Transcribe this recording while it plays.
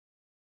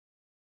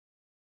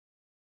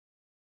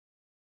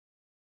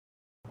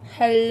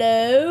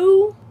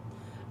Hello?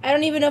 I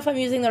don't even know if I'm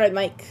using the right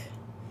mic.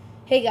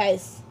 Hey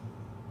guys.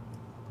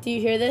 Do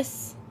you hear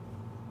this?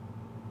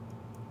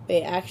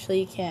 Wait,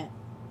 actually you can't.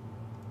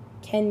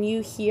 Can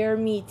you hear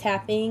me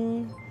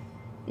tapping?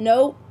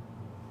 Nope.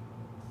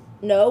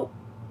 Nope.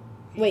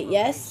 Wait,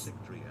 yes?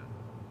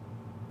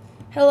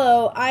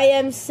 Hello, I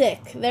am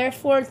sick.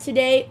 Therefore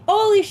today...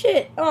 Holy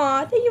shit!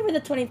 Aw, thank you for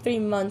the 23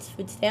 months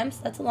food stamps.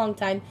 That's a long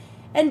time.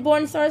 And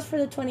Born Stars for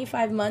the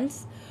 25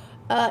 months.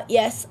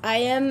 Yes, I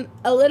am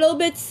a little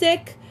bit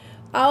sick.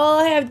 All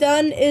I have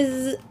done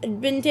is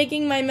been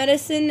taking my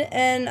medicine,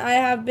 and I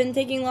have been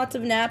taking lots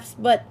of naps,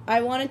 but I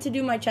wanted to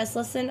do my chess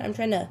lesson. I'm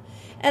trying to...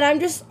 And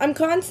I'm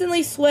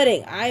constantly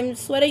sweating. I'm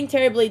sweating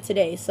terribly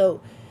today, so...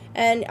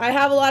 And I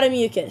have a lot of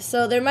mucus,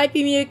 so there might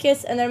be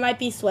mucus and there might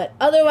be sweat.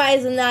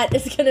 Otherwise than that,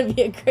 it's going to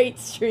be a great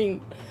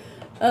stream.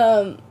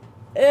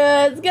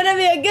 It's going to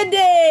be a good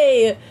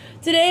day.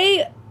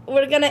 Today,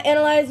 we're going to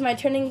analyze my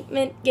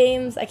tournament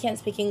games. I can't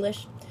speak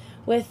English.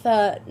 With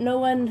no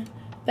one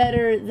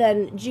better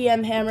than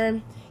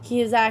GMHammer.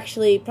 He is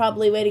actually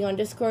probably waiting on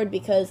Discord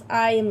because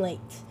I am late.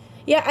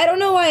 Yeah, I don't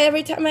know why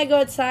every time I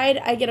go outside,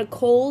 I get a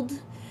cold.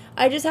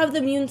 I just have the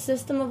immune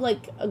system of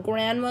like a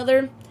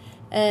grandmother.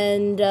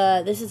 And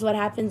this is what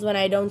happens when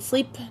I don't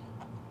sleep.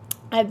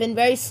 I've been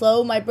very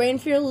slow. My brain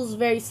feels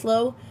very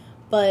slow,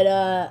 but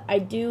I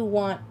do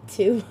want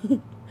to.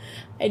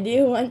 I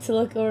do want to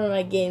look over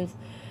my games.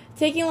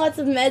 Taking lots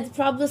of meds,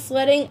 probably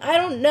sweating. I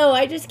don't know.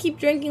 I just keep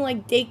drinking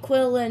like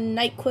Dayquil and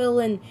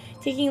NyQuil and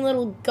taking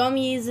little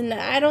gummies, and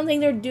I don't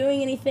think they're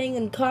doing anything.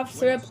 And cough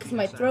syrup because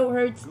my throat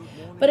hurts,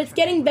 but it's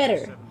getting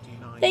better.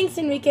 Thanks,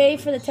 Enrique,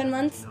 for the 10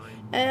 months.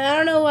 And I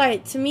don't know why.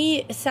 To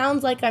me, it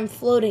sounds like I'm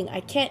floating.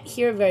 I can't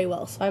hear very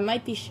well, so I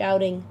might be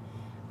shouting.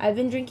 I've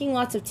been drinking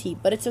lots of tea,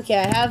 but it's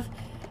okay.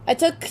 I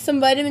took some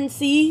vitamin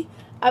C.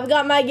 I've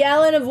got my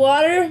gallon of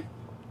water.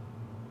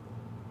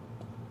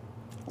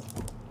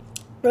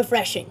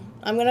 Refreshing.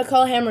 I'm going to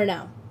call Hammer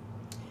now.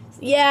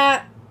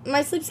 Yeah,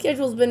 my sleep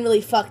schedule's been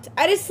really fucked.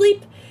 I just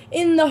sleep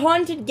in the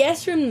haunted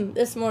guest room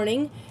this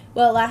morning.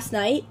 Well, last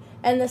night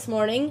and this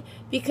morning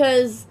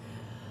because...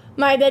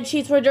 my bed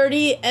sheets were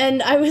dirty,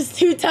 and I was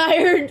too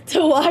tired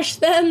to wash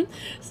them,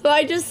 so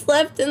I just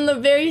slept in the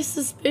very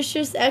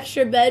suspicious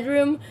extra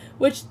bedroom,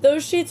 which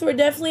those sheets were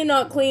definitely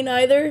not clean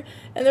either,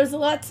 and there's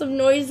lots of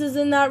noises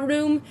in that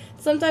room.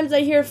 Sometimes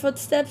I hear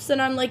footsteps, and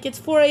I'm like, it's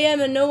 4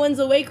 a.m. and no one's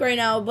awake right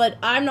now, but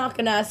I'm not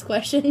gonna ask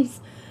questions.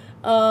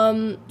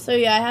 So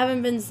yeah, I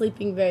haven't been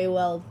sleeping very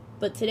well,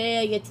 but today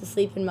I get to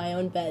sleep in my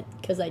own bed,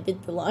 because I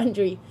did the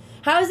laundry.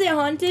 How is it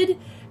haunted?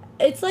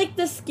 It's like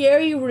the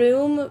scary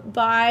room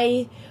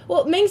by...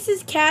 Well,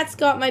 Minx's cats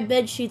got my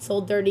bed sheets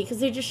all dirty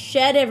because they just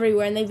shed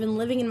everywhere, and they've been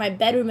living in my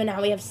bedroom, and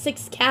now we have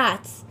 6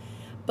 cats.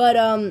 But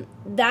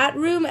that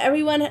room,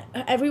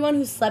 everyone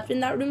who slept in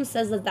that room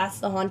says that that's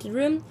the haunted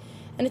room,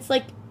 and it's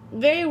like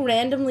very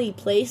randomly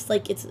placed.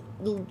 Like it's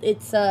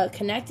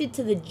connected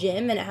to the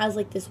gym, and it has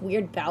like this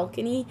weird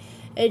balcony.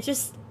 It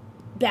just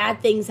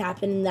bad things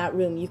happen in that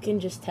room. You can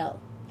just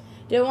tell.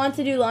 Don't want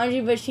to do laundry,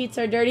 but sheets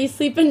are dirty.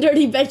 Sleep in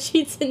dirty bed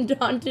sheets in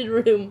haunted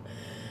room.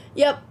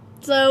 Yep.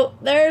 So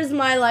there's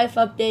my life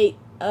update.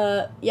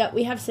 Yeah,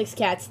 we have 6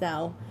 cats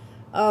now.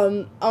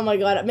 Oh my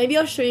god. Maybe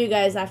I'll show you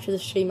guys after the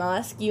stream. I'll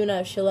ask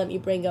Yuna if she'll let me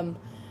bring them.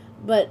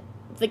 But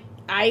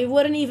I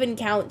wouldn't even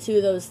count 2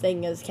 of those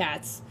things as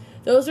cats.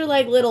 Those are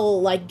like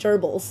little like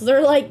gerbils.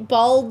 They're like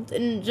bald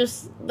and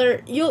just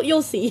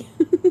you'll see.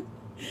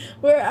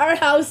 Where our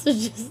house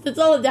is just it's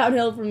all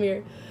downhill from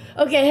here.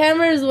 Okay,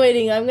 Hammer is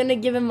waiting. I'm gonna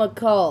give him a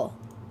call.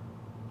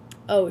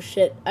 Oh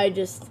shit! I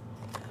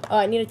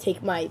need to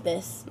take my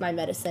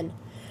medicine.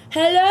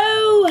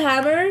 Hello,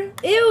 Hammer.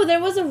 Ew, there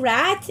was a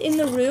rat in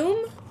the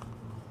room.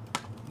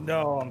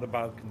 No, on the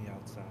balcony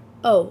outside.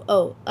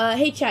 Oh.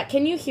 Hey, chat.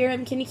 Can you hear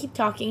him? Can you keep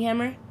talking,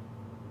 Hammer?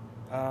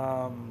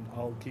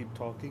 I'll keep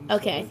talking.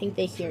 Okay, I think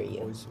they hear you.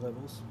 Voice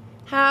levels.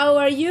 How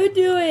are you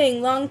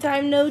doing? Long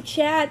time no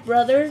chat,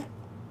 brother.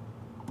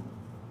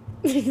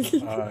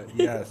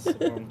 Yes,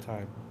 long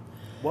time.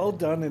 Well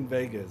done in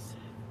Vegas.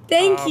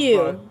 Thank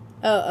you.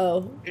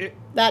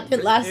 That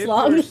didn't last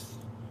long.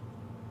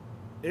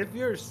 If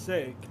you're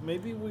sick,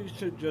 maybe we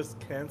should just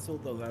cancel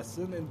the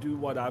lesson and do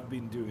what I've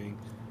been doing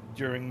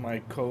during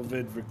my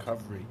COVID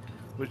recovery,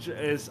 which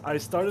is I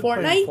started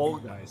playing Fall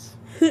Guys.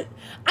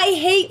 I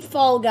hate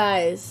Fall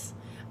Guys.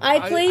 I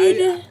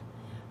played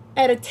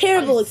at a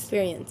terrible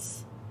experience.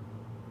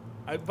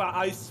 But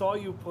I saw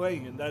you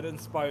playing, and that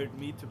inspired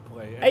me to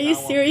play. Are you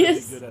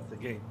serious? I'm really good at the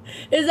game.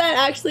 Is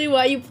that actually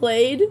why you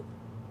played?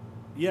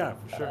 Yeah,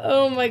 for sure.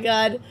 Oh my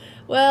god.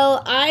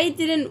 Well, I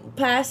didn't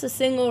pass a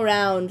single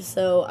round,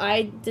 so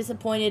I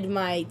disappointed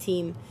my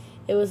team.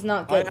 It was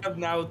not good. I have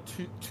now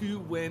two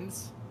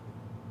wins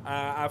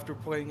after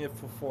playing it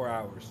for 4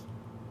 hours.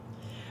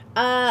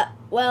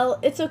 Well,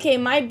 it's okay.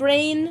 My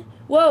brain...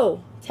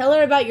 Whoa. Tell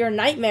her about your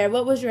nightmare.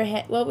 What was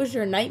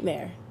your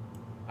nightmare?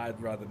 I'd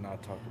rather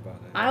not talk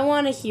about it. I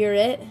want to hear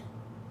it.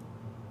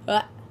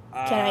 What?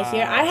 Can I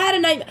hear? I had a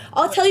nightmare.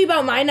 I'll tell you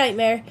about my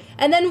nightmare,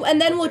 and then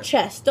we'll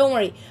chess. Don't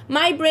worry.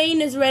 My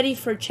brain is ready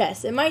for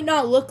chess. It might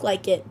not look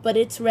like it, but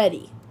it's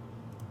ready.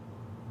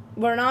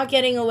 We're not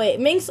getting away.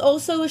 Minx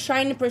also was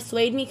trying to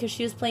persuade me because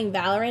she was playing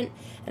Valorant,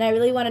 and I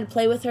really wanted to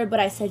play with her, but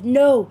I said,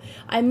 no,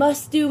 I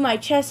must do my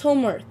chess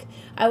homework.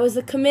 I was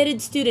a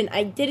committed student.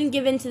 I didn't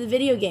give in to the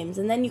video games,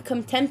 and then you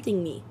come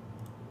tempting me.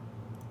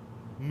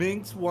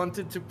 Minx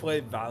wanted to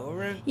play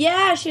Valorant?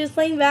 Yeah, she was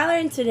playing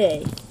Valorant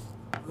today.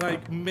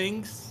 Like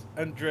Minx,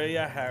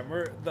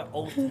 GMHammer, the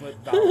ultimate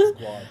Val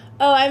squad.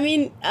 Oh, I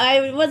mean,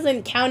 I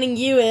wasn't counting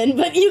you in,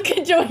 but you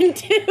could join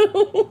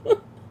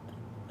too.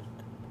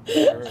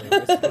 Sure,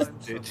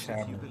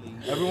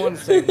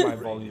 everyone's saying my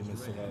volume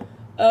is low.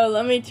 Oh,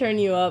 let me turn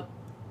you up.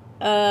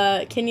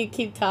 Can you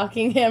keep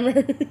talking,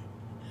 Hammer?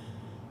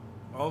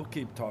 I'll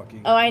keep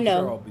talking. Oh, I know.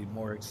 I'm sure I'll be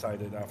more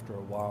excited after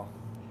a while.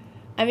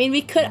 I mean,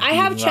 we could. I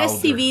have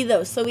chess TV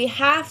though, so we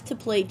have to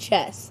play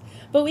chess.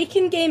 But we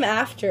can game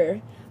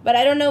after. But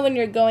I don't know when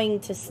you're going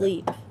to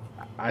sleep.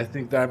 I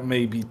think that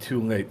may be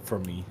too late for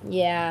me.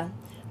 Yeah,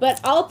 but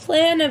I'll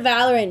plan a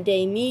Valorant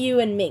day. Me, you,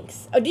 and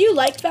Minx. Oh, do you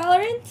like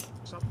Valorant?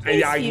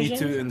 Yeah, I need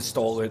to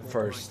install it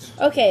first.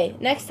 Okay,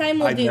 next time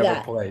we'll do that. I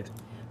never played.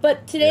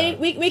 But today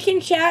we can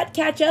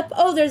catch up.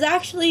 Oh, there's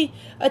actually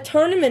a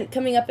tournament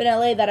coming up in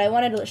LA that I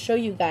wanted to show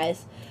you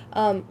guys.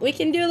 We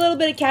can do a little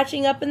bit of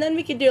catching up, and then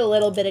we can do a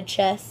little bit of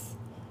chess.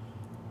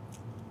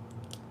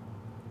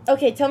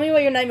 Okay, tell me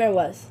what your nightmare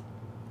was.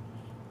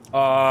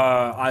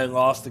 I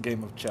lost a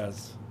game of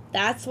chess.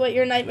 That's what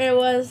your nightmare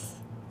was?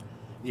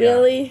 Yeah.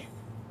 Really?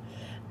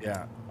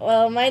 Yeah.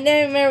 Well, my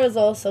nightmare was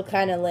also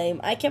kind of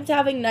lame. I kept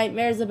having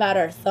nightmares about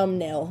our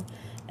thumbnail,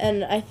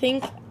 and I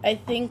think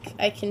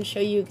I can show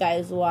you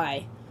guys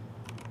why.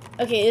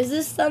 Okay, is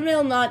this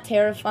thumbnail not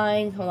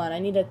terrifying? Hold on, I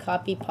need to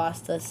copy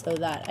pasta so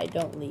that I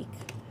don't leak.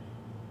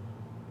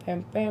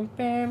 Bam, bam,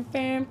 bam,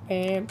 bam,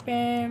 bam,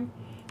 bam,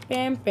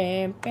 bam,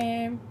 bam,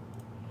 bam.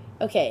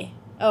 Okay.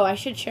 Oh, I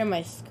should share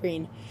my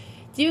screen.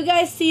 Do you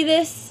guys see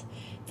this?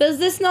 Does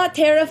this not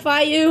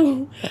terrify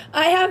you?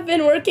 I have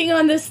been working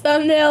on this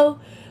thumbnail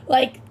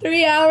like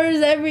 3 hours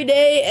every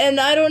day, and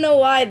I don't know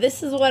why.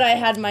 This is what I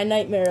had my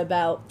nightmare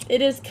about.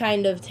 It is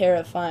kind of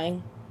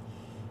terrifying.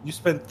 You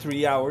spent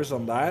 3 hours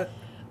on that?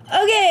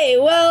 Okay,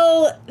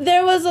 well,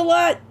 there was a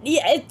lot.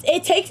 Yeah,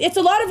 it's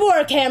a lot of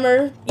work,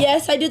 Hammer.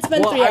 Yes, I did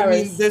spend 3 hours. I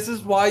mean, this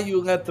is why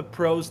you let the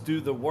pros do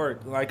the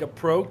work. Like, a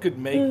pro could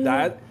make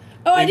that.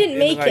 Oh, I didn't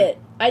make it.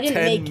 I didn't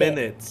 10 make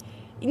minutes. it.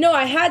 No,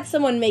 I had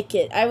someone make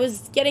it. I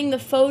was getting the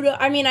photo.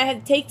 I mean, I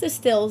had to take the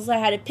stills. I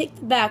had to pick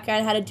the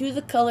background. I had to do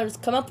the colors,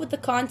 come up with the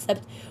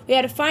concept. We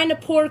had to find a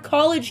poor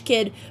college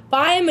kid,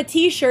 buy him a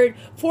t-shirt,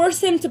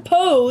 force him to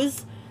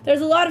pose.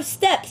 There's a lot of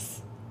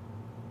steps.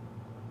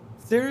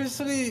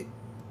 Seriously?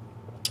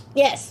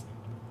 Yes.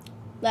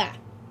 That.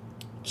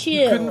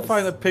 Chills. You couldn't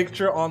find a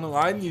picture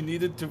online? You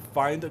needed to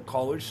find a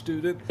college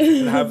student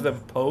and have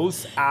them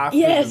pose after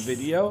the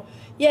video?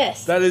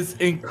 Yes. That is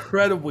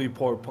incredibly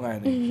poor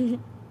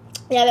planning.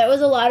 Yeah, there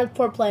was a lot of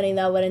poor planning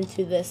that went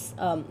into this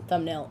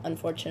thumbnail,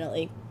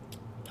 unfortunately.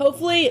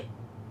 Hopefully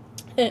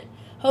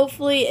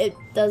it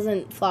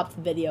doesn't flop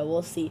the video.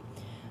 We'll see.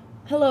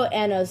 Hello,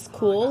 Anna's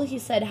Cool. He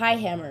said, hi,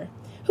 Hammer.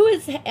 Who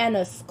is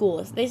Anna's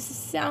School? They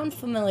sound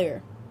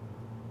familiar.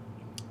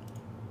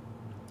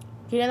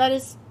 Do you know that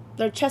is?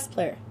 They're a chess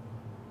player.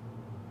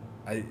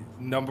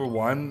 Number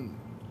one,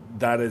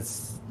 that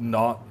is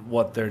not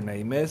what their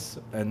name is.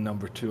 And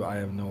number two, I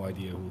have no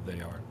idea who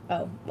they are.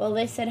 Oh, well,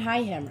 they said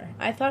hi, Hammer.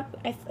 I thought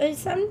it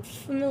sounded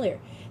familiar.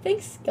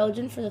 Thanks,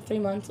 Skelgen, for the 3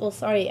 months. Well,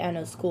 sorry,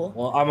 Anna's School.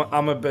 Well,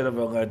 I'm a bit of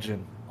a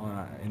legend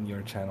in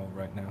your channel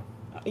right now.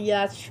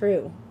 Yeah, that's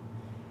true.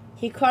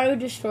 Hikaru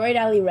destroyed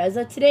Ali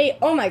Reza today.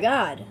 Oh my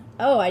god.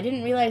 Oh, I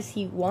didn't realize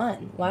he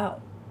won.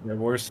 Wow. There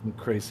were some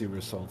crazy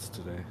results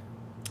today.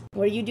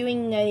 Were you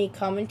doing any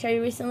commentary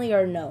recently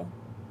or no?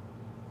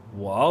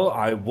 Well,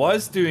 I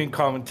was doing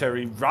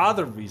commentary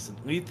rather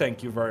recently.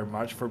 Thank you very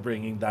much for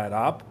bringing that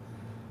up.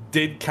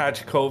 Did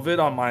catch COVID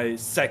on my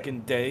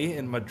second day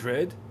in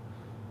Madrid.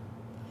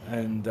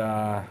 And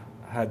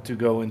had to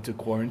go into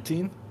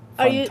quarantine.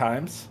 Fun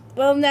times.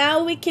 Well,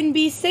 now we can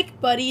be sick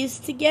buddies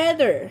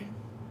together.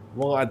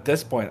 Well, at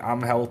this point,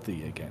 I'm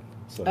healthy again.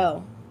 So,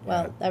 oh,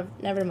 well,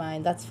 never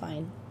mind. That's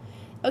fine.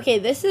 Okay,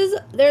 there's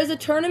a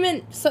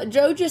tournament. So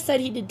Joe just said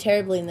he did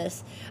terribly in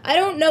this. I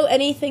don't know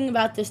anything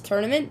about this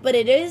tournament, but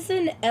it is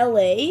in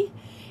LA.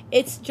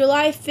 It's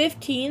July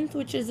 15th,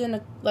 which is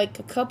in a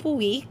couple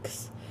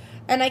weeks.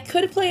 And I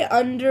could play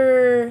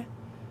under...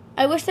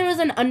 I wish there was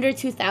an under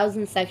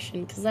 2,000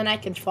 section, because then I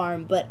could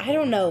farm, but I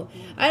don't know.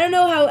 I don't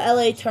know how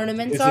LA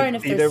tournaments are and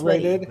if they're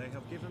rated.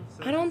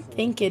 I don't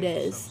think it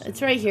is.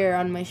 It's right here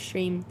on my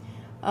stream.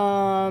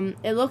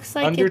 It looks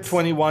like under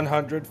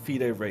 2,100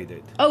 FIDE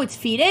rated. Oh, it's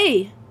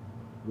FIDE?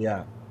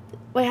 Yeah.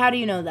 Wait, how do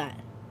you know that?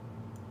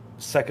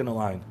 Second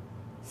line.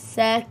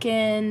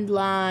 Second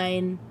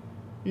line.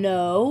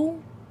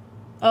 No.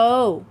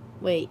 Oh,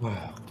 wait.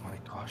 Oh my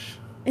gosh.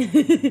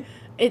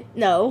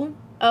 No.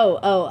 Oh,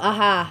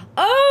 aha.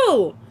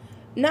 Oh!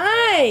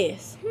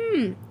 Nice!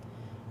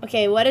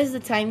 Okay, what is the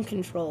time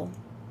control?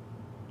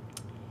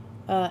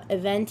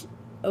 Event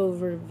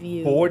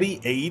overview.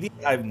 4080?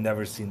 I've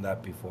never seen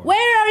that before.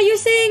 Where are you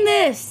seeing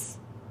this?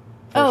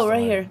 First right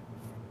time. here.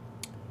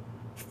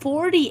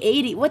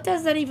 4080. What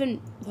does that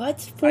even... What?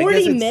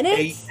 40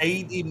 minutes?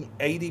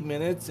 80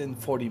 minutes and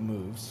 40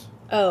 moves.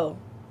 Oh.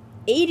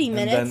 80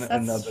 minutes? And then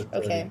That's another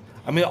 30. okay.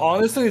 I mean,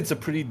 honestly, it's a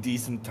pretty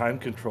decent time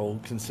control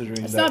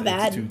considering It's that not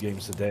bad. it's 2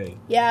 games a day.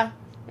 Yeah.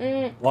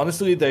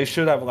 Honestly, they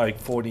should have like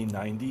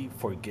 40-90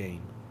 for a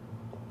game.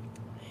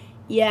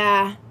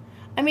 Yeah.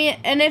 I mean,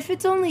 and if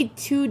it's only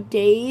 2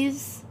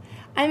 days,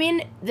 I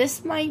mean,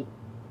 this might...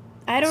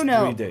 I don't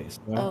know. 3 days.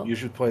 No? Oh. You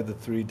should play the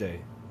 3-day.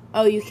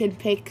 Oh, you can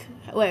pick...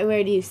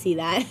 Where do you see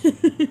that?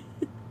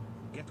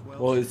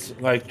 Well, it's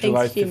like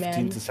July Thanks, 15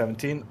 G-Man. to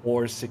 17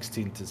 or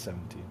 16 to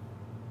 17.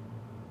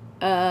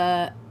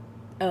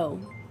 Oh.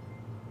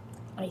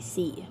 I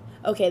see.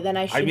 Okay, then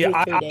I should I mean,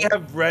 do 3 I days.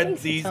 have read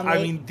Thanks, these. Tommy.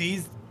 I mean,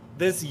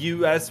 this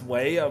US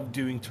way of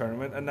doing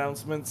tournament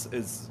announcements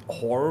is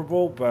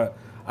horrible, but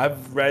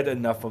I've read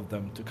enough of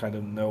them to kind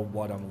of know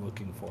what I'm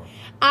looking for.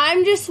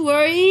 I'm just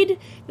worried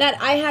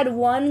that I had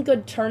one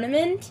good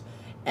tournament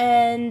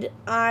and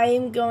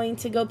I'm going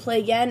to go play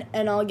again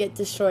and I'll get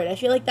destroyed. I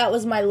feel like that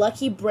was my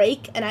lucky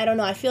break, and I don't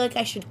know. I feel like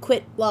I should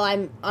quit while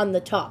I'm on the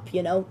top,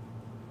 you know?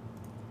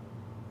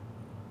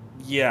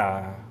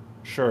 Yeah,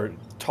 sure.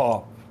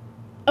 Top.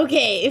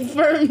 Okay,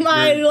 for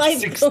my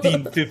life goal.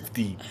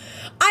 1650.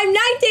 I'm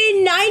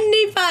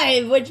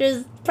 1995, which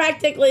is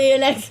practically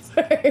an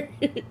expert.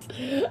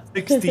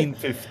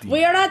 1650.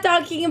 We are not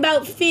talking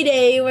about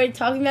FIDE, we're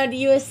talking about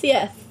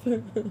USCF.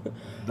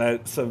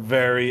 That's a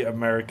very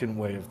American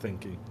way of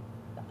thinking.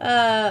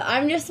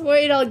 I'm just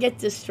worried I'll get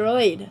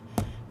destroyed.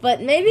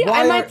 But maybe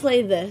I might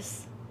play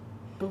this.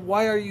 But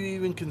why are you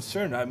even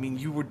concerned? I mean,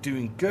 you were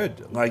doing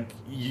good. Like,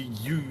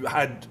 you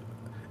had...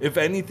 If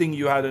anything,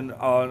 you had an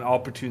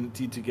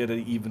opportunity to get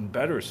an even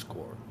better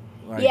score.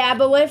 Like, yeah,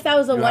 but what if that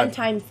was a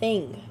one-time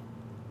thing?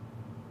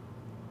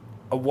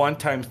 A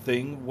one-time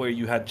thing where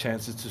you had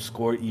chances to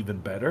score even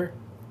better?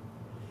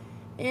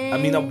 I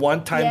mean, a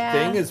one-time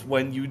thing is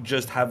when you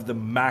just have the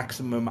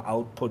maximum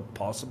output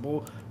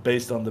possible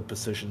based on the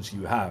positions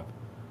you have.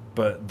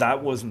 But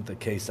that wasn't the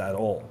case at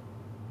all.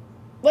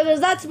 What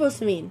is that supposed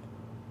to mean?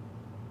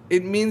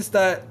 It means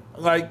that,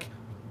 like,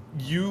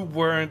 you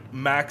weren't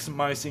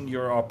maximizing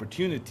your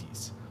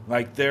opportunities.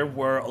 Like, there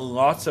were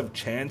lots of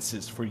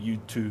chances for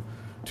you to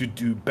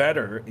do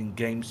better in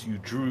games you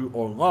drew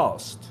or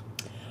lost.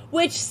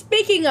 Which,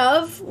 speaking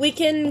of, we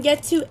can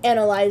get to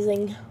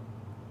analyzing.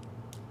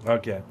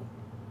 Okay.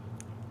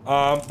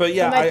 But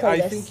yeah,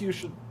 I think you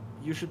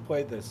should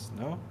play this,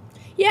 no?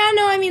 Yeah,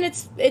 no, I mean,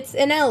 it's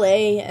in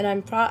LA, and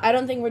I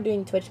don't think we're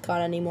doing TwitchCon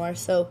anymore,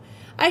 so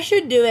I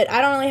should do it.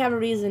 I don't really have a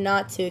reason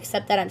not to,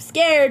 except that I'm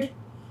scared.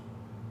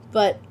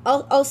 But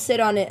I'll sit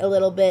on it a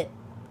little bit.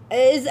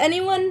 Is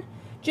anyone,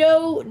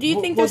 Joe, do you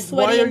think they're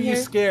sweaty in here? Why are you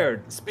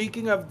scared?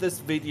 Speaking of this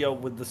video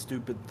with the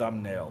stupid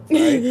thumbnail,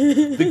 right?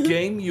 The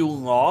game you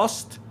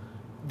lost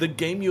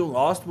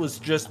was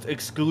just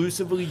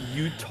exclusively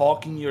you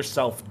talking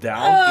yourself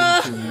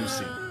down into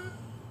losing.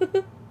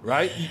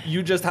 Right?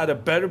 You just had a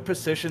better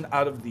position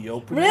out of the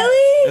opening.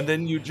 Really? And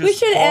then you just We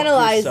should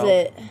analyze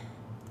it.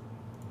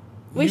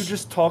 You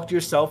just talked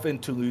yourself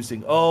into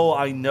losing. Oh,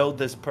 I know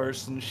this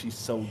person. She's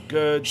so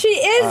good. She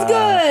is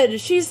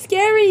good. She's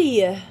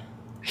scary.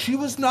 She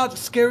was not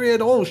scary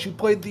at all. She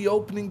played the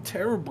opening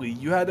terribly.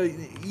 You had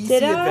an easy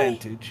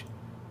advantage.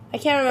 I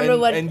can't remember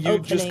what And you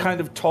opening. just kind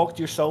of talked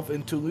yourself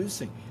into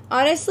losing.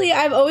 Honestly,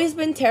 I've always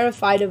been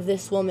terrified of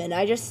this woman.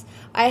 I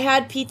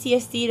had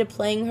PTSD to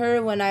playing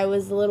her when I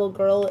was a little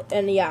girl.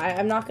 And yeah,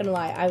 I'm not going to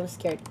lie. I was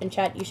scared. And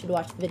chat, you should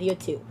watch the video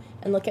too.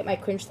 And look at my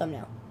cringe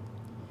thumbnail.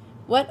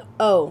 What?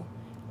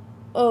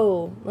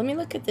 Oh, let me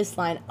look at this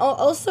line. Oh,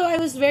 also, I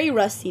was very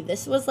rusty.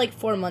 This was like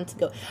 4 months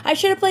ago. I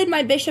should have played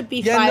my bishop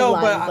b5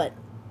 line, but...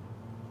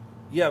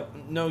 Yeah,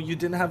 no, you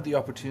didn't have the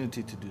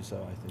opportunity to do so,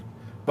 I think.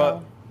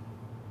 But...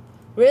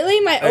 Really?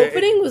 My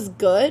opening was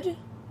good?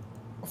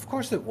 Of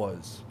course it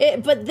was.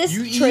 But this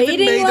you trading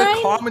even made line?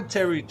 a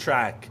commentary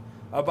track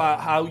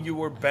about how you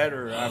were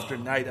better after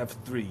knight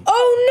f3.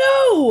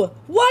 Oh, no!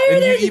 Why are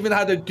there... And you even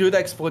had a good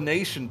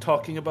explanation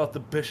talking about the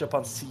bishop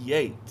on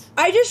c8.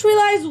 I just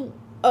realized...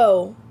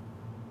 Oh...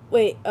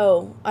 Wait,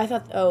 I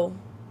thought,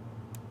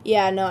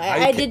 yeah, no,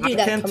 I did do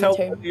that commentary. I can't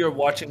tell whether you're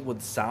watching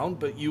with sound,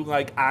 but you,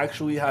 like,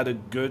 actually had a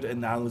good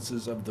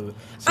analysis of the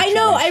situation. I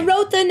know, I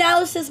wrote the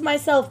analysis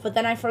myself, but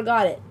then I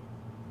forgot it.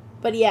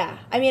 But yeah,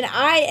 I mean,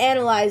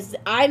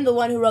 I'm the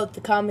one who wrote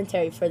the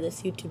commentary for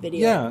this YouTube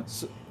video. Yeah,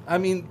 so, I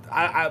mean,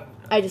 I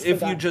just if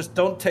forgot. you just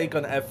don't take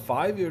on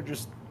f5, you're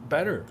just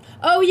better.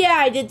 Oh, yeah,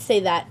 I did say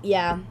that,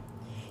 yeah.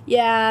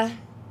 Yeah.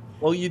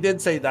 Well, you did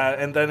say that,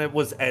 and then it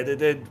was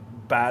edited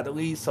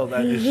badly so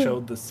that it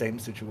showed the same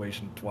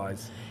situation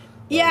twice.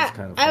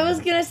 Yeah, I was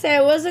going to say,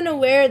 I wasn't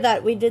aware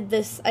that we did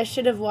this. I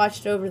should have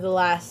watched over the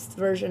last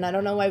version. I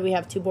don't know why we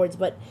have 2 boards,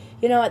 but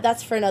you know what?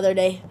 That's for another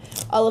day.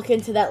 I'll look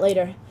into that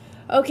later.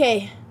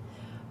 Okay.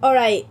 All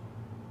right.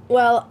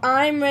 Well,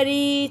 I'm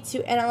ready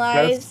to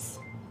analyze.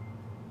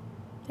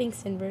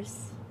 Thanks,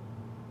 Inverse.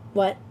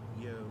 What?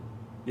 Yo.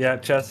 Yeah,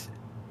 chess.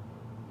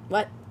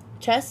 What?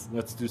 Chess?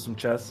 Let's do some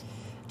chess.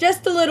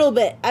 Just a little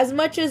bit. As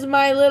much as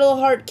my little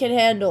heart can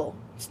handle.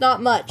 It's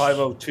not much.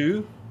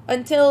 502?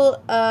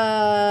 Until,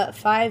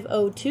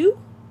 502?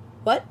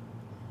 What?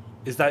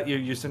 Is that your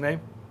username?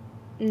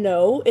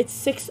 No, it's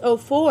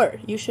 604.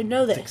 You should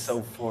know this.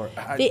 604.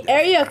 The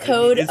area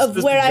code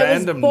of where I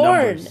was born.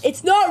 Numbers.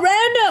 It's not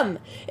random.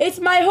 It's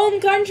my home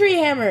country,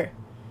 Hammer.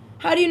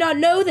 How do you not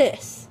know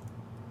this?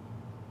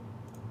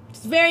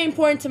 It's very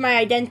important to my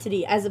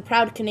identity as a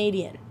proud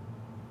Canadian.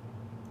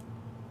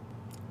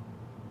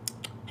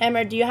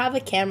 Hammer, do you have a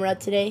camera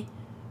today?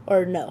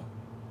 Or no?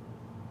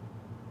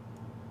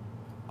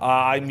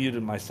 I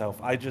muted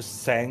myself. I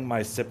just sang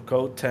my zip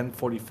code,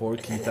 1044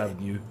 Keith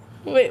Avenue.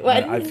 Wait,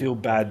 what? I feel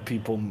bad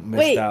people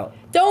missed out.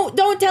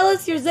 Don't tell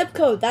us your zip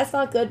code. That's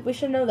not good. We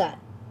should know that.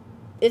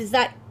 Is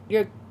that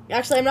your...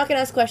 Actually, I'm not going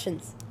to ask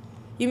questions.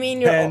 You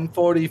mean your...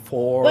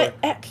 1044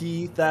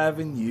 Keith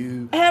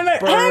Avenue, Hammer,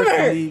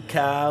 Berkeley,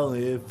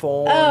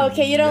 California. Oh,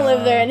 okay, you don't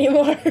live there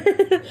anymore.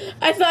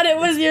 I thought it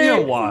was your... It's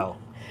been a while.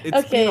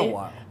 It's been a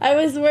while. I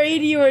was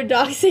worried you were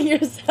doxing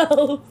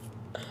yourself.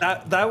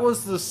 That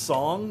was the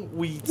song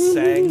we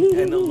sang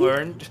and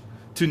learned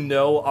to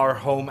know our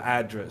home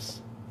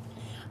address.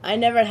 I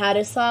never had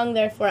a song,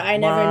 therefore I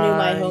never knew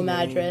my home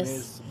address. My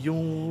name is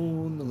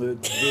Jon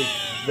Ludwig.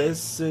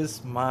 This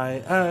is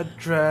my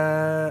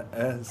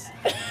address.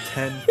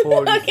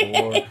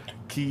 1044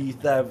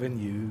 Keith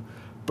Avenue,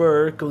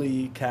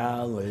 Berkeley,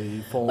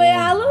 California. Wait,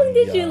 how long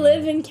did you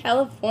live in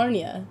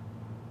California?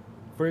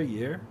 For a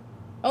year.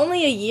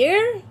 Only a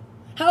year?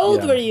 How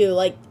old were you?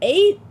 Like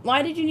 8?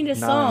 Why did you need a 9.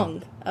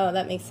 song? Oh,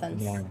 that makes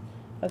sense. 9.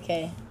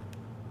 Okay.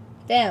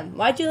 Damn,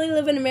 why'd you only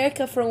live in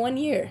America for 1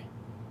 year?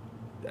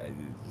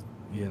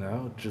 You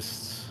know,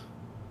 just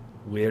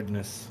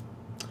weirdness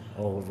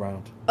all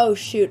around. Oh,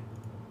 shoot.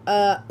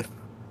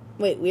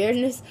 Wait,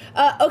 weirdness?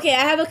 Okay,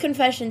 I have a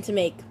confession to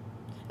make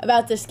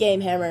about this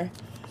game, Hammer.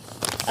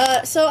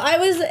 So I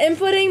was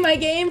inputting my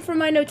game for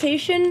my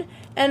notation,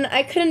 and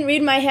I couldn't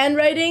read my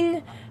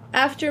handwriting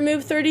after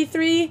move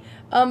 33,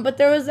 but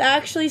there was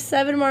actually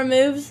 7 more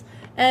moves,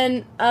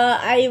 and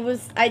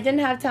I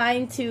didn't have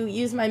time to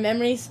use my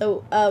memory,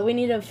 so we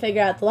need to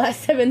figure out the last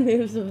 7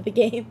 moves of the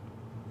game.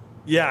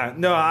 Yeah,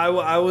 no,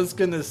 I was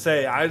gonna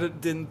say, I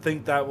didn't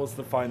think that was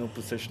the final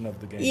position of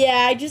the game.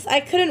 Yeah, I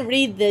couldn't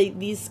read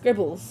these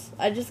scribbles.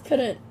 I just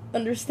couldn't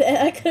understand.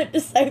 I couldn't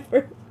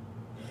decipher.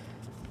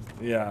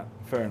 Yeah,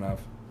 fair enough.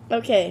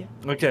 Okay.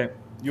 Okay,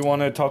 you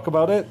want to talk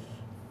about it?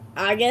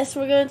 I guess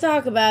we're gonna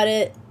talk about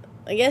it.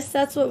 I guess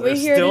that's what we're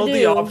here to do. There's still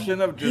the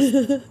option of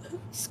just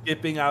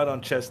skipping out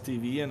on Chess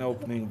TV and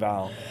opening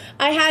Val.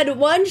 I had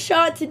 1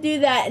 shot to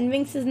do that, and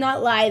Minx is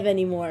not live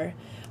anymore.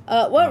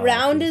 What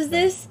round is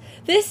this?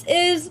 This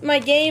is my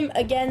game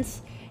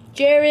against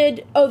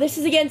Jared. Oh, this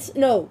is against...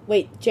 No,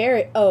 wait,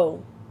 Jared.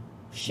 Oh,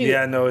 shoot.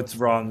 Yeah, no, it's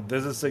wrong.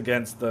 This is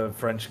against the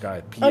French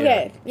guy, Pierre.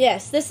 Okay,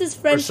 yes, this is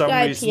French guy,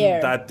 Pierre. For some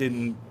reason, that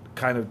didn't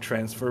kind of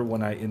transfer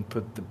when I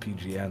input the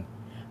PGN.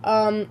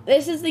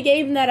 This is the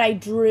game that I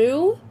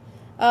drew,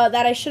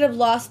 that I should have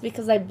lost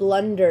because I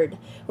blundered.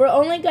 We're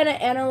only going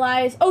to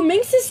analyze... Oh,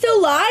 Minx is still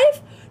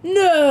live?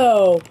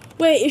 No.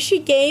 Wait, is she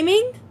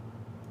gaming?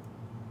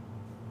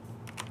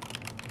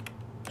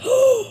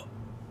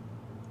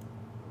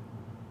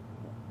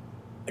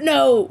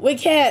 No, we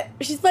can't.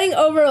 She's playing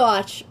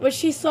Overwatch, which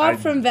she swapped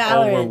from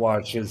Valorant.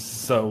 Overwatch is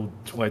so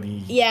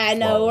 20. Yeah, I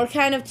know. We're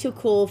kind of too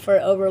cool for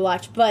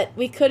Overwatch, but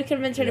we could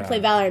convince her to play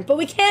Valorant. But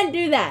we can't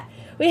do that.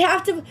 We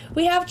have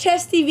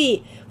Chess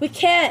TV. We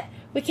can't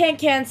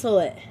cancel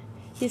it.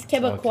 She's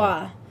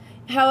Quebecois.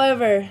 Okay.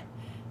 However,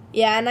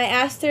 yeah, and I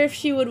asked her if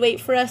she would wait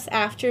for us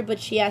after, but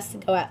she has to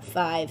go at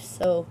 5,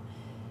 so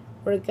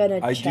we're gonna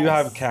I do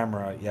have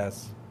camera,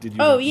 yes. Did you?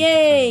 Oh,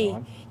 yay!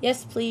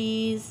 Yes,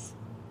 please.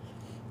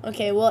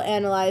 Okay, we'll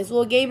analyze.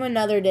 We'll game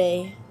another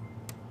day.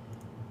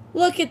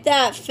 Look at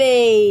that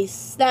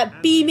face.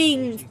 That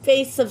beaming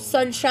face of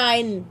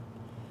sunshine.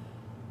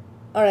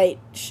 Alright,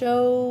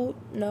 show...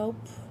 Nope.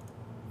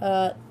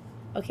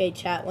 Okay,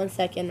 chat, 1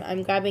 second.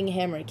 I'm grabbing a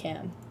hammer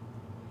cam.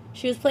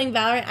 She was playing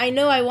Valorant. I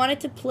know, I wanted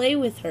to play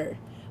with her,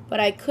 but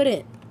I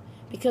couldn't.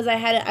 Because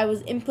I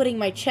was inputting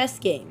my chess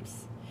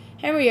games.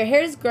 Hammer, your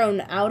hair's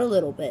grown out a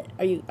little bit.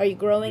 Are you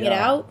growing it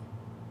out?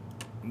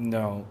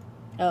 No.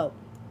 Oh.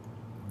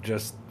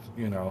 Just,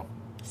 you know,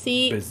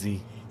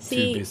 busy.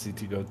 Too busy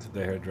to go to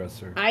the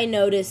hairdresser. I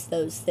notice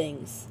those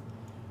things.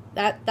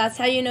 That's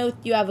how you know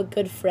you have a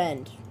good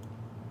friend.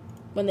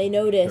 When they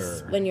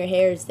notice when your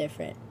hair is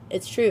different.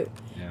 It's true.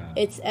 Yeah.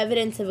 It's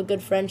evidence of a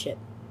good friendship.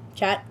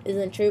 Chat,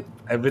 isn't it true?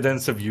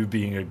 Evidence of you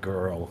being a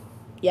girl.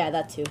 Yeah,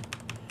 that too.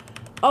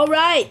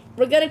 Alright,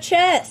 we're gonna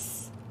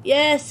chess.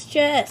 Yes,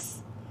 chess.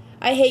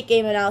 I hate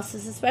game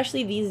analysis,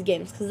 especially these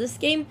games, because this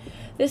game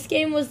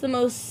was the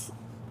most,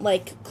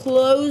 like,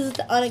 closed,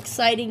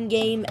 unexciting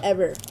game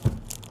ever.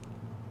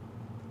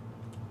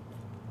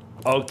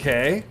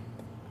 Okay.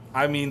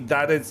 I mean,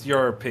 that is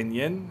your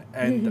opinion,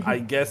 and I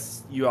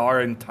guess you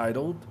are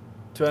entitled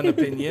to an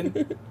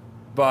opinion.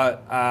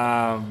 But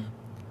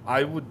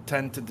I would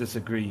tend to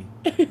disagree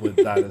with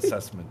that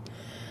assessment.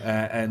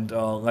 And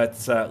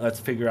let's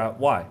figure out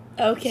why.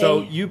 Okay.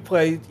 So you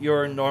played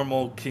your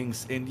normal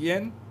King's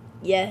Indian.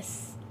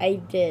 Yes, I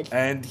did.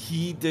 And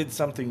he did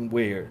something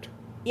weird.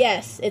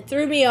 Yes, it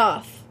threw me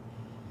off.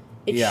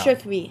 It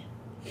shook me.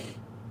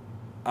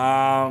 But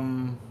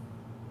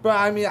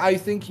I mean, I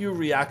think you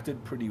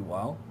reacted pretty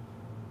well.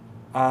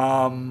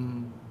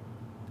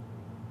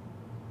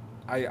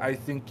 I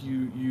think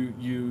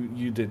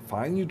you did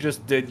fine. You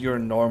just did your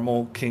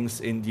normal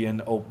King's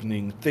Indian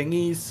opening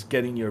thingies,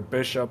 getting your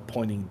bishop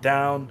pointing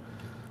down.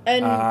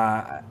 And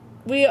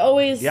we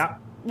always,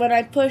 when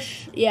I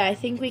push, I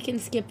think we can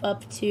skip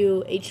up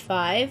to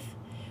h5.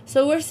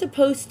 So we're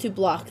supposed to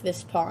block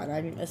this pawn,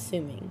 I'm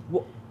assuming.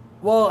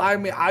 Well, I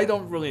mean, I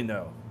don't really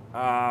know.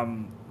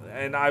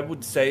 And I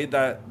would say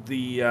that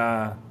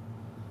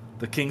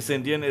the King's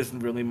Indian isn't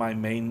really my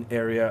main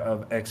area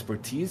of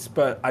expertise,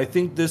 but I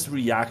think this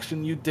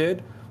reaction you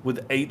did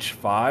with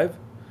h5,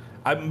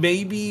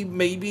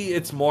 maybe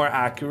it's more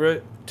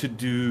accurate to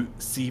do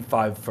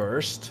c5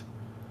 first,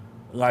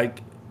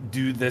 like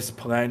do this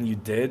plan you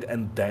did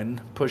and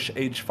then push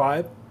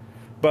h5.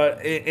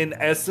 But in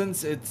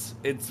essence, it's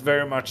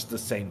very much the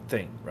same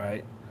thing,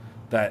 right?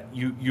 That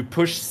you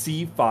push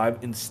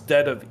c5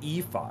 instead of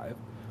e5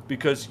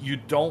 because you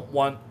don't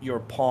want your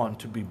pawn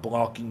to be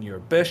blocking your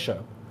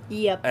bishop.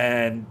 Yep.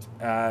 And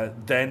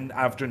then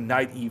after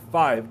knight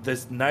e5,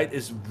 this knight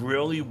is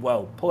really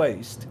well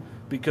placed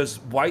because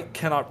white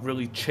cannot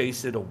really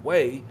chase it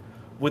away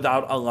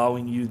without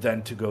allowing you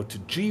then to go to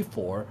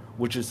g4,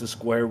 which is a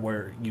square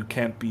where you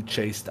can't be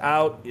chased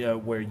out,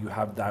 where you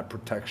have that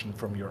protection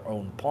from your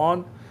own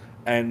pawn,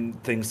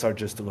 and things are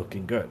just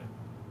looking good.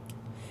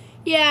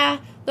 Yeah,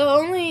 the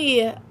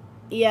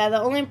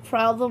only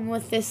problem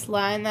with this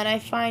line that I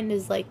find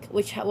is like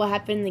what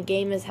happened in the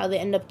game is how they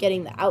end up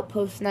getting the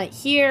outpost knight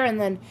here,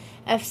 and then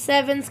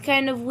f7's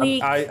kind of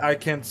weak. I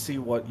can't see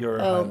what you're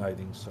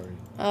highlighting. Sorry.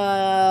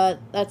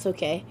 That's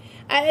okay.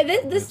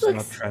 This looks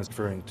not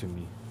transferring to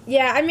me.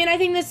 Yeah, I mean, I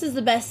think this is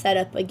the best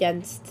setup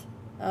against.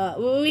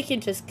 We can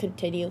just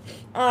continue.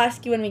 I'll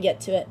ask you when we get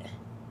to it.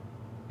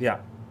 Yeah.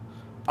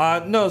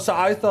 No, so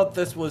I thought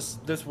this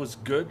was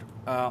good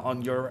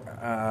on your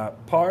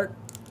part.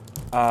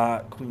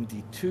 Queen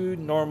d2,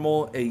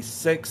 normal,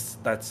 a6,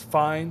 that's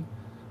fine.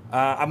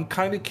 I'm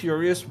kind of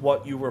curious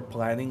what you were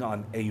planning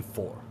on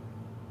a4.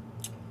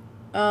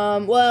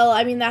 Well,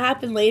 I mean, that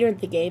happened later in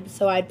the game,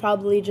 so I'd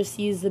probably just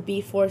use the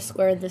b4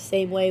 square in the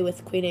same way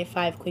with queen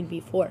a5, queen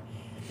b4.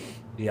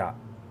 Yeah.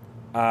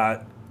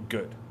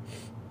 Good.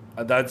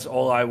 That's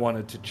all I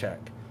wanted to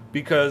check.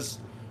 Because,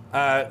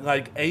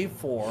 like,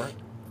 a4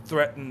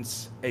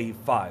 threatens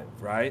a5,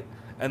 right?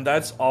 And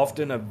that's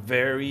often a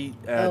very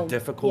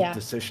difficult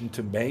decision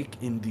to make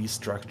in these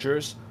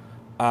structures,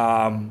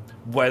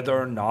 whether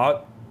or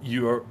not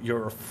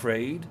you're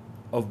afraid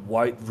of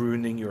white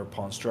ruining your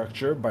pawn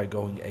structure by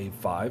going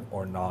a5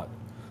 or not.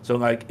 So,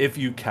 like, if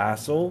you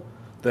castle,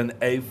 then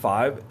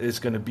a5 is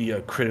going to be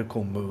a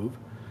critical move.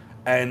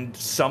 And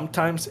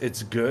sometimes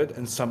it's good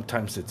and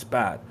sometimes it's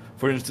bad.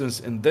 For instance,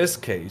 in this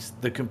case,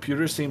 the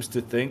computer seems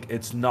to think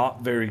it's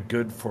not very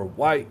good for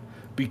white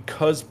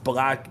because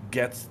black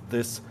gets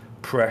this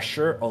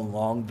pressure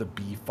along the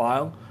b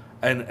file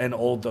and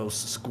all those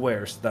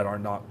squares that are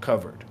not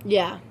covered.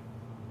 Yeah,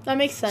 that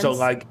makes sense. So,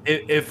 like,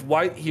 if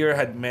white here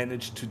had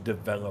managed to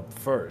develop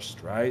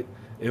first, right?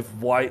 If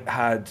white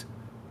had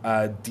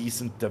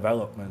decent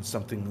development,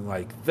 something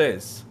like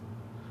this,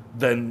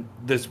 then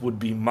this would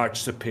be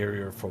much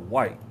superior for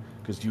white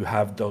because you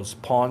have those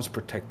pawns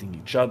protecting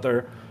each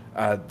other.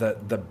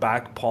 The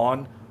back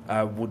pawn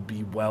would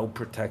be well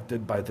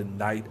protected by the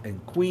knight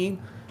and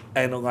queen,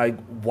 and like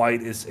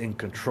white is in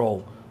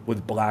control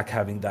with black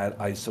having that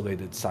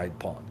isolated side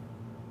pawn.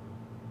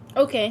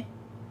 Okay.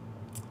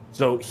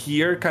 So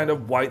here kind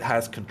of white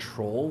has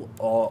control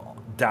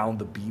down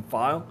the b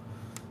file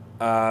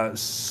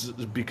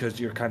because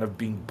you're kind of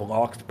being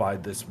blocked by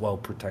this well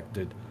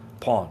protected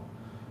pawn.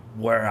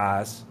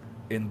 Whereas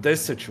in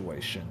this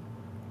situation,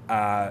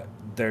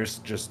 there's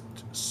just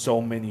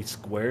so many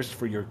squares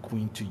for your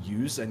queen to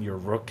use, and your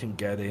rook can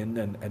get in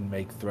and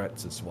make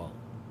threats as well.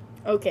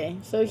 Okay,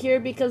 so here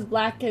because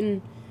black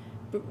can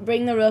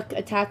bring the rook,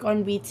 attack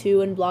on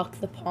b2, and block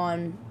the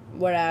pawn,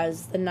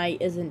 whereas the knight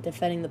isn't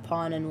defending the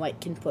pawn, and white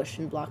can push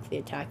and block the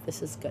attack.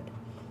 This is good.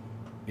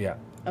 Yeah.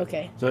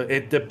 Okay. So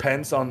it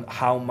depends on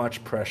how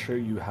much pressure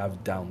you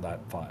have down that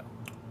file.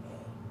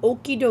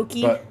 Okie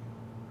dokie. But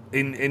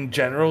in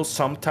general,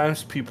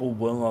 sometimes people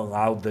will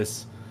allow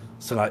this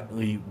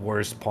slightly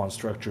worse pawn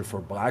structure for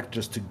black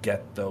just to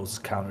get those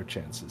counter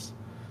chances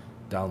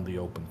down the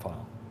open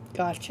file.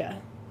 Gotcha.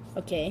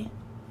 Okay.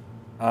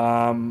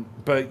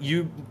 But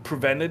you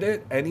prevented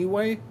it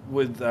anyway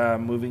with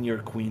moving your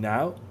queen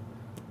out.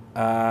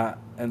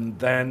 And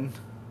then...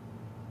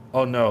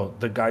 Oh, no,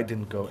 the guy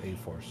didn't go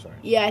a4, sorry.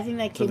 Yeah, I think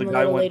that came a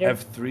little later.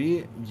 So the guy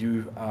went f3.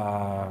 You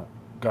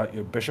got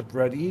your bishop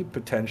ready,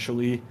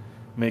 potentially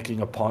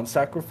making a pawn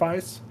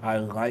sacrifice. I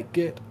like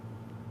it.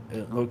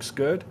 It looks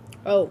good.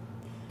 Oh.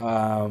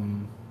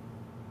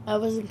 I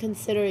wasn't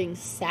considering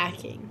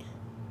sacking.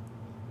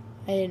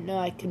 I didn't know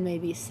I could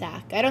maybe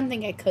sack. I don't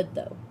think I could,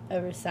 though,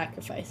 ever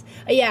sacrifice.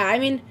 Yeah, I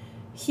mean,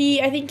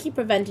 I think he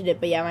prevented it,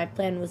 but yeah, my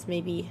plan was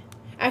maybe...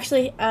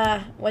 Actually,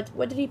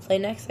 what did he play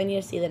next? I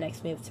need to see the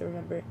next move to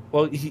remember.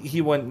 Well,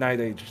 he went knight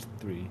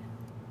h3.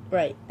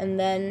 Right, and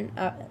then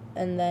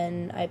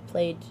I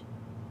played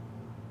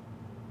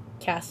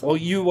castle. Well,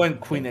 you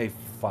went queen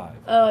a5.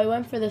 Oh, I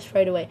went for this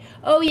right away.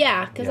 Oh,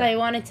 yeah, because I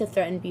wanted to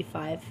threaten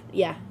b5.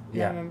 Yeah, I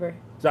remember.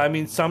 So, I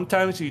mean,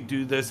 sometimes you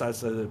do this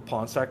as a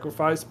pawn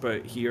sacrifice,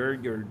 but here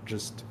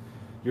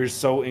you're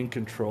so in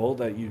control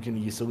that you can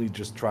easily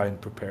just try and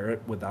prepare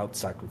it without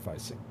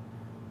sacrificing.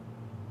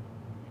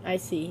 I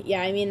see.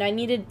 Yeah, I mean, I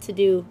needed to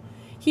do...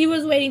 He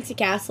was waiting to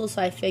castle,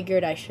 so I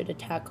figured I should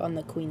attack on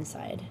the queen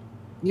side.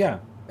 Yeah,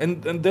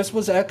 and this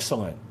was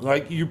excellent.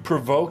 Like, you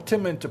provoked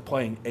him into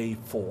playing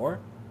a4,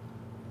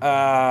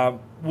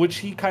 which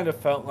he kind of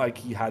felt like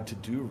he had to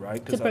do,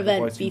 right? To prevent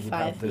otherwise b5, you would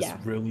have this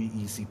really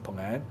easy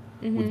plan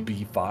with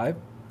b5.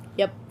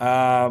 Yep.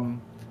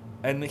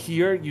 And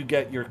here you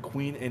get your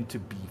queen into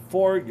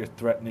b4. You're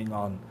threatening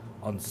on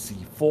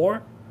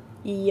c4.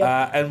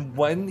 Yep. And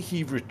when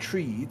he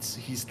retreats,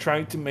 he's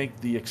trying to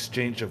make the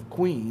exchange of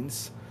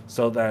queens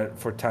so that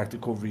for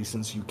tactical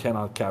reasons you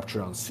cannot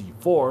capture on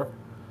c4.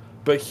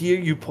 But here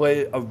you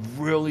play a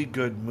really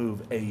good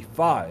move,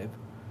 a5,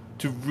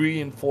 to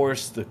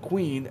reinforce the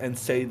queen and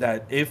say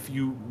that if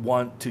you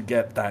want to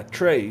get that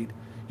trade,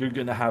 you're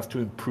going to have to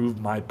improve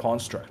my pawn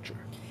structure.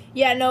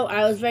 Yeah, no,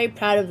 I was very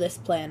proud of this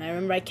plan. I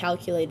remember I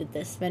calculated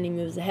this many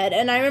moves ahead.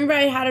 And I remember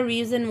I had a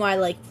reason why,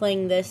 like,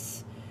 playing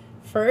this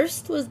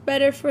first was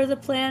better for the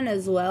plan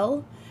as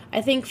well.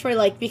 I think for,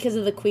 like, because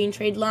of the queen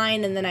trade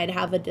line, and then I'd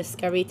have a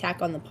discovery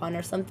attack on the pawn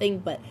or something.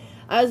 But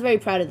I was very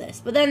proud of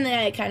this. But then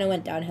it kind of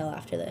went downhill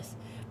after this.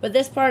 But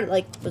this part,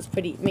 like,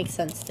 makes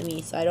sense to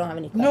me, so I don't have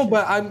any questions. No,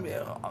 but I'm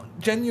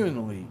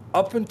genuinely,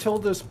 up until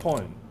this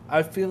point,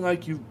 I feel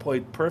like you've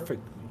played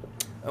perfectly.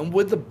 And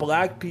with the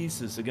black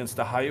pieces against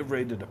a higher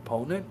rated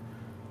opponent,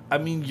 I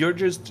mean, you're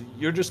just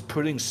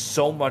putting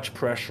so much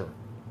pressure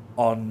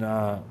on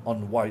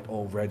white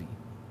already.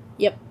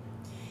 Yep.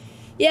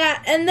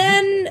 Yeah, and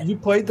then... You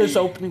played this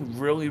opening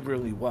really,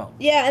 really well.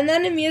 Yeah, and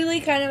then immediately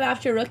kind of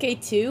after rook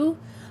a2,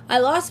 I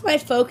lost my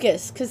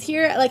focus. Because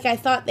here, like, I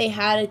thought they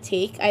had a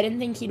take. I didn't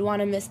think he'd want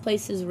to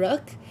misplace his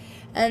rook.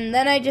 And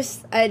then I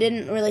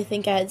didn't really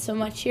think I had so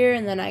much here.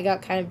 And then I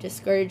got kind of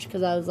discouraged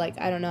because I was like,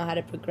 I don't know how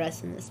to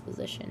progress in this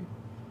position.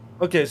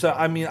 Okay, so,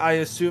 I mean, I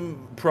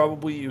assume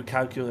probably you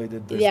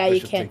calculated this. Yeah, you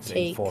bishop can't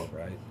takes take. a4,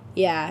 right?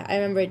 Yeah, I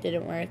remember it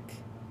didn't work.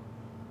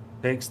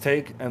 Takes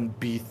take and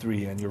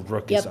b3 and your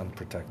rook is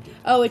unprotected.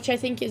 Oh, which I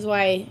think is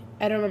why...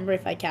 I don't remember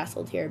if I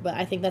castled here, but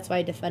I think that's why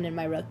I defended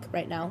my rook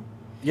right now.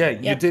 Yeah,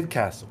 you did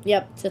castle.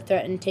 Yep, to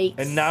threaten takes.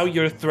 And now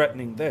you're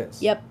threatening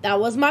this. Yep, that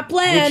was my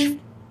plan.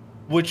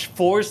 Which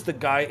forced the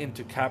guy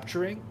into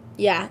capturing.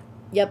 Yeah,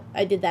 yep,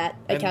 I did that.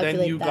 I calculated that. And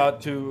then you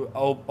got to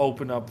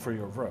open up for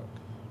your rook.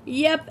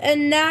 Yep,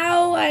 and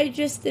now I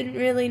just didn't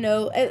really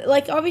know.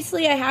 Like,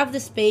 obviously I have the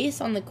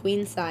space on the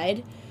queen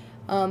side,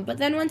 but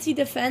then once he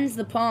defends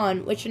the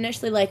pawn, which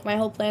initially, like, my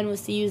whole plan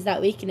was to use that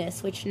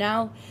weakness, which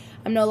now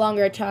I'm no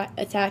longer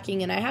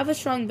attacking, and I have a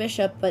strong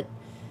bishop, but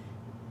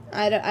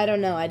I don't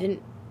know. I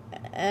didn't...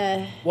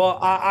 Well,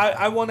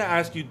 I want to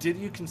ask you, did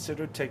you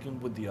consider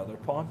taking with the other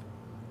pawn?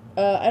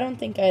 I don't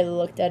think I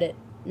looked at it,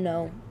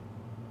 no.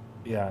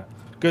 Yeah.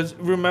 Because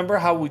remember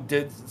how we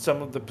did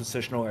some of the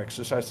positional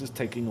exercises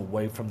taking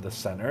away from the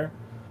center?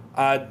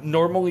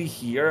 Normally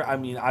here, I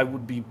mean, I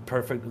would be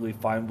perfectly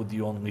fine with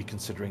you only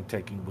considering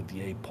taking with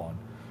the a-pawn.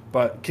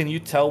 But can you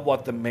tell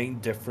what the main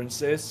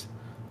difference is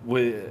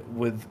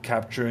with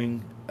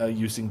capturing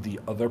using the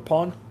other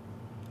pawn?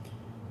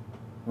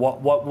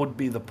 What would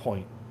be the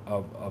point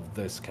of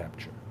this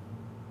capture?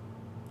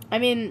 I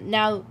mean,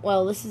 now,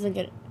 well, this isn't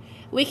good.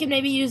 We could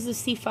maybe use the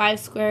c5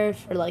 square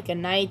for, like, a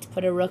knight,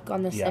 put a rook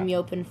on the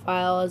semi-open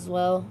file as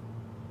well.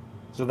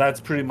 So that's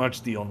pretty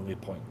much the only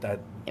point.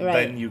 That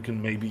then you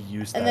can maybe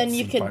use that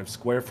c5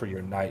 square for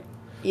your knight.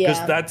 Yeah.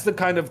 Because that's the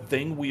kind of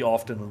thing we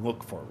often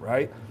look for,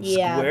 right?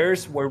 Yeah.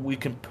 Squares where we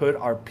can put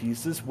our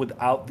pieces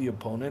without the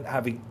opponent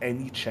having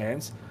any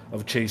chance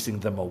of chasing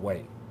them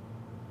away.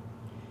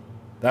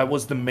 That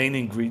was the main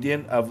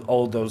ingredient of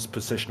all those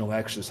positional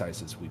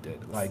exercises we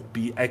did. Like,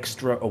 be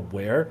extra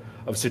aware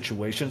of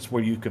situations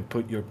where you can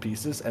put your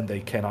pieces and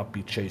they cannot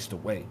be chased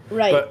away.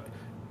 Right. But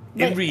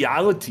in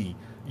reality,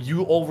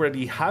 you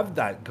already have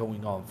that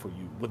going on for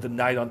you with the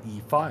knight on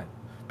e5.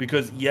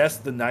 Because, yes,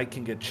 the knight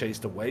can get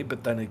chased away,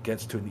 but then it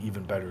gets to an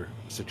even better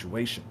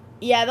situation.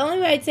 Yeah, the only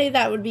way I'd say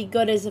that would be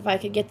good is if I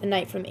could get the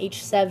knight from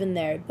h7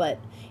 there. But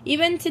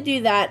even to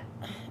do that,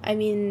 I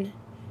mean...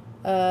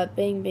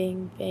 bang,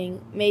 bang,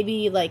 bang.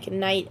 Maybe like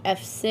knight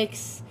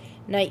f6,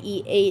 knight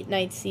e8,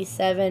 knight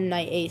c7,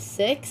 knight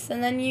a6,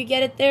 and then you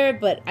get it there.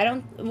 But I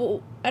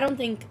don't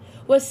think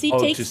was c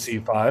takes. To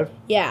c5.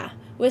 Yeah,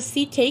 was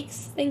c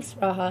takes. Thanks,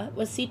 Raha.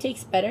 Was c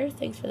takes better?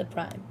 Thanks for the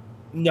prime.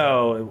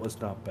 No, it was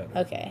not better.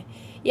 Okay.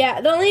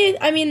 Yeah,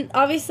 I mean,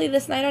 obviously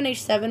this knight on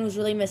h7 was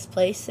really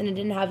misplaced and it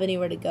didn't have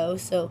anywhere to go,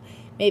 so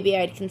maybe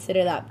I'd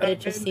consider that, but it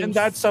just seems... And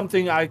that's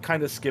something I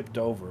kind of skipped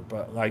over,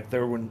 but like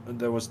there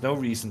was no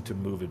reason to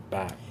move it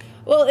back.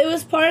 Well, it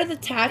was part of the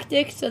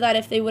tactic so that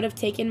if they would have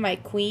taken my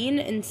queen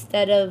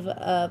instead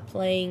of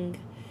playing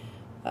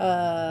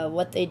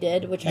what they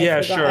did, which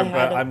I forgot I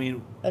had I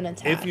mean, an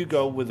attack. If you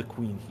go with a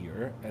queen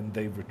here and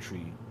they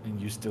retreat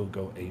and you still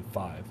go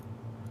a5,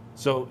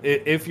 so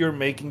if you're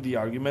making the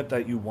argument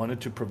that you wanted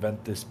to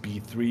prevent this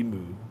b3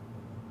 move,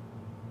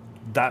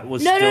 that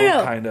was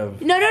kind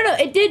of... No,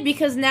 it did,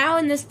 because now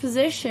in this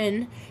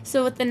position,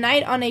 so with the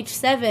knight on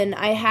h7,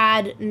 I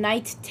had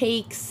knight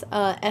takes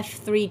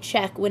f3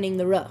 check winning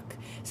the rook.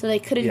 So they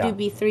couldn't do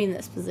b3 in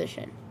this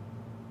position.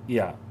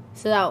 Yeah.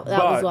 So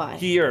that was why.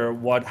 Here,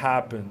 what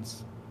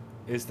happens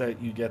is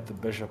that you get the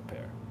bishop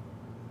pair,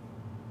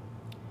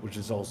 which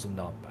is also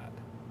not bad.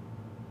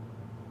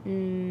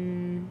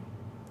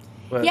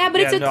 But, yeah,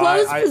 but it's a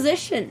closed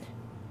position.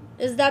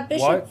 Is that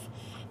bishop... What?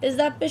 Is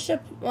that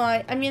bishop...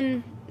 Well, I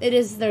mean... It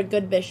is their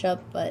good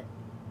bishop, but...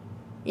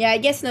 Yeah, I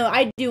guess no,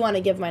 I do want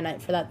to give my knight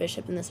for that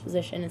bishop in this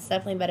position. It's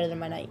definitely better than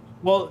my knight.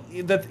 Well,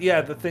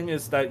 the thing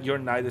is that your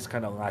knight is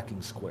kind of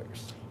lacking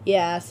squares.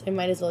 Yeah, so I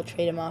might as well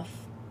trade him off.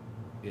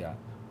 Yeah,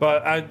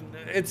 but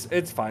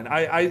it's fine.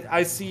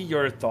 I see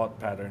your thought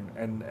pattern,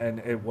 and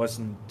it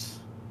wasn't...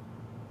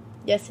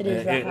 Yes, it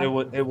is,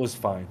 it was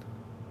fine.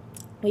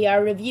 We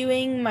are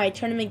reviewing my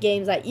tournament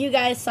games that you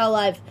guys saw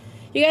live.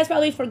 You guys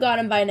probably forgot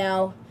them by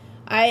now.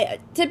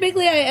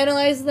 Typically I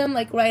analyze them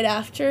like right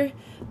after,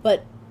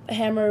 but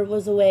Hammer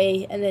was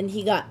away and then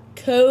he got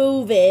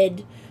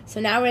COVID, so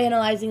now we're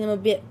analyzing them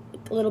a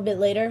little bit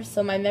later.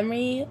 So my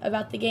memory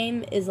about the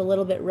game is a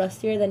little bit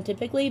rustier than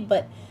typically,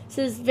 but this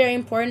is very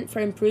important for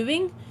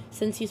improving.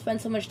 Since you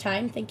spend so much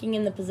time thinking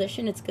in the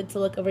position, it's good to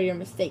look over your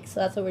mistakes.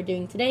 So that's what we're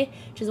doing today,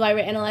 which is why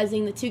we're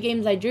analyzing the 2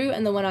 games I drew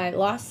and the one I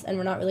lost, and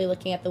we're not really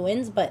looking at the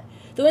wins, but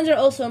the wins are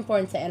also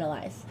important to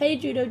analyze. Hey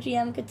Judo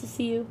GM, good to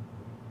see you.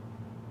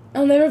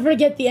 I'll never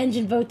forget the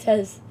engine,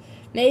 Botez.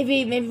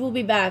 Maybe we'll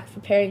be back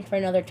preparing for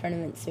another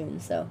tournament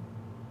soon, so.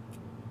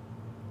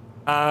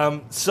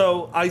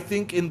 So I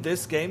think in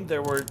this game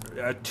there were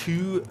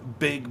 2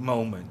 big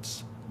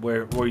moments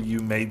where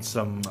you made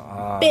some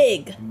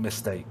big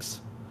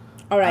mistakes.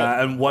 All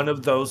right. And one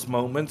of those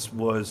moments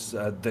was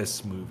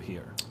this move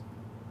here.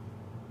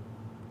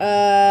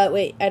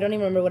 Wait, I don't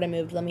even remember what I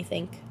moved. Let me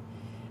think.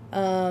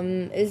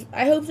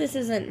 I hope this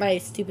isn't my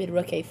stupid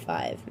rook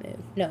a5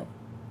 move. No.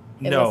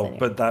 No,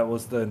 but that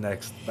was the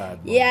next bad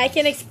moment. Yeah, I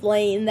can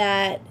explain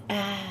that.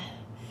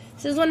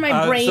 This is when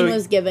my brain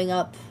was giving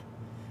up.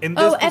 In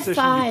this position,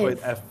 F5. you played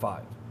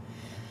f5.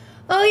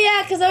 Oh,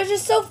 yeah, because I was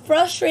just so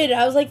frustrated.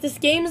 I was like, this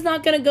game's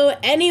not going to go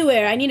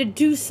anywhere. I need to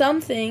do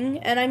something.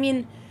 And, I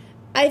mean,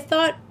 I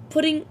thought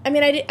I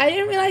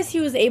didn't realize he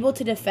was able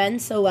to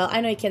defend so well. I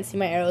know you can't see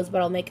my arrows,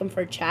 but I'll make them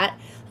for chat.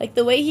 Like,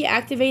 the way he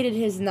activated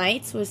his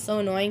knights was so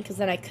annoying because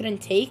then I couldn't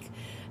take.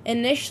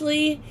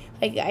 Initially,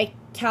 like, I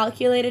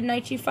calculated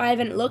knight g5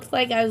 and it looked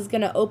like I was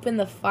going to open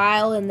the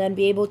file and then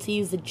be able to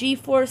use the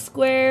g4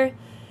 square.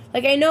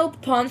 Like, I know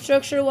pawn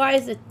structure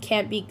wise it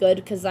can't be good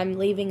because I'm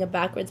leaving a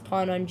backwards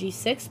pawn on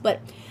g6, but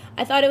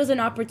I thought it was an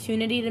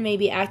opportunity to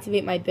maybe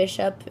activate my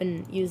bishop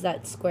and use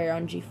that square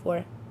on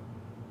g4.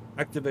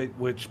 Activate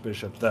which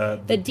bishop?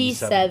 The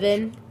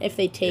d7 if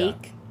they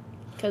take.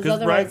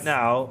 Because right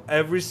now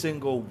every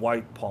single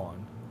white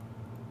pawn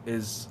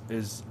is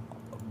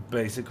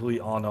basically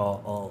on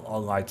a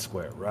light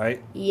square,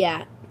 right?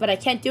 Yeah, but I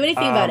can't do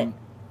anything about it.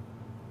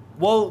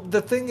 Well,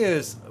 the thing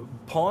is,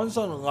 pawns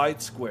on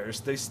light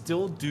squares, they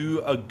still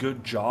do a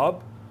good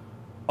job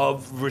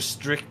of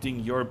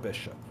restricting your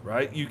bishop,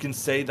 right? You can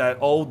say that,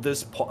 oh,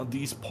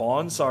 these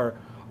pawns are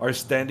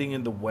standing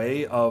in the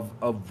way of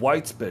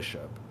white's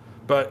bishop,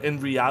 but in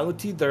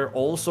reality, they're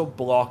also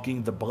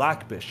blocking the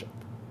black bishop.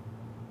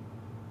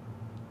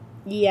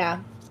 Yeah.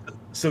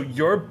 So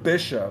your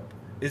bishop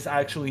is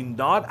actually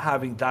not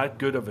having that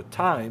good of a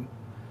time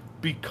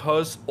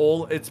because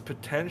all its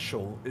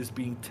potential is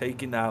being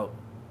taken out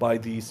by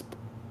these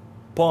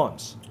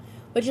pawns.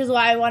 Which is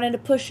why I wanted to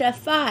push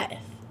f5.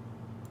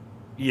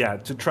 Yeah,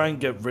 to try and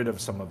get rid of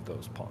some of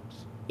those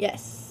pawns.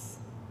 Yes.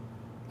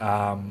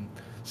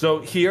 So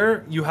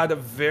here you had a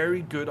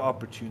very good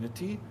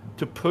opportunity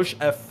to push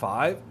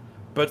f5,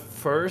 but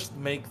first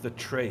make the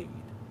trade.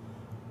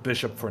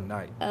 Bishop for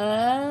knight.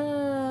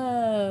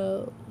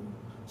 Oh.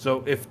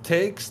 So if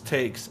takes,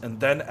 and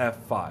then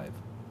f5,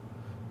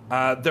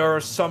 there are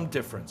some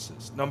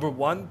differences. Number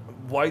one,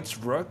 white's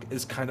rook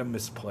is kind of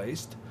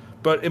misplaced.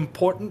 But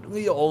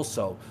importantly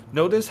also,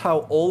 notice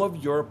how all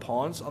of your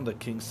pawns on the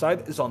king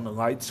side is on the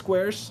light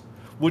squares,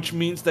 which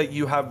means that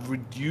you have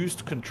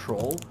reduced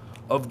control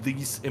of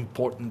these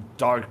important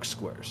dark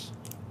squares.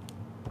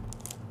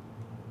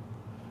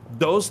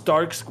 Those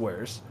dark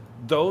squares,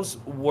 those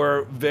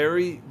were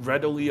very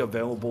readily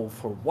available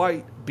for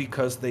white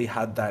because they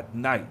had that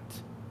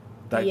knight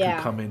that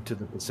could come into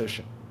the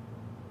position.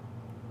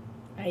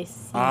 I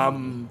see.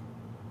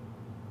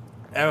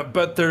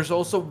 But there's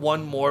also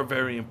one more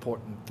very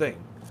important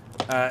thing.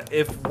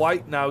 If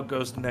white now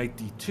goes knight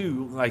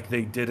d2, like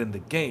they did in the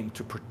game,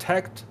 to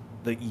protect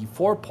the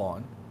e4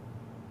 pawn,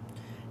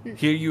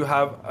 here you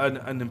have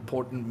an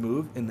important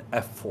move in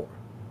f4.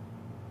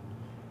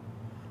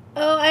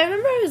 Oh, I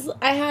remember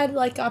I had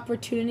like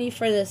opportunity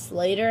for this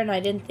later, and I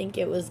didn't think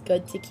it was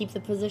good to keep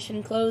the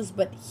position closed.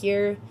 But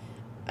here,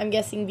 I'm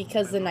guessing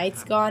because the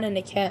knight's gone and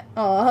it can't.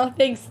 Aw,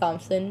 thanks,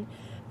 Thompson.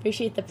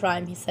 Appreciate the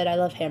prime. He said, "I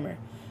love hammer."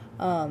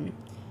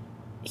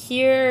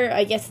 Here,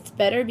 I guess it's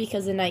better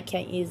because the knight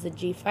can't use the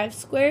g5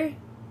 square.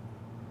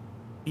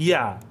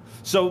 Yeah.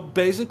 So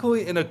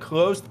basically, in a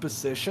closed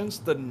positions,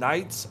 the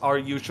knights are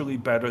usually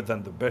better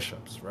than the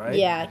bishops, right?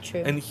 Yeah,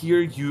 true. And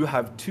here you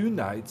have two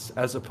knights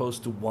as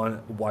opposed to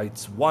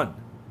white's one.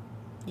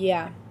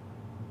 Yeah.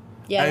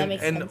 Yeah, that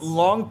makes sense. And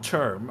long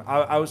term,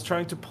 I was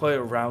trying to play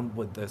around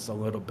with this a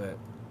little bit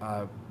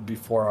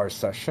before our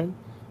session.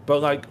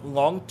 But like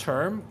long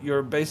term,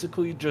 you're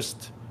basically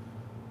just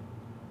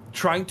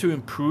trying to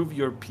improve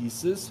your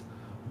pieces,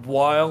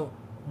 while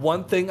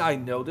one thing I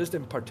noticed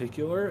in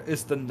particular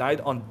is the knight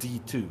on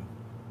d2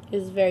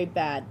 is very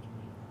bad.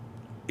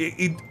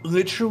 It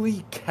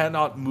literally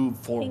cannot move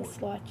forward. Thanks,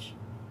 watch.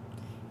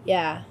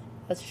 Yeah,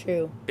 that's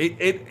true.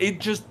 It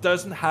just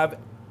doesn't have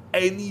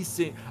any.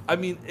 I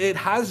mean, it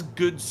has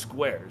good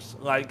squares.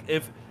 Like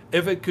if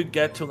it could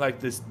get to like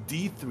this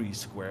d3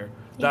 square,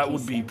 that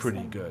would be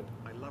pretty good.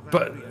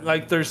 But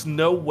like, there's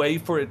no way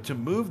for it to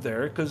move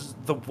there because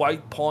the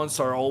white pawns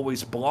are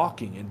always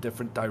blocking in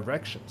different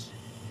directions.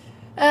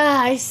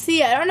 I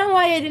see. I don't know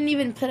why I didn't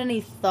even put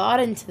any thought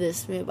into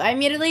this move. I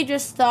immediately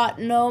just thought,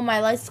 no, my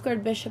light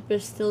squared bishop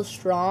is still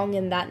strong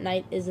and that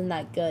knight isn't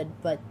that good.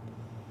 But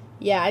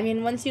yeah, I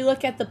mean, once you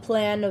look at the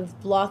plan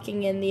of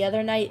blocking in the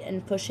other knight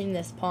and pushing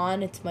this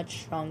pawn, it's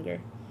much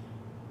stronger.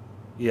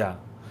 Yeah.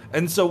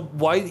 And so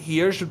white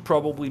here should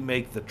probably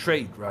make the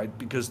trade, right?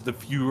 Because the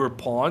fewer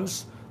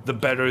pawns, the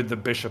better the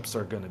bishops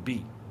are going to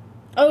be.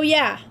 Oh,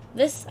 yeah.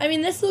 This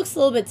looks a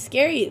little bit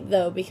scary,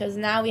 though, because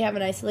now we have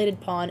an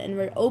isolated pawn, and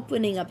we're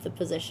opening up the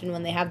position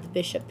when they have the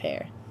bishop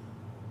pair.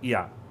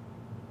 Yeah.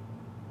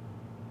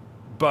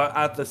 But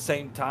at the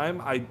same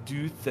time, I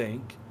do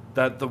think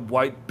that the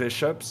white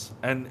bishops,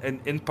 and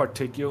in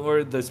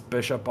particular this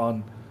bishop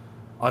on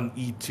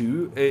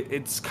e2,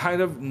 it's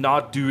kind of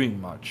not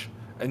doing much.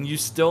 And you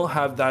still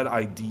have that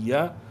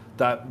idea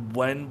that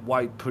when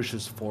white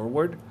pushes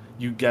forward,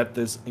 you get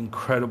this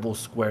incredible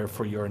square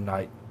for your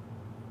knight.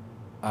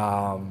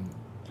 Hi,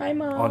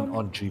 Mom.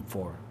 On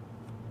g4.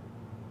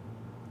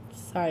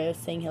 Sorry, I was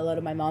saying hello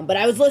to my mom, but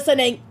I was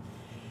listening.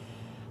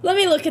 Let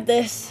me look at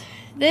this.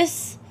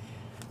 This,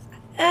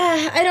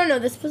 I don't know.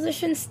 This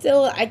position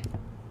still, I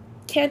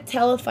can't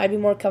tell if I'd be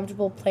more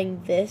comfortable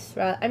playing this.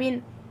 I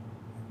mean,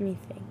 let me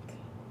think.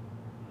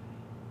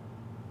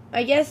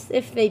 I guess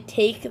if they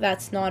take,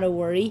 that's not a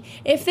worry.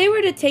 If they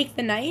were to take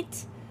the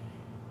knight,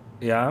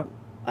 yeah.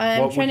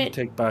 What would you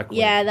take back with?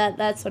 Yeah,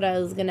 that's what I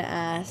was gonna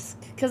ask.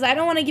 Because I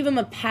don't want to give him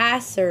a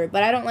passer,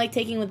 but I don't like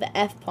taking with the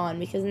f pawn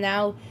because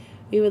now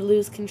we would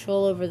lose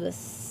control over the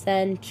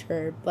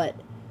center. But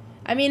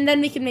I mean,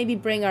 then we could maybe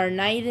bring our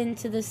knight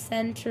into the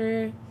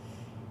center,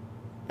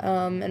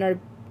 and our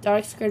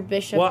dark squared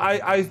bishop. Well,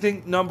 I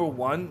think number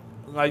one,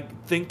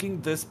 like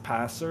thinking this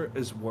passer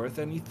is worth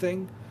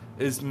anything,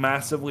 is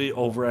massively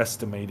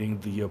overestimating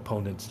the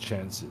opponent's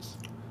chances.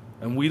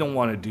 And we don't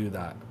want to do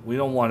that. We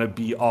don't want to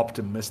be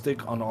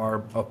optimistic on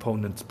our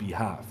opponent's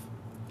behalf.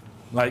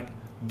 Like,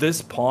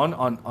 this pawn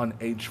on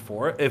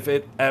h4, if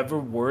it ever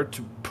were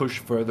to push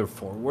further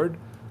forward,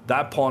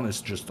 that pawn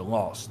is just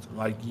lost.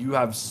 Like, you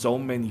have so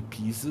many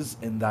pieces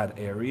in that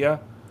area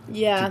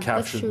to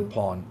capture the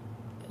pawn.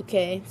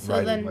 Okay, so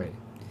right then... away.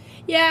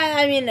 Yeah,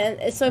 I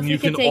mean, so if you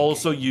can take...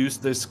 also use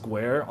this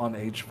square on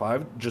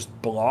h5,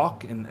 just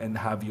block and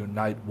have your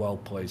knight well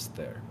placed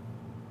there.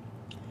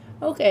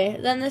 Okay,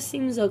 then this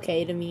seems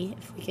okay to me,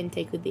 if we can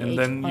take with the h1. And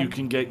then you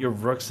can get your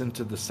rooks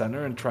into the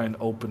center and try and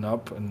open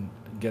up and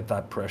get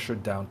that pressure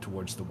down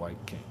towards the white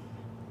king.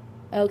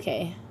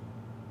 Okay.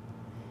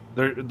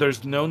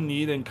 There's no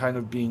need in kind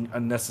of being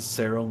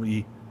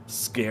unnecessarily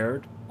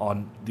scared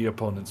on the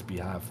opponent's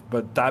behalf.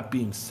 But that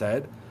being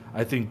said,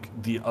 I think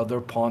the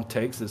other pawn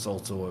takes is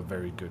also a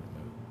very good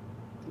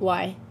move.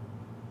 Why?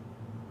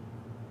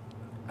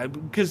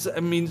 Because,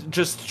 I mean,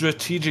 just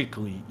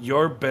strategically,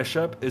 your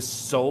bishop is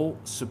so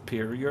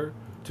superior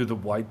to the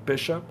white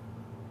bishop.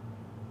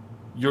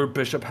 Your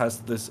bishop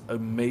has this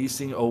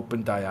amazing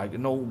open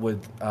diagonal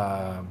with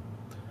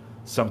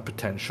some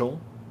potential.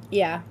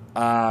 Yeah.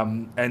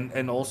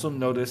 And also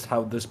notice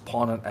how this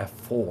pawn on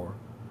f4,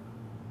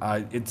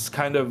 it's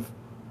kind of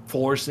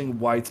forcing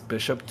white's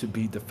bishop to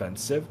be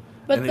defensive.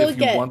 But and if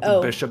you want the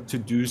bishop to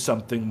do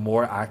something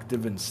more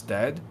active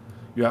instead,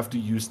 you have to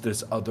use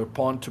this other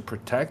pawn to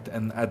protect,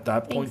 and at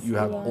that point you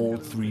have all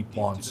three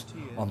pawns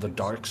on the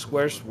dark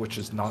squares, which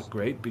is not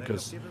great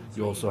because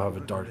you also have a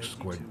dark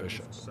squared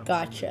bishop.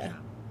 Gotcha.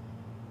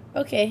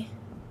 Okay.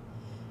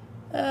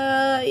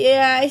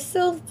 Yeah, I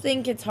still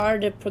think it's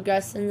hard to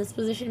progress in this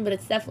position, but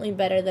it's definitely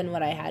better than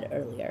what I had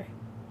earlier.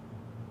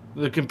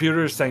 The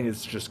computer is saying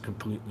it's just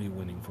completely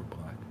winning for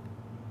black.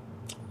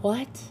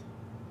 What?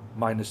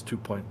 Minus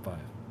 2.5.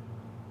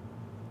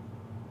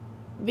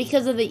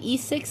 Because of the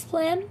E6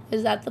 plan?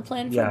 Is that the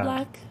plan for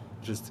black?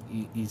 Just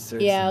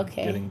E6 yeah, and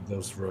okay. getting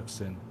those rooks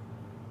in.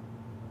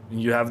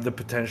 And you have the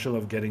potential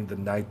of getting the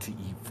knight to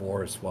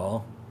E4 as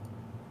well.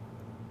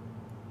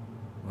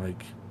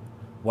 Like,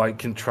 white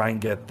can try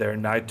and get their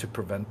knight to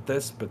prevent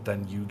this, but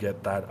then you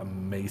get that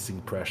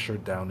amazing pressure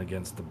down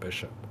against the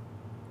bishop.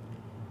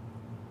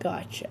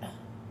 Gotcha.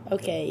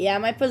 Okay, yeah,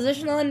 my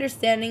positional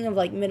understanding of,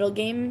 like, middle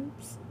game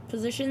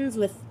positions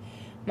with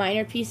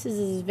minor pieces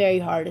is very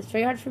hard. It's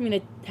very hard for me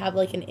to have,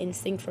 like, an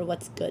instinct for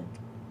what's good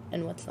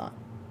and what's not.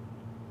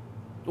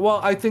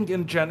 Well, I think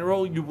in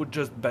general, you would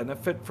just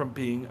benefit from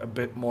being a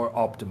bit more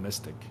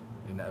optimistic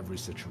in every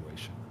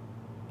situation.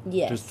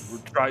 Yes.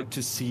 Just try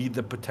to see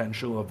the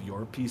potential of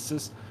your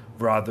pieces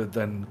rather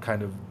than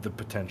kind of the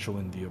potential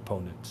in the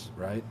opponent's,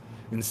 right?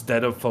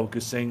 Instead of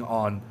focusing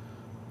on,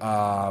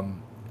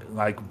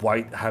 like,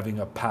 white having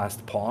a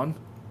passed pawn,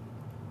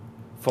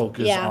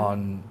 focus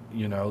on,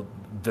 you know,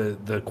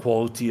 the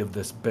quality of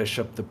this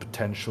bishop, the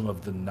potential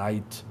of the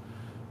knight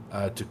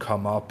to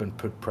come up and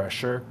put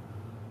pressure.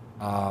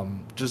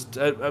 Just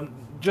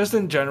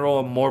in general,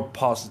 a more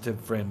positive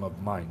frame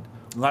of mind.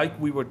 Like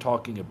we were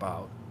talking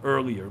about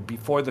earlier,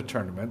 before the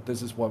tournament,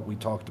 this is what we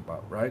talked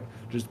about, right?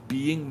 Just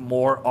being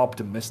more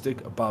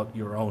optimistic about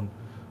your own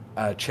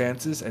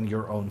chances and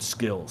your own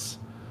skills.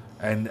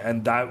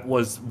 And that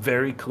was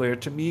very clear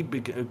to me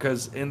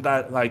because in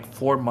that, like,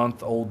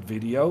 4-month-old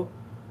video,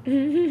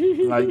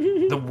 like,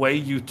 the way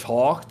you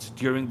talked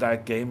during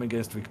that game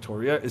against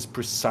Victoria is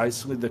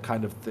precisely the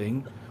kind of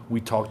thing we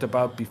talked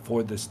about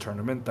before this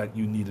tournament that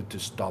you needed to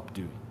stop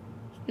doing.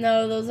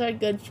 No, those are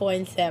good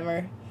points,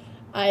 Hammer.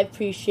 I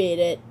appreciate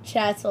it.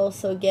 Chat's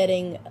also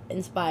getting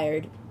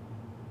inspired.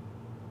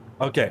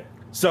 Okay,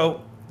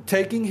 so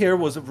taking here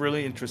was a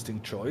really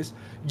interesting choice.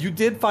 You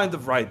did find the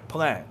right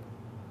plan.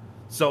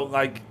 So,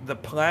 like, the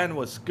plan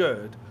was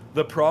good.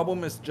 The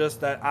problem is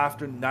just that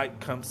after knight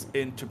comes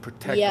in to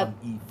protect on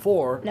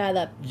E4, now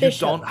that you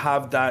don't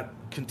have that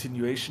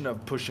continuation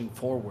of pushing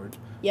forward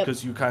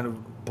because you kind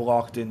of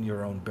blocked in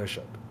your own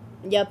bishop.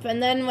 Yep,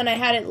 and then when I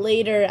had it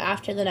later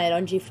after the knight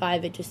on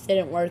G5, it just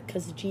didn't work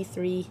because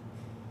G3,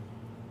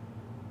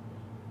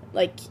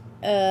 like,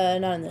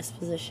 not in this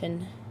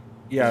position.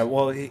 Yeah,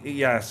 well,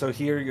 yeah, so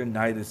here your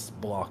knight is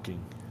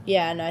blocking.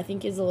 Yeah, no, I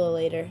think it's a little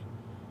later.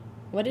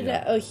 What did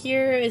I... Oh,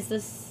 here is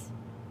this...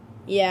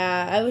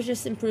 Yeah, I was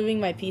just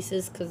improving my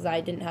pieces because I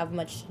didn't have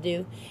much to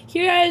do.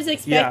 Here I was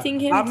expecting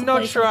him to I'm not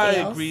play sure I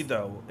else. agree,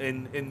 though,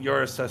 in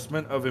your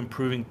assessment of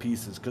improving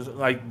pieces. Because,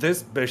 like,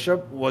 this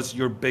bishop was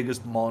your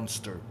biggest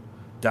monster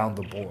down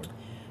the board.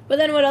 But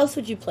then what else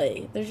would you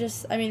play? There's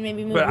just... I mean,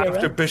 maybe move your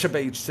after rooks. bishop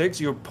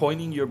h6, you're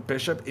pointing your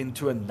bishop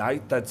into a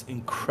knight that's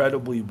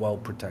incredibly well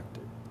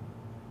protected.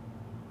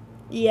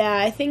 Yeah,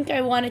 I think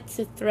I wanted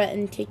to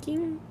threaten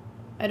taking.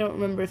 I don't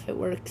remember if it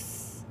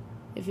works.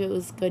 If it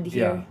was good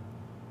here. Yeah.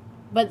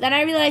 But then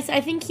I realized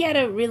I think he had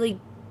a really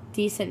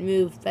decent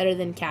move, better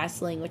than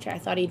castling, which I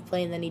thought he'd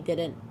play and then he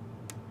didn't.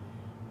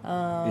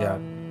 Yeah.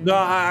 No,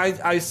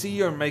 I see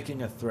you're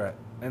making a threat.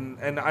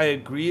 And I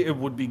agree it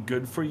would be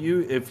good for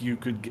you if you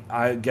could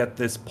get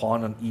this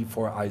pawn on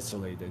e4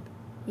 isolated.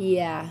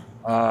 Yeah.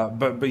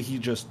 But he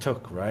just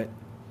took, right?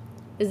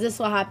 Is this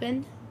what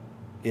happened?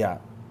 Yeah.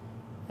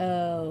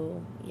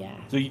 Oh, yeah.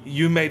 So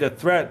you made a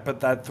threat, but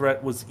that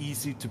threat was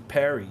easy to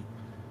parry.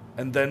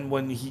 And then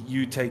when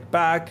you take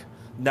back,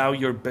 now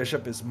your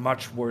bishop is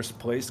much worse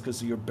placed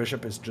because your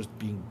bishop is just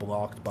being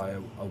blocked by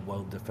a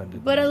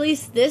well-defended But knight. at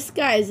least this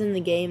guy's in the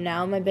game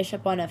now, my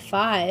bishop on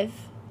f5.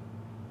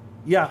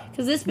 Yeah.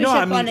 Because this bishop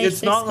on h6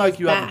 it's not like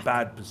you back. have a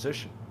bad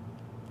position.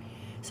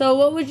 So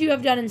what would you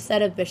have done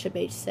instead of bishop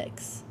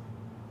h6?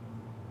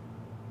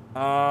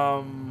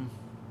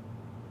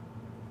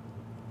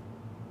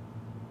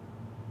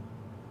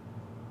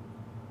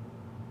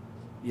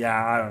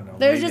 Yeah, I don't know.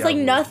 There's just like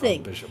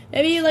nothing.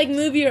 Maybe you like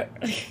move your...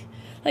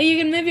 Like, you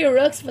can move your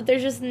rooks, but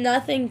there's just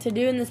nothing to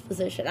do in this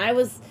position. I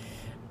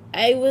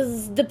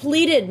was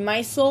depleted.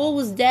 My soul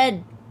was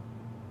dead.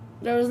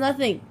 There was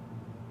nothing.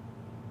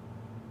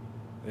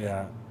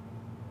 Yeah.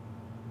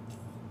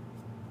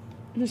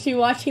 Was she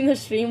watching the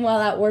stream while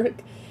at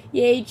work?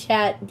 Yay,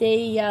 chat.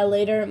 Day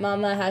later,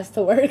 Mama has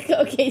to work.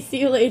 Okay, see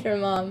you later,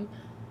 Mom.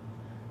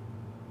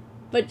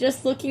 But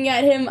just looking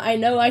at him, I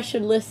know I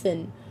should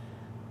listen.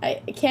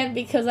 I can't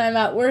because I'm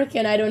at work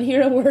and I don't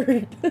hear a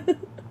word.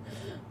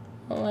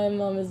 Oh, my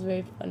mom is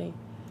very funny.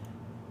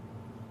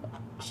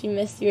 She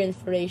missed your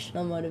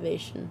inspirational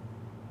motivation.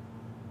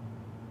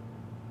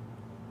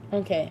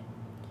 Okay.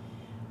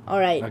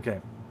 Alright.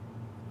 Okay.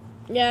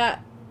 Yeah.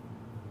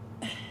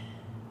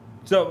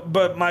 So,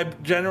 but my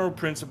general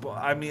principle,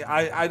 I mean,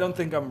 I don't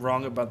think I'm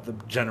wrong about the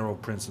general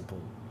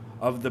principle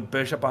of the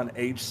bishop on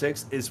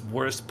h6 is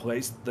worse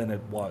placed than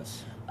it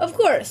was. Of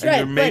course,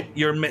 and right.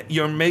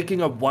 You're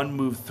making a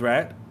one-move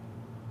threat,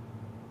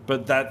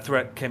 but that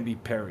threat can be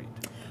parried.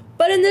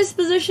 But in this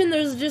position,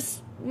 there's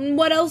just...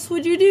 What else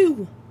would you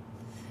do?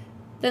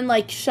 then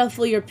like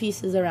shuffle your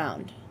pieces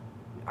around.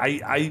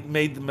 I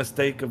made the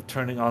mistake of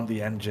turning on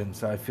the engine,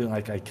 so I feel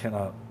like I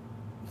cannot.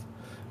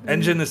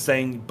 Engine is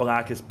saying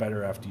black is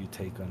better after you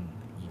take on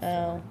E4.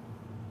 Oh.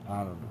 I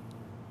don't know.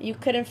 You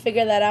couldn't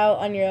figure that out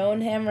on your own,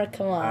 Hammer?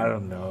 Come on. I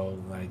don't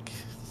know, like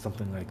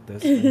something like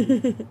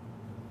this.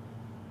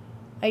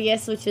 I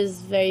guess, which is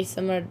very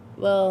similar.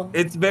 Well,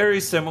 it's very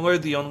similar.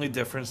 The only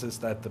difference is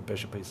that the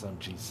bishop is on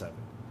G7,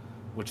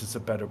 which is a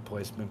better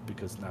placement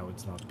because now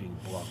it's not being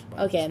blocked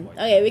by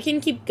Okay, we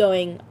can keep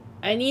going.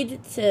 I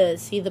need to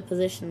see the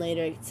position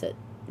later to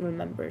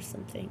remember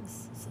some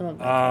things. Some of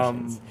my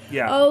questions.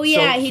 Yeah. Oh,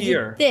 yeah, so he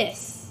did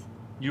this.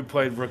 You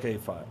played rook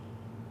a5.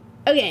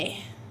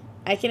 Okay,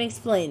 I can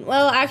explain.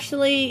 Well,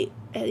 actually,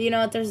 you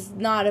know, there's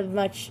not a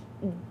much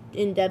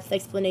in-depth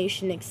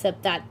explanation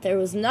except that there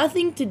was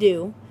nothing to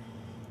do.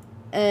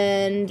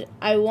 And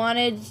I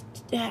wanted...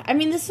 I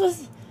mean, this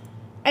was...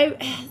 I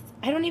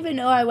don't even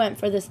know I went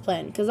for this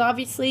plan. Because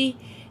obviously,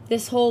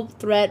 this whole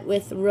threat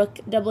with rook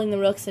doubling the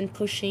rooks and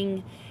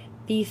pushing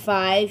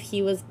b5,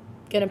 he was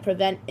going to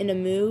prevent in a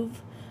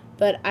move.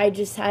 But I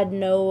just had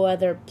no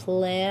other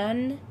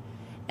plan.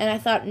 And I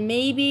thought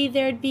maybe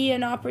there'd be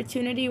an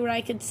opportunity where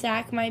I could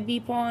sack my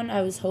b-pawn.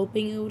 I was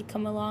hoping it would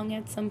come along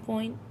at some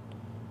point.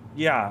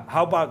 Yeah,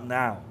 how about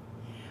now?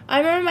 I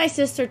remember my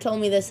sister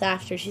told me this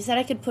after. She said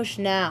I could push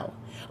now.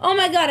 Oh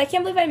my god, I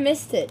can't believe I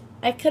missed it.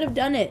 I could have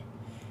done it.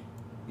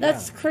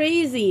 That's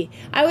crazy.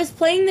 I was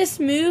playing this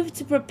move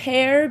to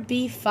prepare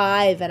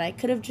b5, and I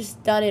could have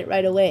just done it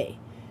right away.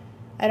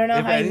 I don't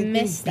know how I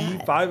missed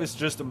that. b5 is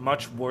just a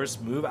much worse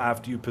move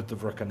after you put the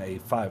rook on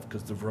a5,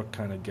 because the rook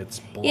kind of gets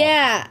blocked.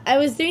 Yeah, I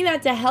was doing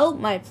that to help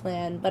my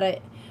plan,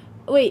 but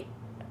wait.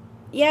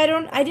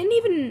 Yeah, I didn't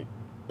even...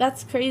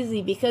 That's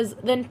crazy, because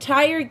the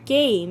entire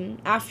game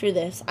after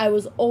this, I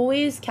was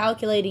always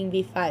calculating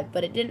b5,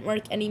 but it didn't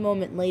work any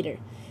moment later.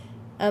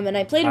 And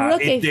I played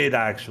rook a5. It did,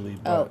 actually,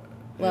 but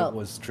it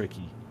was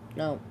tricky.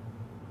 No.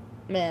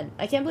 Man,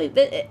 I can't believe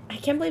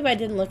I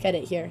didn't look at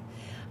it here.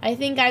 I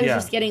think I was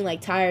just getting, like,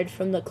 tired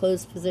from the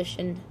closed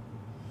position.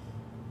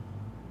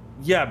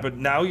 Yeah, but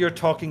now you're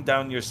talking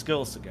down your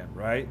skills again,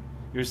 right?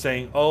 You're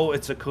saying, oh,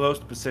 it's a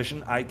closed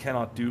position. I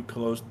cannot do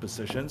closed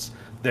positions.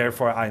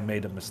 Therefore, I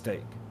made a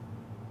mistake.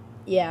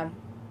 Yeah.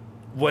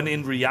 When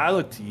in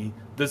reality,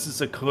 this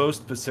is a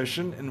closed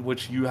position in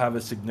which you have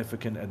a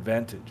significant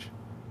advantage.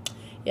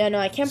 Yeah, no,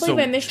 I can't believe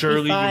I missed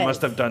surely b5. You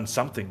must have done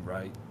something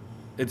right.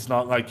 It's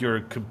not like you're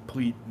a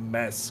complete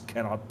mess,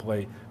 cannot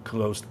play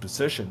closed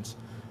positions.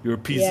 Your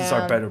pieces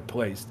are better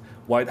placed.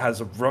 White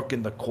has a rook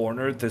in the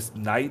corner. This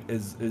knight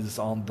is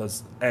on the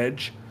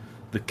edge.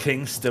 The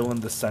king's still in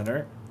the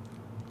center.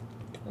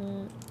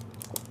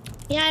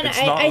 Yeah, and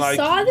it's not I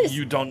saw this.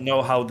 You don't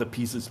know how the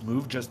pieces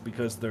move just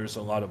because there's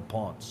a lot of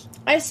pawns.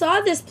 I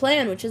saw this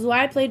plan, which is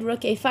why I played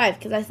rook a5,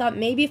 because I thought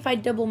maybe if I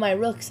double my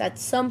rooks, at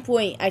some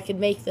point I could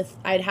make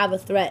I'd have a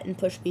threat and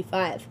push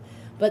b5.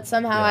 But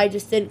somehow I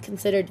just didn't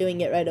consider doing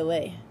it right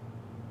away.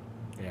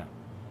 Yeah.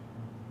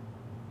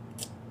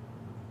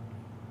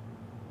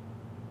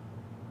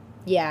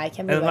 Yeah, I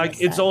can't believe And I like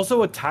missed it's that.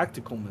 also a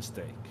tactical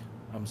mistake.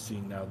 I'm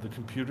seeing now. The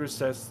computer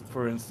says,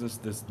 for instance,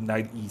 this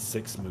knight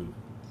e6 move.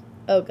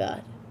 Oh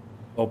god.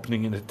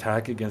 Opening an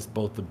attack against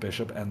both the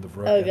bishop and the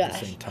rook at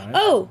the same time.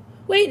 Oh,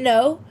 wait,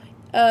 no.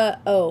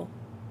 Oh.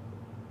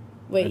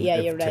 Wait, and yeah,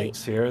 if you're right.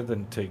 takes here,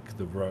 then take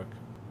the rook.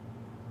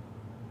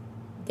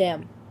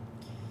 Damn.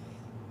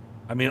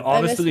 I mean,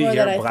 honestly,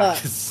 here black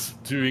thought. Is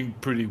doing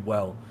pretty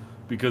well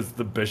because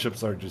the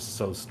bishops are just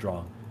so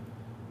strong.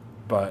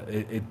 But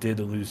it did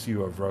lose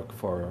you a rook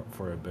for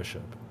a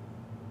bishop.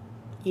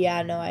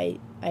 Yeah, no, I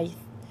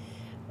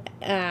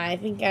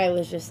think I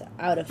was just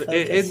out of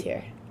focus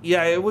here.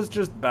 Yeah, it was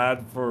just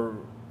bad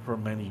for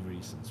many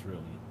reasons,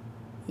 really.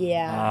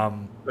 Yeah.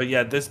 But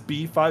yeah, this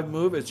b5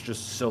 move is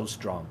just so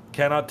strong.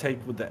 Cannot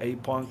take with the a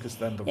pawn because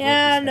then the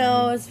yeah, rook is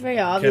no, it's very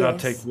obvious. Cannot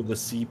take with the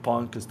c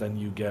pawn because then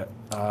you get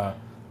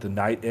the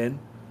knight in.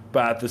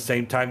 But at the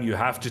same time, you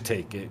have to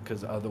take it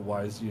because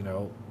otherwise, you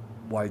know,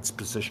 White's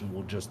position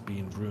will just be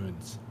in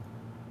ruins.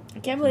 I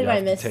can't believe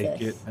I missed this.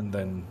 Take it and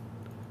then,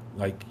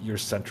 like, your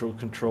central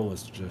control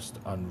is just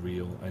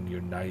unreal and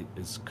your knight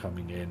is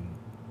coming in.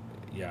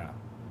 Yeah.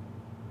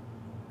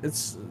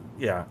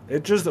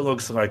 It just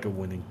looks like a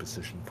winning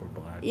position for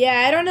black.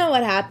 Yeah, I don't know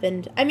what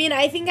happened. I mean,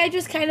 I think I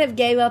just kind of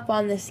gave up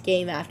on this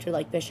game after,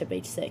 like, bishop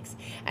h6.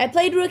 I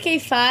played rook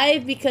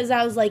a5 because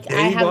I was like,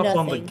 I have nothing. Gave up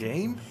on the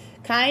game?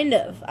 Kind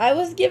of. I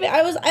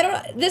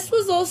don't, this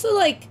was also,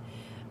 like,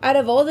 out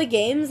of all the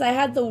games, I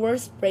had the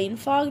worst brain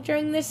fog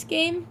during this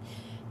game,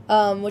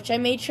 which I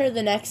made sure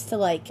the next to,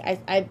 like,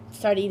 I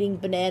started eating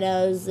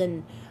bananas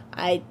and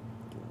I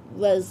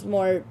was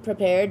more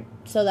prepared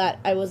so that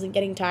I wasn't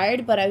getting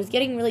tired, but I was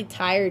getting really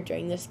tired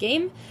during this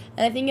game.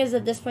 And I think is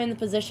at this point in the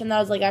position that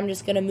I was like, I'm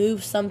just going to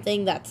move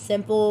something that's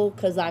simple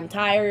because I'm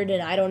tired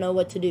and I don't know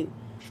what to do.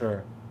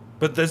 Sure.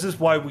 But this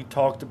is why we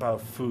talked about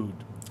food.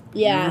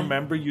 Yeah. You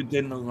remember you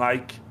didn't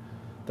like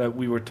that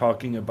we were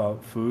talking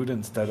about food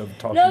instead of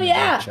talking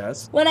about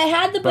chess? When I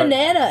had the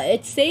banana,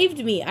 it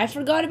saved me. I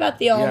forgot about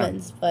the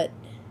almonds, but...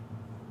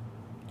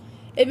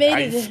 It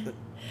made it.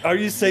 Are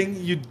you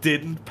saying you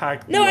didn't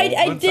pack the No, I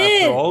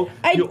did. After all?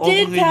 You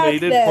only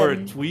made it for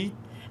a tweet?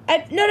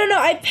 No.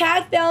 I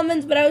packed the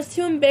almonds, but I was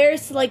too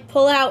embarrassed to like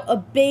pull out a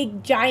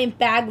big giant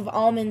bag of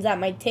almonds at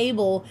my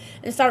table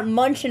and start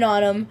munching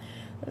on them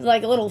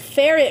like a little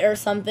ferret or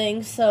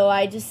something. So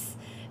I just,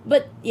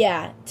 but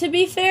yeah, to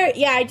be fair,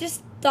 yeah, I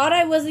just thought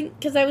I wasn't,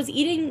 because I was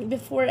eating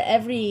before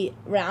every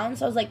round.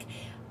 So I was like,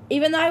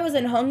 even though I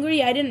wasn't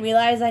hungry, I didn't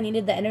realize I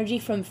needed the energy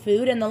from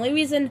food. And the only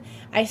reason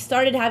I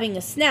started having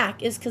a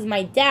snack is because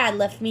my dad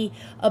left me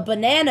a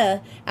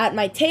banana at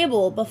my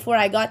table before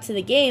I got to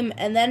the game.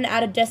 And then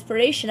out of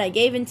desperation, I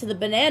gave into the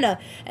banana.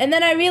 And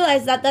then I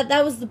realized that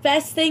was the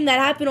best thing that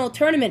happened all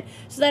tournament.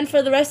 So then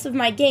for the rest of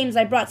my games,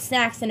 I brought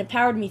snacks and it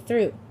powered me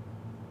through.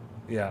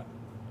 Yeah.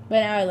 But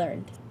now I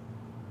learned.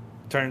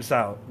 Turns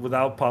out,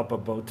 without Papa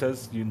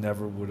Botez, you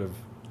never would have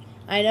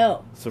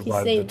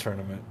survived the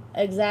tournament.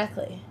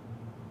 Exactly.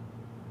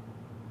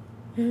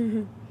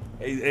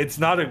 It's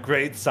not a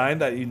great sign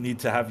that you need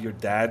to have your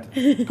dad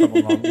come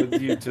along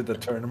with you to the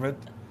tournament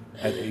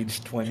at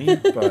age 20,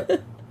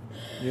 but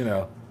you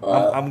know,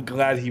 well, I'm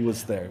glad he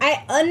was there.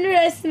 I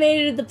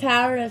underestimated the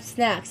power of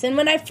snacks, and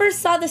when I first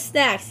saw the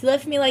snacks, he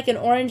left me like an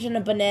orange and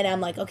a banana.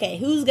 I'm like, okay,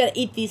 who's gonna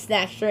eat these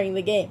snacks during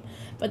the game?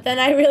 But then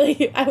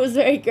I was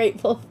very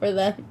grateful for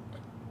them.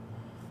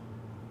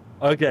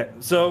 Okay,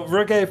 so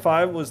Rook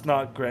A5 was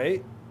not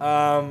great.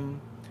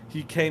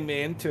 He came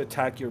in to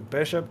attack your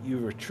bishop. You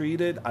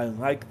retreated. I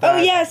like that.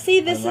 Oh yeah, see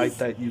this I like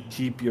that you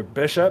keep your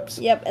bishops.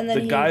 Yep, and then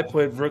the guy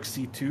played Rook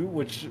C2,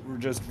 which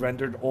just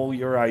rendered all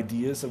your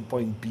ideas of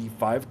playing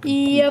B5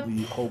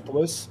 completely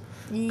hopeless.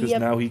 Because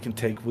now he can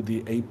take with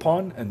the A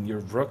pawn, and your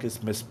rook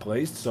is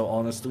misplaced. So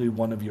honestly,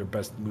 one of your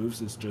best moves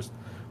is just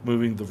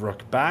moving the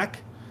rook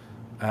back.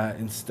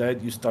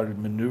 Instead, you started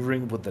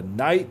maneuvering with the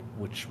knight,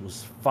 which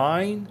was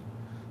fine.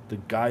 The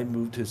guy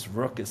moved his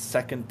rook a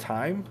second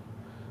time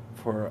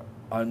for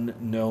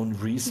unknown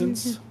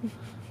reasons.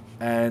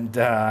 And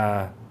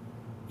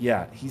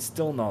yeah, he's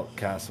still not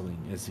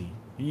castling, is he?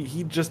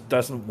 He just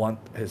doesn't want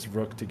his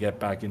rook to get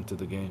back into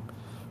the game.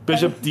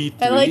 Bishop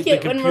D3. I like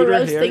it when we're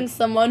roasting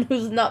someone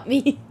who's not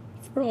me,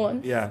 for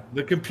once. Yeah,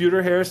 the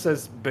computer here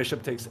says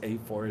bishop takes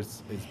A4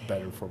 is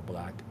better for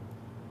black,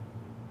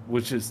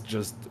 which is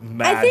just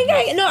mad.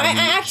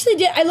 I actually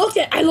did.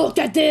 I looked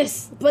at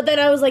this, but then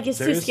I was like, it's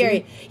Seriously? Too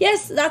scary.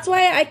 Yes, that's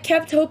why I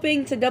kept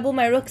hoping to double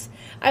my rooks.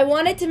 I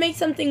wanted to make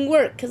something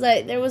work because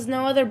there was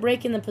no other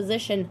break in the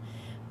position,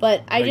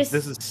 but this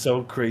is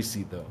so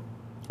crazy though.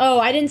 Oh,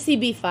 I didn't see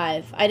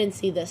B5. I didn't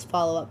see this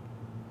follow up.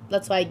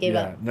 That's why I gave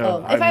up.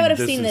 No, if I would have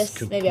seen this,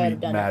 maybe I would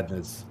have done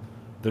madness.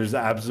 There's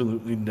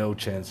absolutely no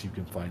chance you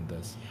can find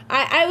this.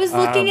 I was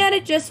looking at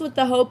it just with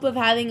the hope of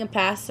having a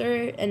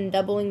passer and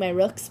doubling my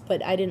rooks,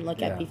 but I didn't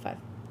look at B5.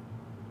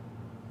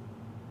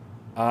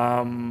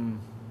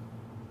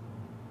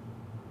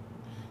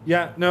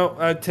 Yeah,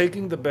 no,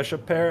 taking the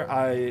bishop pair,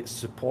 I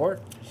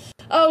support.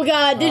 Oh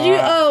God,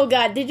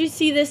 did you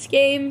see this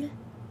game?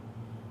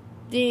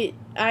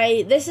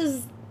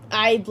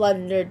 I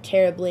blundered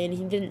terribly and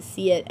he didn't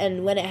see it,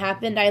 and when it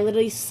happened I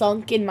literally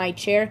sunk in my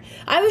chair.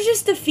 I was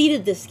just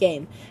defeated this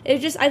game. I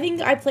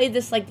think I played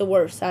this like the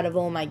worst out of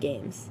all my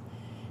games,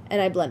 and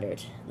I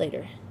blundered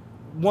later.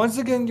 Once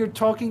again, you're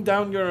talking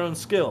down your own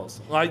skills.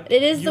 Like,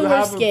 it is the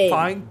worst game. You have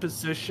a fine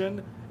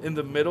position in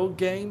the middle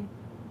game,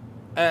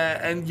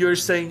 and you're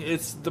saying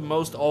it's the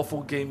most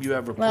awful game you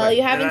ever played. Well,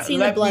 you haven't seen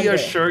the blunder. Let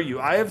me assure you,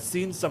 I have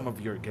seen some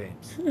of your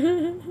games.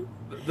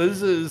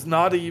 This is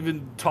not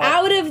even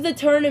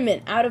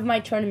out of my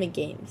tournament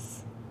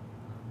games.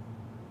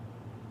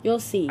 You'll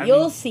see.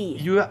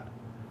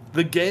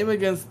 The game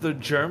against the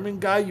German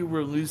guy, you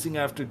were losing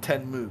after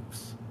 10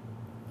 moves.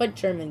 What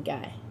German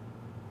guy?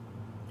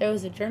 There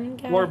was a German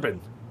guy?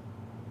 Corbin.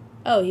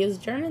 Oh, he was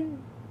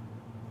German?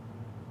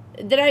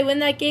 Did I win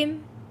that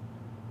game?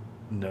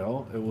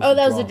 No, it was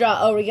that was a draw.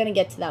 Oh, we're going to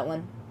get to that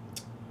one.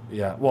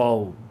 Yeah,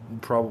 well,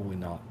 probably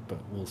not, but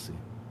we'll see.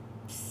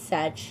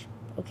 Sag.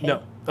 Okay.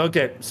 No.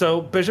 Okay,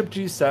 so bishop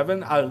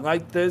g7, I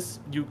like this.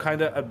 You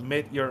kind of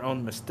admit your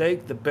own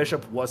mistake. The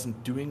bishop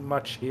wasn't doing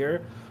much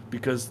here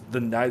because the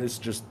knight is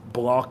just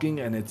blocking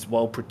and it's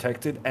well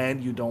protected,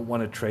 and you don't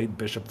want to trade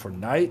bishop for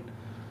knight.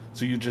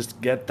 So you just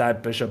get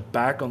that bishop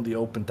back on the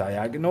open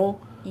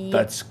diagonal. Yep.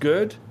 That's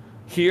good.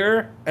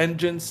 Here,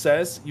 Engine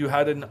says you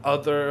had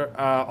another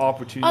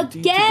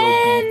opportunity to go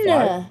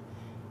b5.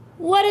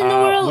 What in the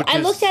world? I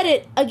looked at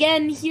it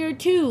again here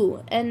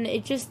too, and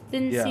it just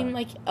didn't seem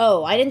like...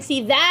 Oh, I didn't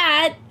see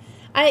that!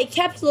 I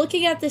kept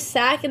looking at the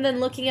sack and then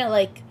looking at,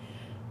 like,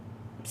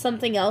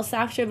 something else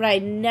after, but I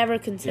never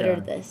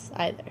considered this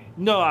either.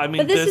 No, I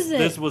mean,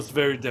 this was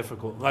very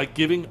difficult. Like,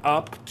 giving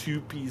up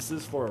 2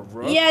 pieces for a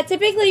rook... Yeah,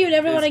 typically you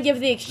never want to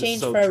give the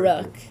exchange for a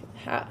rook.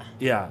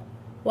 Yeah.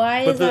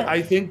 Why is that?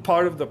 I think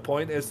part of the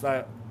point is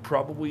that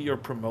probably you're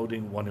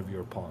promoting one of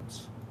your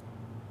pawns.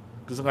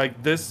 Because,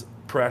 like, this...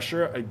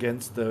 pressure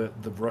against the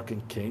rook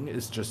and king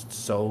is just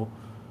so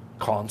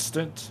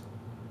constant,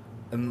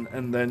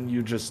 and then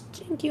you just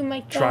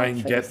try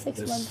and get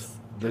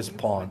this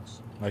pawn.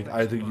 Like,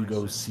 either you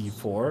go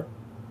c4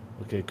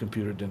 Okay,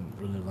 computer didn't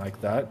really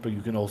like that, but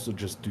you can also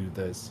just do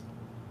this.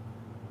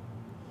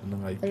 And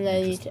then like And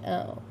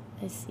then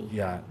I see.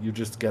 Yeah, you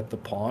just get the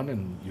pawn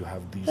and you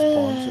have these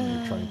pawns and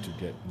you're trying to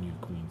get new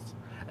queens.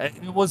 And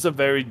it was a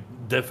very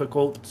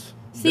difficult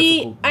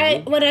See,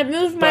 move, when I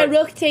moved my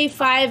rook to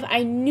a5,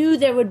 I knew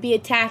there would be a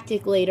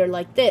tactic later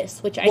like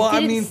this, which I didn't see.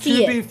 Well, I mean,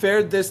 to be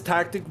fair, this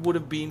tactic would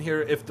have been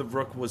here if the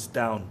rook was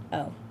down.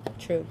 Oh,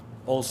 true.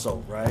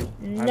 Also, right?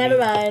 Never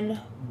mind.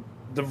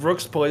 The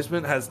rook's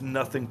placement has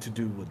nothing to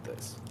do with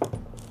this.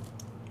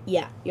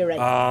 Yeah, you're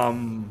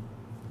right.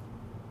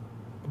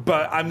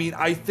 But, I mean,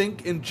 I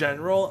think in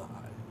general,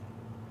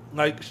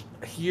 like,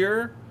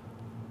 here,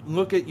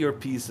 look at your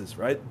pieces,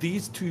 right?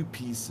 These two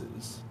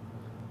pieces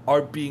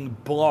are being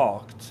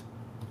blocked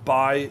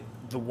by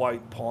the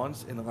white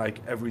pawns in, like,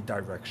 every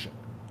direction.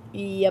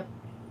 Yep.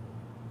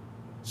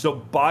 So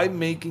by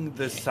making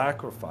this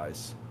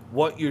sacrifice,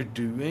 what you're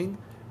doing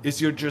is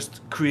you're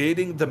just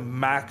creating the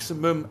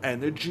maximum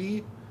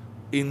energy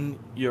in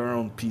your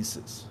own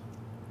pieces.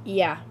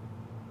 Yeah.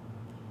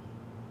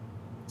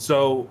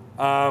 So,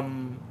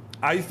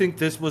 I think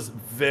this was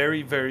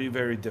very, very,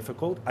 very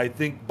difficult. I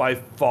think by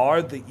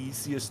far the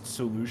easiest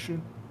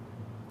solution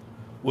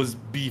was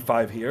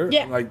b5 here.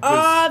 Yeah, like this,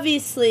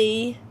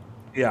 obviously.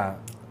 Yeah,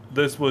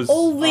 this was...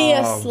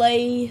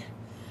 Obviously.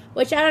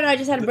 Which, I don't know, I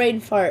just had a brain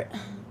fart.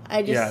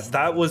 Yeah,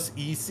 that was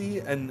easy,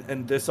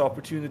 and this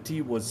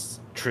opportunity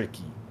was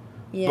tricky.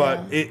 Yeah.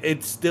 But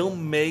it still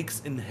makes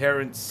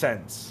inherent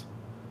sense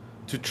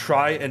to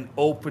try and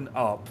open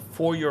up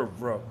for your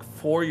rook,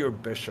 for your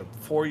bishop,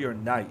 for your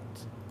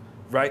knight.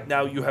 Right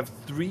now you have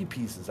 3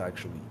 pieces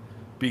actually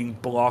being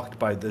blocked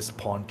by this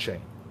pawn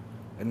chain.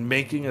 And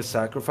making a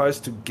sacrifice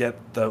to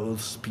get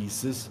those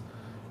pieces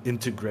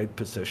into great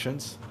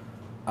positions.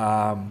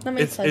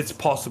 It's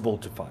possible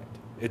to find.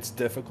 It's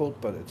difficult,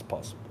 but it's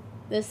possible.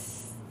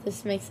 This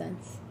makes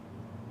sense.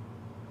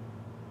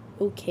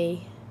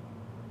 Okay.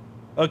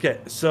 Okay,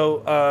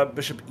 so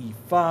bishop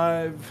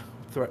e5,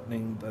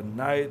 threatening the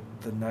knight.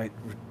 The knight,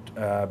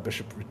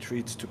 bishop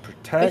retreats to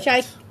protect. Which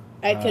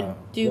I could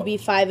do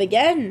b5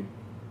 again.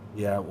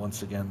 Yeah,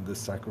 once again,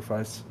 this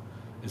sacrifice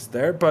is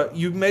there. But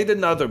you made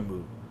another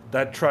move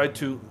that tried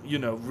to,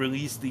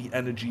 release the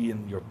energy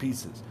in your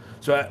pieces.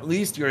 So at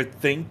least your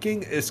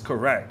thinking is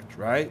correct,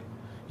 right?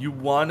 You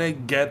want to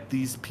get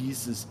these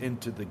pieces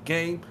into the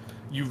game.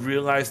 You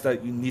realize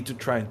that you need to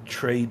try and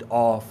trade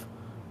off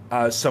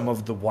some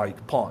of the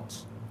white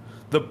pawns.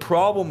 The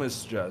problem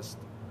is just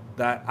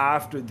that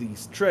after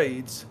these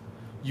trades,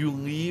 you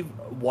leave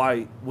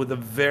white with a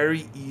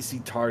very easy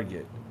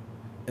target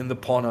in the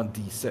pawn on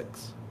d6.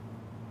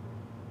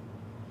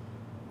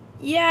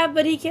 Yeah,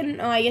 but he can...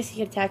 Oh, I guess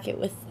he can attack it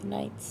with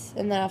knights,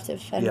 and then I have to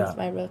defend with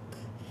my rook.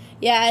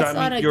 Yeah, it's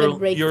not a good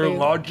breakthrough. Your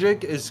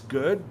logic is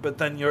good, but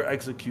then your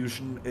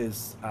execution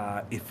is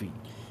iffy.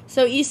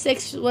 So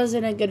e6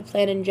 wasn't a good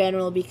plan in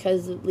general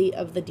because of the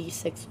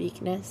d6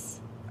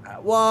 weakness?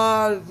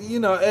 Well,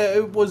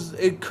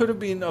 it could have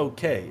been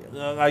okay.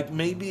 Like,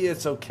 maybe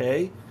it's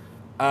okay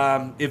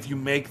if you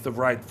make the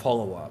right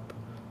follow-up.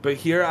 But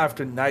here,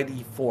 after knight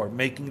e4,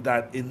 making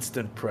that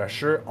instant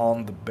pressure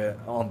on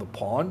the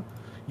pawn,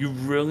 you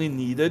really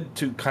needed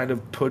to kind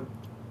of put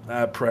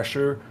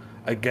pressure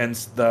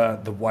against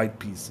the white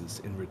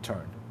pieces in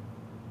return.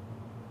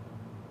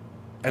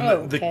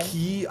 And the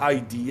key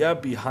idea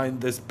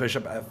behind this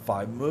bishop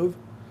f5 move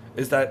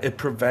is that it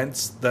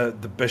prevents the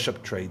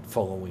bishop trade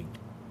following.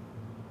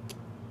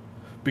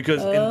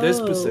 Because in this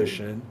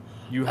position,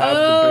 you have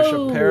the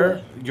bishop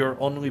pair. Your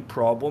only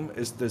problem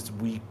is this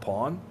weak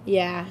pawn.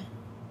 Yeah.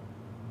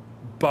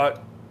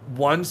 But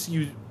once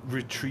you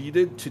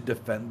retreated to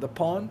defend the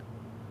pawn,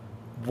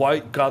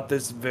 white got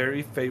this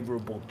very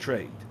favorable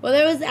trade. Well,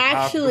 there was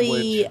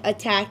actually a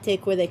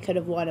tactic where they could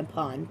have won a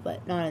pawn,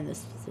 but not in this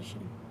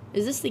position.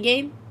 Is this the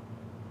game?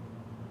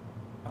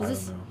 I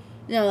don't know.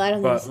 No, I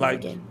don't think this is the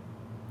game.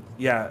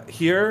 Yeah,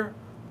 here,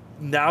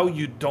 now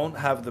you don't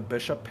have the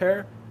bishop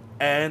pair,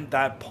 and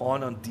that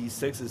pawn on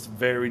d6 is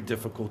very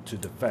difficult to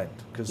defend,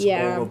 because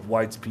all of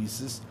white's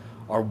pieces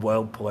are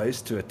well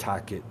placed to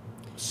attack it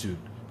soon.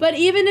 But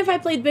even if I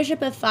played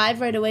bishop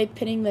f5 right away,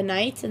 pinning the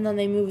knight, and then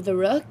they move the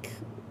rook,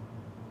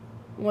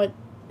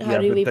 how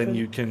do we... then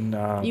you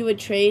can... you would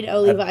trade?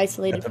 Oh, leave an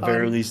isolated pawn. At the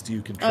very least,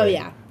 you can trade. Oh,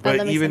 yeah.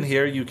 But even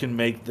here, you can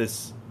make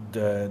this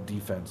the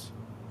defense.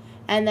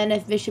 And then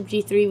if bishop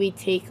g3, we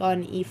take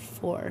on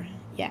e4.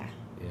 Yeah.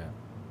 Yeah.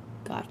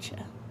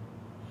 Gotcha.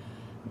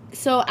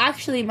 So,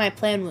 actually, my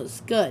plan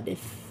was good.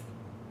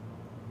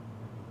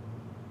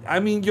 I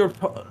mean,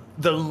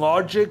 the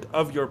logic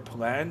of your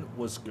plan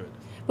was good.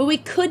 But we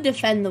could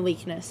defend the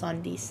weakness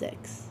on d6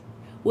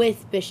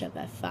 with bishop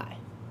f5.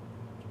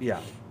 Yeah.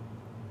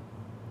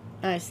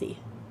 I see.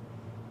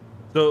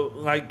 So,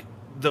 like,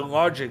 the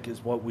logic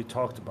is what we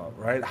talked about,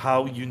 right?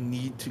 How you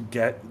need to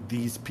get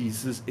these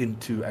pieces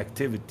into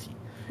activity.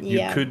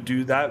 You could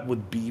do that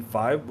with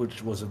b5,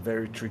 which was a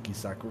very tricky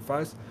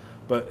sacrifice,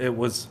 but it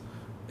was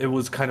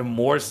kind of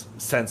more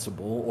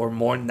sensible or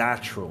more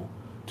natural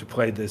to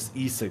play this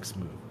e6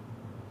 move.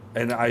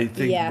 And I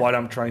think what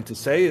I'm trying to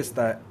say is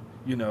that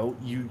you know,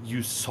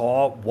 you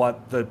saw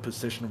what the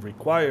position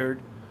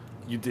required.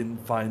 You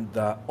didn't find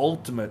the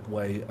ultimate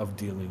way of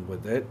dealing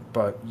with it,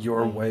 but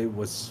your way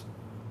was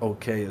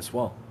okay as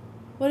well.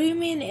 What do you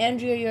mean,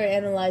 Andrea, you're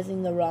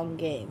analyzing the wrong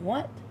game?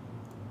 What?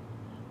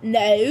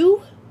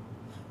 No.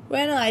 We're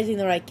analyzing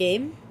the right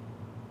game.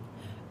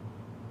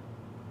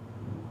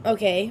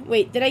 Okay,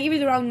 wait, did I give you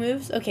the wrong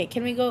moves? Okay,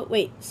 can we go...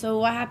 Wait, so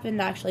what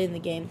happened actually in the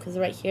game? Because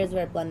right here is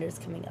where Blunder's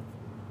coming up.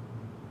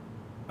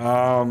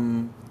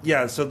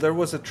 Yeah, so there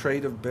was a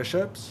trade of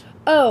bishops.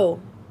 Oh.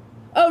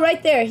 Oh,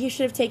 right there. He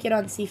should have taken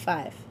on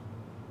c5.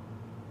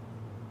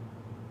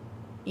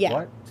 Yeah.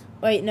 What?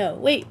 Wait, no.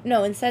 Wait,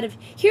 no, instead of...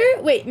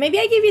 Here, wait, maybe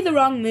I gave you the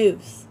wrong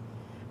moves.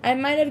 I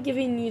might have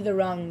given you the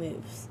wrong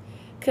moves.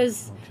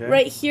 Because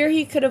right here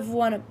he could have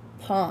won a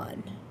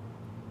pawn.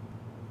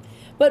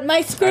 But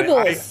my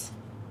scribbles...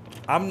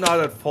 I'm not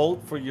at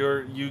fault for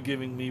you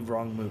giving me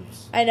wrong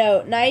moves. I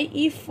know. Knight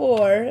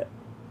e4,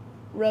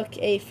 rook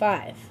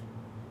a5.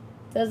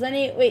 Does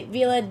any... Wait,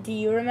 Vila, do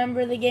you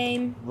remember the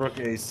game? Rook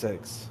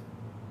a6.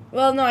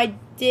 Well, no, I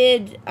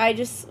did. I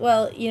just...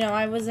 Well, you know,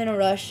 I was in a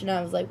rush, and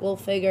I was like, we'll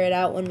figure it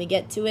out when we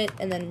get to it.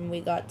 And then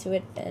we got to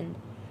it, and...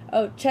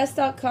 Oh,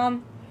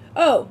 chess.com.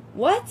 Oh,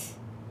 what?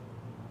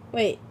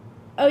 Wait.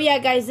 Oh, yeah,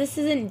 guys, this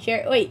isn't...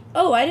 Wait.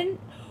 Oh, I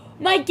didn't...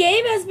 My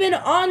game has been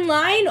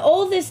online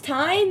all this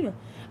time?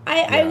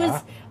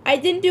 I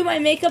didn't do my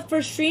makeup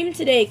for stream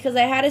today because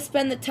I had to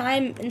spend the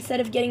time,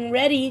 instead of getting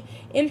ready,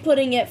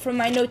 inputting it from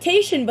my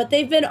notation, but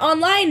they've been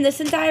online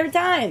this entire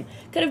time.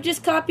 Could have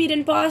just copied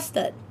and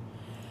pasted.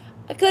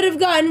 I could have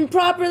gotten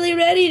properly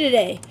ready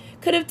today.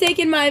 Could have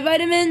taken my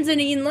vitamins and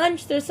eaten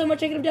lunch. There's so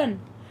much I could have done.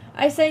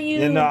 I sent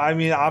you... You know, I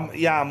mean,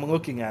 I'm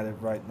looking at it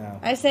right now.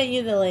 I sent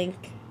you the link.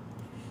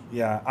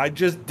 Yeah, I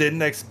just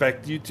didn't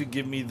expect you to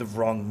give me the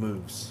wrong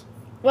moves.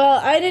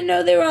 Well, I didn't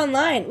know they were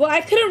online. Well,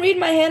 I couldn't read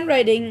my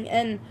handwriting,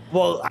 and...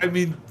 Well, I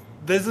mean,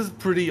 this is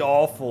pretty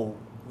awful.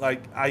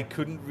 Like, I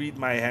couldn't read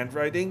my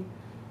handwriting.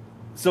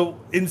 So,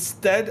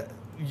 instead,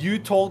 you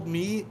told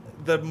me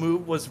the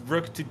move was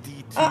rook to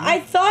d2.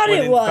 I thought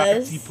it was.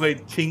 In fact, he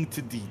played king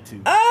to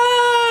d2.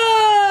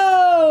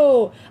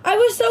 Oh! I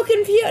was so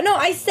confused. No,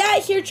 I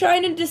sat here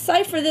trying to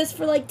decipher this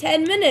for like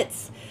 10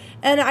 minutes,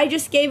 and I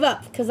just gave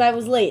up because I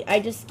was late. I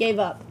just gave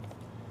up.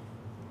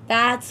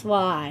 That's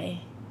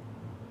why.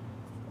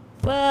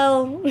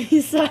 Well,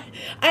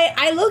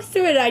 I looked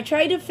through it. I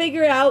tried to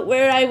figure out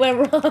where I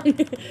went wrong.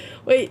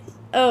 Wait.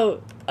 Oh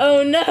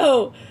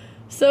no.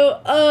 So,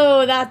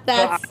 that's...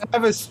 Well, I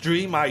have a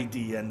stream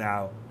idea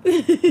now.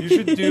 You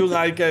should do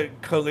like a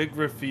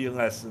calligraphy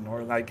lesson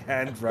or like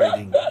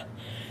handwriting.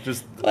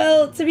 Just...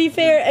 Well, to be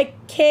fair, a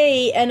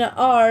K and an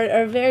R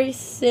are very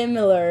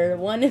similar.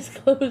 One is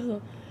close.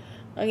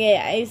 Okay,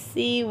 I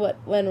see what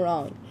went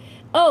wrong.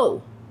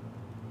 Oh.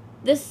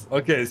 This...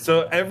 Okay,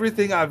 so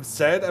everything I've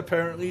said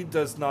apparently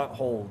does not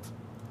hold.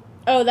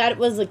 Oh, that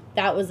was...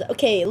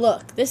 Okay,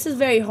 look. This is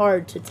very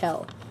hard to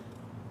tell.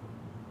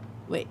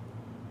 Wait.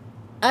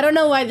 I don't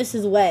know why this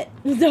is wet.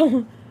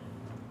 Don't...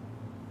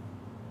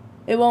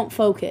 It won't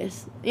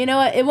focus. You know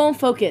what? It won't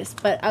focus,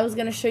 but I was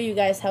going to show you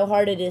guys how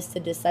hard it is to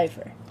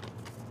decipher.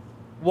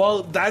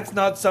 Well, that's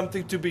not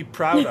something to be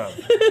proud of.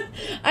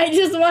 I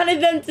just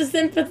wanted them to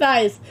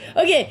sympathize.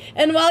 Okay,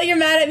 and while you're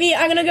mad at me,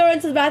 I'm going to go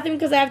into the bathroom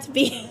because I have to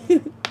pee.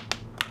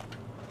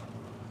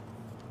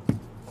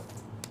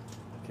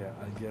 Okay,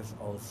 I guess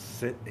I'll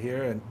sit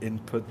here and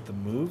input the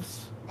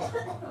moves.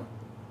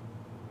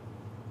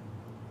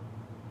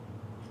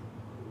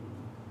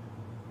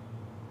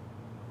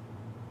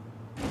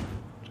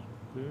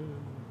 Now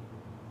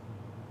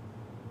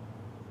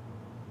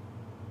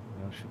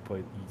she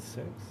played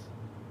e6.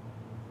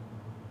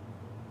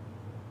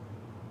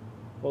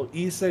 Well,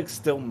 e6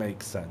 still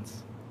makes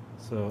sense.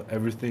 So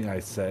everything I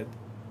said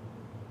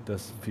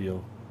does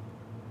feel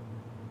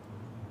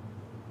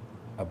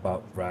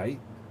about right.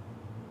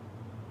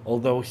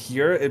 Although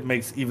here it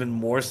makes even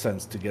more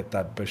sense to get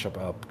that bishop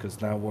up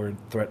because now we're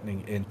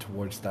threatening in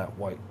towards that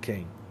white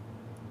king.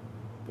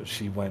 But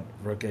she went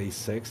rook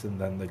a6 and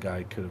then the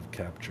guy could have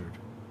captured.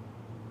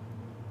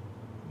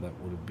 That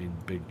would have been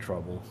big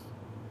trouble.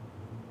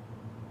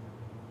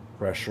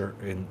 Pressure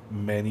in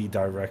many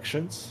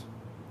directions.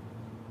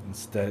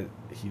 Instead,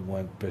 he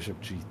went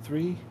bishop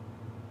g3.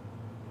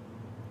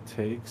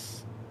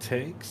 Takes.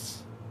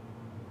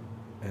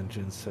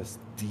 Engine says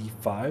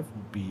d5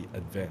 would be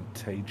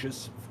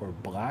advantageous for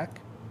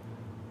black,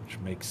 which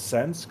makes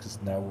sense because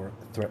now we're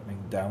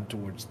threatening down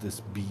towards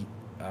this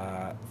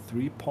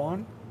b3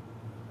 pawn.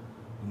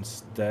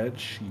 Instead,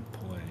 she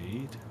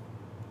played...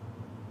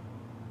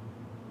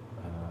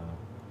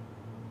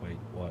 wait,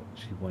 what?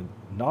 She went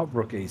not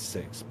rook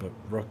a6, but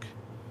rook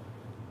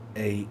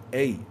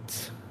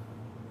a8.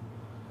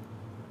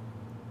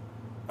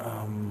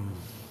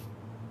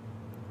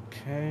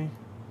 Okay.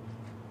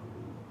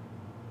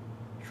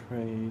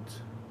 Trade.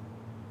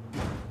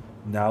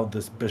 Now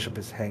this bishop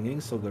is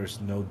hanging, so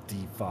there's no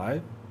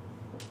d5.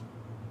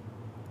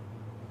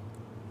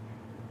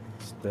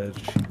 Instead,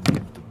 she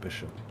moved the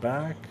bishop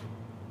back.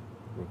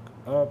 Rook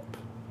up.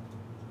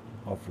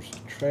 Offers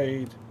a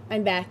trade.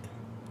 I'm back.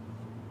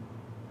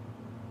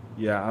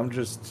 Yeah, I'm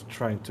just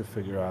trying to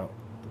figure out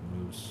the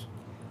moves.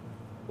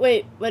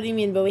 Wait, what do you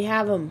mean? But we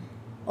have them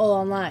all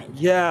online.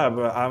 Yeah,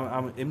 but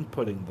I'm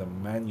inputting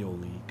them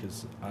manually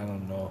because I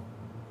don't know.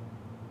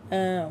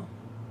 Oh.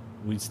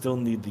 We still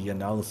need the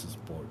analysis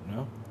board,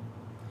 no?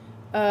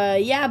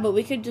 Yeah, but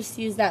we could just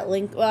use that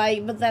link.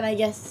 Well, but then I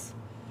guess.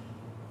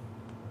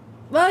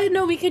 Well,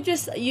 no, we could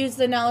just use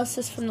the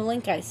analysis from the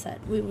link I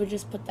sent. We would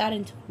just put that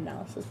into an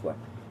analysis board.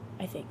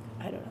 I think.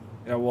 I don't know.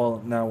 Yeah,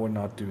 well, now we're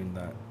not doing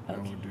that.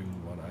 Okay. Now we're doing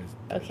what I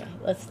did. Okay,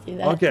 let's do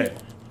that. Okay.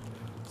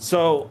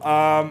 So,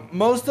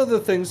 most of the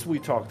things we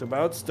talked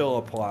about still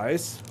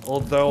applies,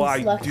 although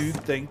I do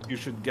think you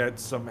should get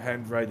some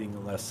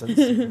handwriting lessons.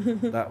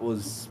 That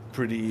was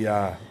pretty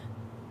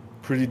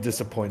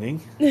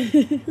disappointing.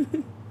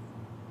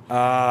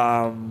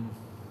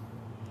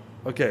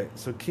 Okay,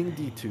 so King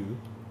D2.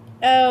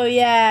 Oh,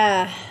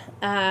 yeah.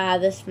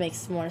 This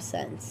makes more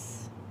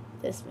sense.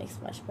 This makes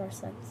much more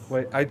sense.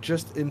 Wait, I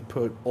just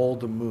input all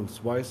the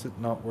moves. Why is it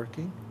not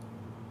working?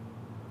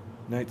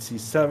 Knight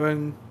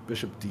C7,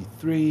 Bishop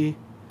D3.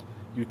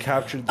 You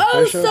captured the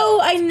bishop. Oh, so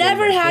I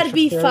never had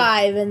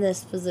B5 in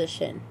this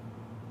position.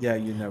 Yeah,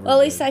 you never. Well,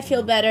 at least I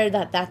feel better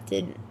that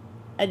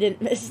I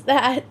didn't miss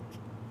that.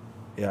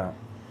 Yeah.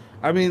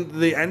 I mean,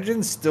 the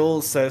engine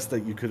still says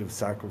that you could have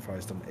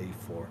sacrificed on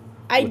A4.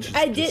 I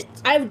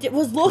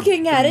was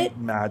looking at it.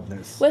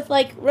 Madness. With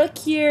like rook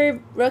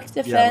here, rook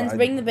defends,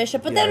 bring the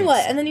bishop, but then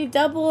what? And then you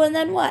double, and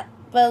then what?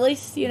 But at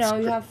least you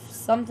have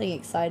something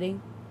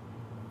exciting.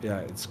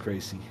 Yeah, it's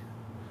crazy.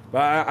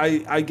 But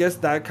I guess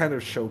that kind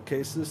of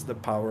showcases the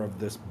power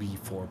of this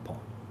B4 pawn.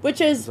 Which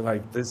is so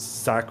like this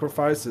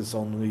sacrifice is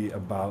only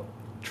about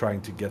trying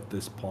to get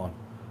this pawn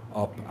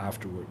up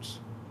afterwards.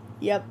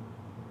 Yep.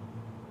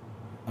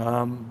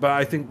 But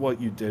I think what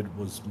you did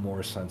was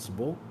more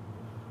sensible.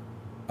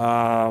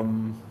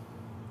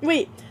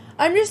 Wait,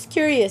 I'm just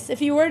curious.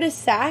 If you were to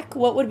sack,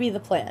 what would be the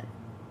plan?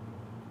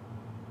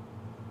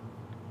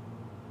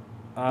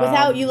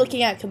 Without you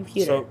looking at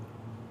computer. So,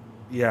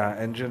 yeah,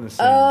 engine is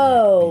saying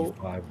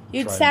B5,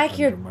 you'd sack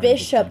your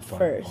bishop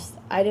first.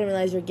 I didn't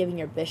realize you were giving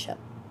your bishop.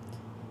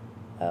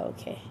 Oh,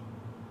 okay.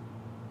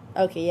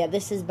 Okay, yeah,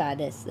 this is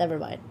badness. Never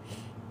mind.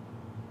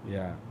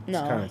 Yeah.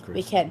 No,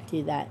 we can't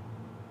do that.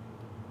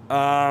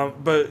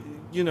 But,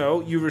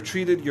 you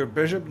retreated your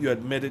bishop. You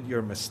admitted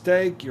your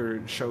mistake.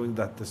 You're showing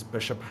that this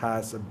bishop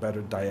has a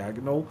better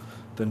diagonal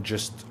than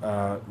just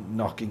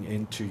knocking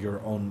into your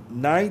own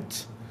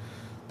knight.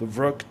 The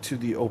rook to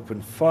the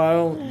open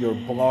file. You're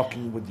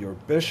blocking with your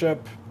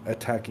bishop,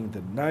 attacking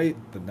the knight.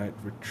 The knight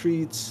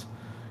retreats.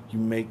 You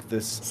make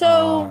this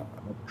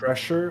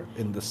pressure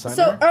in the center.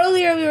 So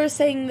earlier we were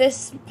saying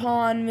this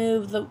pawn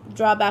move, the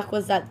drawback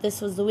was that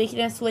this was the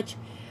weakness, which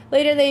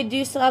later they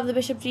do still have the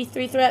bishop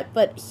g3 threat,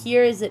 but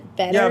here is it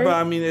better? Yeah, but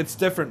I mean, it's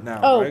different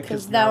now, right?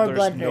 Because now we're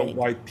blundering. There's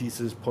no white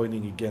pieces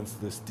pointing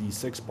against this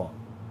d6 pawn.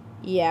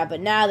 Yeah, but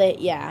now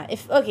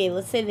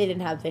let's say they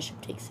didn't have bishop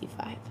takes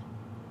c5.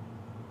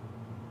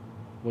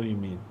 What do you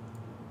mean?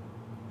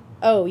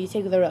 Oh, you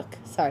take the rook.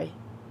 Sorry.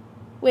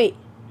 Wait.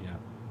 Yeah.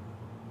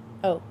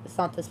 Oh, it's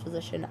not this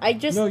position.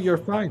 No, you're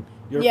fine.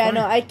 You're fine.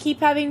 No, I keep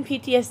having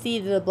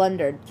PTSD to the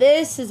blunder.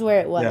 This is where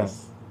it was. Yeah.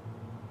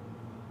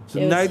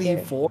 So knight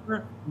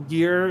e4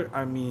 here,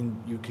 I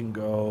mean, you can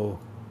go...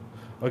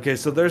 Okay,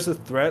 so there's a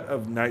threat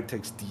of knight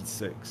takes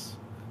d6.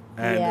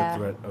 And a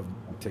threat of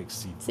knight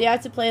takes c4. So you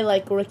have to play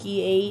like rook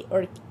e8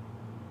 or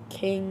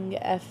king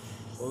f7.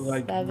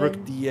 Like rook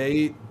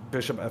d8,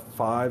 bishop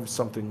f5,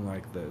 something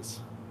like this.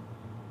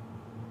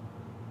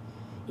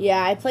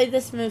 Yeah, I played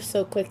this move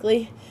so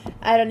quickly.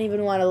 I don't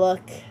even want to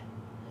look.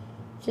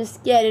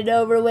 Just get it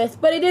over with.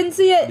 But I didn't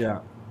see it. Yeah.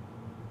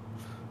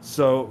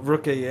 So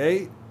rook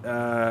a8.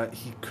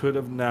 He could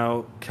have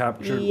now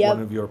captured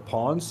one of your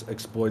pawns,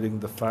 exploiting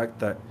the fact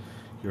that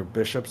your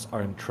bishops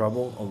are in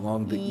trouble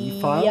along the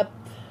e file. Yep.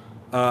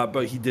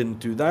 But he didn't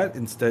do that.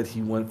 Instead,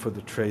 he went for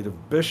the trade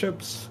of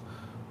bishops,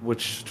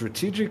 which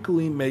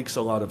strategically makes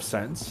a lot of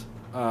sense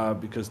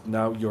because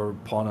now your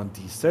pawn on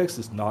d6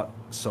 is not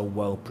so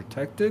well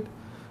protected,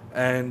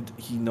 and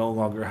he no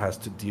longer has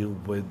to deal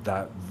with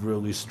that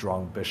really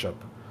strong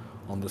bishop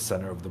on the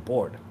center of the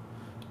board.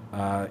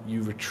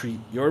 You retreat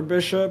your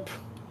bishop.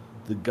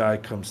 The guy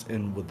comes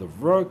in with the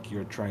rook.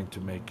 You're trying to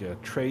make a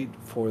trade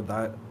for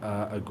that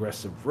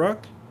aggressive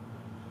rook.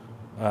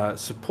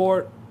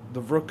 Support.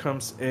 The rook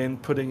comes in,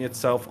 putting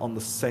itself on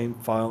the same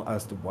file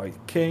as the white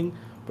king,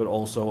 but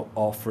also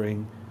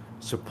offering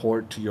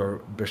support to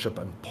your bishop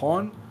and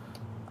pawn.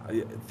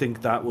 I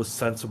think that was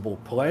sensible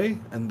play.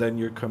 And then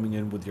you're coming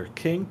in with your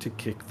king to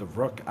kick the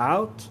rook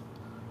out.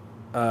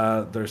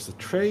 There's a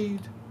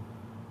trade.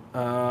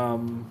 Yeah.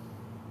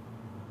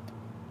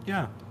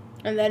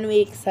 And then we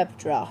accept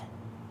draw.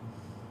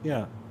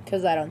 Yeah.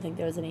 Because I don't think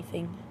there was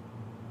anything.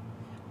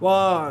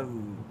 Well,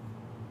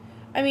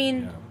 I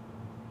mean,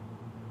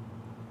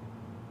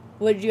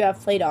 would you have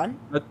played on?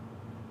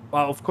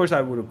 Well, of course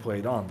I would have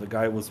played on. The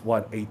guy was,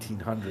 what,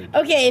 1800?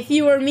 Okay, if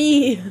you were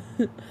me.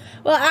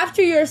 Well,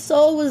 after your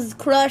soul was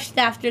crushed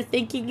after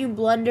thinking you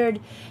blundered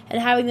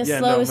and having the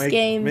slowest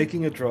game.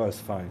 Making a draw is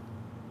fine.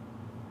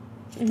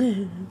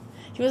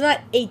 He was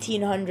not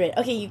 1800.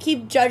 Okay, you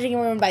keep judging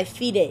everyone by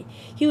FIDE.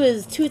 He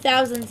was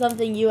 2000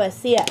 something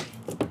USCF.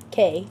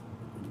 Okay.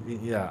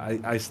 Yeah,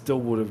 I still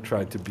would have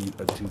tried to beat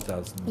a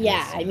 2000.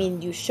 Yeah, I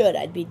mean, you should.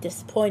 I'd be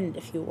disappointed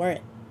if you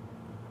weren't.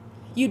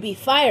 You'd be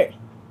fired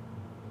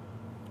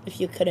if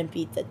you couldn't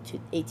beat the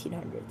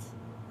 1800s.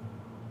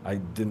 I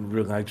didn't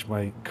realize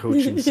my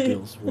coaching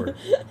skills were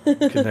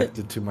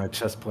connected to my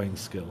chess playing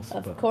skills.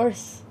 Of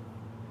course.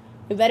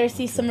 We better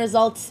see some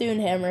results soon,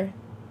 Hammer.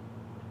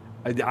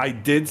 I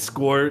did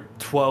score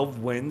 12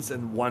 wins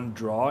and 1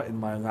 draw in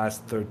my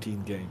last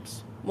 13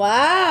 games.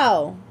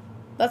 Wow.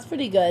 That's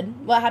pretty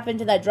good. What happened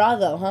to that draw,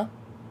 though, huh?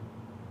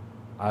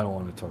 I don't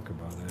want to talk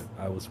about it.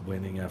 I was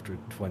winning after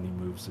 20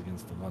 moves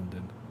against the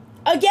London.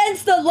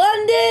 Against the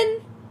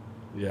London?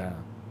 Yeah.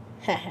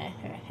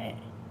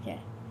 Yeah.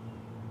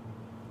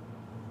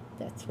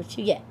 That's what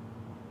you get.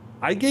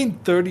 I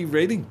gained 30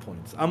 rating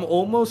points. I'm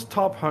almost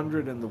top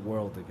 100 in the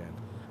world again.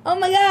 Oh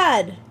my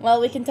god!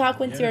 Well, we can talk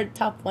once you're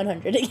top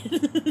 100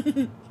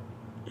 again.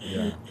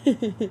 Yeah.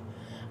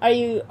 Are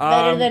you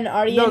better than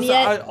Aryan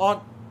yet?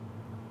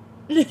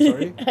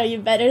 Sorry? Are you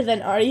better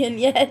than Aryan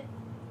yet?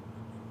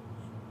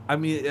 I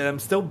mean, I'm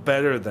still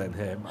better than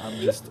him. I'm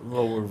just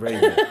lower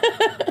rated.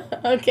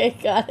 Okay,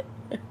 got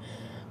it.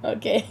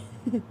 Okay.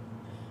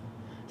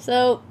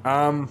 So,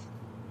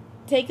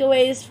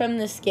 takeaways from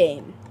this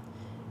game.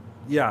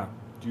 Yeah.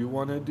 Do you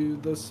want to do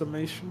the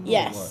summation?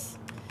 Yes.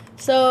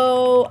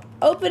 So,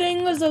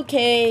 opening was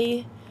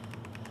okay.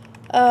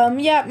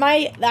 Yeah,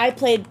 I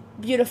played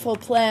beautiful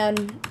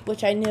plan,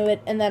 which I knew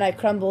it, and then I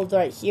crumbled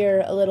right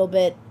here a little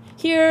bit.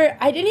 Here,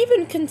 I didn't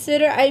even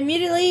consider, I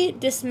immediately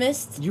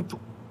dismissed.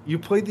 You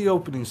played the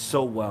opening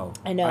so well.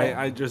 I know.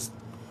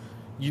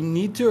 You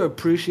need to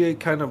appreciate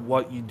kind of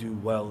what you do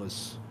well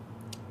as.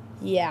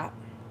 Yeah.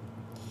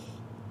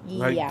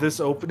 Like,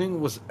 this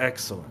opening was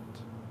excellent.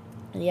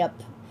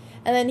 Yep.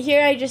 And then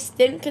here I just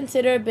didn't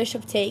consider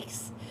bishop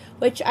takes,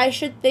 which I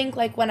should think,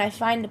 like, when I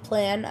find a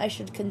plan, I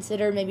should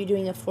consider maybe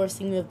doing a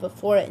forcing move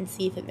before it and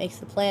see if it makes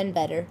the plan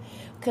better.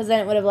 Because then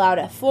it would have allowed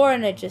f4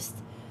 and it just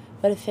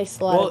would have fixed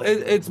a lot of... Well,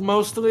 it's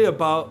mostly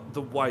about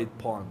the white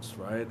pawns,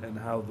 right? And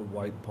how the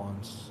white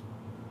pawns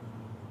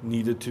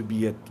needed to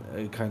be a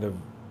kind of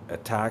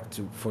attacked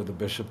for the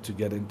bishop to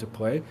get into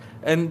play.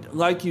 And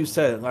like you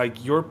said,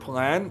 like, your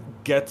plan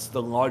gets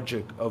the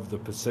logic of the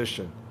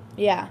position.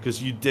 Yeah.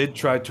 Because you did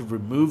try to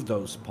remove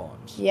those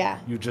pawns. Yeah.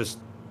 You just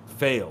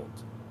failed.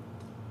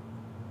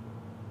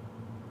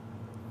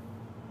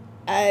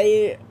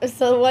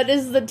 So what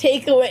is the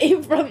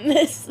takeaway from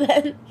this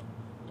then?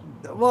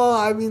 Well,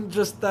 I mean,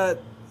 just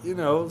that, you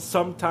know,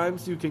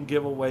 sometimes you can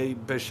give away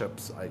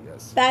bishops, I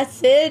guess.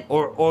 That's it?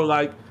 Or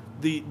like,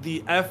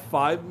 the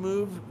f5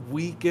 move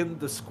weakened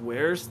the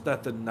squares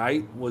that the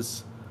knight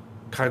was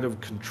kind of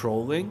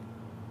controlling.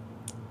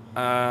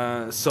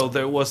 So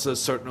there was a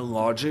certain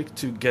logic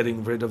to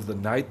getting rid of the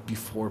knight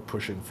before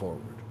pushing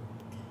forward.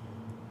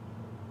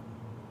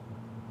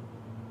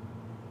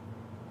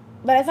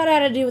 But I thought it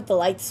had to do with the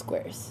light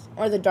squares,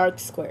 or the dark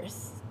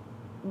squares.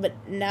 But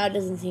now it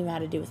doesn't seem to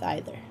have to do with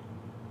either.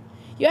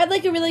 You had,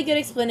 like, a really good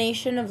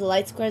explanation of the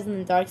light squares and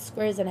the dark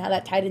squares and how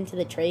that tied into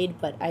the trade,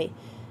 but I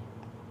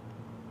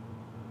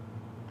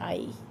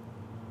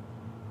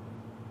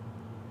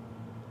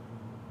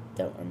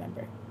don't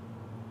remember.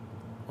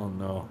 Oh,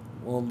 no.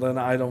 Well, then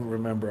I don't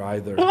remember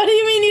either. What do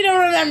you mean you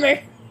don't remember?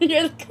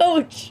 You're the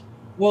coach.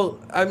 Well,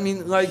 I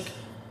mean, like,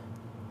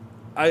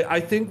 I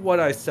think what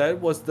I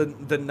said was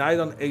the knight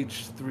on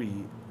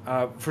h3.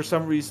 For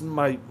some reason,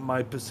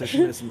 my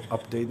position isn't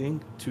updating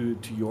to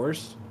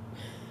yours.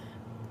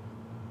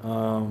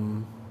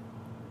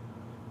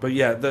 But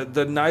yeah,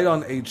 the knight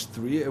on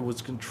h3, it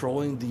was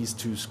controlling these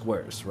two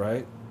squares,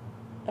 right?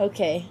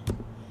 Okay.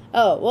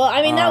 Oh, well,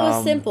 I mean, that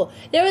was simple.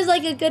 There was,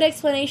 like, a good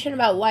explanation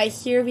about why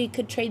here we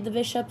could trade the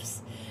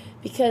bishops.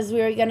 Because we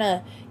were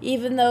gonna,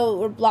 even though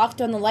we're blocked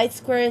on the light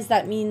squares,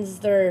 that means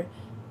they're...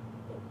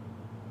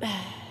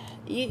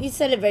 You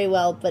said it very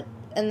well, but...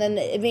 And then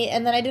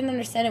I didn't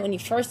understand it when you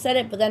first said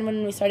it, but then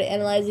when we started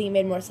analyzing, it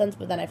made more sense,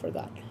 but then I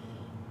forgot.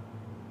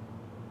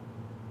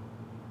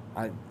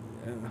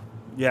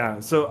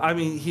 Yeah, so, I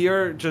mean,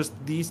 here, just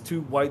these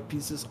two white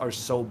pieces are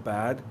so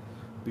bad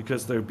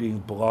because they're being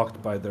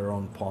blocked by their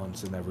own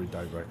pawns in every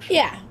direction.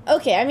 Yeah,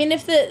 okay. I mean,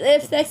 if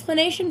the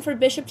explanation for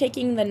bishop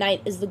taking the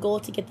knight is the goal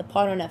to get the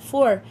pawn on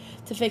f4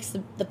 to fix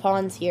the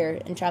pawns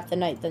here and trap the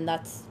knight, then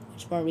that's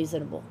much more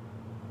reasonable.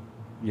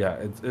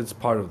 Yeah, it's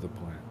part of the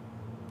plan.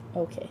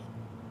 Okay.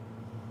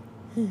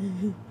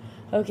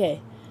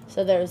 Okay,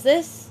 so there's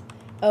this.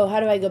 Oh, how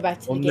do I go back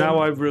to the game? Well, now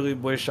I really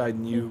wish I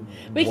knew.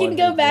 We can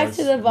go back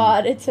to the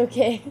VOD. It's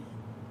okay.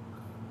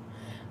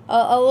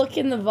 I'll look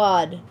in the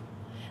VOD.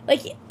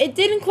 Like, it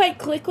didn't quite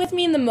click with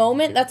me in the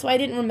moment. That's why I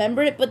didn't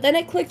remember it. But then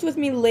it clicked with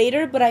me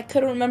later, but I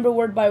couldn't remember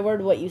word by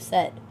word what you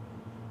said.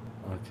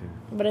 Okay.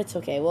 But it's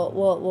okay.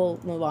 We'll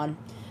move on.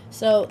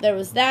 So there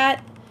was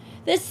that.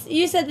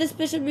 You said this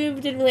bishop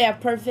move didn't really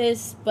have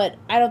purpose, but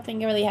I don't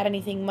think it really had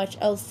anything much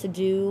else to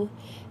do.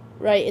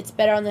 Right, it's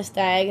better on this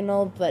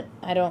diagonal, but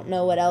I don't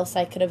know what else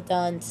I could have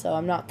done, so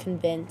I'm not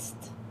convinced.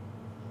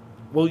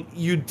 Well,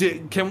 you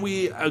did. Can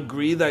we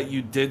agree that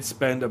you did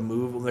spend a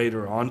move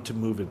later on to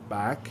move it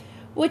back?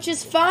 Which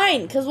is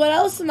fine, because what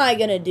else am I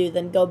going to do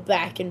than go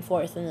back and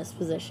forth in this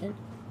position?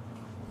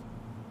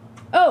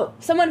 Oh,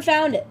 someone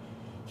found it.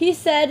 He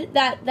said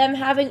that them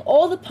having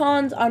all the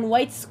pawns on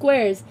white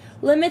squares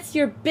limits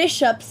your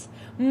bishops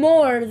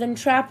more than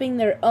trapping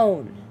their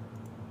own.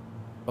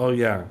 Oh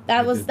yeah.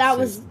 That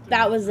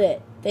was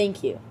it.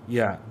 Thank you.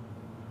 Yeah.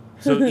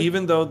 So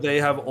even though they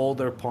have all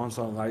their pawns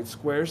on light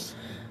squares,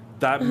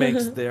 that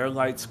makes their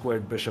light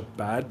squared bishop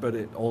bad, but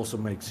it also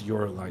makes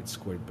your light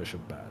squared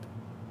bishop bad.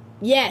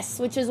 Yes,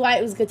 which is why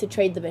it was good to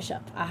trade the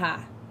bishop.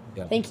 Aha.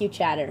 Yeah. Thank you,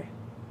 chatter.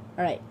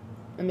 All right.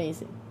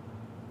 Amazing.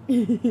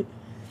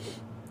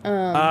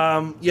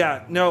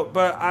 Yeah, no,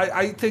 but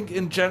I think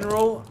in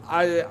general,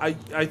 I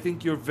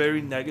think you're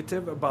very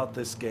negative about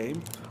this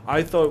game.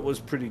 I thought it was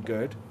pretty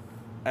good.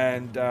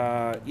 And,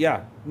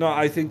 yeah, no,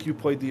 I think you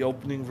played the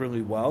opening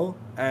really well.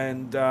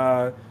 And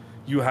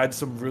you had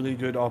some really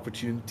good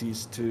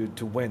opportunities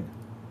to win.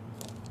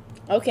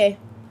 Okay.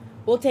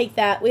 We'll take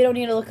that. We don't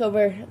need to look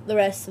over the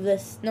rest of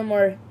this. No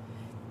more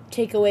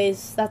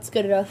takeaways. That's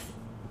good enough.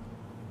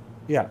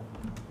 Yeah.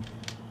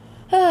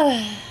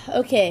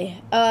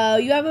 Okay.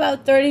 You have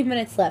about 30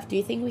 minutes left. Do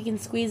you think we can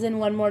squeeze in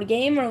one more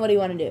game, or what do you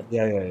want to do?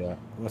 Yeah.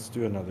 Let's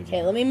do another game.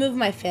 Okay, let me move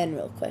my fan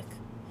real quick.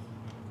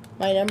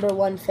 My number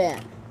one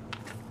fan.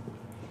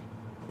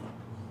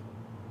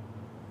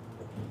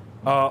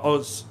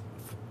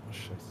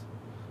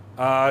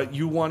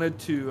 You wanted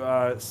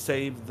to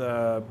save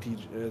the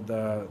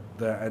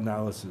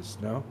analysis,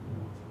 no?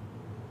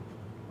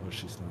 Oh,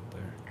 she's not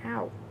there.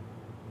 Ow.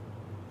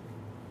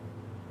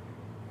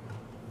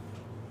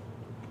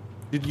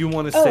 Did you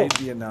want to save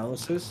the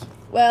analysis?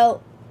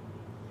 Well,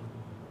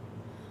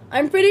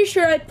 I'm pretty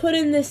sure I put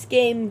in this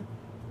game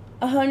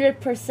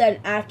 100%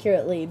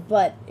 accurately,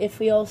 but if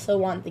we also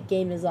want the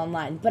game is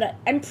online. But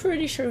I'm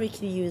pretty sure we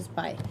can use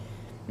my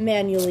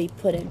manually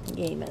put in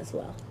game as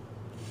well.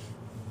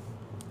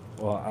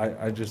 Well,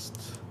 I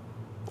just...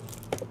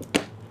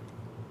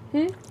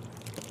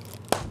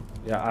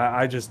 Yeah,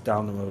 I just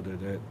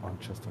downloaded it on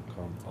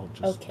chess.com. I'll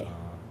just... Okay.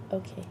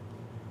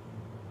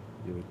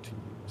 Give it to you,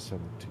 send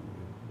it to you.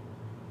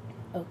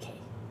 Okay.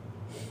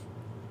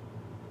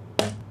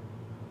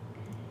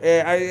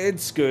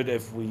 It's good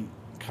if we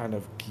kind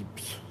of keep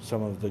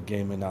some of the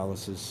game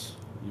analysis,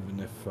 even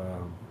if...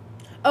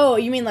 Oh,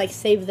 you mean like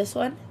save this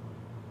one?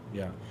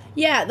 Yeah.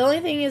 Yeah, the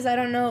only thing is I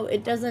don't know,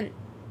 it doesn't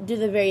do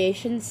the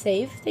variation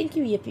save. Thank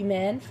you, Yippee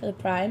Man, for the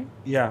prime.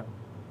 Yeah.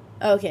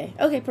 Okay,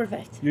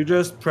 perfect. You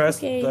just press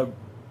the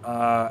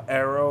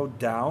arrow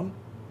down.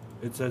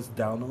 It says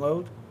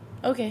download.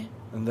 Okay.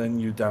 And then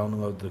you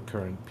download the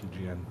current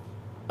PGN.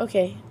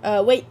 Okay.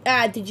 Wait,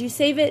 did you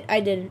save it? I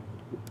didn't.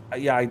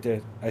 Yeah, I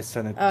did. I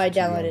sent it I to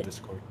you downloaded on it.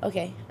 Discord.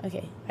 Okay.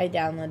 I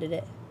downloaded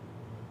it.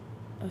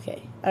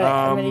 Okay. All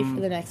right, I'm ready for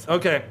the next one.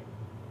 Okay.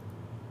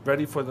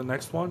 Ready for the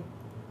next one?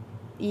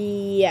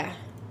 Yeah.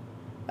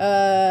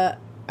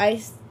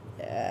 It's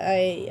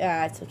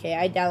okay.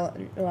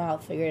 I'll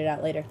figure it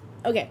out later.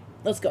 Okay,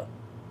 let's go.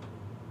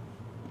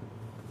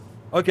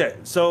 Okay,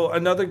 so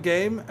another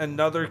game,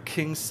 another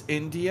King's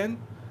Indian.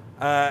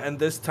 And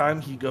this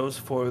time he goes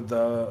for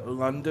the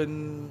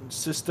London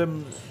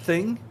system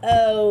thing.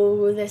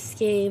 Oh, this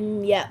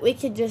game. Yeah, we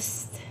could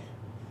just...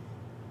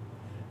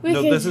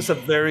 This is a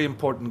very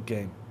important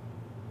game.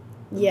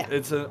 Yeah.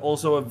 It's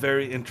also a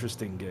very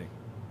interesting game.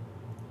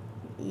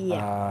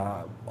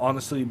 Yeah.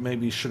 Honestly,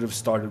 maybe should have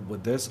started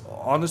with this.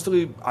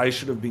 Honestly, I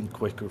should have been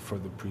quicker for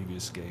the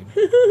previous game.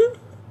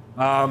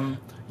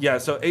 Yeah,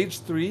 so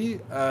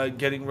h3,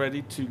 getting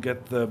ready to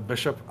get the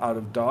bishop out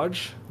of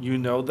dodge. You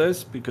know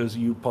this because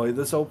you play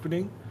this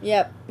opening.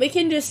 Yep. We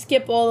can just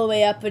skip all the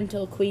way up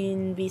until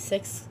queen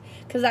b6,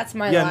 because that's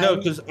my line. Yeah, no,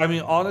 because, I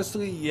mean,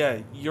 honestly, yeah,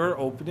 your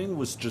opening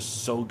was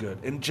just so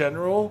good. In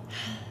general,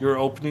 your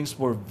openings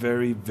were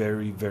very,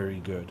 very, very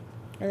good.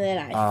 And then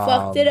I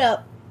fucked it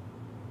up.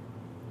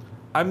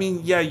 I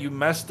mean, yeah, you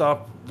messed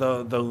up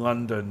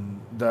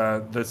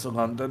this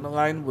London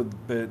line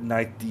with the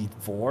knight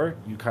d4.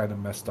 You kind of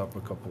messed up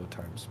a couple of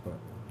times, but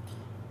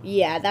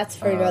yeah, that's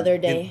for another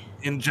day.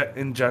 In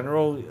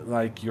general,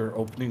 like, your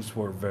openings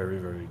were very,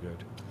 very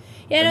good.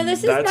 Yeah, no,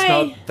 this is that's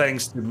not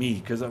thanks to me,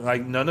 because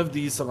like none of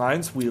these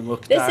lines we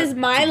looked at. This is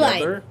my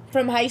together. line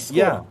from high school.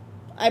 Yeah,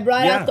 I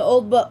brought out the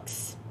old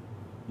books.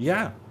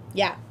 Yeah.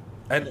 Yeah.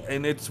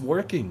 And it's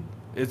working.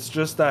 It's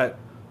just that,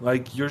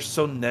 like, you're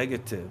so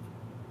negative.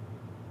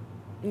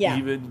 Yeah.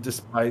 Even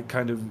despite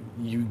kind of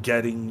you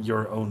getting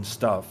your own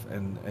stuff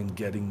and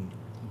getting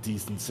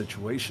decent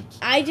situations.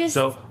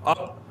 So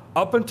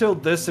up until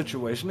this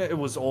situation, it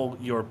was all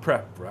your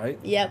prep, right?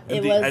 Yep,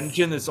 and the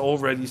engine is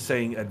already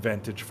saying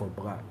advantage for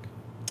black.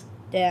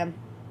 Damn.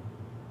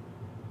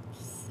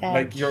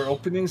 Like, your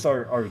openings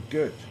are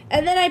good.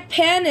 And then I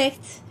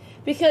panicked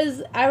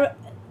because I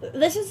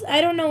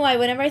don't know why.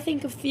 Whenever I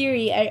think of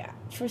theory,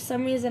 for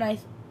some reason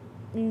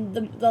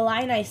the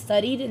line I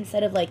studied,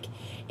 instead of like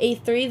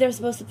a3, they're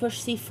supposed to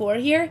push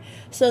c4 here.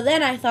 So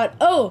then I thought,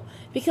 oh,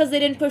 because they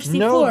didn't push c4.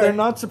 No, they're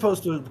not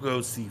supposed to go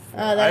c4.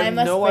 I have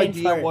no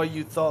idea why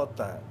you thought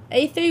that.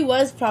 a3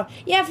 was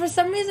yeah, for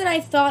some reason I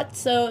thought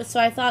so. So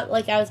I thought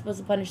like I was supposed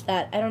to punish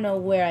that. I don't know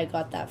where I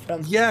got that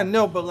from. Yeah,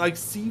 no, but like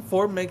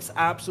c4 makes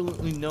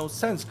absolutely no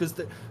sense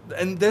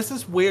and this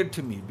is weird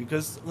to me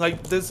because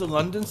like this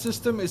London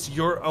system is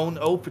your own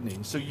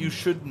opening, so you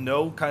should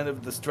know kind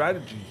of the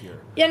strategy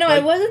here. Yeah, no,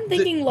 like, I wasn't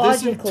thinking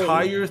logically.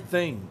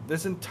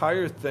 This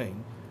entire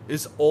thing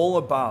is all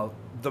about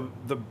the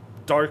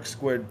dark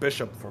squared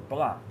bishop for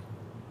black.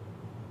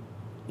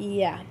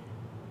 Yeah.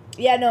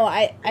 Yeah, no,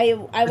 I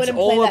wouldn't play that. It's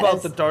all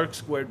about the dark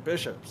squared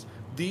bishops.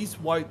 These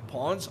white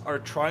pawns are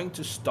trying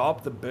to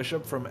stop the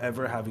bishop from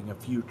ever having a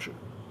future.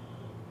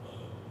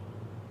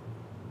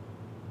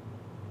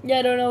 Yeah,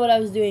 I don't know what I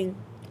was doing.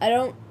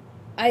 So,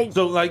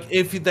 like,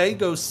 if they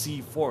go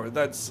c4,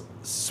 that's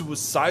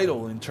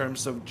suicidal in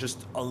terms of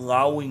just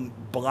allowing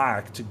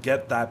black to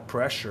get that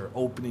pressure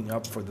opening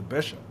up for the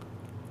bishop.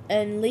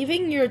 And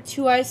leaving your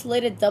two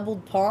isolated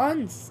doubled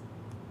pawns?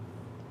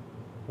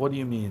 What do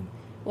you mean?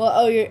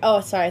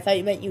 Well, sorry, I thought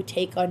you meant you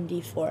take on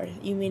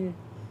d4. You mean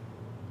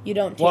you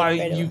don't take right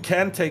away. You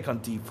can take on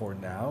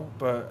d4 now,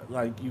 but,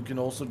 like, you can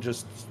also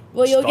just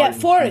you'll get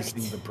forked.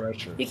 The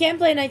pressure. You can't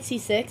play knight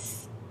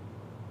c6.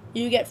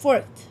 You get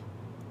forked.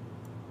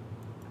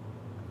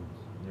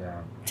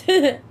 Yeah.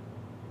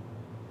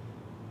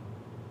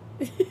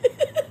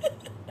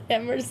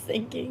 Hammer's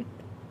thinking.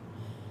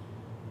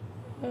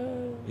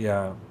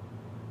 Yeah.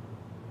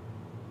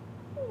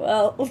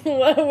 Well,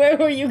 where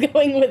were you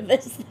going with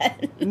this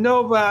then? The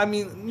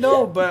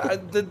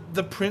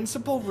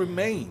principle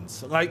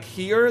remains. Like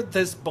here,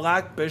 this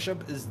black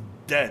bishop is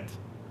dead.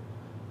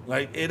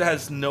 Like it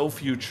has no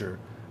future.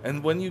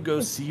 And when you go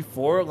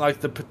c4, like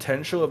the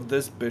potential of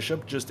this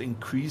bishop just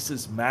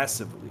increases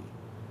massively.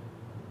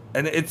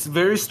 And it's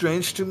very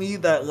strange to me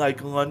that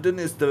like London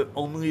is the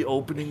only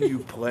opening you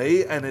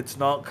play and it's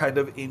not kind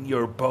of in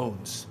your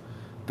bones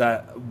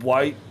that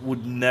white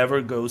would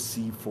never go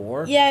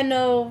c4. Yeah,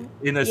 no.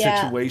 In a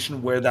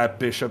situation where that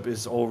bishop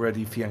is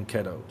already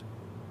fianchettoed.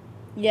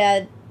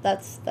 Yeah,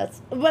 that's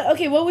but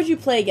okay, what would you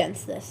play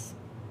against this?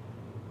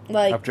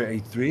 Like after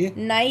a3?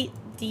 Knight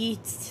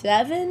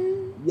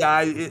d7?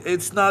 Yeah,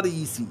 it's not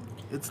easy.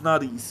 It's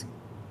not easy.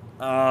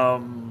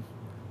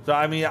 So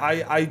I mean,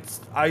 I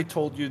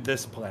told you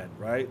this plan,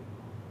 right?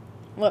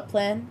 What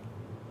plan?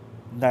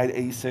 Knight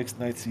a6,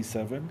 knight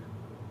c7.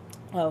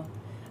 Oh,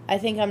 I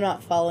think I'm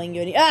not following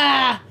you.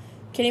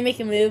 Can you make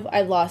a move?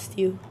 I lost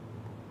you.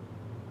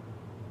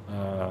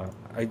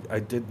 I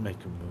did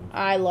make a move.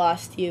 I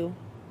lost you.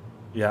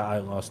 Yeah, I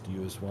lost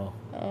you as well.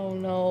 Oh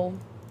no.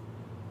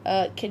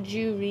 Could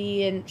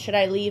you should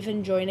I leave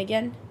and join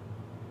again?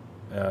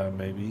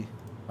 Maybe.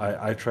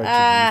 I tried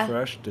to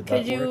refresh. Did that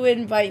work? Could you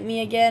invite me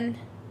again?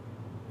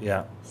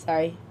 Yeah.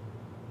 Sorry.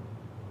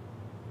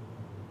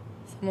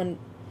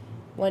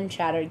 One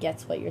chatter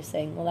gets what you're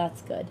saying. Well,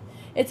 that's good.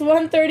 It's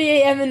 1:30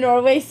 a.m. in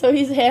Norway, so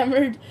he's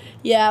hammered.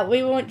 Yeah,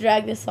 we won't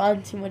drag this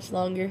on too much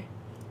longer.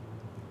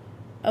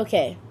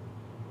 Okay.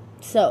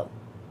 So,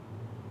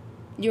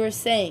 you were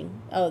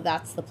saying,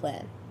 that's the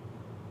plan.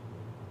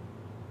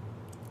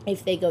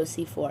 If they go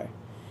c4.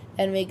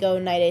 Then we go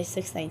knight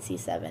a6, knight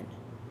c7.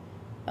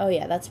 Oh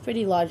yeah, that's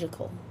pretty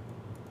logical.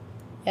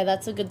 Yeah,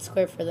 that's a good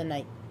square for the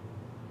knight.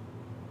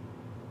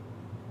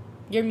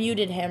 You're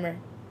muted, Hammer.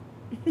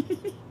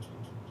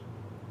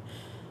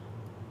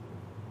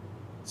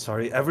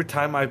 Sorry, every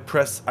time I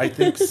press, I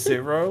think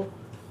 0,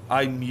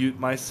 I mute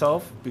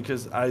myself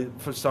because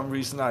for some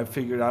reason, I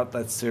figured out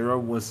that 0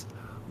 was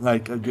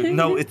like a good...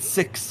 No, it's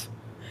 6.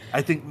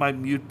 I think my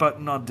mute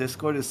button on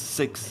Discord is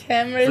 6.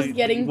 Hammer's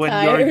getting when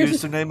tired. When your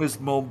username is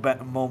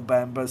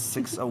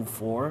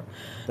Mobamba604,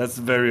 that's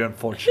very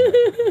unfortunate.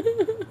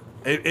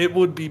 It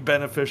would be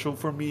beneficial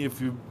for me if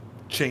you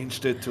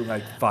changed it to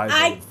like 504.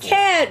 I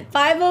can't!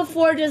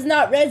 504 does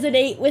not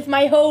resonate with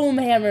my home,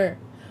 Hammer.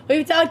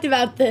 We've talked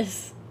about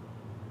this.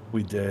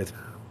 We did.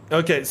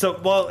 Okay, so,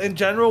 well, in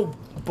general,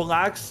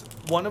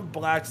 one of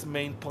Black's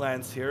main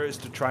plans here is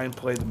to try and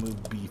play the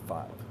move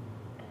b5.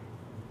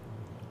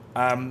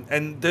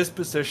 And this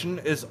position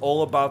is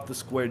all about the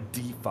square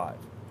d5.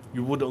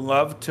 You would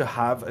love to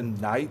have a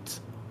knight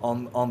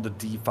on the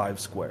d5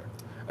 square.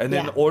 And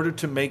in order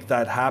to make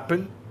that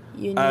happen,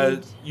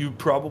 you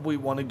probably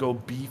want to go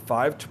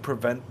b5 to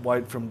prevent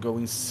white from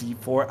going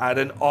c4 at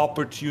an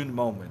opportune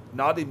moment.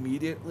 Not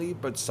immediately,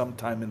 but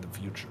sometime in the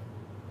future.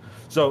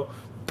 So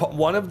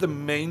one of the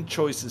main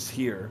choices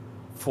here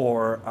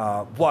for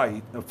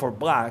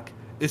black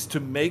is to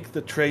make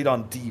the trade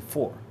on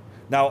d4.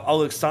 Now,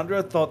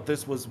 Alexandra thought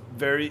this was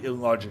very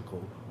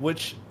illogical,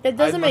 which it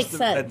doesn't make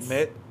sense.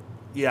 Admit,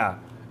 yeah,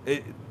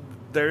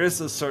 there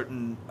is a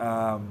certain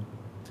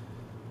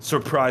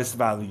surprise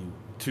value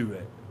to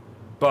it.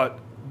 But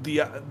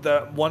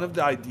the one of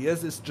the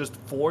ideas is just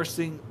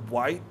forcing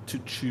white to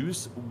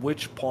choose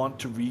which pawn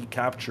to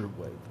recapture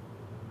with,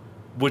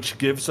 which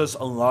gives us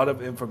a lot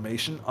of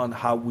information on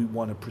how we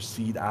want to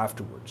proceed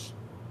afterwards.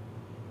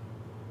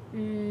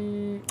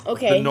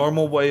 Okay. The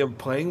normal way of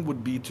playing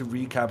would be to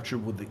recapture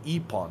with the e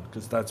pawn,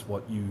 because that's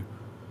what you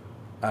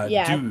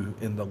do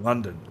in the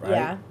London, right?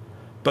 Yeah.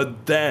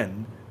 But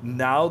then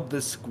now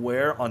the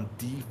square on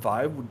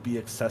d5 would be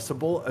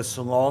accessible as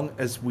long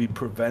as we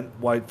prevent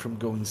white from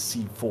going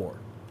c4.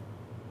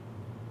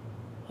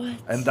 What?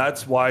 And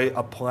that's why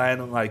a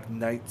plan like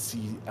knight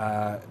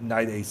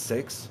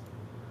a6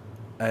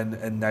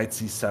 and knight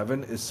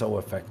c7 is so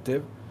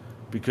effective,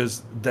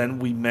 because then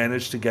we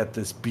manage to get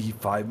this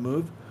b5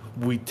 move.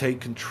 We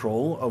take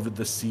control over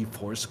the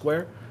c4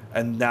 square,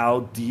 and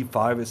now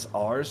d5 is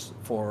ours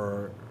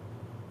for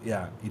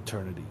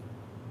eternity.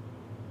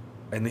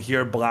 And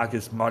here black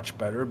is much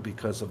better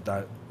because of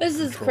that. This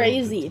is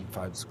crazy.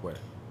 D5 square.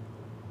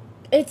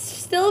 It's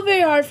still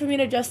very hard for me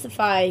to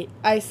justify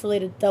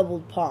isolated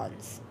doubled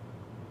pawns.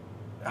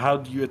 How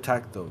do you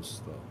attack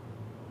those, though?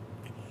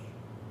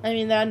 I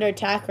mean, they're under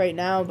attack right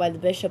now by the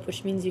bishop,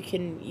 which means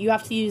you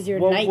have to use your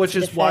knight which to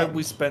is defend. why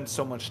we spend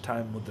so much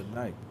time with the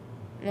knight.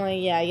 Well,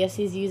 yeah, I guess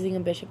he's using a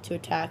bishop to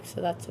attack,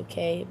 so that's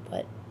okay,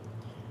 but...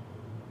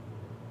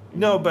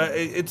 No, but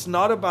it's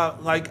not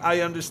about... Like,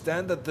 I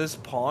understand that this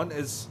pawn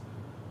is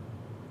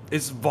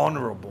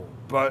vulnerable,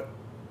 but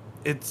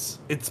it's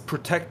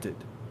protected.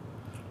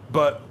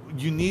 But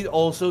you need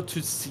also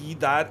to see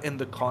that in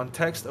the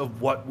context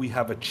of what we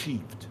have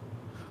achieved.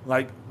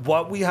 Like,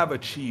 what we have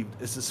achieved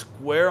is a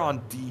square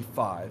on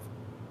d5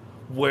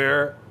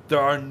 where there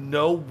are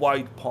no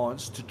white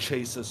pawns to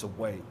chase us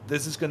away.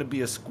 This is going to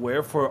be a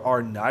square for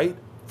our knight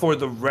for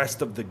the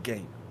rest of the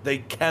game. They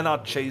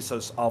cannot chase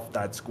us off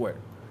that square.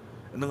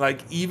 And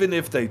like, even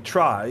if they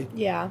try...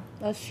 Yeah,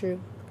 that's true.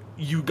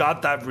 You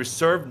got that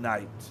reserve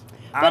knight.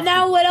 But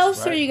now what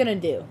else are you going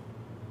to do?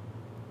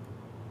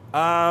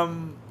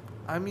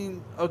 I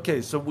mean,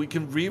 okay, so we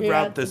can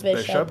reroute this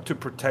bishop to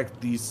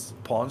protect these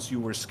pawns you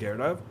were scared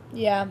of.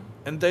 Yeah.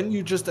 And then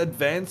you just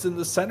advance in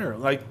the center.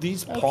 Like,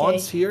 these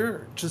pawns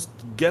here, just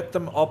get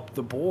them up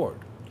the board.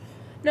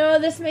 No,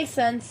 this makes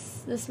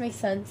sense. This makes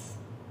sense.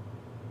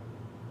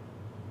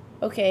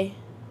 Okay.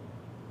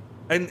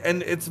 And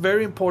it's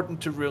very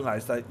important to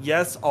realize that,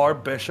 yes, our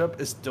bishop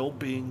is still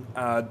being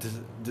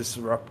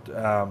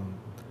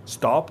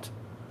stopped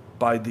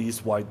by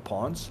these white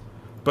pawns.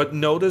 But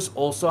notice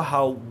also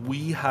how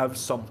we have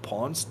some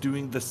pawns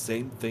doing the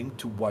same thing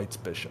to white's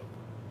bishop.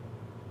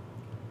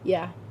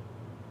 Yeah.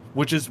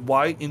 Which is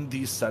why in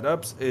these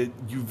setups,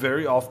 you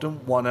very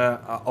often want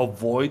to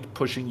avoid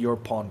pushing your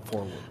pawn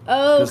forward.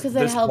 Oh, because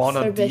it helps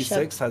their bishop. This pawn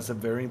on d6 has a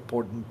very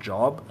important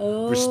job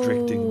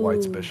restricting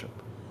white's bishop.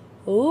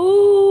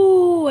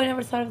 Ooh, I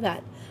never thought of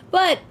that.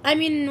 But, I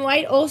mean,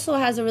 white also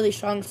has a really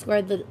strong square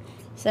at the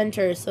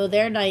center, so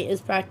their knight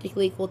is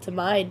practically equal to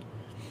mine.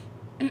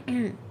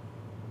 You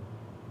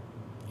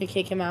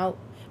kick him out.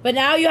 But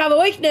now you have a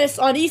weakness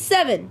on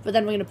e7, but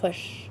then we're going to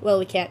push. Well,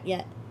 we can't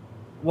yet.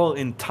 Well,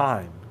 in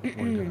time, we're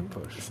going to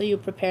push. So you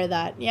prepare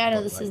that. Yeah, I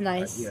know, this is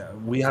nice. Yeah,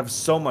 we have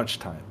so much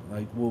time.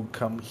 Like, we'll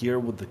come here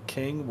with the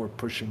king. We're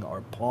pushing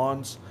our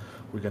pawns.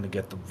 We're going to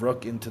get the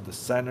rook into the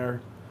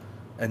center.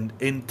 And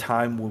in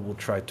time, we will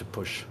try to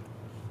push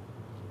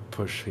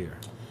here.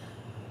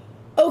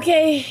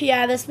 Okay,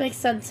 yeah, this makes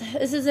sense.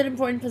 This is an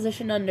important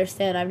position to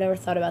understand. I've never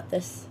thought about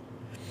this.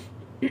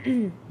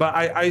 But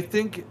I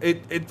think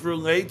it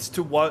relates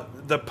to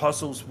what the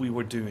puzzles we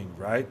were doing,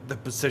 right? The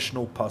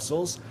positional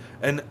puzzles,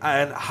 and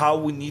how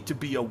we need to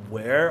be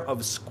aware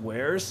of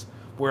squares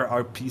where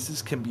our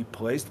pieces can be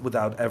placed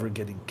without ever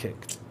getting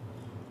kicked.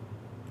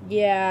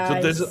 Yeah.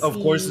 So this, of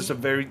course, is a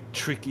very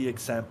tricky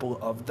example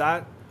of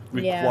that,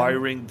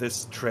 requiring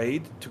this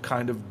trade to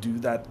kind of do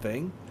that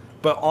thing.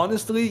 But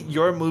honestly,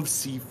 your move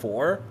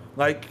c4,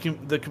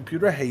 like, the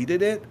computer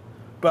hated it,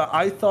 but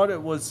I thought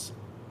it was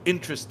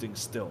interesting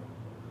still.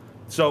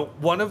 So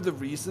one of the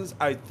reasons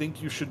I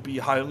think you should be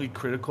highly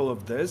critical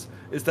of this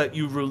is that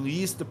you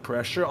release the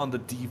pressure on the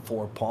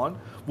d4 pawn,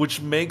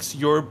 which makes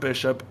your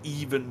bishop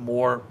even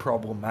more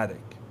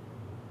problematic.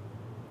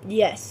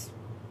 Yes.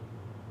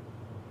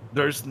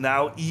 There's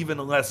now even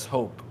less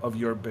hope of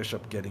your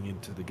bishop getting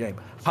into the game.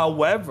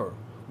 However,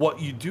 what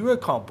you do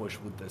accomplish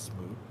with this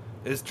move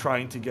is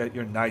trying to get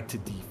your knight to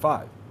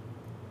d5.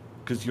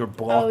 Because you're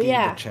blocking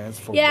the chance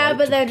for white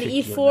but to then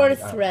kick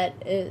e4 threat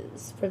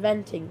is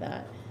preventing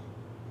that.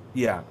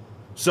 Yeah.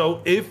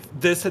 So if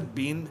this had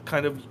been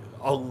kind of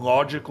a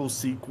logical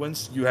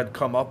sequence you had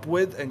come up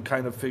with and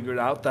kind of figured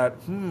out that,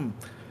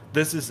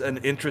 this is an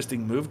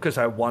interesting move because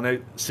I want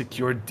to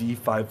secure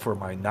d5 for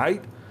my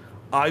knight,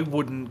 I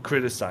wouldn't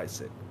criticize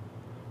it.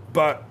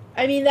 But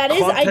I mean, that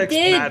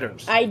is,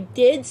 matters. I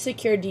did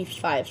secure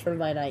d5 for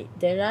my knight,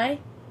 didn't I?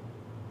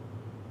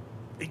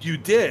 You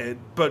did,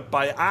 but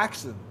by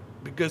accident,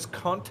 because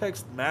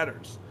context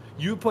matters.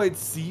 You played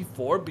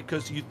c4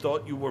 because you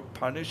thought you were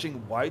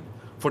punishing white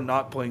for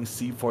not playing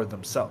c4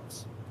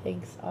 themselves.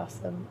 Thanks,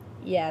 awesome.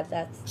 Yeah,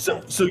 that's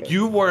So true.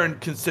 you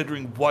weren't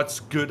considering what's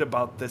good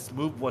about this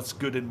move, what's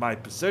good in my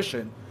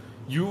position.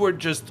 You were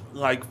just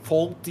like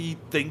faulty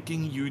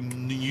thinking you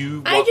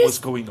knew I what was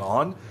just going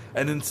on,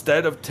 and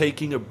instead of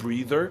taking a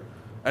breather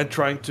and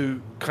trying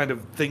to kind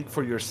of think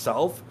for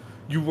yourself,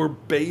 you were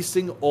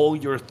basing all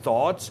your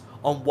thoughts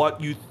on what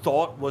you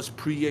thought was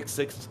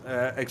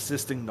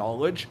existing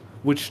knowledge,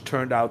 which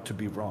turned out to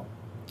be wrong.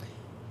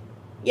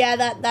 Yeah,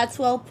 that's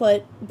well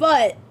put.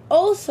 But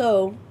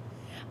also,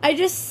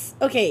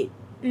 okay,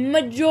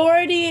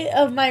 majority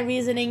of my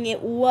reasoning,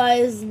 it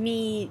was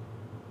me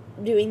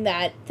doing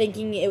that,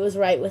 thinking it was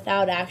right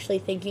without actually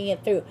thinking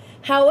it through.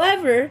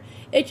 However,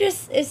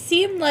 it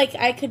seemed like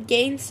I could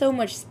gain so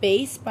much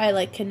space by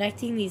like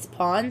connecting these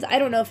pawns. I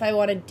don't know if I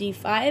wanted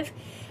d5.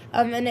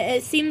 And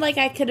it seemed like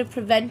I could have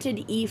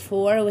prevented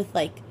e4 with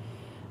like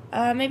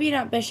maybe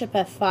not bishop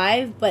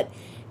f5, but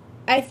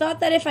I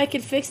thought that if I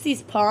could fix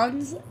these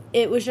pawns,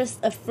 it was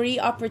just a free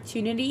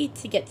opportunity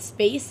to get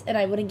space and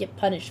I wouldn't get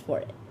punished for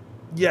it.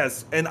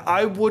 Yes, and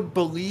I would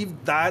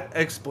believe that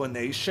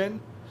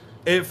explanation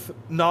if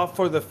not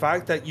for the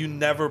fact that you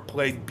never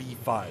played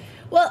b5.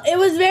 Well, it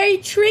was very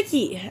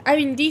tricky. I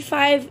mean,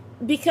 d5,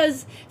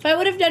 because if I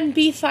would have done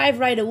b5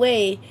 right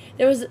away,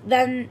 there was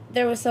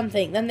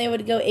something. Then they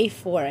would go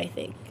a4, I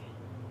think.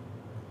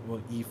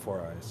 Well,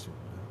 e4, I assume.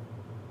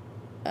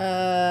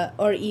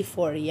 Or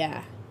e4,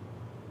 yeah.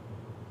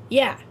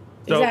 Yeah,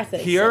 so exactly.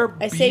 Here, so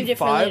I saved it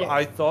for later.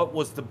 I thought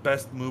was the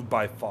best move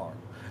by far.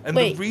 And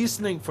Wait. The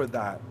reasoning for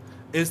that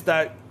is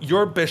that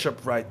your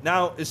bishop right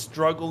now is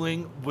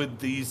struggling with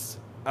these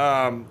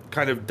kind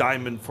of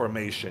diamond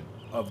formation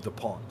of the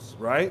pawns,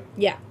 right?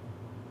 Yeah.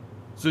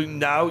 So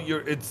now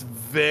it's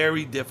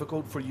very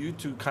difficult for you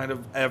to kind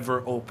of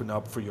ever open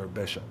up for your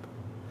bishop.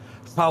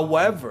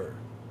 However,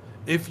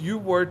 if you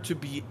were to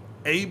be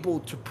able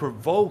to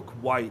provoke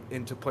white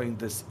into playing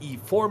this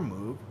e4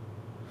 move,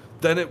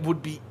 then it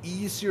would be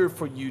easier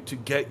for you to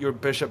get your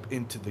bishop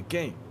into the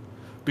game.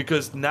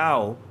 Because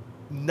now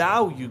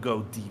you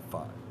go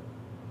d5.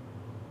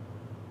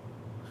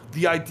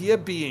 The idea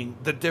being,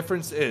 the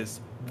difference is,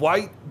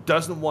 white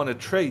doesn't want to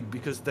trade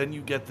because then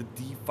you get the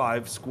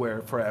d5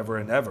 square forever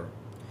and ever.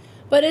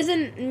 But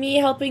isn't me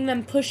helping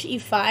them push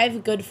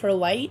e5 good for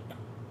white?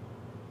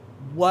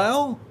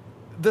 Well,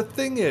 the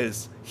thing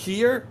is,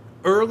 here,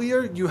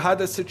 earlier you had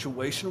a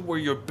situation where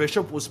your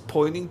bishop was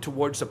pointing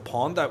towards a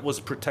pawn that was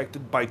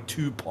protected by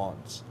 2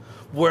 pawns.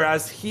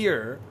 Whereas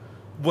here,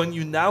 when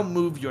you now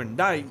move your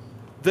knight,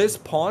 this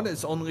pawn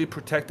is only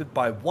protected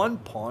by 1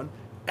 pawn,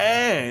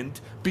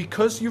 and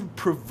because you've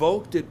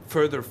provoked it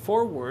further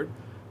forward,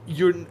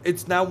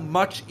 it's now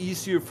much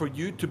easier for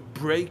you to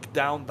break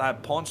down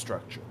that pawn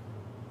structure.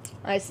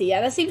 I see.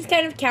 Yeah, that seems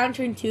kind of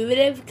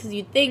counterintuitive because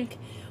you'd think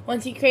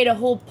once you create a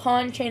whole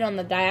pawn chain on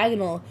the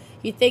diagonal,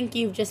 you think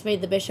you've just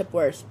made the bishop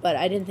worse, but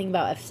I didn't think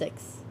about f6.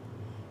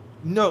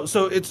 No,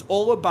 so it's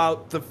all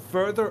about the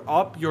further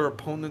up your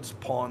opponent's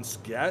pawns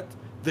get,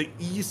 the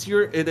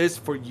easier it is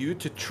for you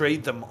to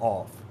trade them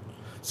off.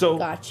 So,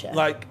 gotcha.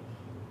 Like,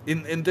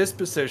 in this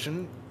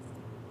position,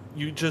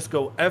 you just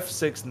go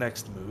f6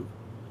 next move,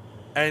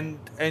 and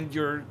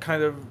you're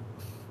kind of...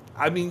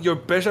 I mean, your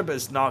bishop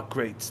is not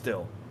great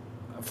still,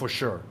 for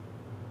sure.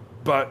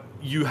 But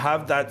you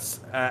have that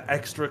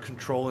extra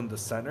control in the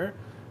center,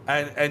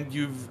 and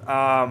you've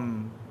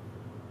done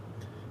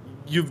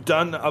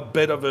a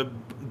bit of a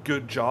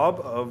good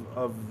job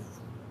of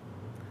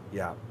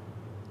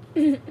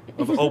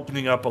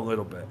opening up a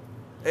little bit.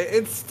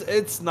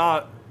 It's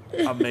not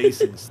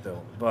amazing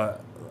still,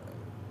 but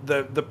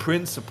the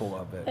principle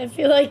of it. I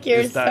feel like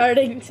you're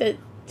starting to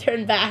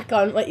turn back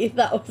on what you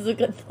thought was a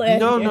good plan.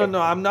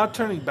 No, I'm not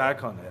turning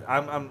back on it.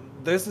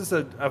 This is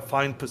a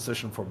fine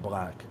position for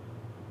black.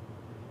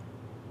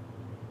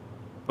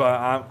 But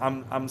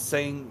I'm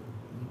saying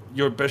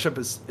your bishop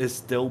is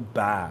still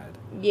bad.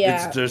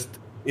 Yeah. It's just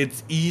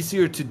it's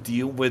easier to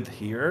deal with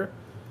here,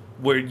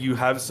 where you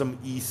have some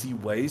easy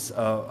ways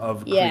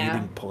of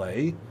creating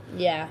play.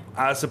 Yeah.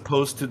 As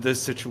opposed to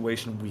this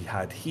situation we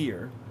had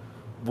here,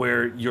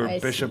 where your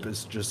bishop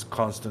is just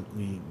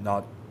constantly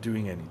not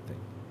doing anything.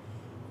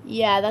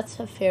 Yeah, that's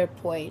a fair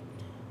point.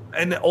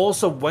 And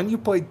also, when you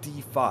play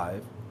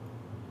d5,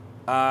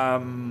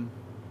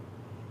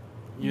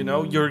 you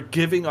know, you're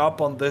giving up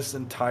on this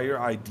entire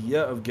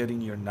idea of getting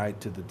your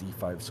knight to the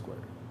d5 square.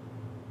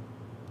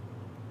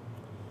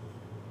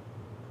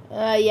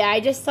 Yeah, I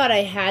just thought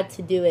I had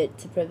to do it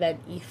to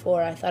prevent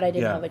e4. I thought I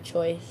didn't have a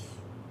choice.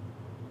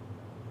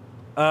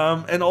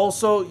 And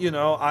also, you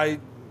know,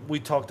 we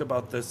talked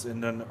about this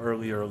in an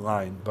earlier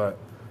line, but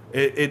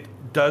it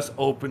does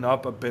open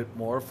up a bit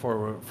more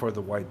for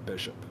the white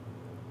bishop.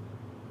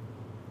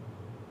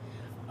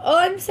 All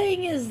I'm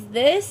saying is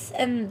this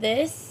and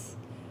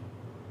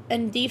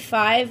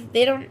d5,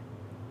 they don't...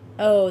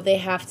 Oh, they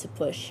have to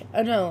push.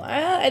 Oh, no.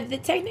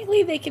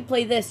 Technically, they could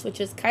play this, which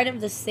is kind of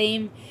the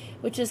same...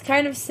 Which is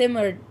kind of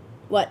similar...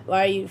 What?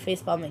 Why are you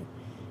facepalming?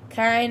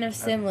 Kind of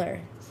similar.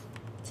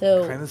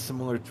 So... Kind of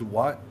similar to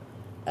what?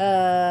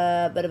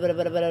 To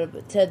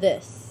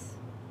this.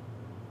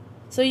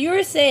 So you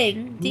were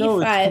saying d5. No,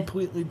 it's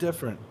completely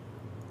different.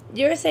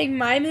 You were saying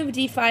my move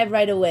d5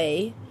 right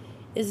away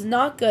is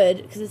not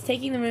good because it's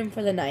taking the room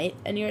for the knight,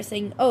 and you were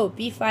saying, oh,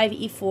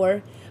 b5,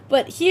 e4.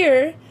 But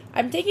here,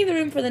 I'm taking the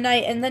room for the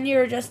knight, and then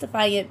you're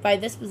justifying it by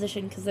this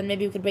position because then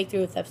maybe we could break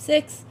through with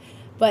f6.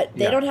 But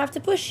they don't have to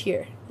push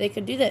here. They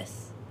could do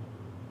this.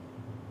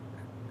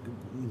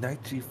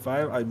 Knight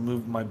g5, I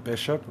moved my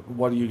bishop.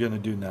 What are you going to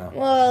do now?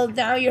 Well,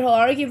 now your whole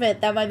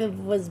argument that my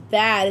move was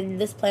bad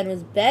and this plan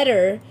was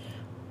better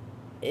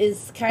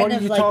is kind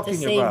of like the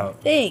same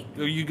thing.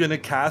 Are you going to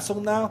castle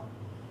now?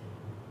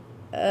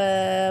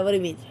 What do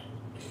you mean?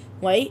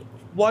 White?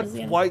 What's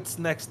White's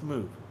next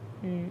move?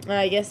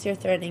 I guess you're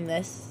threatening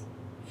this.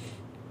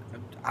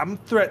 I'm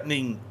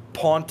threatening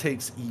pawn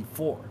takes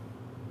e4.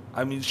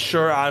 I mean,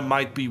 sure, I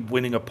might be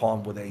winning a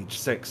pawn with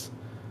h6,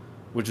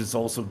 which is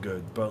also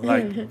good. But,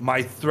 like,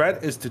 my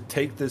threat is to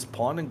take this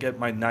pawn and get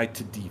my knight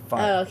to d5.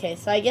 Oh, okay.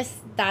 So I guess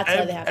that's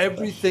why they have to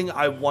Everything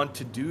I want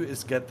to do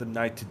is get the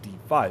knight to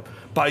d5.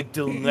 By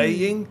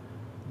delaying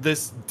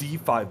this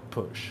d5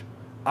 push,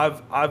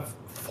 I've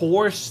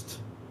forced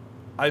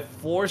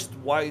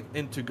White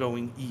into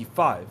going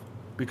e5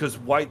 because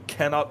White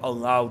cannot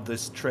allow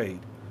this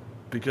trade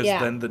because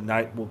then the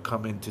knight will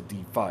come into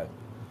d5.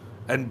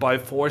 And by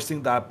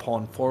forcing that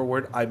pawn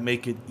forward, I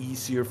make it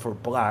easier for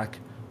Black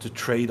to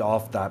trade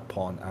off that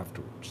pawn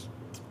afterwards.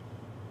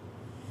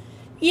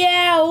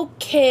 Yeah,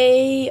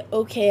 okay.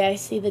 Okay, I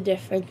see the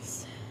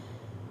difference.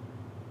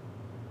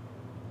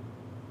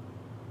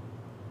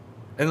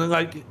 And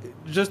like,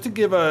 just to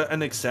give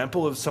an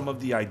example of some of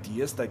the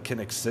ideas that can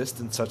exist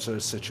in such a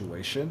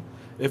situation,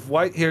 if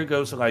White here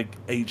goes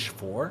like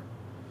h4,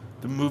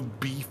 the move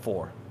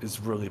b4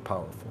 is really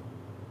powerful.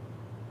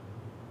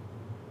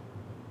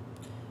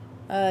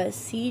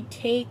 C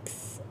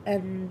takes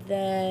and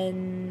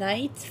then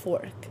knight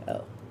fork.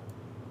 Oh.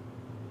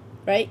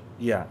 Right?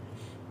 Yeah.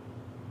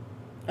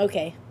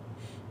 Okay.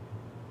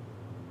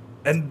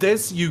 And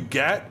this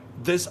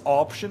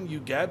option you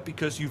get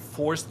because you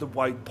force the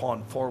white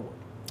pawn forward.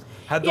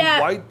 Had the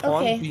white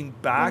pawn been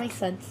back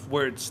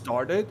where it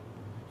started,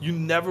 you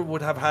never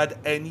would have had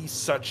any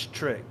such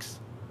tricks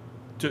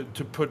to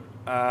put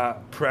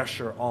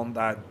pressure on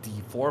that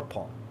d4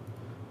 pawn.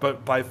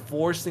 But by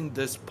forcing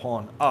this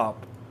pawn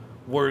up,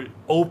 we're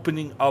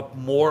opening up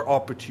more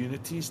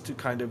opportunities to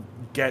kind of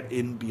get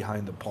in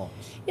behind the pawns.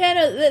 Yeah,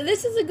 no,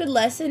 this is a good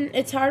lesson.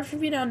 It's hard for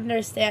me to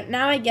understand.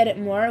 Now I get it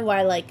more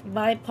why, like,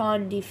 my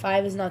pawn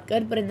d5 is not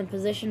good, but in the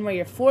position where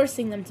you're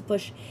forcing them to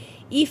push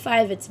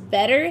e5, it's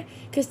better.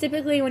 Because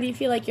typically when you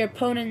feel like your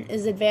opponent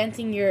is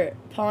advancing your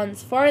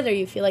pawns farther,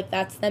 you feel like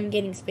that's them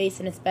getting space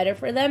and it's better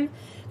for them.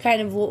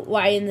 Kind of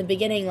why in the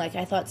beginning, like,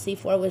 I thought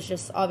c4 was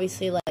just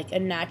obviously like a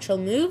natural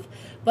move,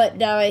 but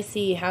now I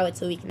see how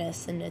it's a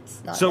weakness and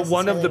it's not. So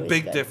one of the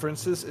big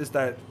differences is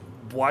that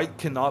White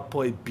cannot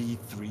play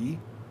b3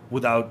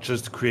 without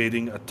just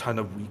creating a ton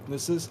of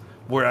weaknesses,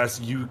 whereas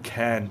you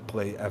can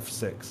play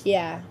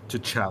f6 to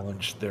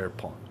challenge their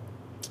pawn.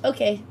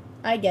 Okay,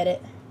 I get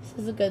it.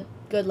 This is a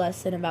good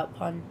lesson about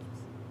pawns.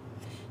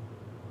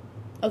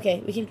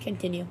 Okay, we can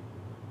continue.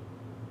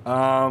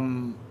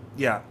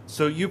 Yeah,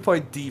 so you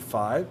played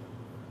d5.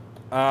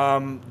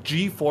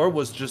 G4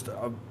 was just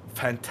a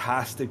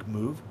fantastic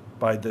move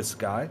by this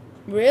guy.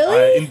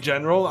 Really? In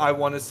general, I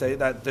want to say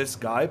that this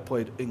guy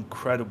played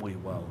incredibly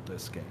well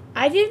this game.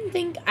 I didn't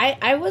think...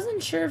 I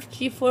wasn't sure if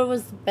G4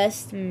 was the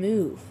best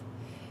move.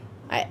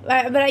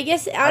 But I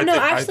guess... I don't know.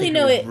 Actually,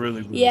 no. It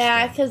really, really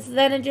yeah, because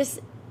then it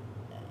just...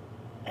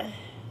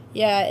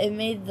 yeah, it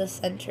made the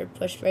center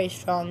push very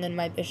strong and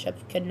my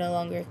bishop could no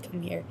longer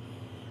come here.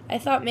 I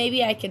thought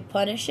maybe I could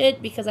punish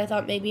it because I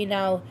thought maybe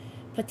now...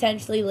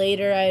 potentially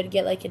later I would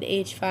get like an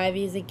h5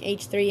 using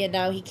h3 and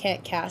now he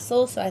can't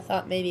castle, so I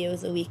thought maybe it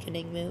was a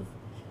weakening move.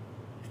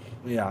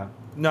 Yeah.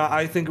 No,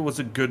 I think it was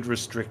a good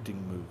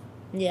restricting move.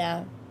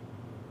 Yeah.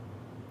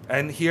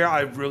 And here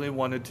I really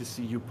wanted to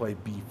see you play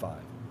b5.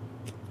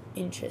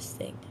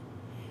 Interesting.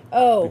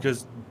 Oh.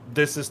 Because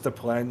this is the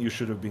plan you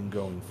should have been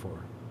going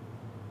for.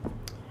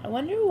 I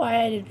wonder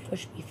why I didn't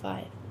push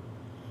b5.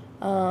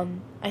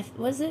 I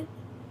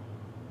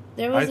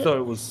thought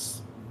it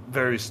was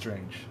very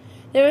strange.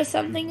 There was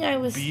something I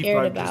was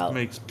scared about. B5 just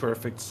makes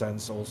perfect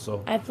sense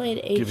also. I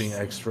played H6. Giving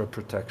extra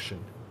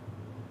protection.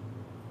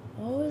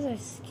 What was I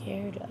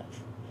scared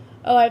of?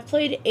 Oh, I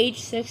played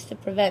H6 to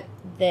prevent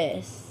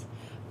this.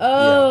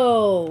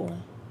 Oh. Yeah.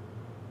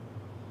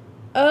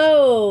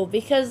 Oh,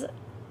 because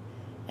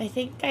I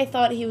think I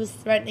thought he was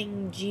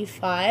threatening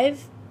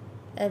G5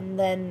 and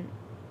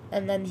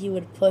then he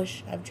would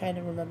push. I'm trying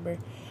to remember.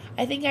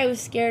 I think I was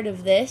scared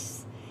of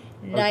this.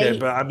 Okay,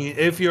 but I mean,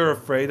 if you're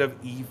afraid of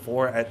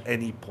e4 at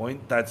any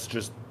point, that's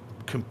just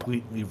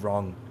completely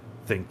wrong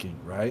thinking,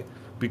 right?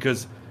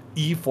 Because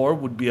e4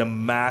 would be a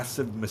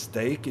massive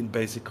mistake in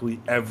basically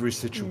every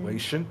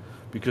situation,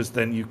 because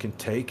then you can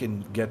take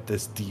and get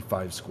this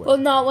d5 square. Well,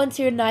 not once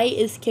your knight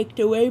is kicked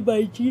away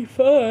by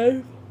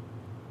g5.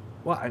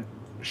 Well,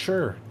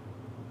 sure.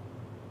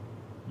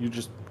 You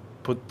just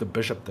put the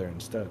bishop there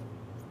instead.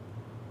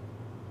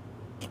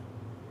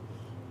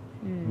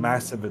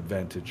 Massive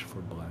advantage for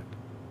black.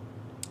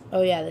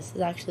 Oh yeah, this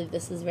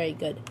is very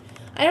good.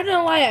 I don't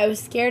know why I was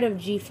scared of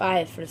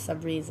g5 for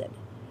some reason.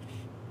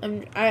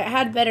 I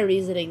had better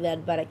reasoning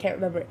then, but I can't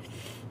remember.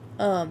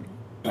 Let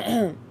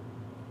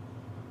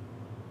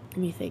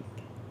me think.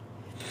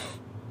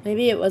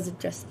 Maybe it wasn't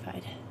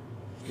justified.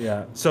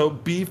 Yeah. So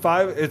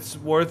b5, it's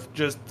worth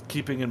just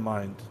keeping in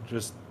mind.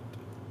 Just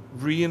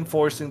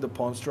reinforcing the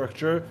pawn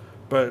structure,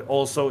 but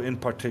also in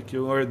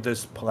particular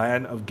this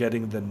plan of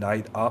getting the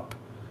knight up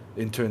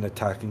into an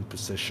attacking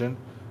position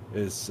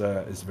is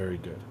very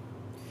good.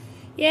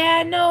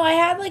 Yeah, no, I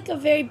had like a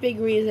very big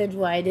reason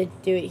why I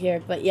didn't do it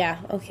here, but yeah,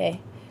 okay.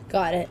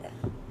 Got it.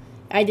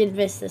 I did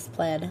miss this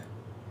plan.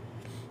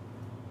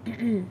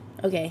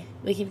 Okay,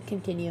 we can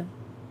continue.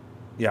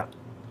 Yeah.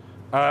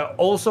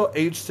 Also,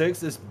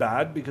 h6 is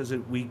bad because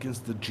it weakens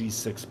the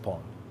g6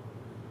 pawn.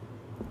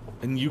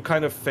 And you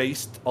kind of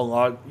faced a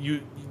lot.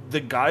 The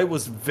guy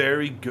was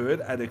very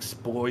good at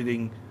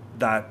exploiting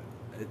that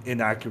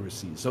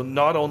inaccuracy. So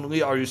not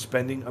only are you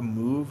spending a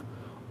move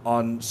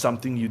on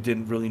something you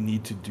didn't really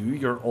need to do,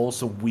 you're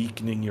also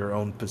weakening your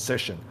own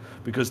position.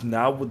 Because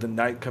now with the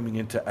knight coming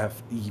into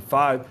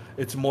e5,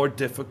 it's more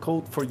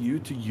difficult for you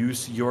to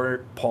use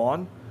your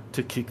pawn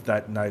to kick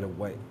that knight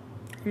away.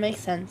 Makes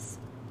sense.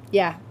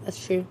 Yeah,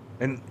 that's true.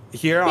 And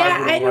here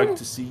I would like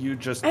to see you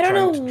just I don't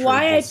know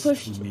why I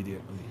pushed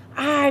immediately.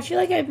 I feel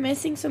like I'm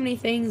missing so many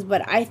things,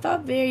 but I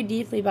thought very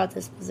deeply about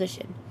this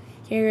position.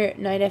 Here,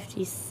 knight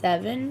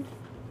ft7.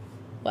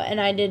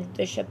 And I did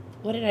bishop.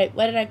 What did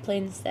I play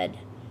instead?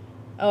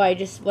 Oh, I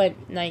just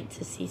went knight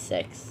to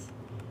c6.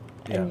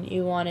 And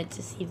you wanted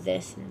to see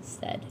this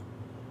instead.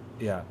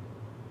 Yeah.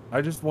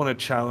 I just want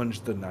to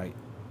challenge the knight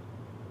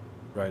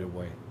right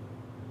away.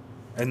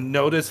 And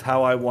notice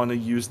how I want to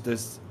use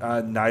this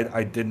knight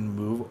I didn't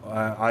move.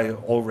 I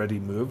already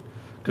moved.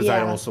 Because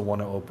I also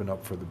want to open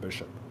up for the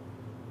bishop.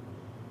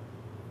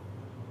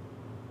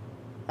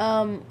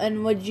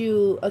 And would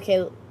you...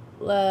 Okay,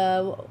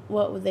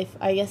 what would they...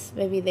 I guess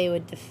maybe they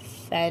would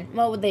defend...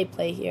 What would they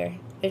play here?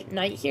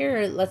 Knight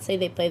here? Or let's say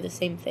they play the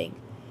same thing.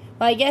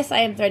 Well, I guess I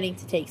am threatening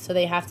to take, so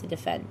they have to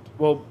defend.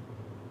 Well...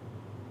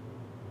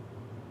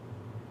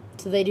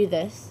 So they do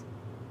this.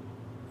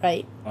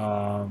 Right?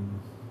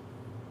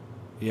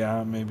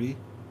 Yeah, maybe.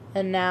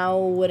 And now,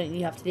 wouldn't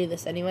you have to do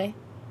this anyway?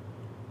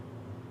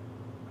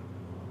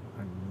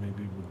 I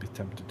maybe would be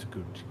tempted to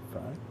go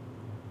g5.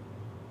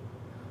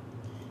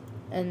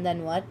 And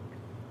then what?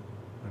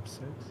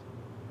 f6.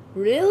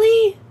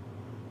 Really?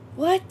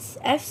 What?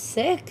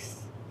 f6?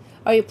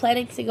 Are you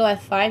planning to go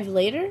f5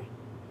 later?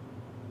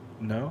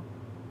 No.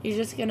 You're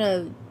just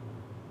gonna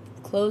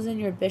close in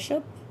your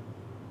bishop?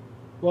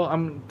 Well,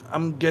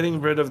 I'm getting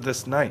rid of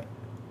this knight.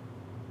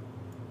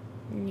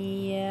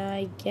 Yeah,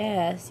 I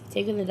guess. You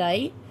take the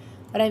knight?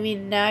 But I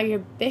mean, now your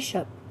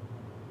bishop.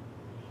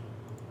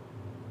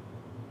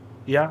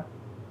 Yeah.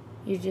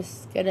 You're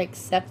just gonna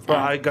accept that?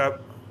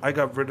 But I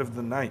got rid of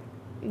the knight.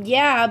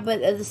 Yeah, but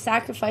the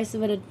sacrifice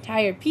of an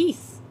entire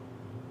piece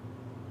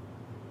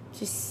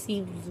just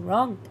seems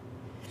wrong.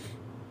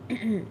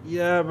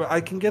 Yeah, but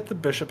I can get the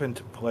bishop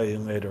into play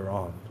later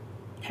on.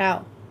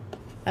 How?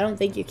 I don't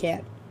think you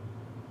can.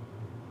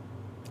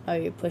 Oh,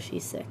 you push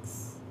e6.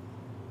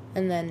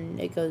 And then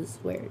it goes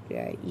where?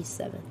 Yeah,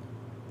 e7.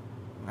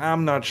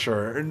 I'm not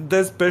sure.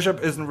 This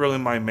bishop isn't really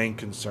my main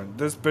concern.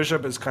 This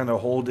bishop is kind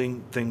of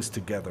holding things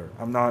together.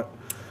 I'm going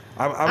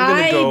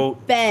to go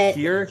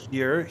here,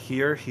 here,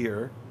 here,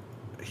 here,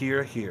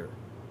 here, here.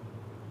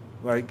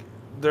 Like,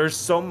 there's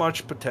so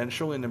much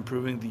potential in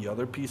improving the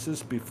other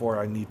pieces before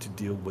I need to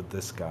deal with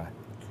this guy.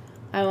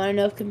 I want to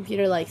know if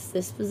computer likes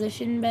this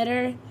position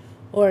better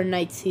or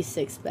knight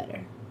c6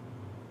 better.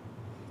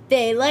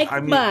 They like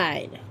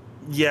mine.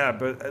 Yeah,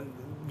 but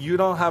you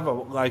don't have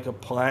a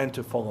plan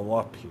to follow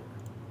up here.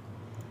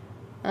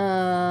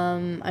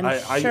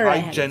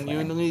 I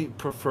genuinely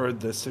prefer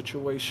this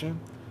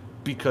situation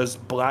because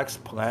black's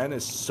plan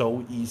is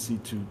so easy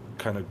to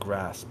kind of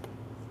grasp.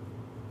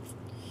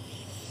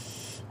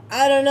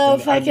 I don't know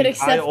if I could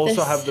accept this. I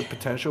also have the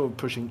potential of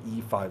pushing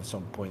e5 at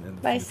some point in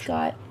the future.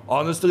 Scott.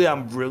 Honestly,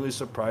 I'm really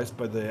surprised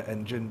by the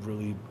engine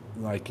really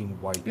liking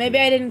white. Maybe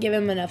I didn't give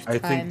him enough time. I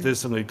think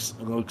this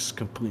looks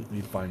completely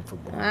fine for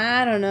black.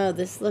 I don't know.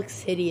 This looks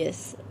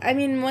hideous. I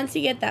mean, once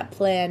you get that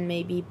plan,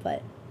 maybe,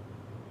 but...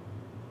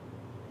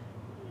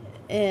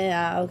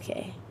 Yeah,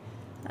 okay.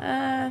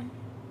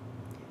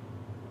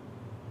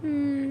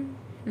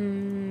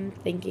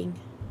 Thinking.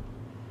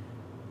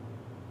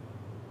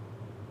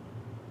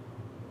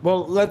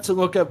 Well, let's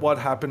look at what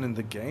happened in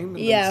the game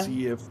and then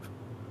see if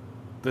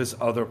this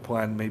other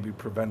plan maybe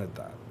prevented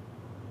that.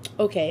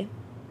 Okay,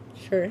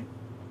 sure.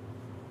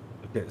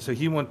 Okay, so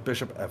he went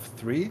bishop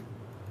f3.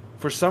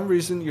 For some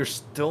reason, you're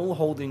still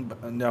holding...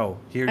 no,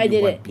 here I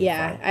you went went b5.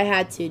 Yeah, I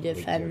had to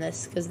defend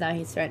this because now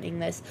he's threatening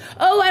this.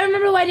 Oh, I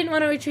remember why I didn't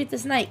want to retreat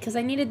this knight, because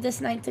I needed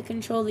this knight to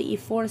control the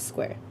e4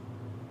 square.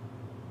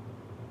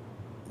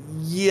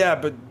 Yeah,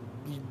 but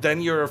then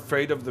you're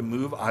afraid of the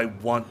move. I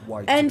want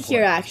white and to play.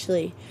 Here,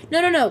 actually.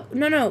 No,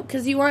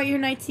 because you want your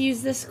knight to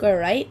use this square,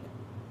 right?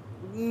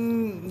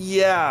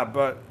 Yeah,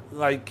 but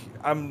like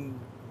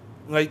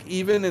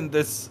even in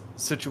this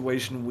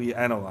situation we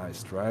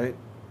analyzed, right?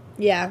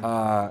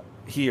 Yeah.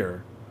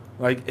 Here,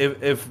 like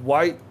if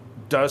white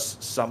does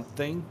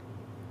something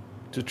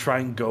to try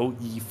and go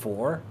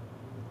e4,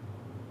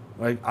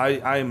 like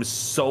I am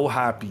so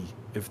happy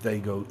if they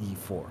go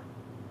e4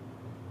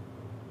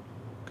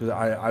 because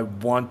I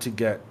want to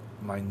get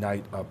my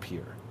knight up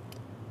here.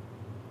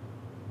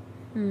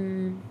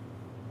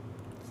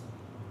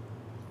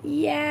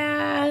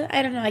 Yeah,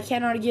 I don't know. I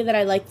can't argue that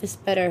I like this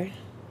better.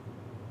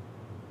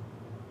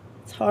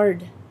 It's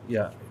hard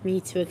Yeah, for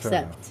me to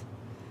accept.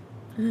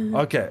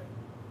 Okay.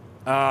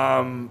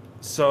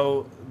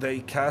 So they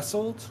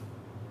castled,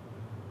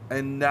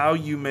 and now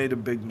you made a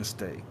big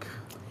mistake.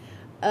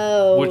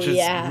 Oh, Which is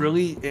yeah.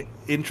 really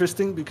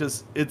interesting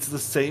because it's the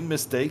same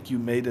mistake you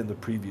made in the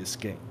previous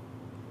game.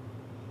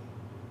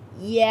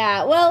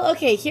 Yeah, well,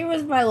 okay, here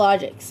was my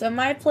logic. So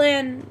my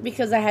plan,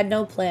 because I had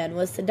no plan,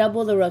 was to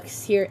double the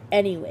rooks here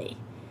anyway.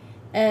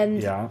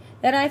 And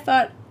then I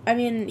thought, I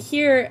mean,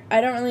 here,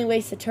 I don't really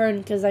waste a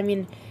turn, because, I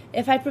mean,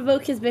 if I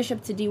provoke his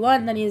bishop to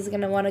d1, then he's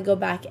going to want to go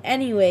back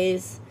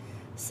anyways.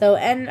 So,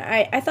 and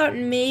I thought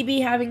maybe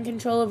having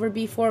control over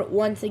b4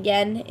 once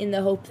again, in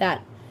the hope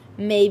that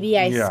maybe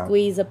I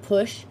squeeze a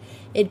push,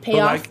 it'd pay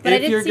off, but I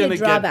didn't see a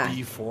drawback. If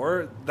you're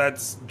going to get b4,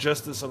 that's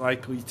just as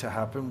likely to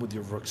happen with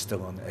your rook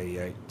still on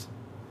a8.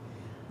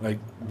 Like,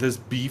 this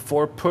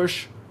b4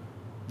 push,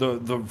 the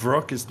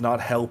rook is not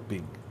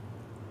helping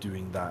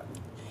doing that.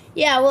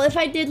 Yeah, well, if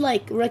I did,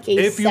 like, rook a7,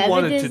 if you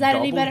wanted is to that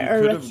double, any better? You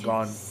or could rook have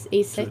gone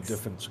a6? to a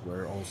different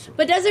square also.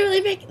 But does it really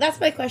make... That's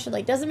my question.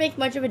 Like, does it make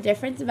much of a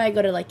difference if I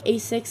go to, like,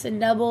 a6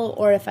 and double,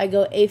 or if I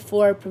go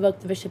a4, provoke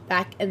the bishop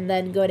back, and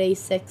then go to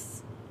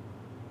a6?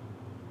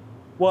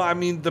 Well, I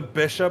mean, the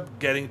bishop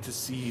getting to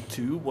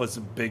c2 was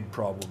a big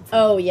problem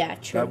for him. Yeah,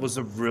 true. That was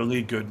a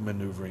really good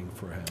maneuvering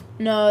for him.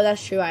 No,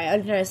 that's true. I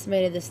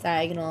underestimated this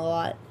diagonal a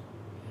lot.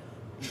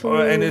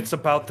 True. And it's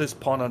about this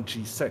pawn on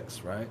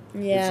g6, right?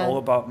 Yeah. It's all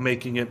about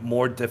making it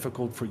more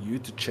difficult for you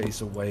to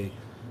chase away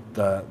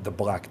the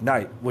black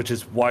knight, which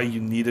is why you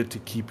needed to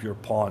keep your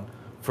pawn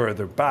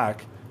further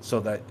back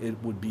so that it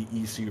would be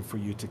easier for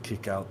you to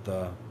kick out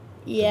the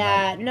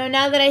Yeah. No,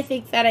 now that I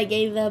think that I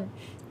gave them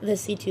the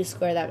c2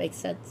 square, that makes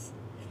sense.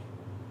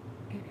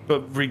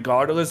 But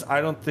regardless,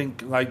 I don't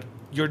think, like,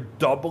 you're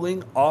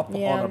doubling up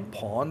on a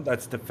pawn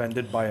that's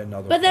defended by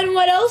another But pawn. then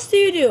what else do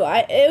you do?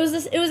 It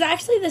was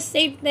actually the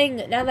same thing,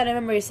 now that I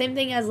remember, the same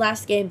thing as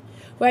last game,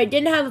 where I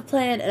didn't have a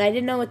plan and I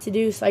didn't know what to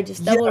do, so I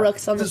just double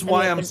rooks on the This is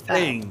why I'm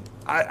saying,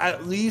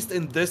 at least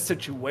in this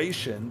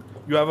situation,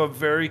 you have a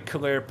very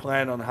clear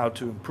plan on how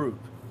to improve.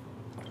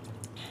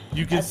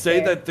 You can say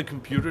that the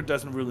computer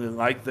doesn't really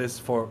like this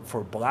for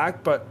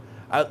black, but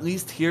at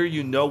least here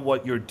you know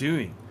what you're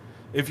doing.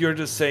 If you're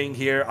just saying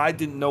here, I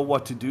didn't know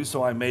what to do,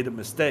 so I made a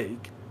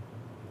mistake,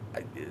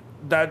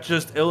 that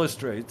just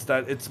illustrates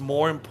that it's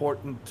more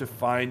important to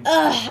find...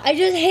 I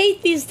just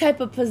hate these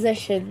type of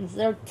positions.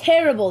 They're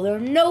terrible. They're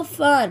no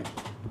fun.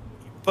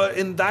 But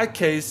in that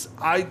case,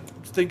 I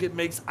think it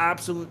makes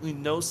absolutely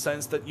no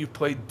sense that you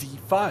play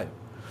d5.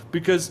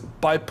 Because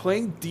by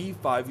playing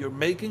d5, you're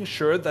making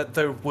sure that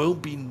there will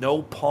be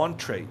no pawn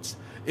trades.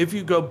 If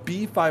you go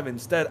b5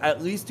 instead,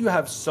 at least you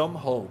have some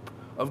hope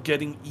of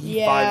getting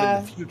e5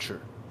 in the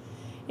future.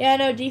 Yeah,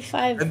 no,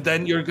 d5. And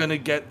then you're going to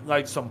get,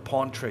 like, some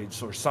pawn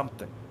trades or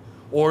something.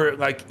 Or,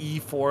 like,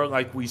 e4,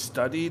 like we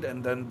studied,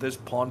 and then this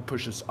pawn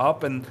pushes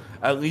up, and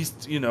at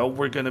least, you know,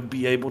 we're going to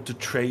be able to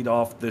trade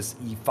off this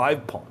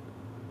e5 pawn.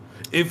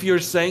 If you're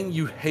saying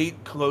you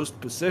hate closed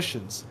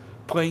positions,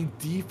 playing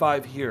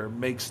d5 here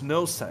makes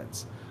no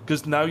sense,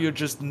 because now you're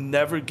just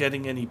never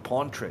getting any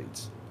pawn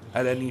trades.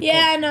 At any point.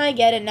 Yeah, no, I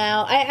get it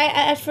now.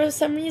 I for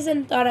some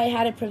reason thought I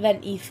had to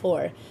prevent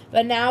e4,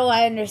 but now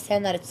I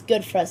understand that it's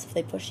good for us if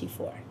they push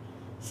e4.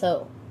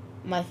 So,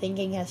 my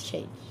thinking has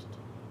changed.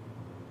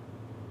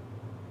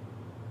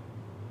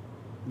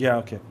 Yeah,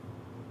 okay.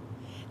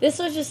 This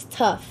was just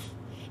tough.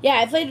 Yeah,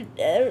 I played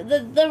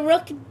the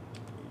rook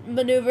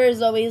maneuver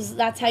is always,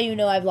 that's how you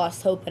know I've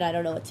lost hope and I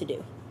don't know what to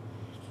do.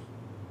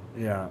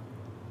 Yeah.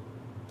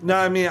 No,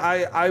 I mean,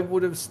 I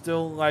would have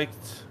still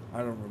liked, I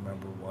don't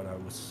remember what I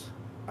was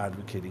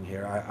advocating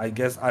here. I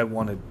guess I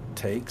wanted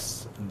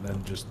takes and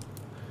then just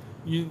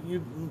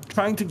you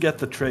trying to get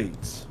the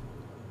trades.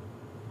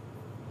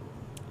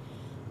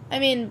 I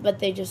mean, but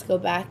they just go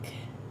back,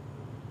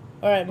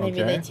 or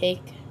maybe they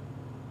take.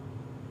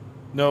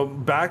 No,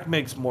 back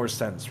makes more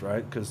sense,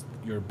 right? Because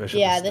your bishop.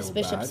 Yeah, is this still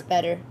bishop's bad.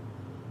 better.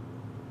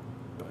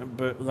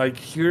 But like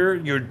here,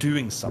 you're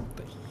doing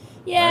something.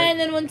 Yeah, right? And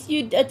then once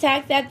you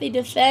attack that, they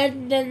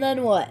defend, and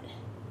then what?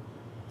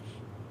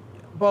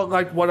 Well,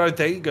 like, what are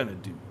they gonna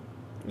do?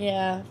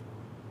 Yeah.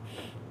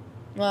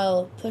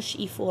 Well, push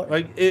e4.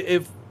 Like,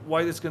 if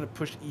white is going to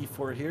push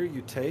e4 here,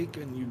 you take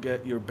and you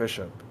get your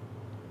bishop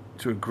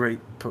to a great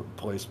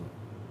placement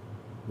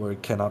where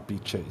it cannot be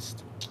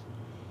chased.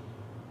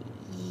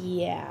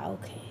 Yeah,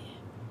 okay.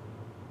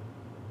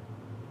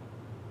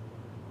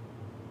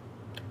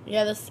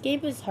 Yeah, this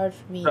game is hard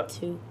for me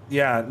too.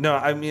 Yeah, no,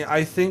 I mean,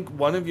 I think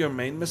one of your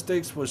main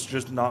mistakes was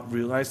just not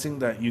realizing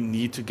that you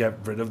need to get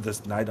rid of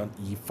this knight on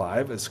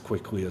e5 as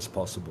quickly as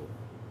possible.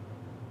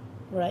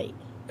 Right.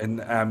 And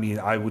I mean,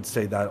 I would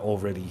say that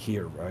already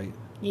here, right?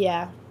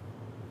 Yeah.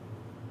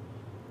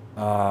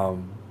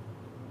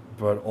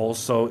 But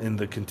also in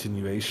the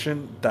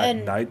continuation, that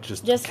knight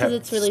just because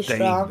it's really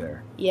strong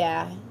there.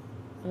 Yeah,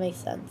 that makes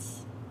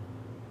sense.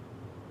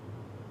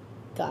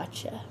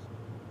 Gotcha.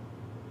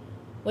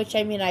 Which,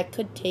 I mean, I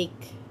could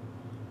take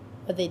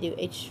what they do.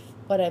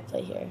 What I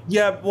play here.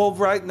 Yeah, well,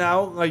 right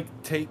now, like,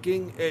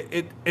 taking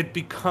it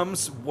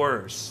becomes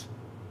worse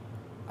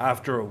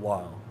after a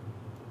while.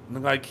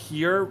 Like,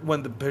 here,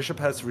 when the bishop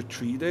has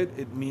retreated,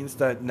 it means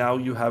that now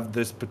you have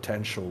this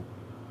potential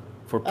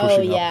for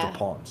pushing up the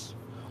pawns.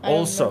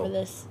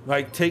 Also,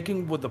 like,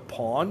 taking with the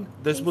pawn,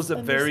 this was a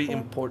very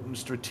important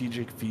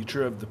strategic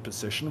feature of the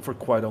position for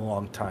quite a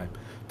long time.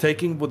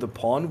 Taking with the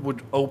pawn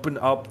would open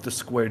up the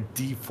square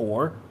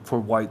d4 for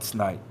white's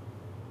knight.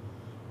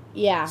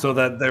 Yeah. So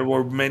that there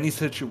were many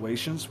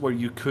situations where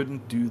you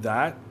couldn't do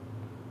that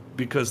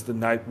because the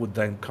knight would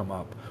then come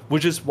up.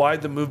 Which is why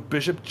the move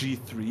bishop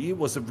g3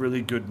 was a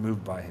really good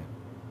move by him.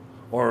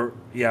 Or,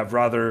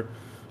 rather,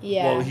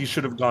 well, he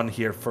should have gone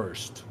here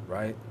first,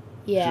 right?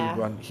 Yeah. Should have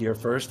gone here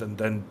first and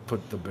then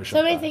put the bishop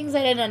So many things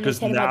I didn't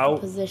understand about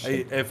the position.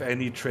 Because now, if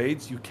any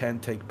trades, you can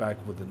take back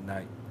with the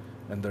knight.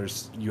 And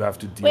you have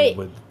to deal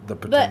with the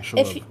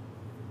potential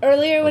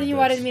earlier when you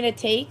wanted me to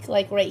take,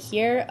 like, right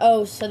here,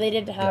 so they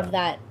didn't have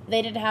that.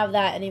 They didn't have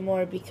that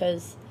anymore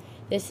because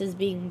this is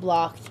being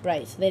blocked,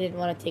 right? So they didn't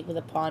want to take with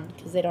a pawn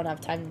because they don't have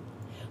time.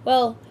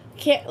 Well,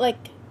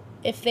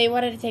 if they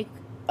wanted to take...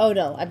 Oh,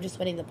 no, I'm just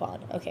winning the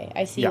pawn. Okay,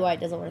 I see why it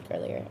doesn't work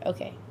earlier.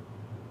 Okay.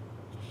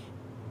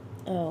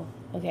 Oh,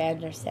 okay, I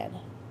understand.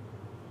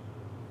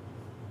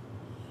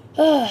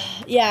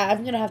 Yeah,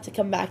 I'm going to have to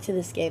come back to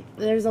this game.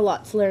 There's a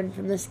lot to learn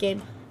from this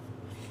game.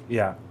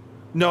 Yeah.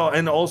 No,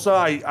 and also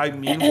I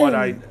mean what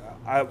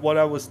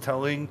I was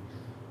telling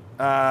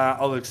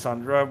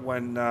Alexandra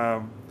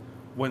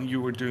when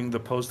you were doing the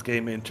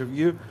post-game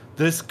interview.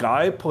 This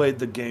guy played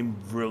the game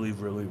really,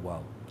 really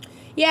well.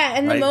 Yeah,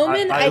 in the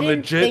moment I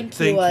didn't think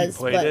he was. He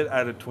played it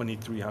at a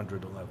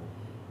 2300 level.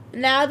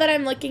 Now that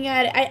I'm looking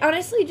at it, I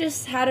honestly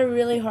just had a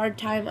really hard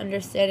time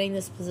understanding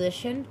this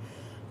position.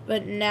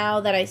 But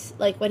now that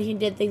when he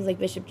did things like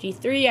bishop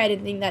g3, I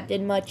didn't think that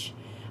did much.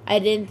 I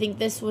didn't think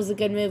this was a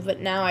good move, but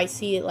now I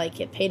see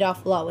it paid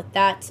off a lot with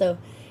that. So,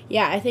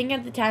 yeah, I think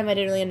at the time I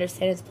didn't really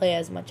understand his play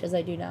as much as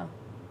I do now.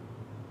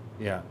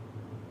 Yeah.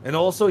 And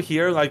also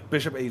here, like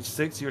bishop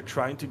h6, you're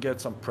trying to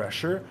get some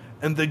pressure,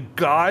 and the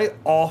guy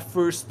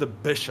offers the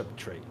bishop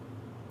trade.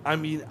 I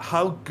mean,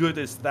 how good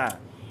is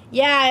that?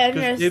 Yeah, I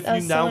understand. Because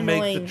if you now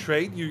make the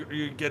trade,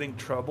 you're getting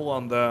trouble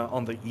on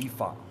the e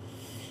file.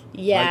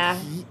 Yeah,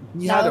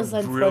 he had a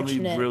really,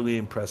 really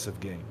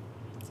impressive game.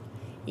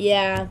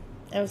 Yeah,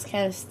 I was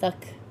kind of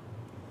stuck.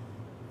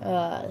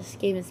 This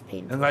game is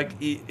painful. And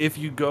if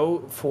you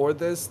go for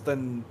this,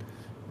 then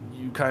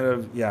you kind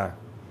of Yeah,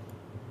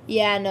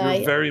 no,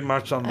 you're very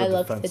much on the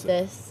defensive. I looked at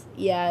this.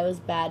 Yeah, it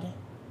was bad.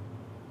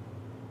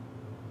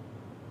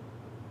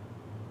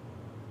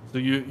 So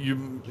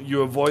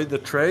you avoid the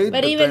trade,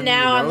 but even then,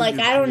 now I'm like,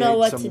 I don't know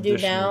what to do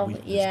now.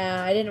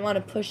 Yeah, I didn't want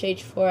to push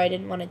h4. I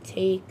didn't want to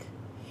take.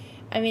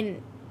 I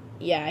mean,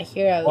 yeah,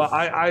 here I was. Well,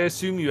 I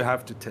assume you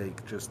have to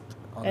take just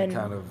on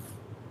account of.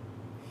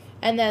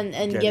 And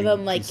give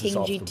him like king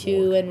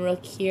g2 and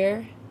rook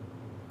here.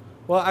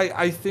 Well,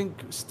 I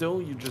think still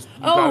you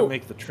gotta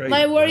make the trade.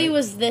 My worry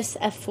was this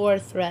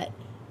f4 threat.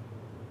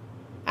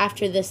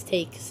 After this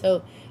take,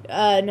 so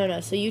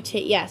no. So you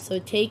take, So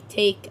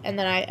take, and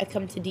then I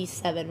come to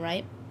d7,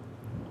 right?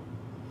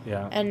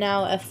 Yeah. And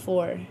now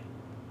f4.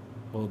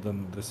 Well,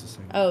 then this is.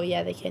 Oh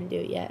yeah, they can't do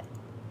it yet.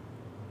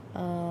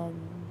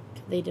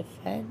 They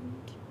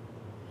defend,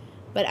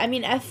 but I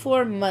mean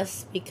f4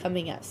 must be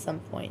coming at some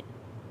point,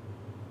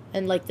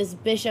 and like this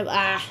bishop,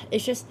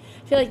 it's just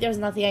I feel like there's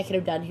nothing I could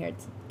have done here to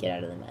get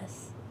out of the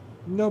mess.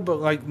 No, but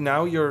like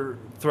now you're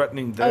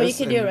threatening this. Oh, you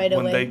can do it right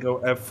away. When they go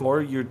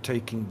f4, you're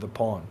taking the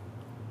pawn.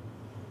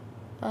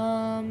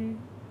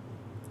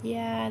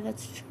 Yeah,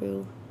 that's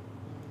true.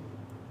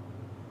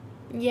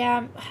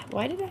 Yeah,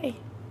 why did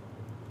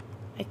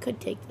I could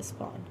take this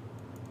pawn.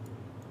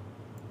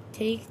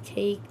 Take.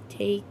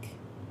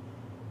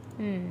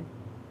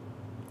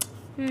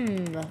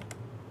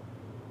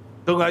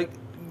 So like,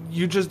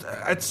 you just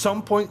at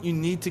some point you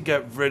need to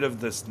get rid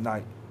of this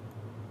knight.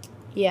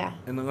 Yeah.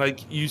 And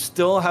like you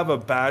still have a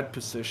bad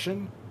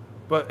position,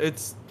 but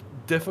it's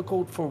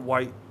difficult for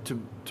white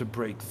to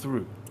break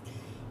through.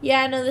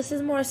 Yeah, no, this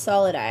is more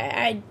solid.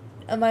 I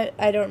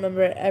don't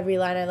remember every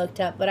line I looked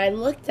at, but I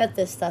looked at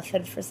this stuff,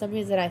 and for some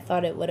reason I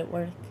thought it wouldn't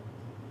work.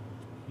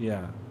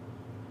 Yeah.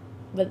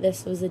 But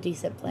this was a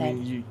decent plan. I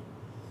mean,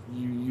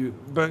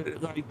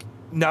 but like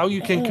now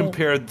you can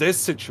compare this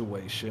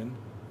situation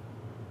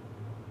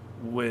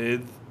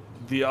with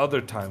the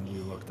other time we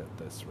looked at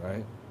this,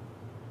 right?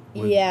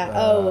 With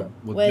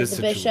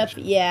the bishop.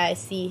 Yeah, I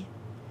see.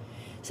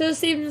 So it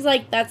seems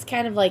like that's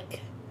kind of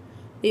like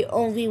the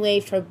only way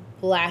for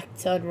black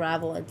to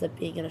unravel ends up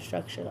being in a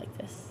structure like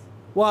this.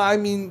 Well, I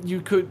mean,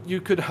 you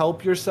could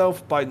help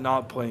yourself by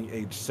not playing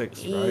h6,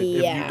 right?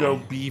 Yeah. If you go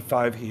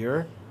b5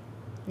 here,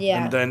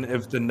 yeah, and then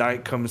if the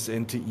knight comes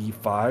into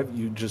e5,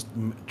 you just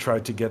try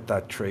to get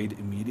that trade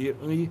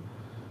immediately.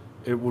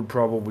 It would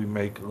probably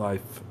make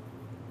life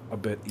a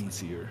bit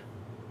easier.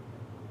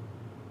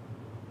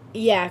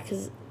 Yeah,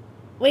 because...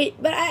 Wait,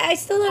 but I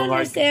still don't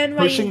understand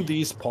why... Pushing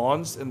these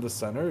pawns in the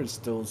center is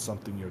still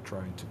something you're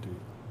trying to do.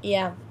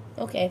 Yeah,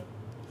 okay.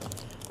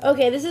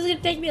 Okay, this is going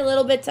to take me a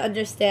little bit to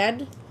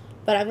understand,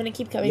 but I'm going to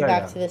keep coming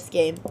back to this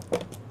game.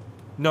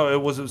 No,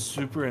 it was a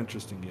super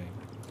interesting game.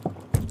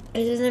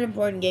 This is an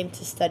important game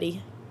to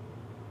study.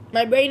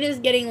 My brain is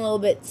getting a little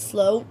bit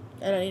slow,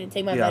 and I need to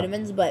take my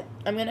vitamins, but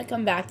I'm going to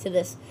come back to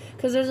this,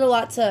 because there's a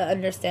lot to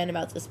understand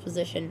about this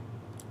position.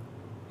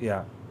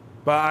 Yeah.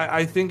 But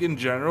I think in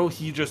general,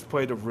 he just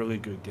played a really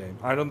good game.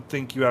 I don't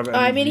think you have any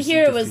I mean, reason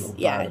here to it was, feel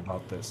bad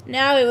about this.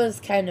 Now it was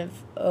kind of,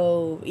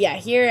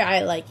 here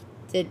I,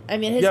 his plan was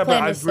so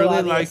obvious. I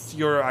really liked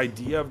your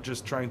idea of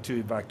just trying to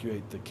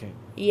evacuate the king.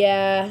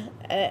 Yeah,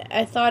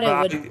 I thought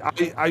it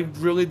would... I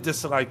really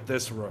dislike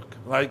this rook.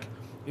 Like,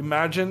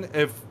 imagine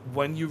if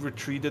when you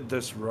retreated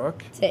this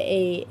rook... To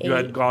A8. You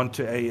had gone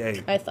to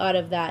A8. I thought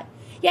of that.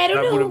 Yeah, I don't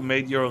know. That would have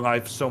made your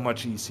life so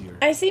much easier.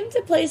 I seem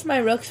to place my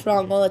rooks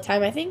wrong all the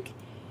time. I think...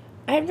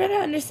 I'm trying to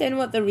understand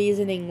what the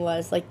reasoning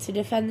was, like to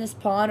defend this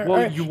pawn,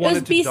 or you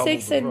wanted to B6 double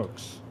the and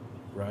rooks,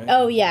 right?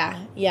 Oh yeah,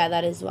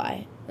 that is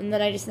why. And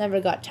then I just never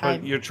got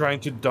time. But you're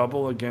trying to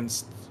double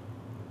against,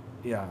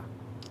 a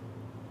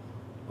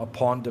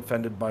pawn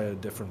defended by a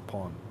different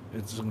pawn.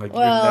 It's like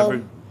you're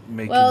never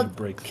making a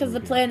breakthrough. Because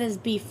the plan is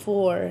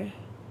B4,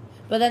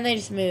 but then they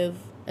just move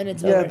and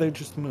it's over. Yeah, they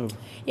just move.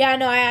 Yeah,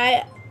 no,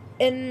 I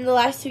in the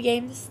last 2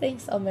 games,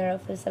 thanks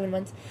Almero for the 7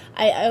 months,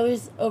 I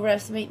always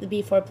overestimate the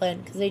B4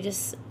 plan because they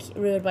just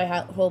ruined my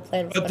whole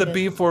plan. But the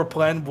B4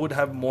 plan would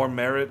have more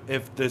merit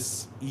if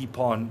this E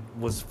pawn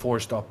was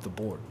forced up the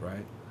board,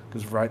 right?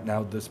 Because right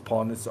now this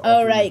pawn is...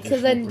 Oh, right,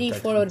 because then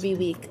D4 would be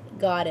weak.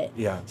 Got it.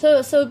 Yeah.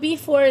 So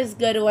B4 is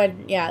good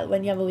when you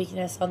have a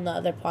weakness on the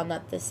other pawn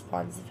that this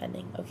pawn's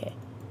defending. Okay.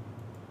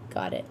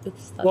 Got it.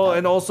 Oops. Well,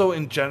 and also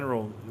in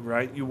general,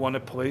 right? You want to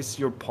place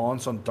your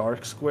pawns on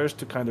dark squares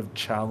to kind of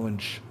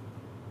challenge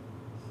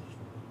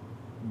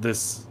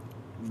this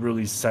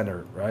really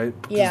center, right?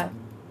 Because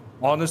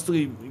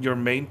honestly, your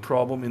main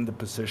problem in the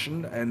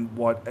position and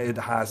what it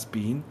has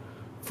been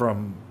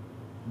from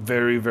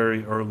very,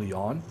 very early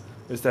on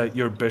is that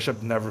your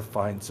bishop never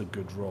finds a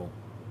good role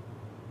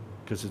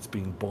because it's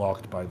being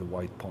blocked by the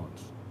white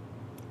pawns.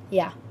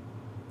 Yeah.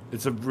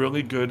 It's a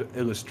really good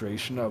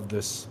illustration of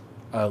this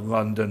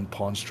London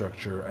pawn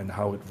structure and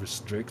how it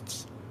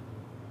restricts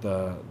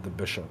the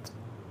bishop.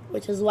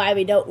 Which is why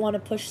we don't want to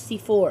push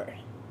C4.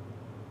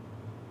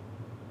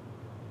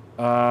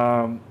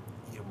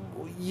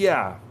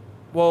 Yeah.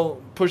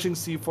 Well, pushing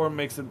C4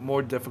 makes it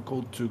more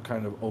difficult to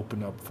kind of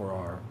open up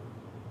for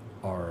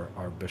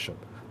our bishop.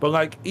 But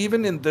like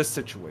even in this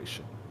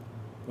situation,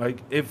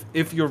 like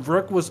if your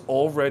rook was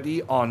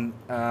already on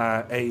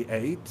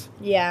A8,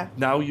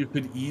 now you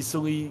could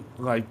easily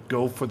like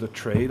go for the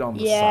trade on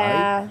the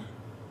side.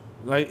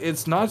 Like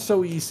it's not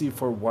so easy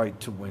for white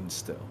to win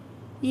still.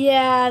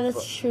 Yeah,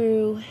 that's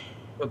true.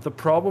 But the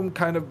problem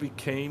kind of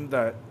became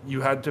that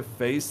you had to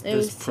face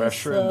this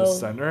pressure in the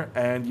center,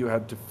 and you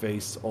had to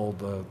face all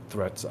the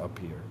threats up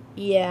here.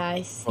 Yeah,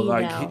 I see. But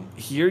like now.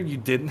 Here, you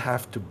didn't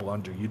have to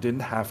blunder. You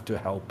didn't have to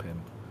help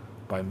him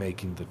by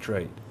making the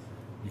trade.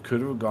 You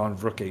could have gone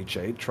rook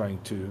h8,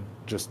 trying to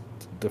just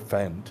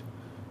defend,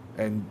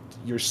 and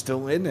you're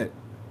still in it.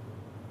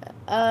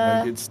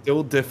 Like, it's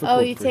still difficult. Oh,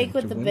 you take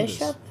with the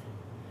bishop.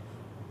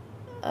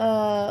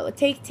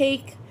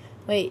 Take.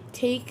 Wait,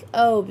 take.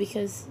 Oh,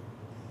 because.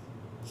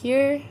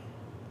 Here.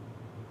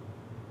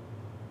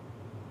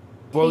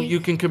 Well, you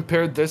can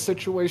compare this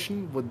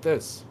situation with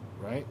this,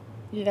 right?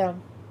 Yeah.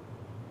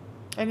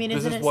 I mean,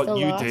 this is what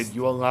you did.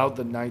 You allowed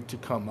the knight to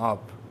come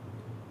up,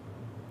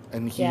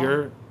 and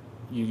here,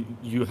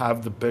 you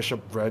have the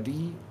bishop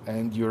ready,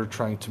 and you're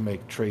trying to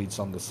make trades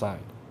on the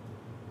side.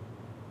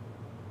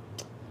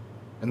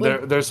 And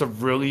there's a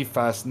really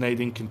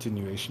fascinating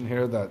continuation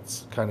here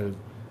that's kind of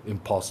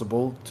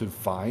impossible to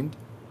find.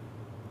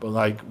 But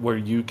like where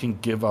you can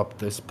give up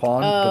this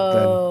pawn,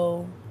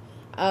 but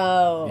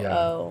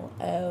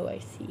then I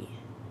see.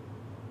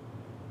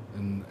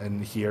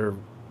 And here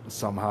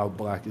somehow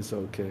black is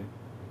okay.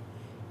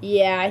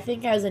 Yeah, I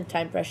think I was in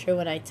time pressure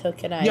when I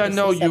took and I. Yeah,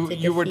 no,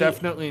 you were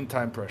definitely in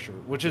time pressure,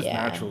 which is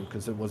natural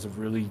because it was a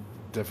really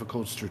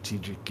difficult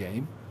strategic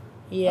game.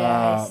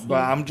 Yeah,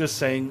 but I'm just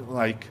saying,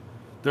 like,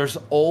 there's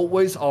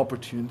always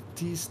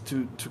opportunities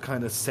to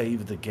kind of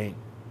save the game.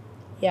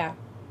 Yeah.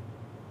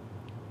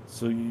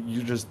 So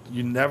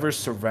you never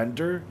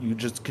surrender. You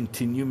just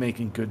continue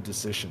making good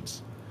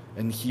decisions.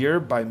 And here,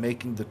 by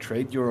making the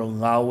trade, you're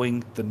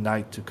allowing the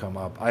knight to come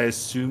up. I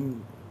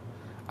assume,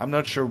 I'm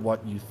not sure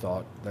what you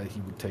thought that he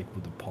would take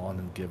with the pawn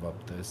and give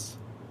up this.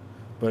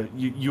 But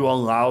you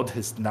allowed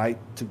his knight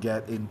to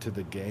get into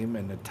the game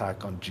and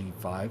attack on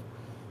g5,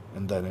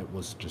 and then it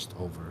was just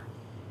over.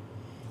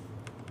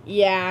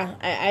 Yeah,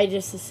 I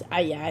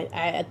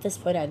at this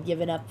point I'd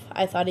given up.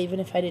 I thought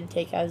even if I didn't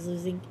take, I was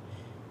losing.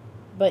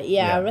 But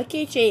yeah, Rook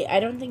h8, I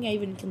don't think I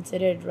even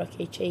considered Rook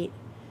h8.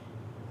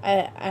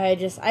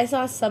 I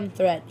saw some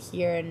threat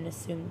here and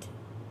assumed.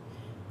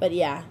 But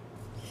yeah.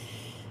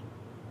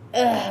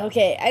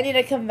 Okay, I need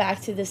to come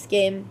back to this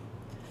game.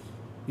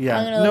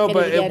 Yeah, no,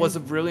 but it was a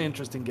really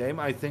interesting game.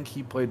 I think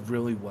he played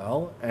really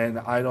well, and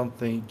I don't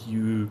think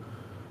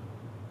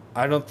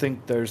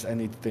there's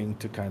anything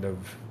to kind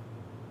of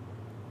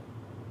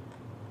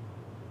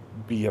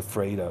be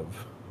afraid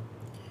of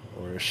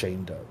or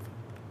ashamed of.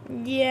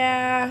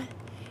 Yeah.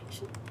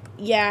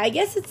 Yeah, I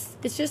guess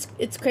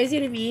it's crazy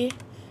to me.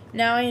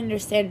 Now I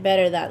understand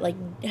better that like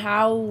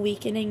how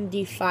weakening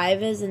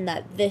d5 is and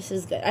that this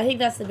is good. I think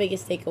that's the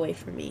biggest takeaway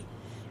for me.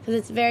 Cuz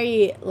it's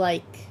very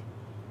like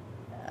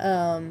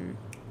I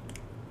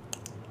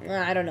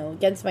don't know,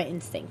 against my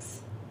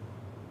instincts.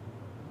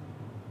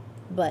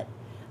 But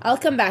I'll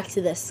come back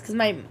to this cuz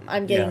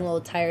I'm getting a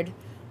little tired,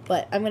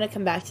 but I'm going to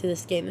come back to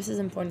this game. This is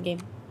an important game.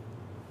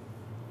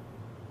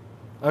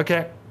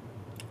 Okay.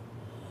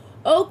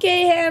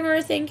 Okay,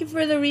 Hammer, thank you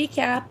for the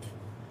recap.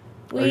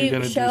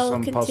 We shall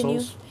continue.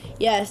 Puzzles?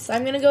 Yes,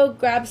 I'm going to go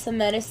grab some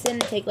medicine,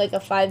 take like a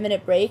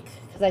 5-minute break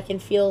cuz I can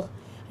feel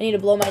I need to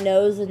blow my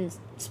nose and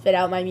spit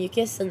out my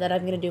mucus, and then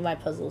I'm going to do my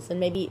puzzles and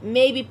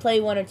maybe play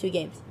 1 or 2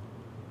 games.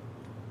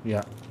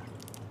 Yeah.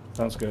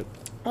 Sounds good.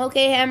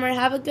 Okay, Hammer,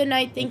 have a good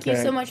night. Thank you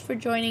so much for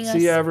joining us.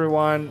 See you,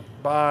 everyone.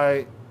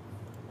 Bye.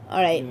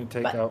 All right. I'm going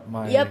to take out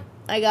my... Yep,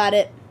 I got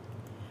it.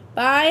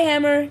 Bye,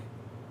 Hammer.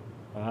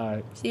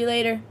 Bye. See you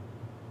later.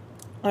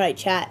 All right,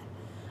 chat.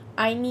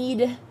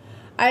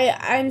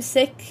 I'm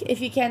sick, if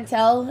you can't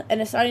tell,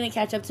 and it's starting to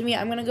catch up to me.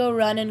 I'm going to go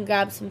run and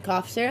grab some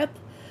cough syrup.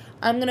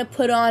 I'm going to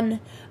put on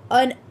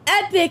an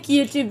epic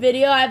YouTube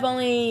video. I've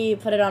only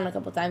put it on a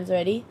couple times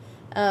already.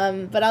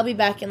 But I'll be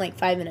back in like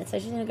 5 minutes. I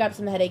just need to grab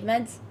some headache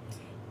meds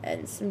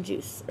and some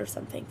juice or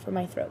something for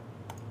my throat.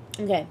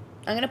 Okay,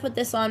 I'm going to put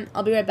this on.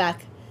 I'll be right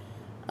back.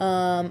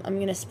 I'm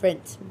going to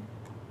sprint.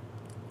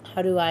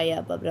 How do I,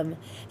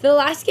 The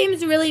last game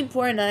is really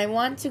important, and I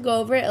want to go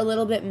over it a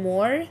little bit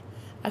more.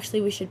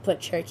 Actually, we should put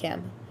chair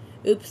cam.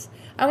 Oops.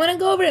 I want to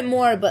go over it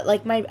more, but,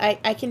 like,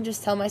 I can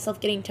just tell myself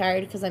getting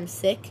tired because I'm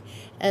sick,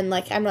 and,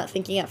 like, I'm not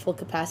thinking at full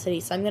capacity,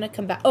 so I'm going to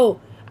come back.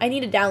 Oh, I need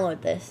to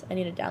download this.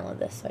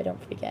 So I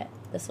don't forget.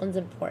 This one's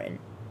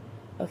important.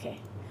 Okay.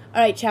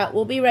 All right, chat.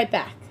 We'll be right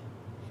back.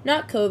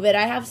 Not COVID.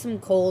 I have some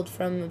cold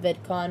from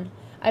VidCon.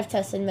 I've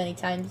tested many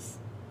times.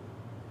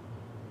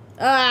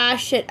 Ah,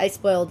 shit, I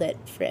spoiled it.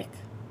 Frick.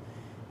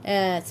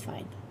 It's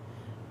fine.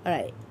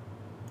 Alright.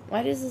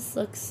 Why does this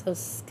look so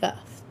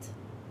scuffed?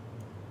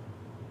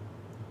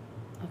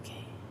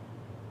 Okay.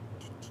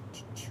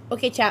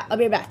 Okay, chat, I'll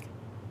be right back.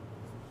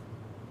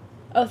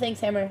 Oh,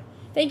 thanks, Hammer.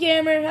 Thank you,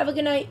 Hammer. Have a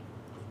good night.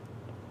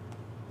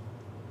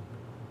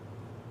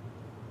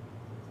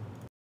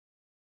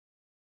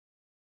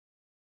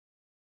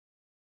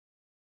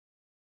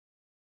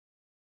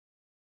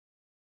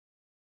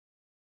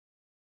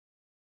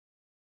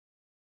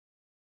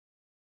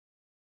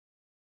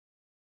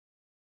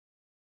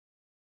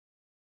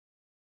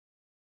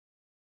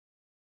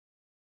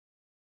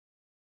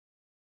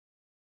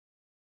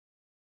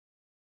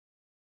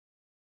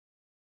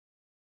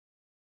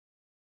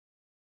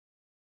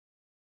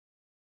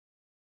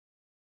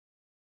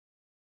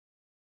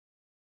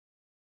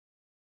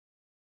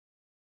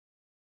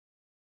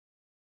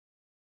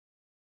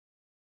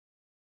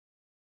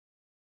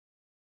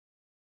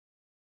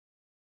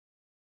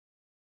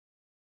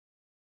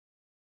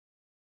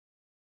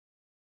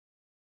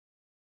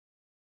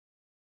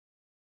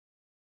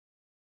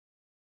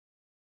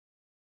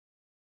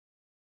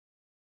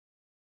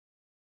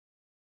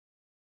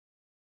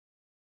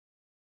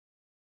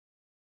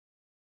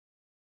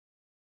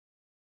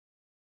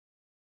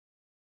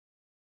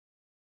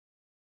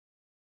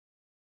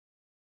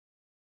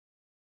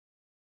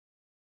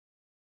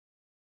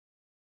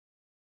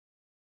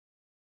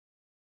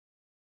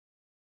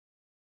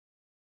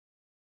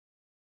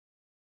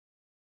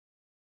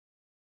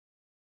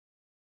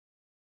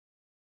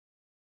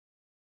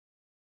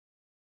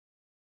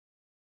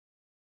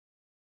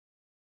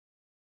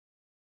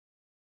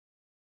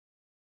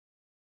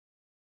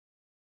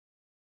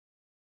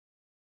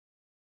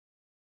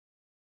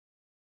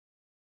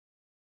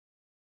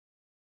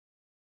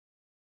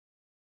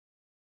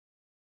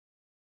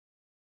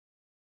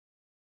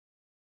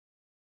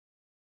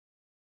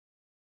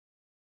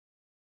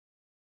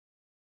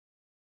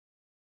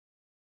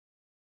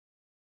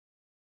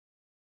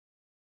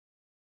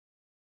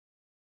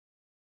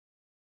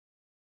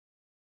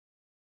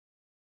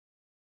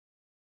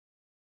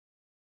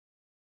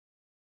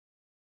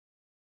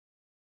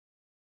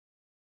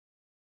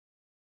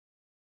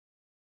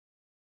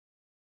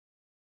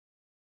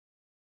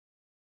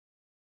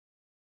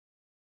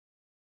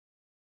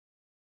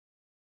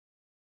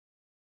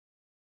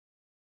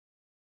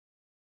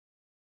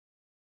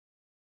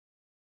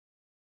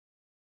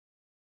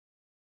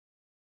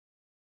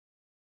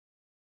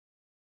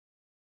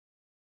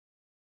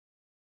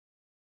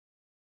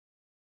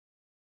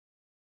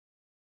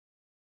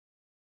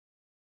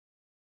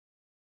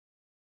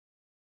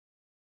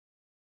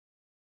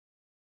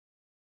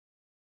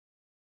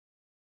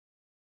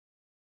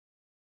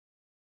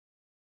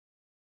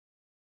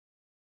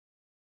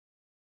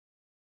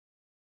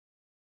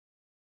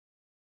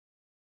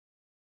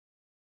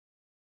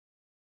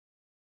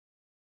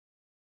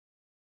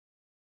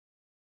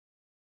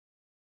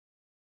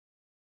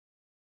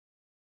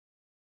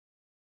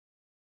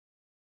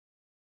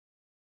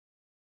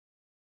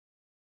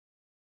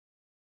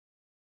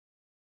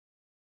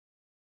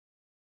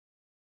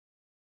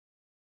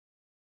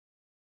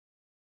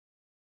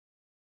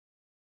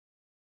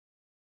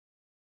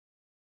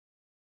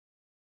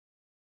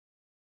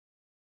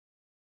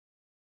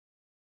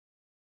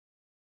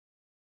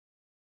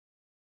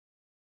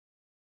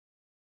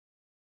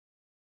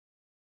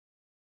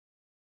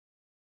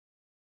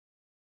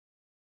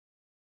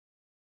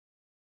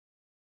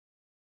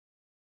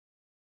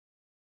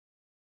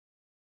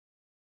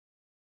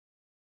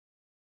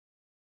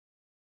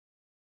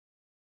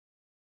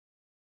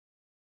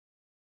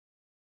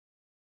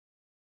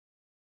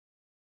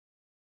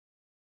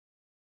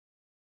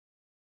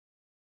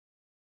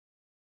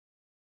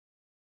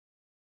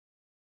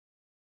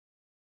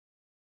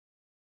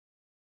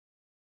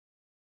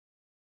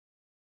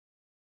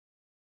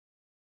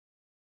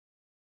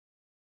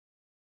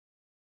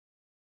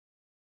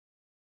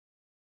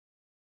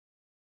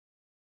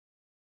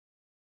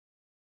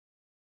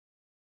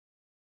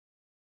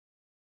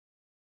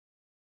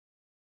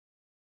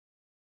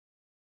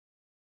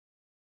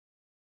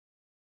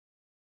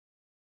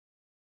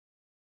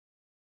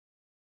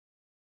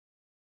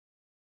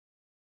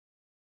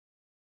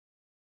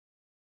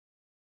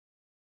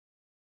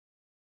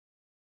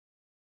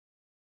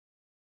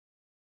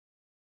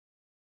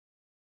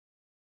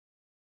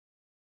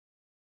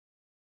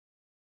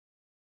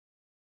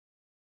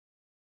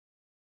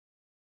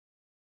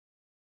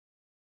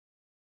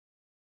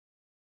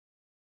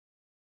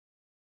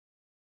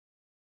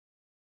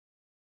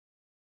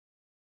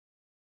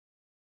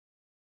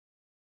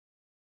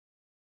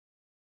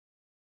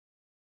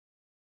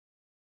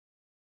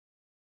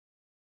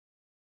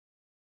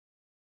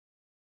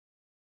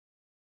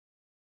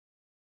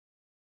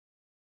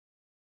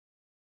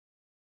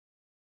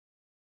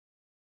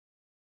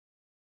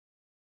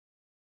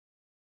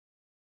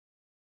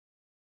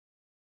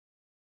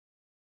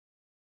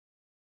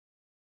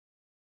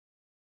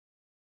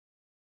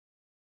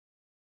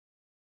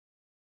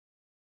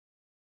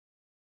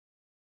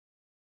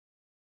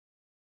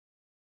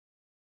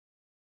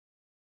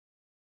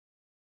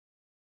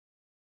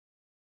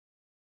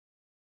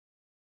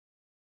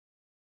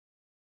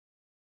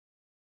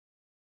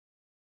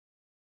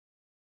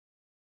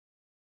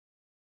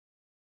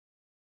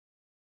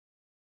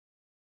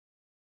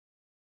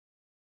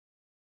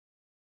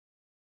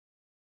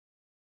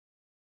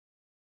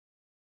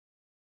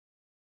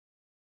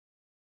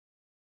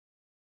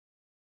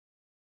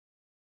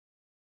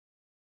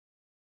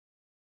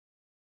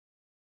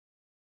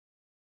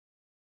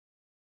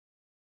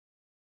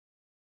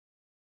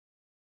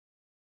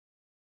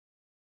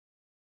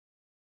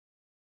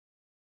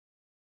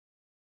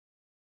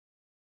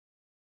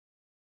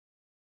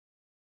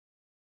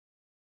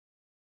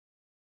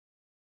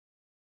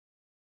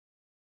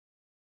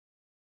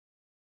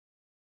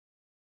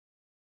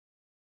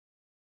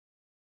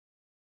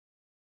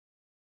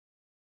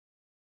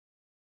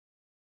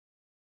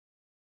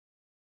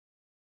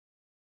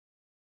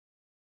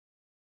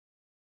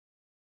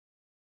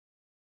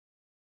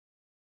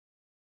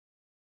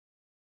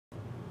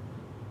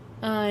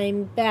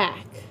 I'm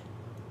back.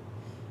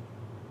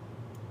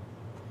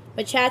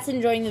 But chat's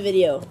enjoying the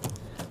video.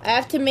 I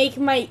have to make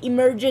my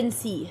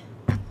emergency.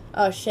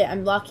 Oh shit,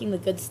 I'm blocking the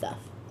good stuff.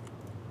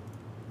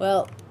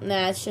 Well,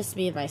 nah, it's just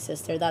me and my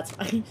sister. That's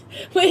fine.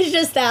 Wait, it's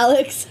just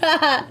Alex.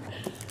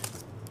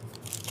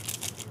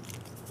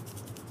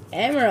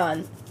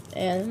 Amaranth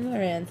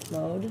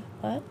mode.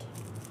 What?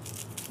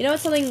 You know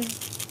what's something...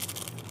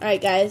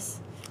 Alright, guys.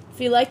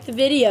 If you liked the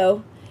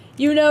video,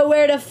 you know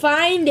where to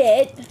find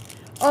it.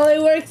 Only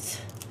worked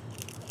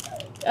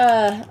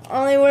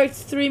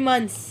 3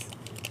 months.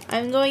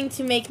 I'm going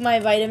to make my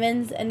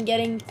vitamins and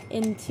getting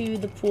into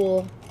the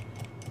pool.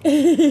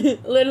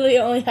 Literally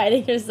only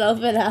hiding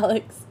yourself and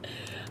Alex.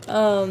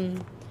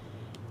 The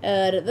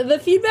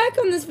feedback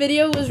on this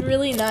video was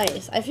really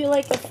nice. I feel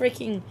like a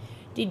freaking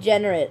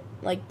degenerate,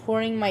 like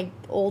pouring my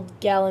old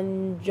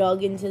gallon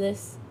jug into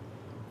this.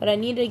 But I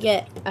need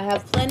to I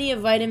have plenty of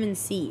vitamin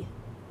C.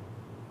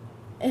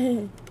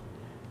 You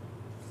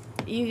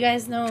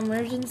guys know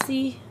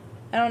emergency?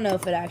 I don't know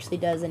if it actually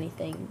does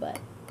anything, but...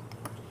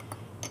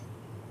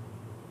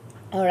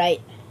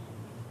 Alright.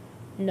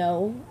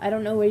 No, I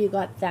don't know where you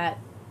got that.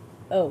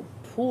 Oh,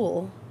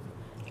 pool.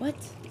 What?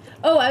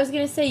 Oh, I was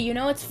gonna say, you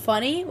know what's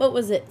funny? What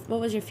was it? What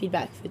was your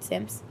feedback, Food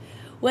Stamps?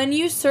 When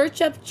you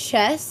search up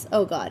chess...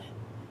 Oh, God.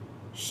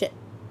 Shit.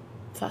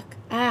 Fuck.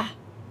 Ah.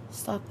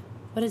 Stop.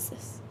 What is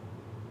this?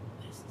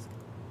 What is this?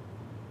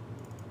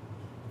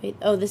 Wait.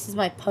 Oh, this is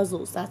my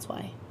puzzles. That's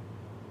why.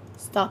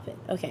 Stop it.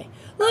 Okay.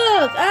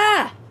 Look!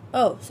 Ah!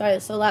 Oh, sorry.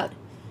 It's so loud.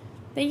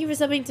 Thank you for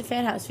subbing to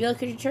Fan House. Vila,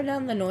 could you turn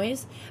down the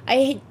noise? I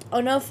hate...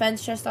 Oh, no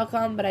offense,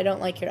 chess.com, but I don't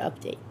like your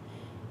update.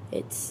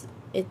 It's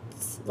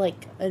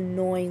like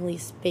annoyingly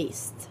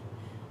spaced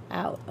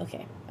out.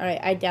 Okay. Alright,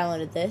 I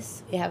downloaded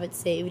this. We have it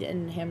saved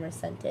and Hammer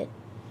sent it.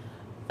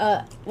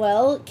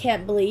 Well,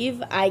 can't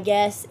believe. I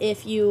guess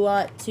if you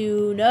want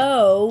to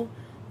know,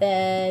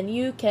 then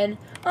you can...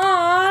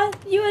 Aww!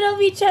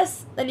 UNLV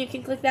chess! Then you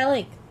can click that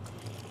link.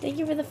 Thank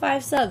you for the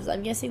 5 subs.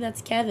 I'm guessing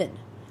that's Kevin.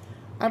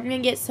 I'm gonna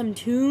get some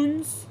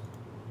tunes.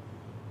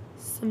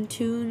 Some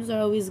tunes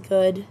are always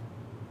good.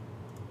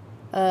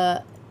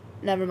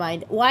 Never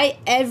mind. Why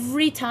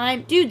every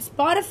time? Dude,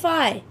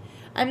 Spotify!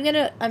 I'm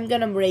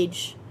gonna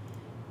rage.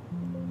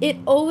 It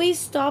always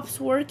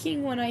stops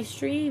working when I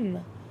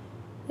stream.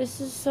 This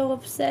is so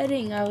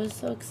upsetting. I was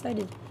so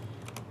excited.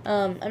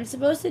 I'm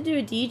supposed to do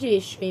a DJ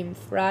stream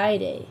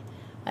Friday.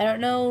 I don't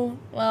know.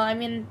 Well, I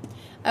mean,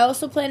 I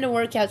also planned a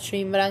workout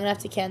stream, but I'm gonna have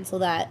to cancel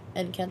that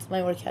and cancel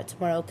my workout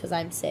tomorrow because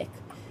I'm sick.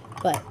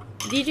 But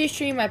DJ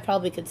stream I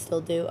probably could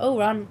still do. Oh,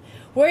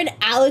 we're in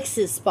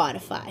Alex's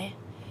Spotify.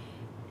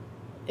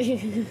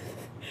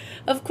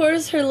 Of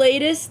course, her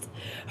latest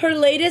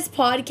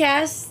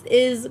podcast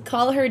is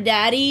Call Her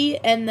Daddy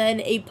and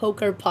then a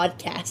poker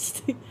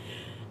podcast.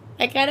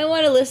 I kind of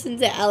want to listen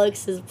to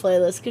Alex's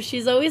playlist because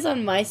she's always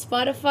on my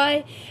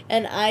Spotify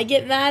and I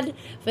get mad,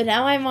 but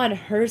now I'm on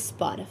her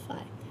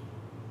Spotify.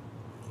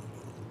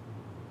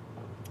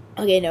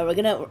 Okay, no, we're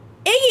gonna...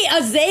 Iggy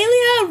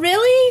Azalea?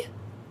 Really?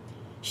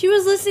 She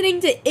was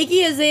listening to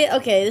Iggy Azalea.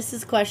 Okay, this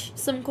is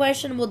some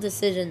questionable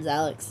decisions,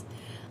 Alex.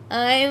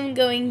 I'm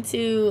going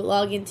to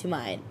log into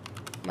my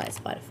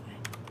Spotify.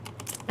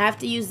 I have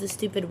to use the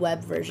stupid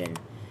web version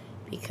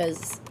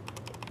because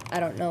I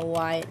don't know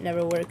why it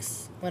never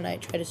works when I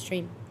try to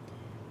stream.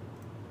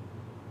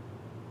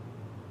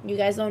 You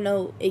guys don't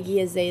know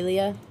Iggy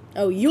Azalea?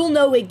 Oh, you'll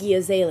know Iggy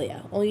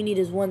Azalea. All you need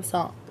is one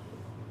song.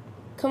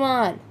 Come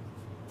on.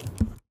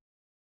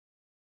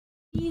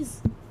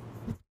 Please.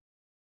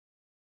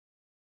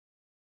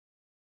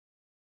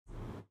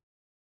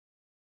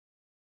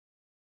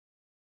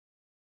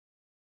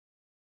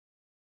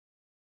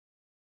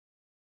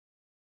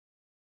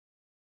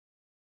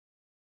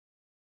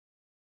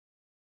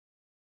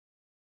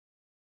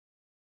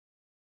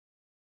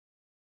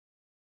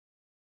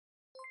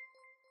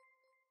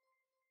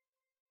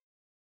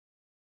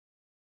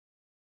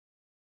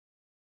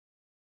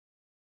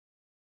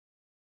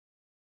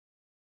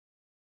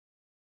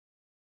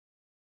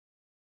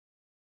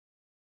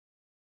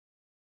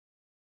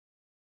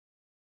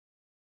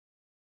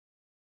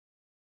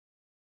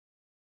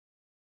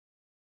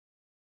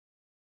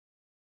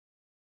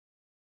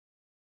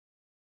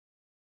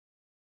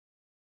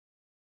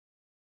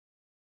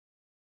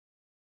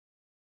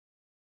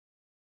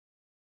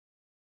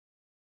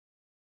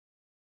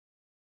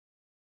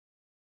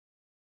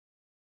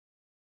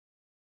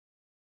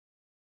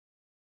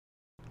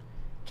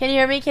 Can you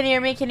hear me? Can you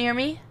hear me? Can you hear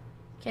me?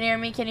 Can you hear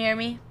me? Can you hear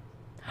me?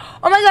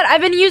 Oh my god,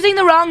 I've been using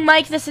the wrong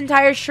mic this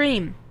entire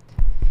stream.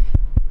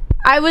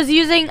 I was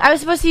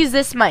supposed to use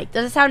this mic.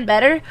 Does it sound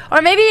better?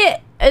 Or maybe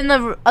in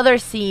the other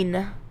scene.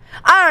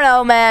 I don't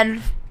know,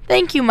 man.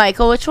 Thank you,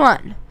 Michael. Which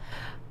one?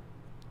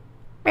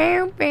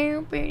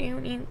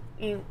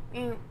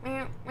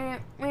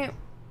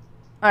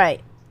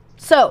 Alright.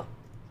 So,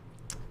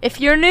 if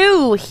you're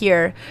new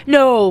here,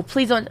 no,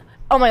 please don't.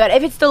 Oh my god,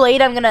 if it's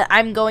delayed, I'm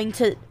going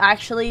to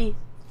actually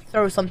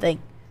throw something.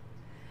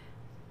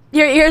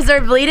 Your ears are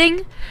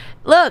bleeding?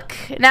 Look,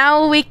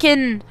 now I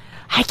can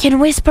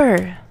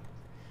whisper.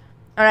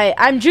 Alright,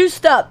 I'm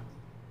juiced up.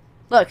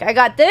 Look, I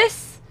got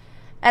this.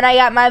 And I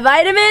got my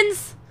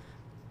vitamins.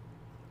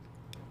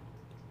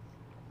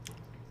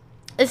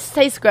 This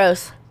tastes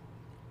gross.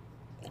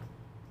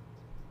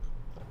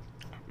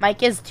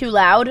 Mic is too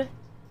loud.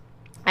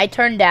 I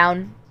turned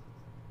down.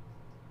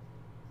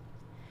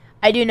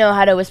 I do know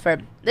how to whisper.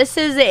 This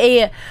is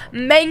a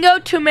mango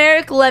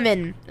turmeric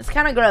lemon. It's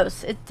kind of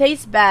gross. It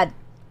tastes bad.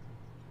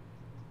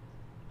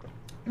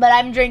 But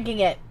I'm drinking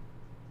it.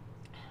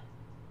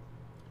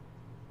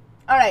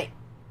 Alright.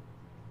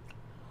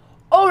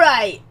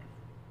 Alright.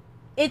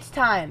 It's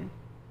time.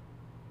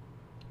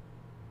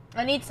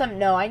 I need some some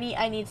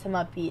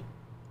upbeat.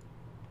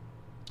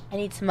 I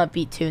need some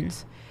upbeat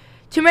tunes.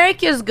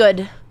 Turmeric is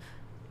good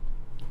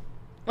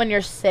when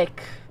you're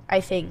sick, I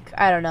think.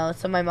 I don't know.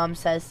 That's what my mom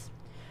says.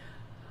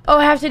 Oh,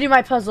 I have to do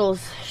my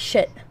puzzles.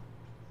 Shit.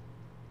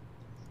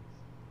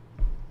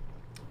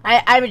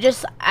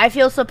 I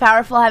feel so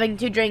powerful having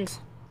 2 drinks.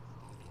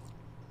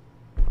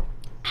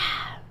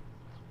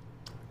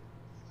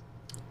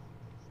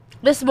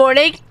 This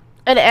morning,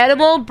 an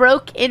animal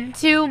broke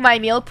into my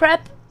meal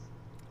prep.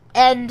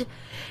 And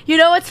you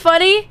know what's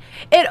funny?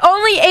 It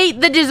only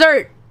ate the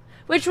dessert,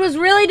 which was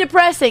really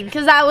depressing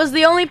because that was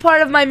the only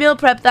part of my meal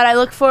prep that I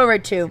look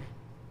forward to.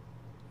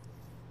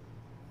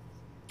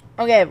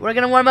 Okay, we're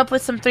going to warm up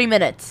with some 3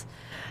 minutes.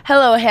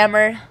 Hello,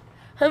 Hammer.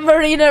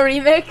 Marina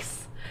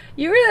remix.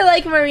 You really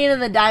like Marina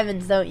and the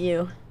Diamonds, don't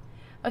you?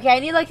 Okay, I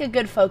need like a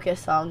good focus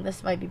song.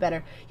 This might be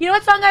better. You know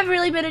what song I've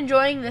really been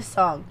enjoying? This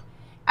song.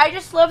 I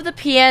just love the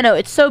piano.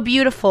 It's so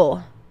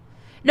beautiful.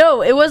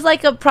 No, it was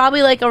like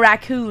probably like a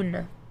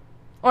raccoon.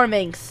 Or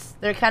minx.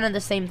 They're kind of the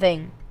same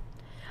thing.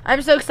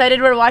 I'm so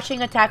excited we're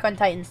watching Attack on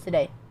Titans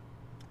today.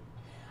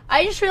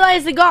 I just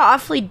realized it got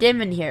awfully dim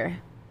in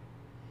here.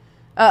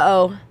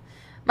 Uh-oh.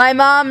 My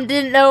mom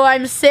didn't know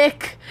I'm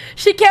sick.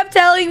 She kept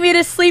telling me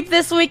to sleep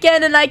this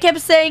weekend, and I kept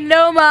saying,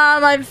 no,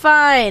 Mom, I'm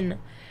fine.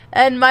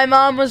 And my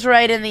mom was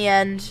right in the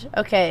end.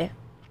 Okay.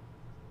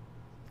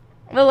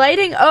 The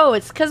lighting? Oh,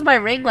 it's because my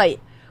ring light.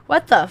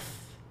 What the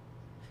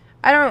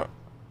I don't...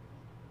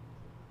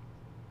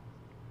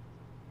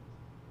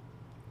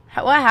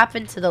 What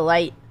happened to the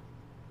light?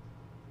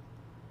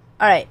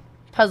 Alright,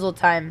 puzzle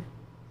time.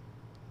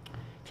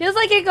 Feels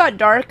like it got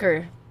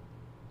darker.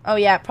 Oh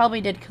yeah, it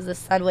probably did because the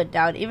sun went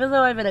down, even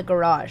though I'm in a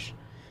garage.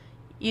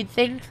 You'd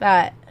think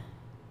that...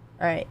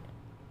 Alright.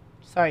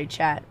 Sorry,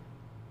 chat.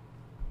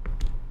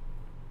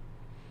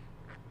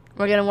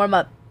 We're gonna warm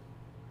up.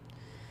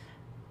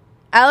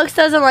 Alex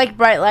doesn't like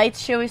bright lights.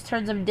 She always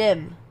turns them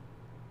dim.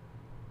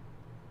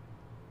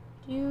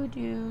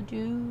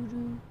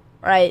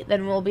 Alright,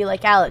 then we'll be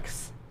like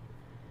Alex.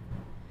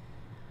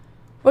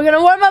 We're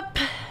gonna warm up.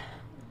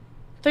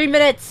 3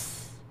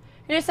 minutes.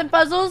 Here's some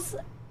puzzles.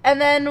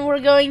 And then we're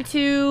going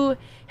to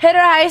hit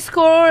our high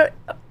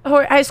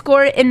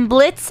score in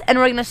Blitz, and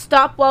we're going to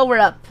stop while we're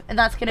up. And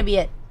that's going to be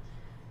it.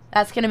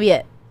 That's going to be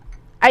it.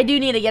 I do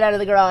need to get out of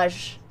the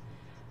garage.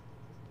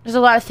 There's a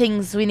lot of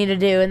things we need to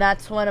do, and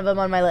that's one of them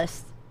on my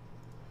list.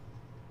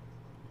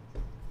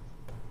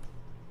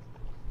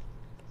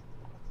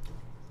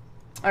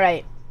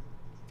 Alright.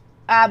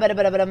 Oh,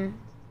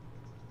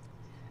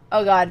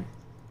 God.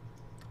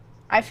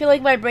 I feel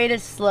like my brain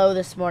is slow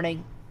this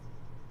morning.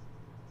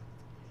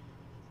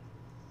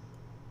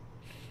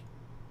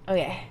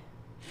 Okay.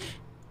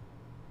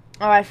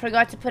 Oh, I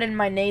forgot to put in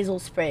my nasal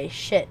spray.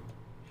 Shit.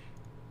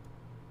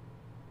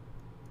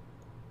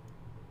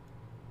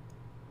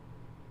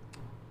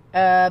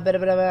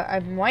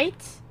 I'm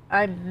white?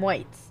 I'm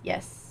white.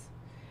 Yes.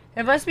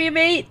 There must be a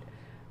mate.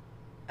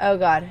 Oh,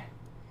 God.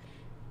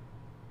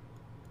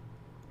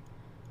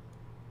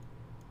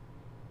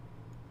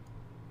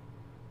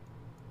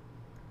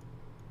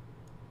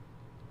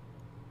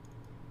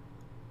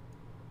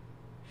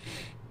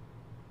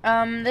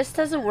 This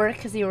doesn't work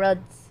because he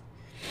runs.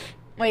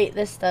 Wait,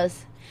 this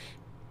does.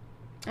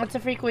 What's a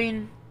free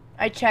queen?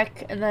 I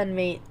check and then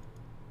mate.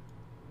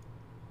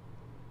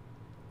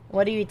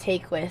 What do you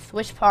take with?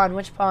 Which pawn?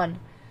 Which pawn?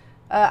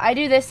 I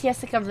do this. He has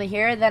to come from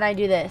here. Then I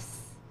do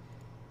this.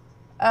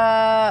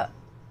 Fuck!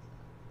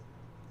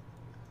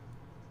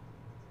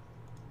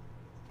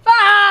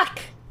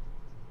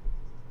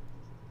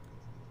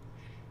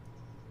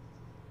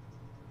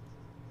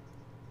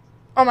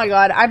 Oh my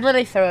God, I'm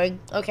literally throwing.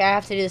 Okay, I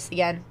have to do this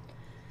again.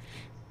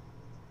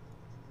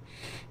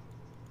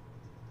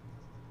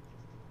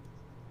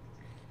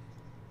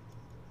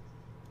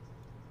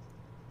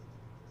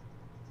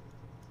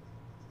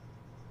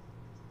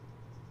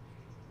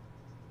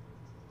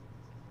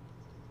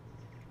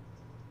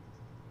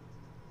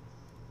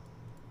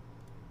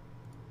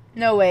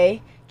 No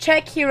way.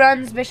 Check, he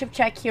runs. Bishop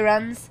check, he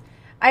runs.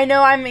 I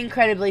know I'm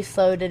incredibly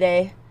slow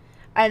today.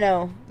 I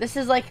know. This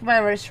is like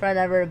my worst run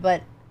ever,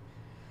 but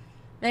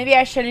maybe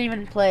I shouldn't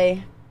even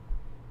play.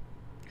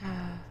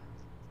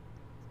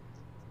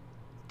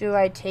 Do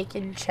I take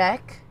in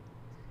check?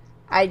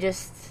 I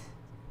just...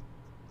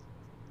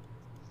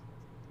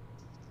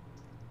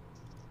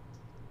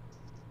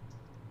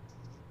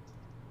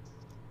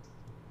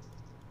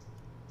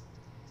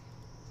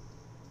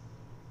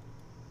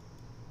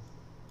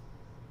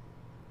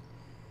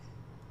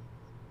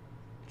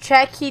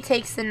 Check, he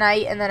takes the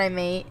knight, and then I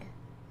mate.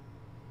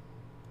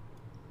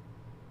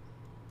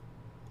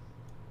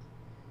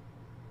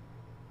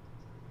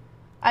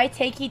 I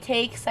take, he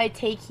takes, I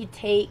take, he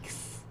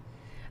takes.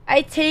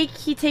 I take,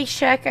 he takes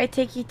check, I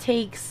take, he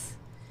takes.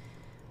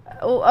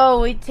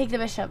 Oh, we take the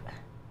bishop.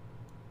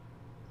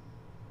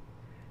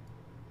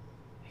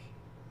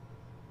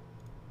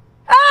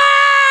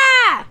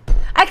 Ah!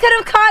 I could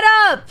have caught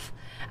up!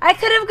 I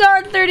could have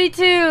gone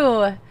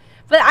 32!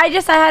 But I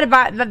had a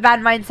bad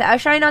mindset. I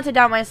was trying not to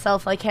doubt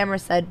myself, like Hammer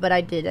said, but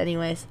I did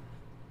anyways.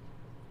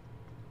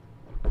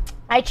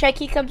 I check,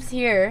 he comes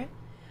here.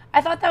 I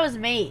thought that was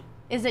mate.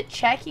 Is it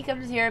check, he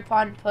comes here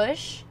upon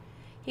push?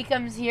 He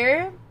comes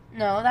here?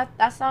 No,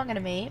 that's not gonna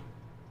mate.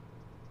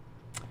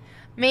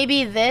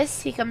 Maybe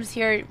this, he comes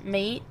here,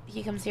 mate.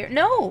 He comes here.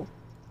 No!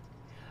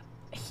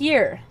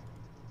 Here.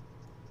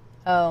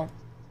 Oh.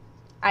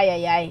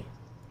 Ay.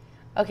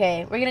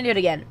 Okay, we're gonna do it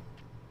again.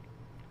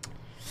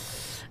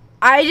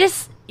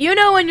 You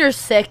know when you're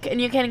sick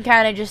and you can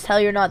kind of just tell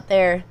you're not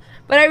there.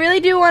 But I really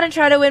do want to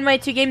try to win my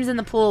 2 games in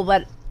the pool,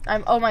 but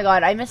oh my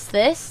god, I missed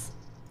this.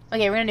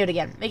 Okay, we're gonna do it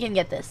again. We can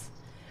get this.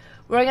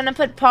 We're gonna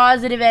put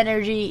positive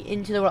energy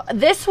into the world.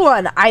 This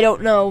one, I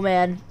don't know,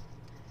 man.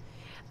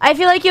 I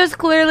feel like it was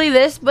clearly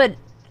this, but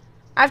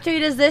after he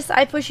does this,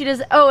 I push, he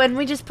does, oh, and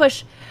we just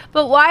push.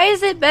 But why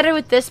is it better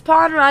with this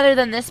pawn rather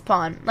than this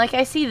pawn? Like,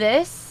 I see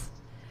this,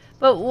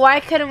 but why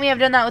couldn't we have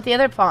done that with the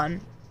other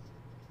pawn?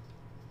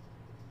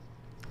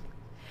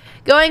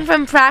 Going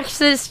from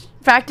practicing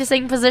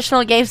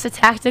positional games to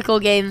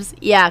tactical games.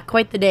 Yeah,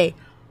 quite the day.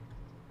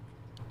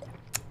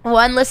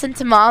 1, listen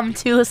to mom.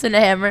 2, listen to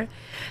Hammer.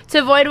 To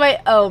avoid white.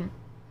 Oh.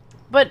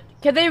 But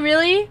could they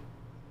really?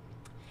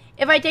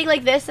 If I take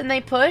like this and they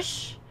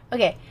push.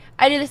 Okay.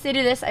 I do this, they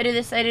do this, I do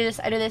this, I do this,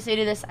 I do this, I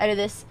do this, I do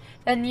this.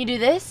 Then you do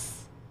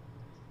this.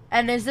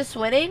 And is this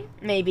winning?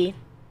 Maybe.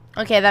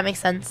 Okay, that makes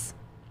sense.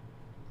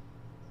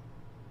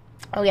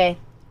 Okay.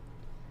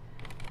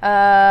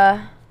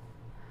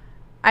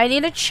 I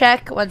need to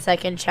check. 1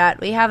 second, chat.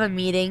 We have a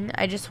meeting.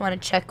 I just want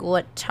to check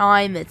what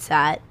time it's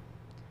at.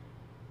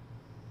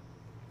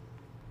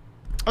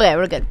 Okay,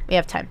 we're good. We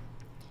have time.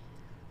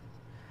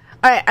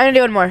 Alright, I'm gonna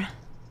do one more.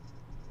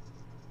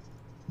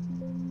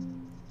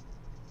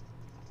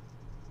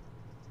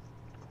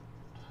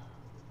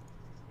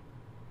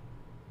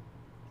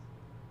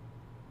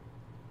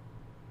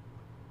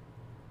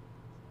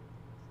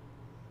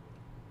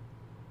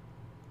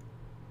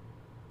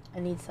 I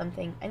need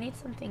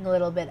something a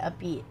little bit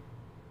upbeat.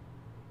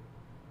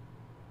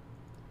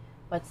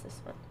 What's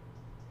this one?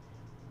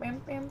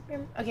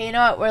 Okay, you know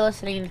what? We're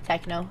listening to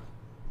techno.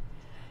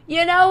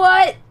 You know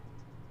what?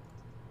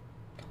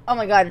 Oh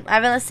my god, I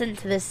haven't listened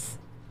to this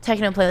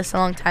techno playlist in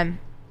a long time.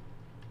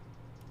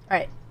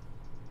 Alright.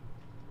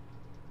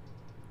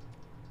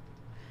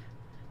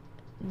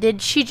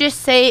 Did she just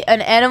say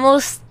an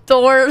animal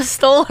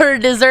stole her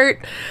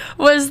dessert?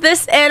 Was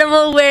this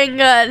animal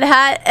wearing a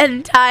hat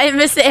and tie,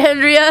 Miss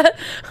Andrea?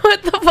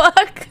 What the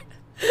fuck?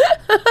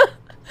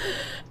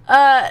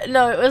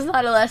 No, it was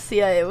not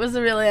Alessia. It was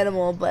a real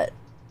animal, but...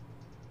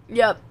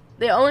 Yep.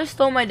 They only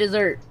stole my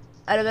dessert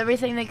out of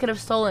everything they could have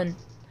stolen.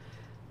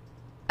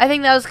 I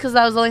think that was because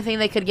that was the only thing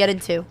they could get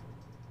into.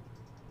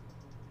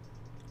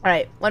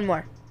 Alright, one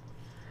more.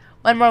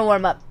 One more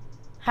warm-up.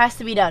 Has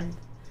to be done.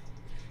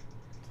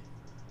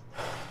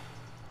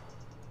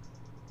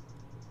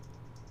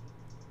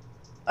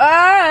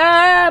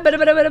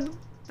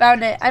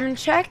 Found it. I'm in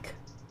check.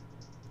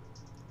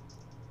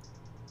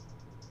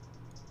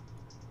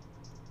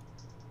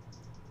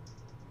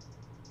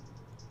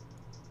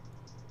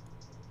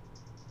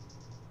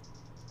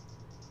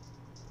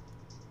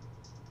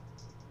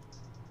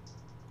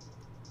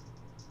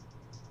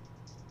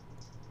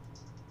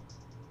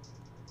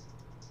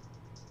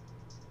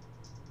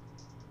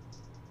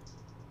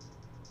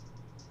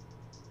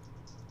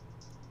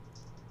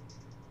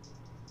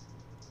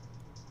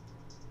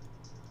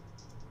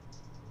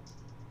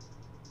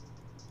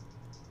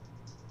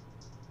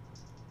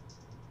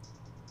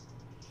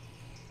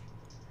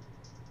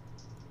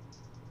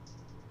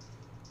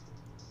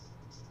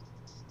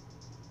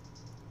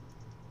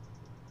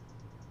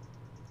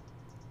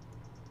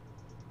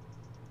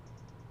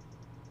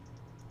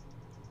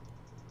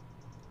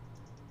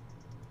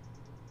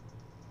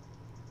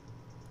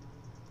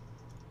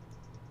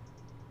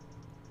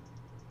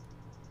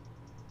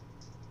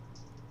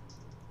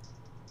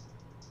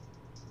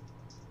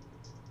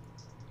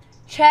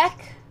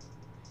 Check.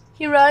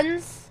 He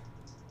runs.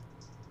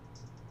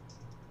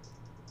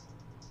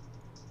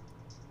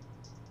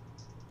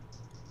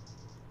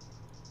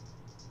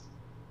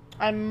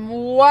 I'm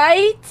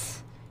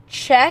white.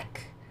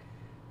 Check.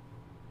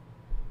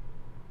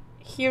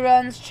 He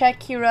runs.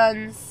 Check. He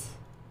runs.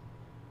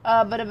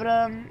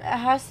 It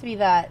has to be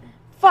that.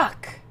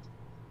 Fuck.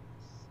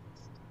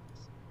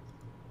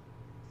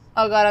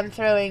 Oh god, I'm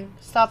throwing.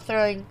 Stop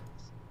throwing.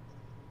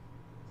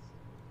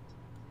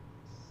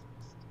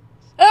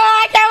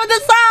 I can't with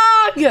the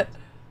song!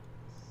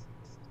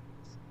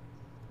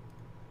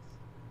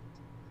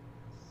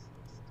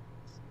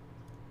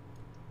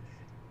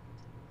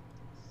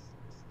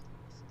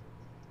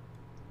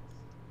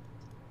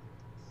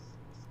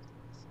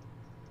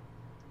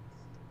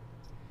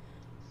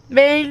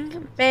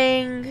 Bang,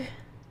 bang.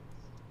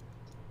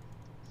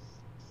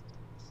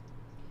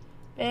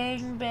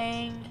 Bang,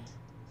 bang.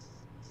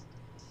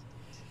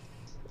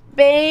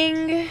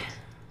 Bang.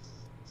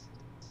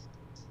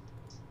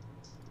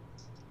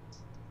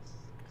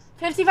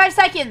 55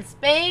 seconds.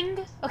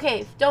 Bang.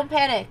 Okay, don't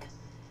panic.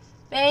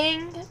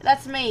 Bang.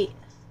 That's mate.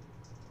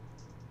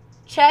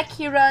 Check,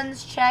 he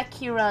runs. Check,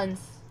 he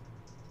runs.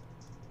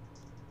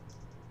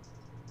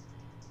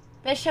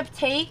 Bishop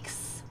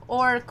takes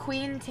or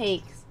queen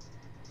takes.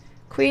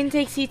 Queen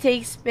takes, he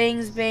takes,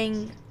 bangs,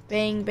 bang,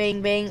 bang,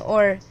 bang, bang,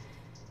 or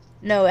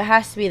no, it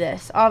has to be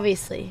this,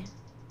 obviously.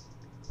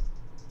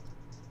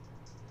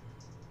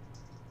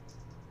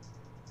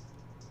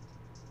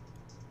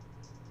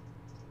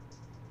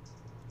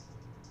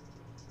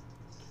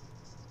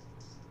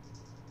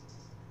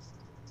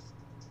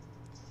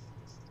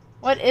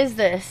 What is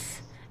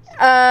this?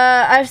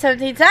 I have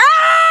 17.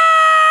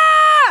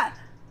 Ah!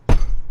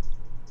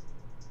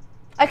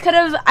 I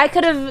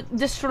could have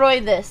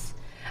destroyed this.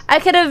 I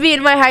could have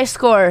beaten my high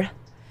score.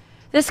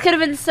 This could have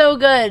been so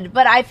good,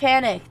 but I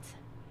panicked.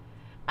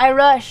 I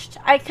rushed.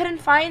 I couldn't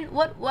find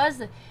what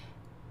was it.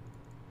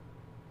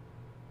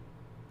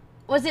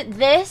 Was it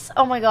this?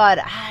 Oh my god.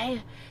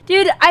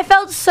 Dude, I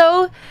felt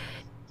so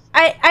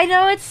I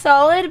know it's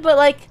solid, but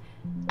like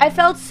I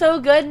felt so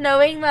good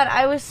knowing that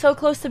I was so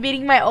close to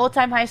beating my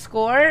all-time high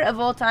score of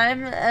all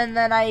time, and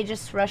then I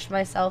just rushed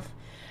myself.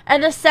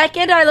 And the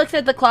second I looked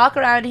at the clock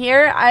around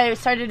here, I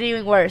started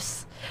doing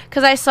worse.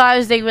 Because I saw I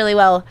was doing really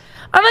well.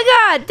 Oh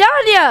my god,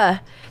 Danya!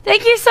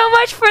 Thank you so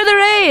much for the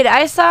raid!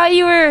 I saw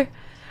you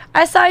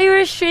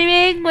were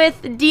streaming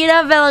with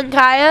Dina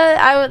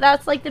Valenkaya.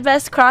 That's like the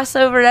best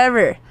crossover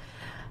ever.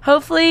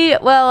 Hopefully,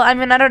 well, I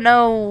mean, I don't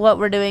know what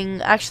we're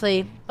doing,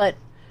 actually, but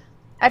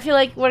I feel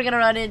like we're gonna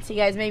run into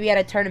you guys maybe at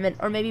a tournament,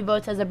 or maybe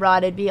Botez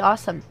abroad. It'd be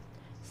awesome.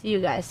 See you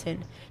guys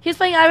soon. He's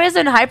playing Iris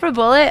and Hyper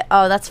Bullet.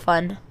 Oh, that's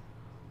fun.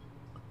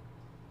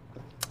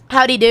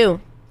 How'd he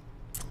do?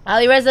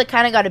 Ali Reza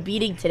kind of got a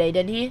beating today,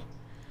 didn't he?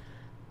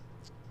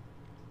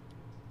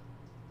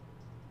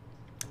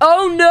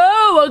 Oh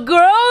no, a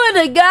girl and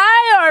a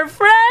guy are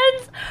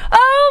friends?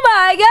 Oh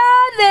my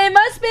god, they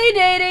must be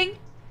dating.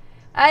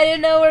 I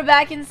didn't know we're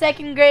back in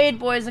 2nd grade,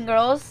 boys and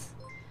girls.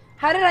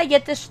 How did I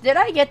get this? Did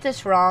I get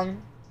this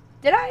wrong?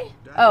 Did I?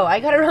 Oh, I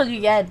got it wrong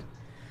again.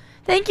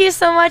 Thank you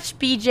so much,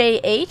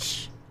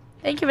 BJH.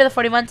 Thank you for the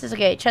 40 months. It's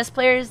okay. Chess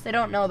players, they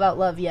don't know about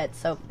love yet,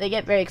 so they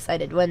get very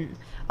excited when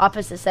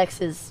opposite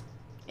sexes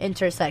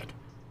intersect.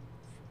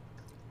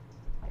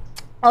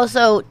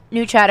 Also,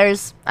 new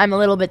chatters, I'm a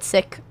little bit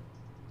sick.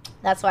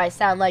 That's why I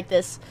sound like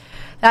this.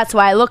 That's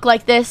why I look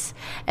like this.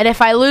 And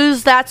if I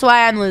lose, that's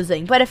why I'm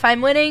losing. But if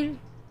I'm winning,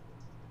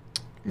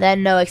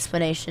 then no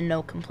explanation,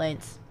 no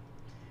complaints.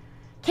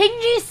 King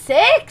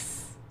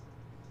G6?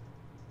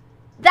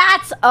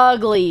 That's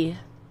ugly.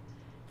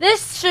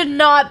 This should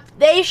not,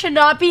 they should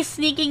not be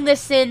sneaking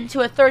this into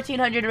a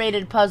 1300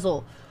 rated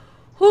puzzle.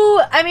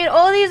 I mean,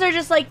 all these are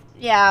just like,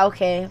 yeah,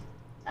 okay.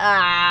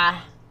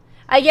 I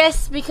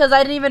guess because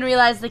I didn't even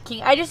realize the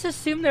king, I just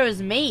assumed there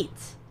was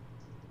mate.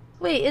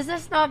 Wait, is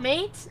this not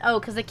mate? Oh,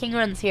 because the king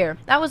runs here.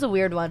 That was a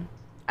weird one.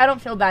 I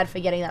don't feel bad for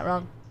getting that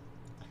wrong.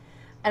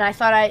 And I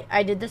thought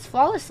I did this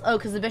flawless. Oh,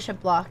 because the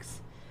bishop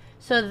blocks.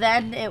 So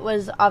then it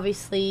was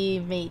obviously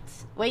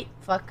mate. Wait,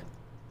 fuck.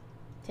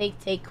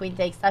 Take, queen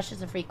takes. That's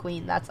just a free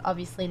queen. That's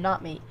obviously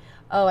not mate.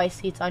 Oh, I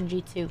see. It's on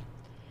G2.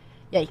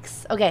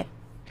 Yikes. Okay.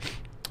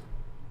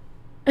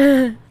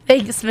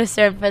 Thanks,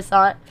 Mr.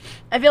 Passant.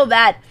 I feel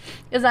bad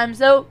because I'm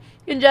so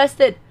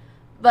congested.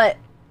 But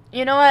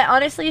you know what?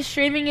 Honestly,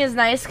 streaming is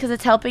nice because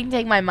it's helping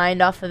take my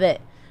mind off of it.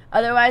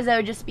 Otherwise, I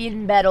would just be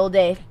in bed all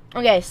day.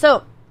 Okay,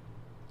 so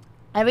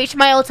I reached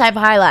my all-time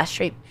high last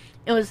stream.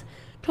 It was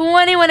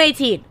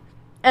 2118.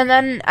 And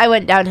then I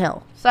went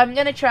downhill. So I'm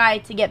going to try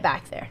to get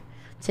back there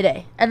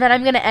today. And then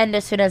I'm going to end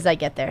as soon as I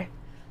get there.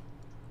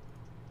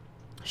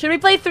 Should we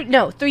play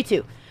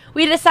 3-2?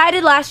 We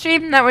decided last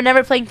stream that we're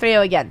never playing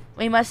 3-0 again.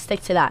 We must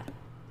stick to that.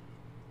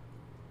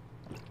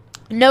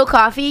 No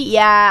coffee?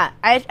 Yeah.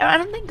 I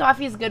don't think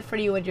coffee is good for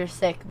you when you're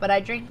sick, but I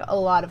drink a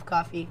lot of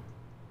coffee.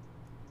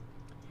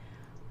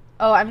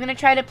 Oh, I'm going to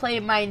try to play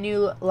my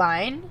new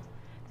line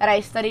that I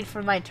studied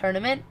for my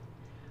tournament.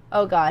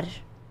 Oh, God.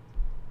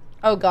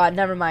 Oh, God,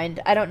 never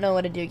mind. I don't know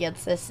what to do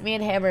against this. Me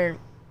and Hammer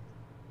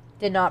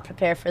did not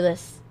prepare for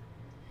this.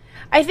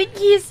 I think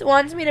he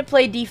wants me to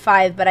play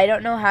D5, but I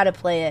don't know how to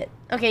play it.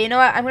 Okay, you know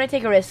what? I'm going to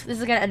take a risk. This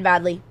is going to end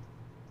badly.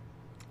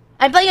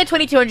 I'm playing at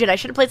 2200. I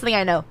should have played something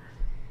I know.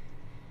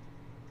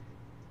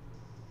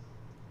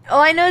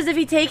 All I know is if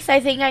he takes, I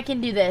think I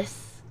can do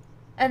this.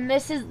 And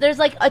there's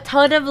like a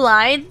ton of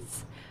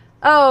lines.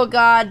 Oh,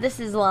 God, this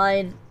is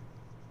line.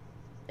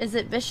 Is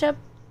it bishop?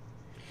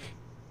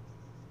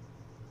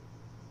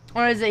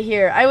 Or is it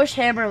here? I wish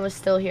Hammer was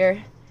still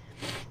here.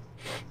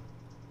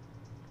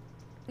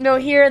 No,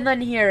 here and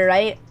then here,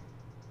 right?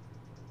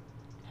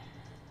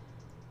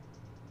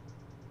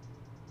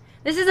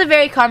 This is a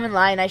very common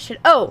line. I should...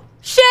 Oh,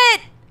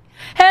 shit!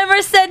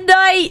 Hammer said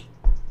knight!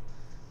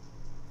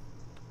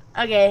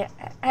 Okay,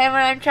 Hammer,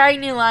 I'm trying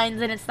new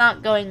lines and it's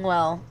not going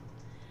well.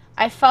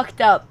 I fucked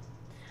up.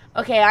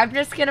 Okay, I'm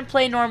just gonna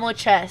play normal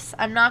chess.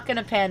 I'm not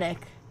gonna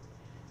panic.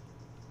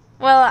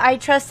 Well, I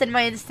trusted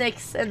my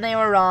instincts and they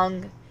were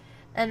wrong.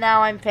 And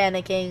now I'm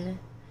panicking.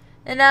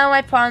 And now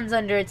my pawn's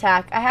under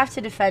attack. I have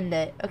to defend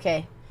it.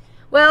 Okay.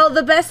 Well,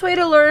 the best way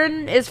to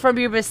learn is from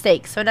your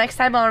mistakes. So next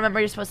time I'll remember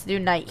you're supposed to do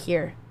knight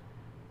here.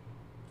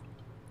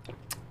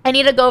 I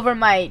need to go over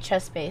my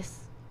chess base.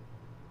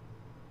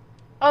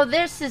 Oh,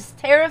 this is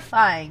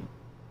terrifying.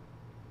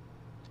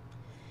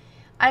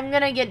 I'm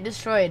gonna get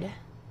destroyed.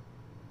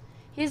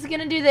 He's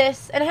gonna do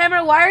this. And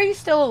Hammer, why are you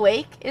still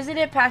awake? Isn't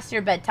it past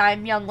your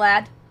bedtime, young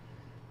lad?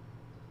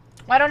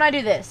 Why don't I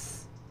do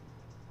this?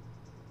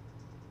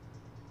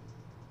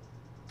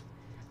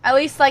 At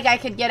least, like, I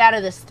could get out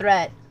of this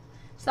threat.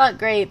 It's not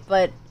great,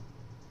 but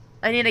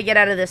I need to get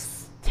out of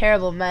this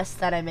terrible mess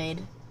that I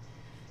made.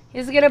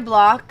 He's gonna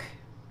block,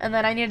 and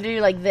then I need to do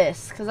like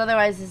this, because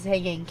otherwise he's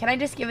hanging. Can I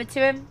just give it to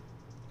him?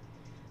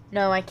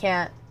 No, I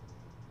can't.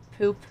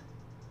 Poop.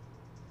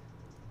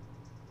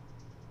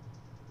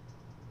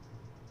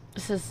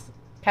 This is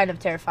kind of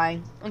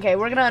terrifying. Okay,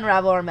 we're gonna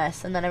unravel our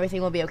mess, and then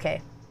everything will be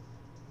okay.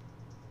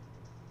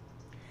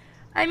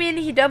 I mean,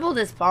 he doubled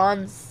his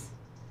pawns.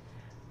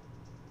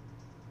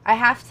 I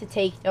have to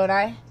take, don't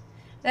I?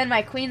 Then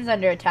my queen's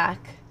under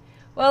attack.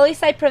 Well, at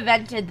least I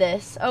prevented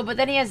this. Oh, but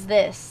then he has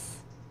this.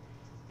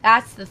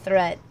 That's the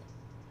threat.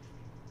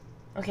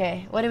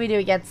 Okay, what do we do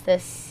against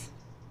this?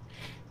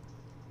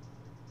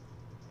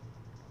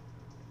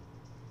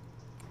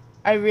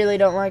 I really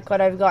don't like what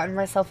I've gotten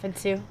myself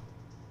into.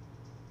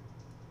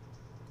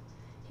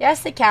 He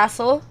has the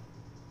castle.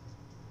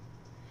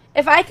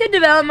 If I could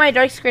develop my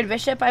dark squared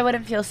bishop, I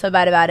wouldn't feel so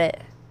bad about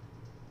it.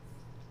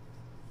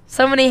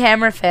 So many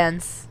Hammer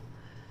fans.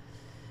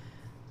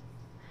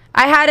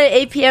 I had an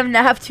 8 p.m.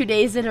 nap 2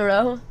 days in a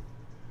row.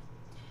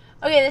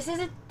 Okay, this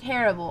isn't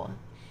terrible.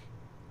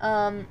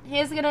 He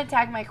is gonna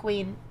attack my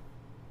queen.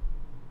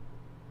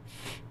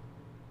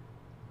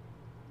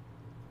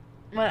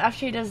 Well,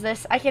 after he does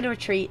this, I can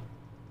retreat.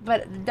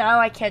 But now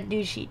I can't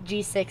do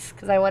G6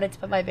 because I wanted to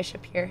put my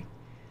bishop here.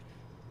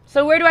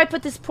 So where do I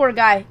put this poor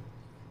guy?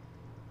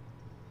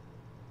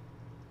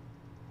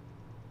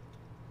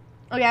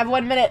 Okay, I have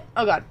 1 minute.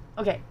 Oh god.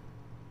 Okay.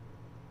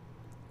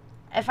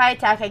 If I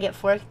attack, I get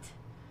forked.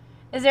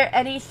 Is there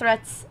any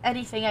threats,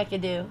 anything I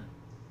can do?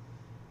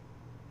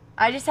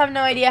 I just have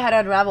no idea how to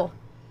unravel.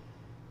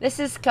 This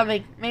is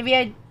coming. Maybe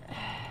I...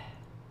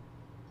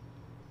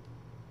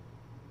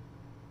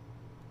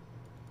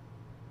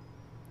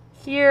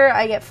 Here,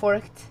 I get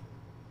forked.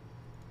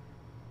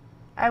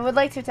 I would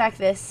like to attack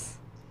this.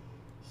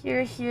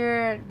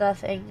 Here,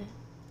 nothing.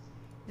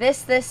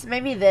 This,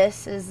 maybe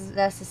this is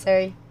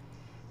necessary.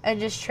 And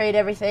just trade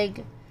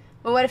everything.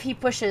 But what if he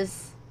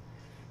pushes?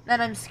 Then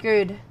I'm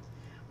screwed.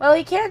 Well,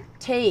 he can't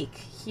take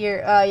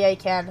here. Yeah, he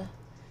can.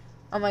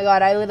 Oh my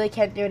god, I literally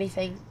can't do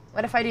anything.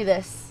 What if I do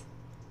this?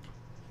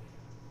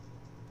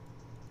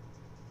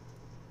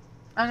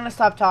 I'm gonna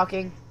stop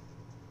talking.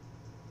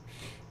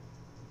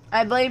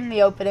 I blame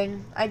the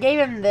opening. I gave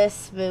him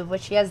this move,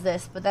 which he has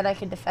this, but then I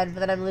can defend, but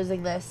then I'm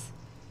losing this.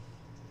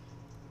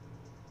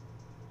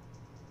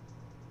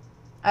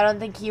 I don't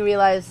think he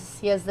realizes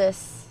he has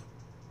this.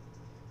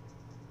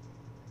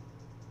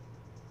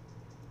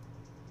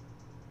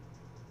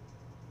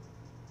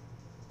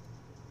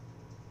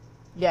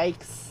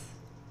 Yikes.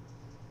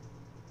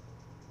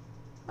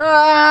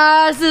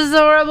 Ah, this is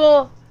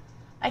horrible.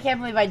 I can't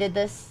believe I did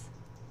this.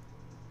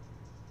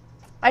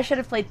 I should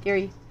have played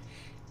theory.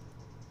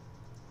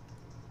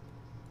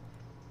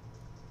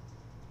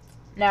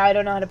 Now I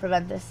don't know how to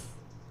prevent this.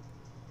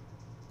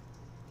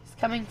 He's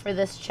coming for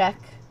this check.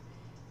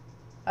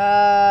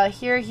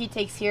 Here he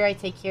takes here, I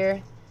take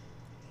here.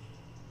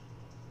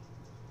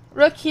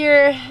 Rook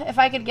here, if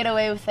I could get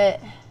away with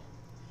it.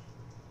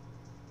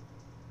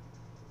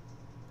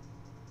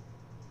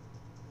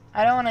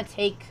 I don't want to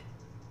take...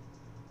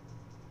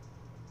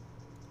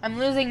 I'm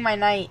losing my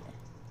knight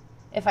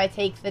if I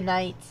take the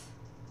knight.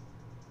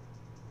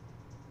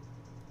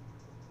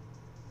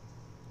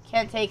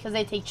 Can't take because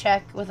I take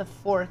check with a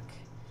fork.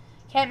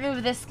 Can't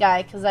move this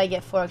guy because I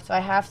get forked, so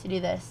I have to do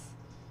this.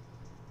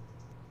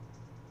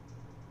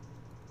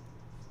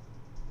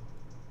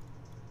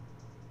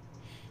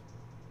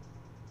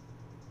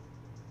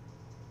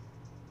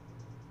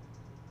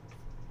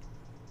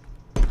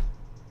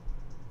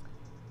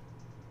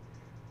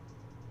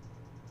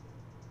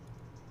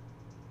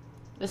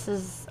 This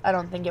is, I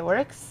don't think it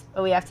works,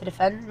 but we have to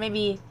defend.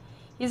 Maybe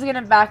he's going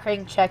to back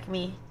rank check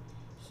me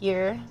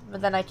here,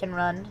 but then I can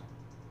run.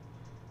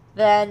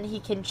 Then he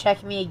can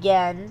check me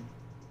again.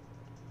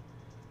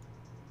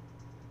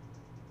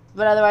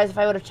 But otherwise, if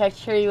I would have checked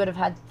here, you would have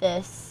had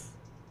this.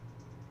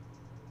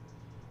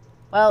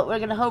 Well, we're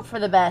going to hope for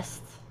the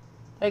best.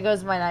 There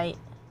goes my knight.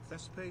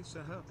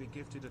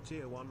 Gifted a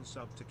tier 1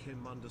 sub to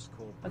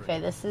okay,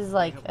 this is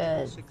like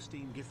a...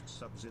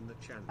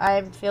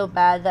 I feel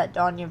bad that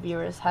Donya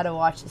viewers had to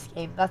watch this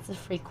game. That's a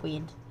free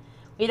queen.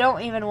 We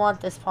don't even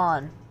want this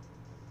pawn.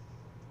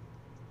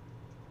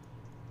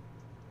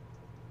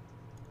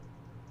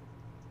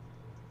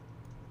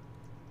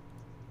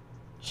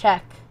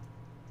 Check.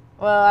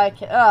 Well, I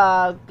can...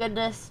 Oh,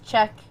 goodness.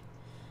 Check.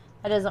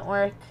 That doesn't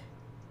work.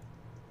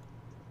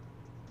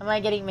 Am I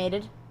getting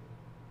mated?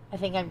 I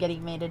think I'm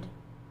getting mated.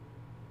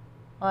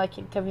 Well, I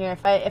can come here.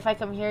 If I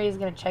come here, he's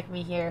gonna check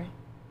me here.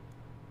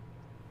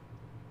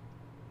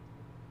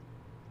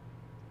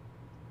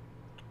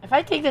 If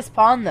I take this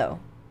pawn, though,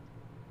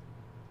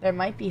 there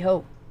might be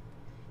hope.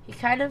 He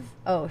kind of...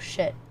 Oh,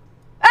 shit.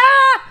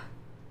 Ah!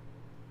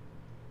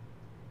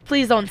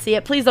 Please don't see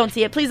it. Please don't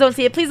see it. Please don't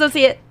see it. Please don't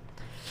see it.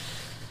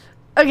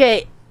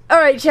 Okay.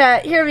 Alright,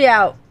 chat. Hear me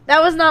out.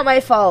 That was not my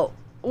fault.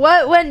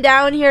 What went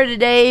down here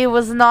today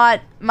was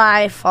not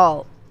my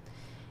fault.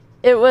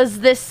 It was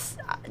this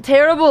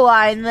terrible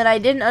line that I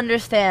didn't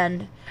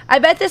understand. I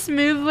bet this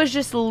move was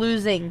just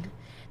losing.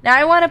 Now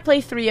I want to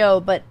play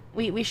 3-0, but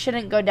we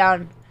shouldn't go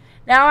down.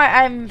 Now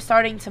I'm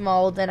starting to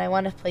mold, and I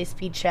want to play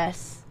speed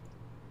chess.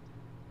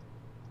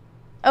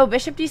 Oh,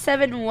 bishop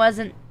d7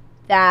 wasn't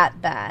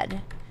that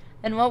bad.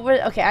 And what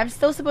were... Okay, I'm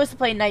still supposed to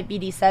play knight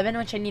bd7,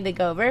 which I need to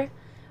go over.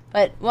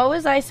 But what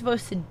was I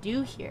supposed to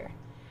do here?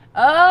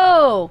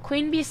 Oh,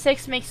 queen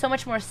b6 makes so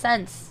much more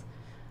sense.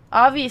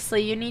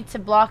 Obviously, you need to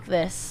block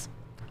this.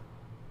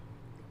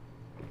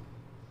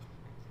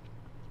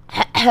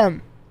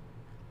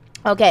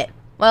 Okay,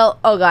 well,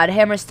 oh god,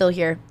 hammer's still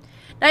here.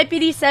 Knight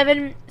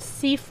bd7,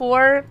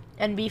 c4,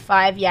 and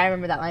b5. Yeah, I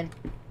remember that line.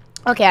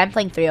 Okay, I'm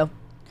playing 3-0.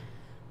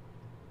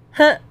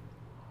 Huh.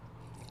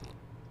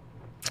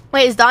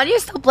 Wait, is Danya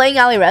still playing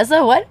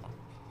Alireza? What?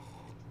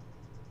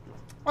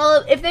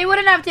 Well, if they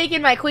wouldn't have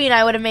taken my queen,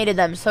 I would have mated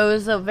them. So it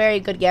was a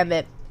very good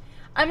gambit.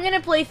 I'm going to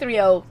play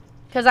 3-0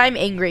 because I'm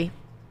angry.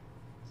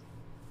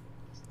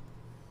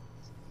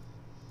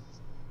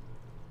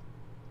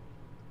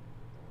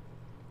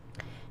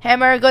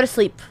 Hammer, go to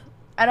sleep.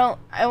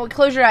 I will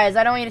close your eyes.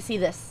 I don't want you to see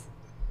this.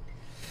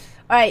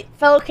 Alright,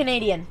 fellow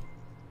Canadian.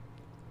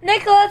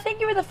 Nicola,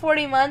 thank you for the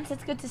 40 months.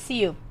 It's good to see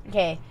you.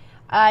 Okay.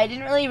 I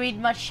didn't really read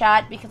much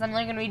chat because I'm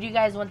only going to read you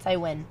guys once I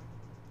win.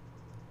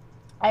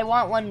 I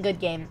want one good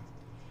game.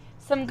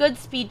 Some good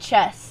speed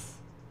chess.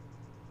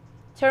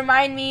 To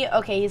remind me,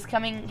 okay, he's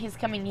coming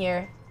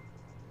here.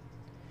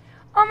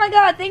 Oh my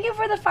god, thank you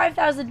for the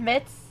 5,000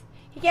 bits.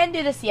 He can't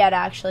do this yet,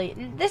 actually.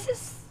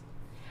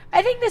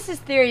 I think this is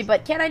theory,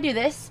 but can I do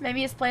this?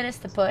 Maybe his plan is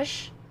to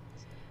push.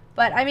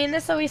 But, I mean,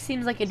 this always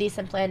seems like a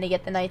decent plan to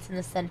get the knights in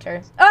the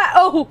center. Ah!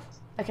 Oh!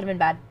 That could have been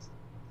bad.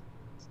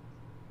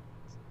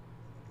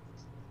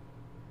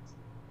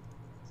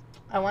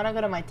 I want to go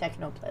to my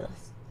techno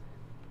playlist.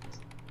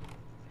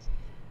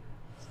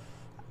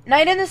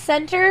 Knight in the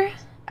center,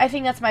 I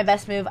think that's my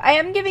best move. I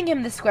am giving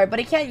him the square, but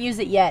he can't use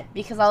it yet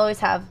because I'll always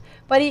have.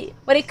 But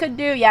what he could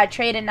do, yeah,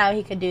 trade, and now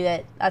he could do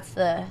that. That's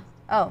the...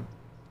 Oh.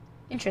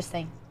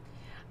 Interesting.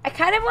 I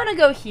kind of want to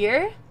go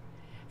here.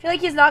 I feel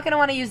like he's not going to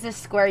want to use this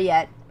square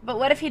yet. But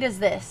what if he does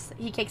this?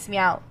 He kicks me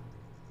out.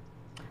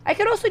 I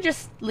could also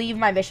just leave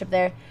my bishop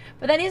there.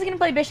 But then he's going to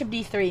play bishop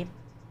d3.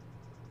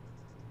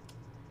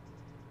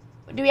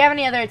 Do we have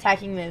any other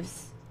attacking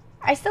moves?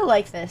 I still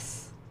like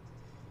this.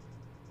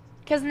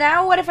 Because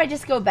now what if I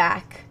just go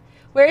back?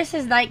 Where is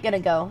his knight going to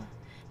go?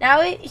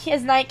 Now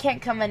his knight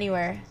can't come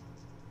anywhere.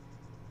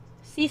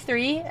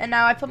 c3, and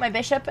now I put my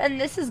bishop, and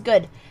this is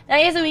good. Now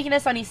he has a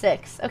weakness on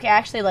e6. Okay, I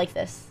actually like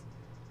this.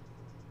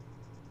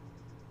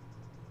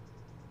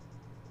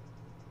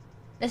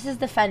 This is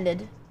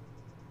defended.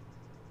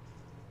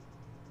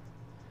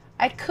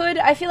 I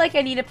feel like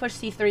I need to push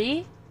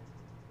c3,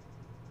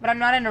 but I'm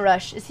not in a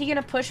rush. Is he going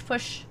to push?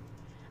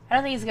 I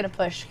don't think he's going to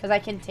push, because I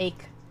can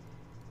take.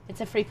 It's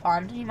a free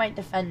pawn. He might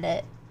defend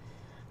it.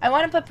 I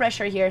want to put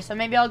pressure here, so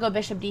maybe I'll go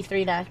bishop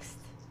d3 next.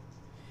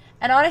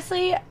 And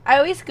honestly, I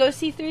always go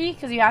c3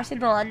 because you have to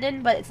go to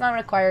London, but it's not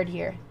required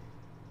here.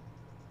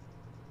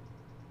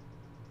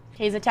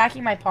 Okay, he's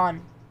attacking my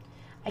pawn.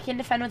 I can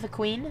defend with a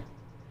queen.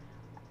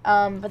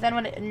 But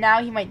then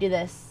now he might do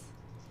this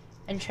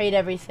and trade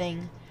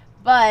everything.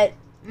 But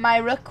my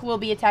rook will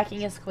be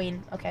attacking his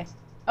queen. Okay.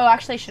 Oh,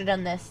 actually I should have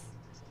done this.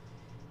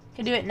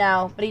 Could do it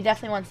now, but he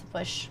definitely wants to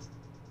push.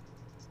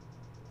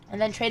 And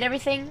then trade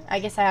everything? I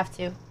guess I have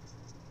to.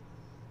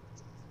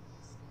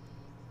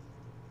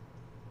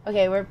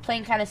 Okay, we're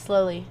playing kind of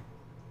slowly.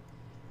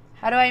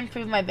 How do I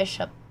improve my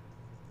bishop?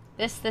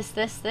 This.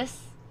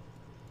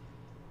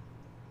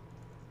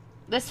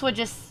 This would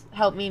just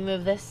help me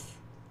move this.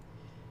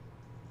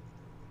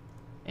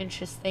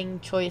 Interesting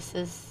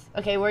choices.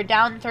 Okay, we're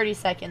down 30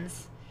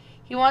 seconds.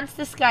 He wants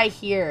this guy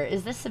here.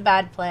 Is this a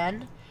bad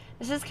plan?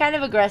 This is kind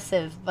of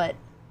aggressive, but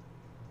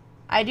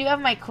I do have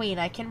my queen.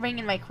 I can bring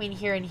in my queen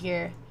here and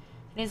here.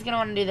 And he's going to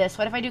want to do this.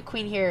 What if I do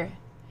queen here?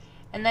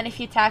 And then if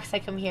he attacks, I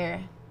come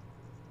here.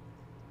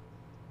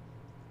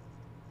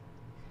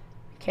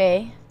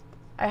 Okay.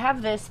 I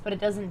have this, but it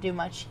doesn't do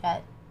much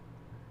yet.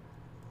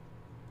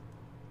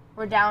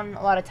 We're down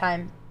a lot of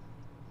time.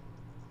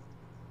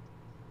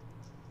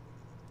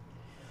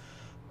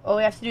 All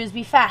we have to do is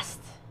be fast.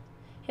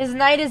 His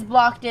knight is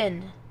blocked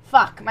in.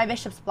 Fuck, my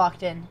bishop's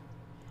blocked in.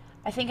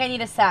 I think I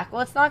need a sack.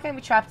 Well, it's not going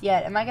to be trapped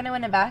yet. Am I going to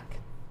win it back?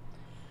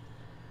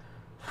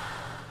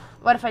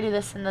 What if I do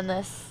this and then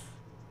this?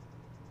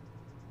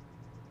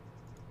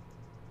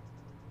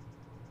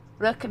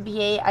 Rook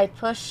b8, I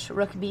push.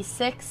 Rook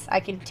b6, I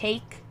can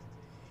take.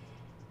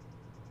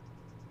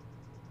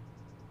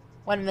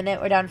 1 minute,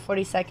 we're down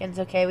 40 seconds.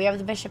 Okay, we have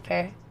the bishop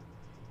pair.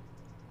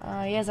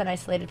 He has an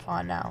isolated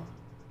pawn now.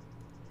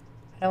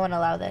 I don't want to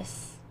allow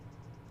this.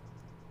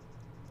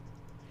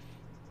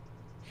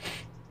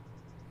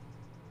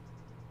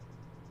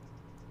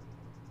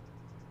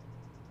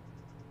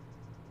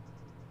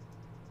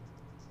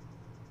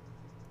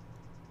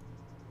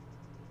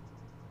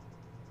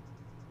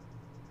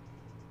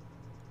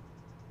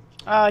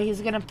 Oh,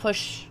 he's gonna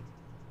push.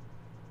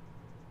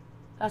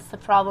 That's the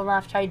problem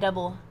after I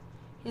double.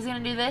 He's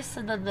gonna do this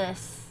and then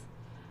this.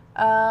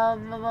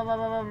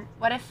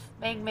 What if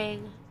bang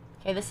bang?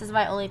 Okay, this is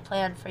my only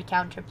plan for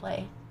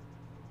counterplay.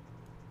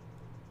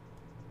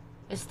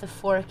 Is to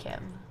fork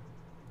him.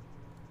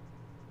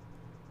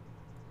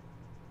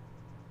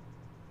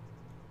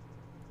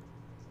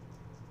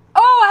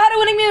 Oh, I had a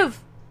winning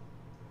move!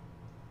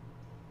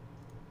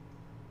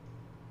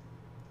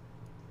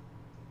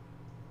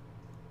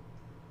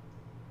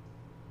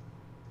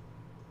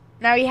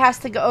 Now he has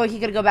to go. Oh, he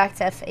could go back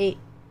to f8.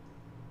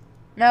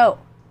 No.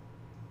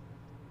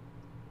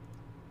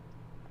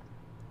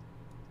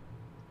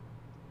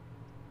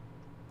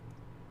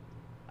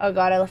 Oh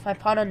god, I left my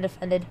pawn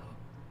undefended.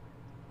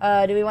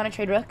 Do we want to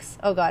trade rooks?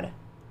 Oh god.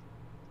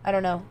 I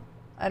don't know.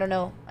 I don't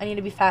know. I need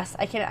to be fast.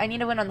 I need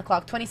to win on the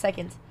clock. 20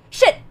 seconds.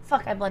 Shit!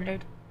 Fuck, I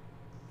blundered.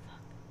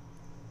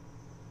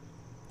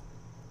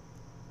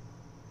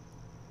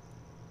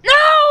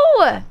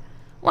 No!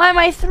 Why am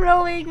I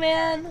throwing,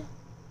 man?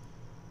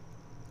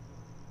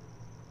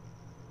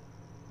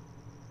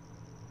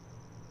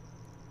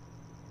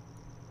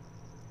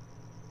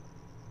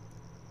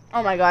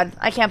 Oh my god,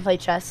 I can't play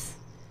chess.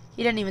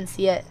 He didn't even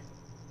see it.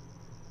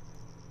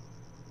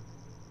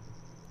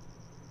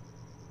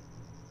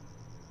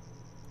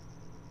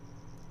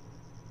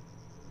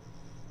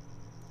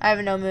 I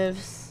have no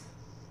moves.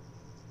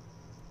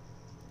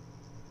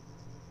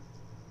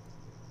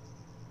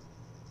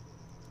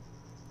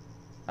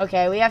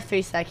 Okay, we have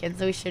 3 seconds.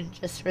 We should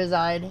just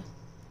resign.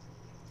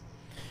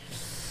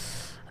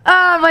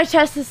 Ah, my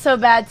chess is so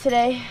bad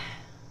today.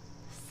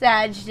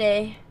 Sag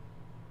day.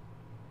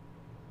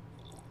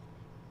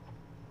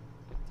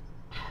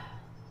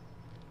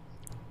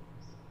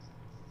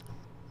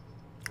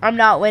 I'm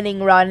not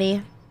winning,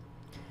 Ronnie.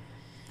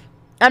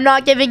 I'm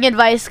not giving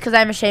advice because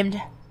I'm ashamed.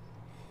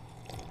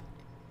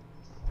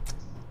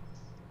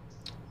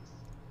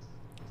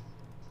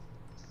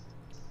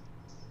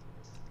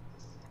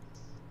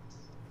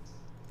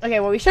 Okay,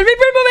 well, we should be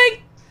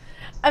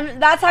pre-moving.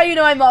 That's how you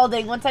know I'm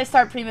malding, once I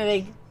start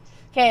pre-moving.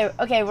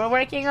 Okay, we're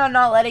working on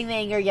not letting the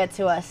anger get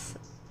to us.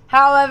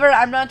 However,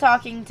 I'm not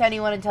talking to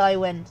anyone until I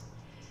win.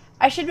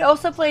 I should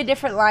also play a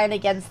different line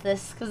against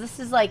this, because this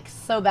is, like,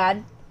 so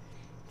bad.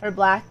 For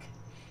black.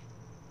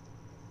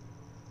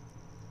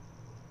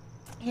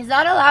 He's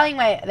not allowing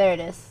my... There it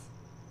is.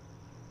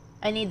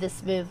 I need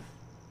this move.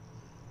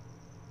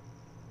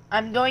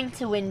 I'm going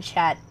to win,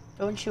 chat.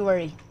 Don't you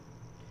worry.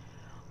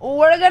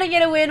 We're going to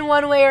get a win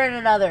one way or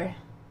another.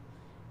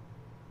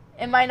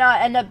 It might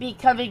not end up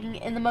becoming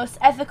in the most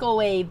ethical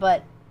way,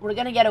 but we're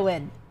going to get a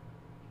win.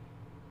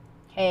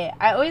 Okay,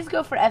 I always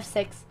go for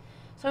f6.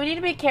 So we need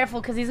to be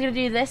careful because he's going to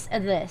do this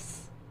and this.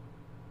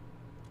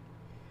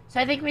 So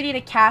I think we need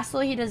a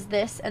castle. He does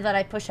this, and then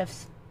I push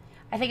F.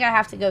 I think I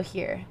have to go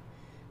here.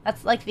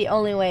 That's like the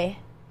only way.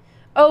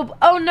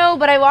 Oh no!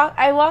 But I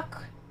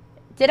walk.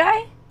 Did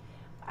I?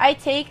 I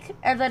take,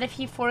 and then if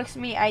he forks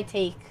me, I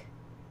take.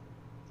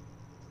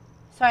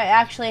 So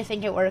I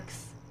think it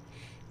works.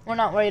 We're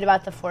not worried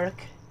about the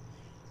fork.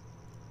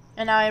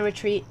 And now I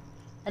retreat,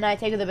 and I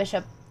take with the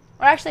bishop.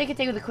 Or actually, I could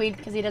take with the queen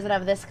because he doesn't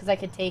have this. Because I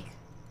could take.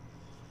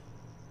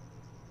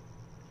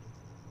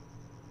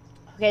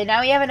 Okay,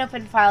 now we have an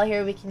open file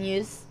here we can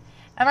use.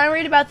 Am I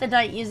worried about the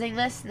knight using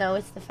this? No,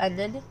 it's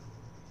defended.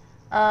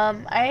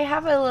 I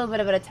have a little bit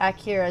of an attack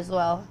here as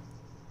well.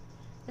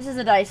 This is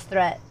a dice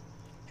threat.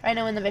 Trying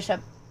to win the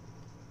bishop.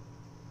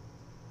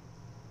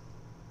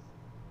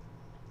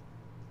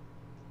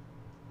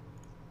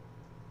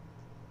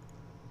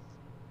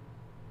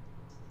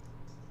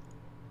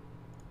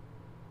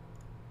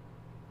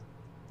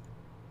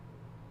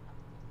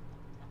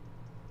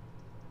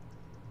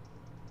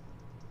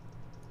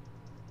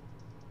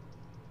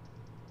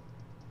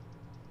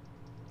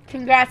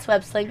 Congrats,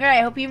 Webslinger.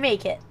 I hope you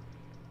make it.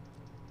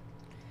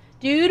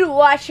 Dude,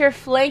 watch your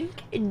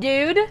flank.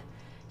 Dude.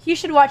 You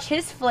should watch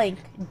his flank.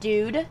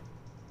 Dude.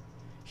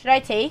 Should I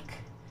take?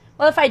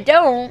 Well, if I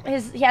don't,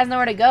 he has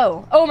nowhere to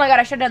go. Oh my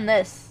god, I should have done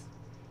this.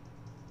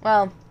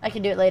 Well, I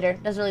can do it later.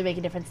 Doesn't really make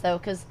a difference, though,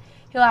 because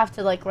he'll have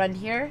to, like, run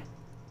here.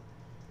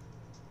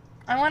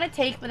 I want to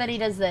take, but then he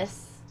does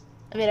this.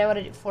 I mean, I want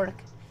to do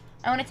fork.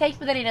 I want to take,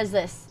 but then he does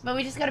this. But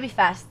we just got to be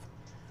fast.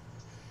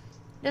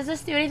 Does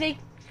this do anything?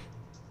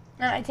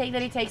 Then I take,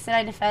 then he takes, and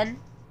I defend.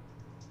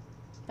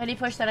 Then he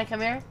push, then I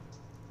come here.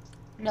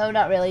 No,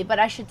 not really, but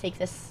I should take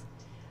this.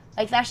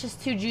 Like, that's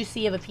just too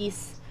juicy of a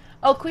piece.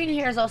 Oh, queen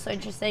here is also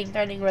interesting.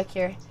 Threatening rook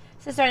here.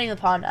 This is threatening the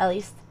pawn, at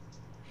least.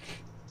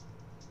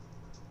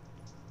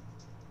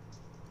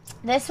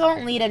 This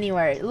won't lead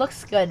anywhere. It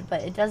looks good,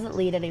 but it doesn't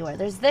lead anywhere.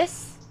 There's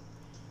this.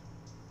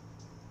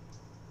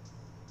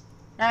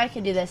 Now I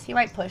can do this. He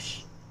might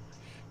push.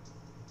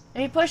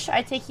 If he push,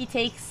 I take, he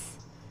takes.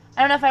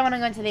 I don't know if I want to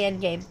go into the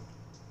end game.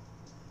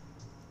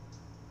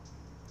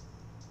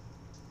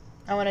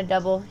 I want to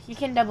double. He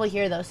can double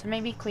here, though, so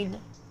maybe queen.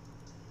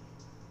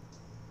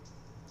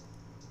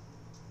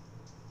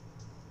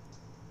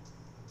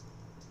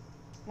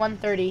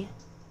 $130.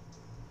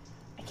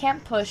 I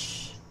can't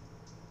push.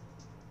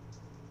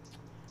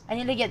 I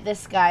need to get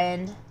this guy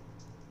in.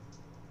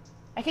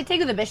 I could take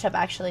with the bishop,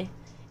 actually,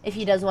 if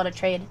he does want to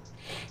trade.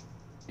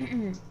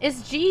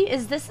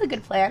 Is this a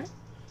good plan?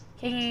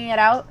 Kicking it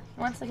out?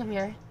 He wants to come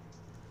here.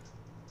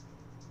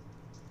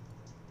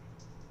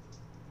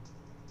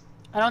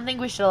 I don't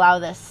think we should allow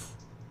this.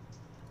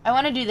 I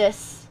want to do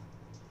this.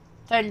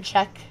 Third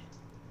check.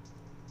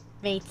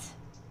 Mate.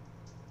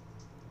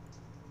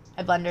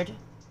 I blundered.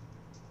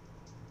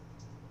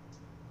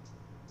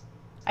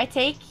 I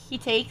take, he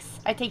takes,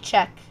 I take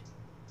check.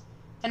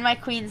 And my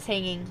queen's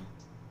hanging.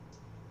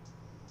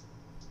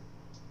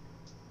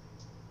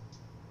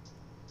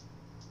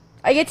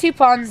 I get 2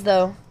 pawns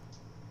though.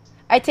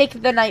 I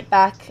take the knight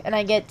back and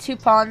I get 2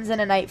 pawns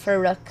and a knight for a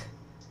rook.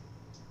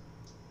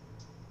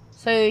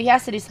 So he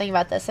has to do something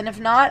about this. And if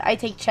not, I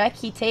take check,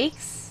 he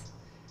takes.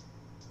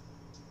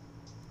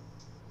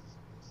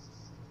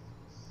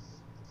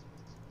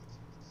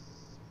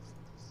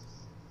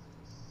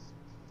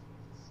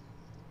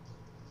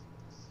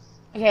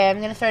 Okay,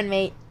 I'm gonna throw in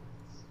mate.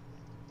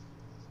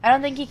 I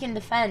don't think he can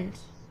defend.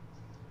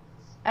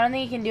 I don't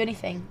think he can do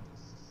anything.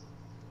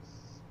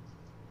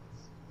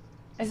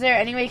 Is there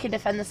any way he can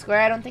defend the square?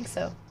 I don't think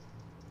so.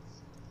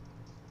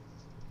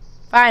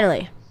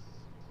 Finally.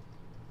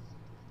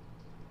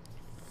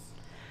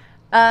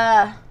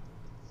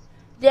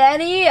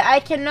 Danny,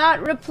 I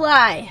cannot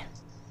reply.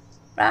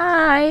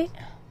 Right.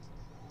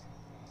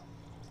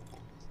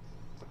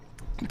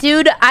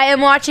 Dude, I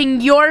am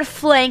watching your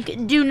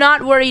flank. Do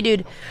not worry,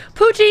 dude.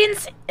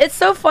 Poutines, it's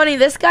so funny.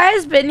 This guy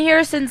has been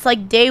here since,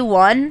 like, day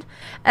 1.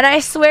 And I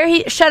swear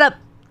he... Shut up,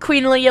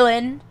 Queen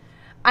Leolin.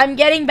 I'm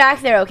getting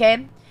back there,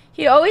 okay?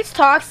 He always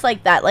talks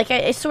like that. Like,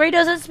 I swear he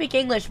doesn't speak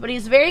English, but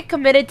he's very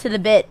committed to the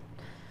bit.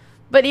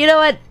 But you know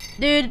what,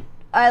 dude?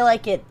 I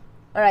like it.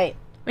 Alright.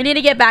 We need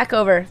to get back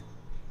over.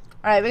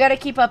 Alright, we gotta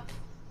keep up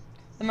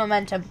the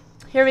momentum.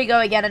 Here we go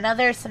again.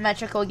 Another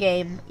symmetrical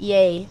game.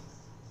 Yay.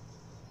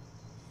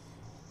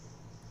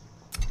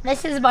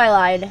 This is my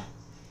line.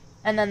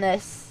 And then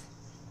this.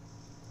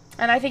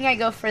 And I think I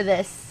go for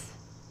this.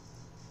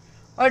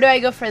 Or do I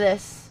go for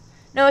this?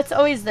 No, it's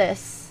always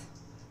this.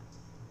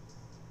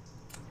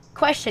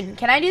 Question.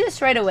 Can I do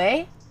this right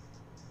away?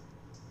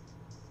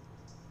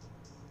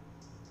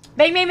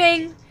 Bang, bang,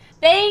 bang.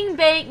 Bang,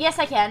 bang. Yes,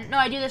 I can. No,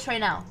 I do this right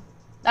now.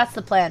 That's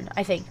the plan,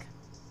 I think.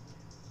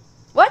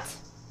 What?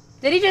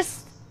 Did he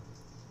just...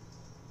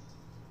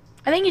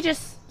 I think he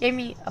just gave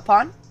me a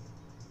pawn.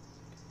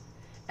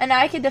 And now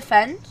I could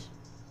defend.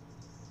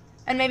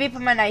 And maybe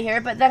put my knight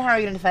here, but then how are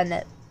we going to defend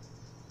it?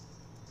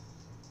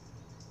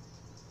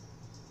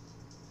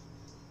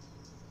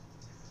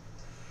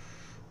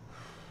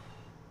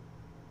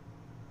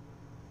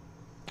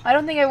 I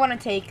don't think I want to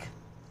take.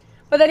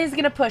 But then he's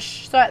going to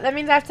push. So that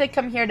means I have to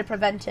come here to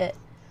prevent it.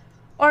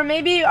 Or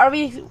maybe, are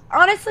we...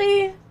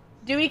 Honestly,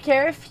 do we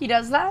care if he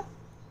does that?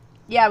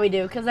 Yeah, we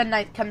do, because then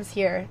knight comes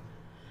here.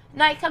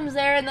 Knight comes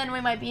there, and then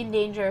we might be in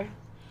danger.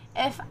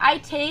 If I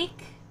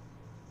take,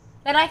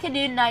 then I could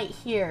do knight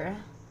here.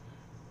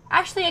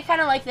 Actually, I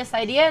kind of like this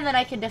idea, and then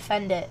I can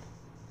defend it.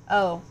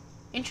 Oh,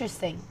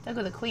 interesting. Took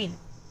with the queen.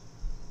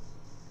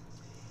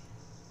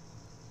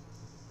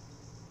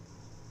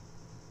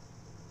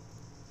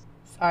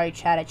 Sorry,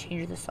 Chad, I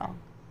changed the song.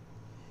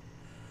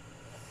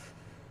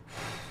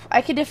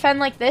 I could defend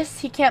like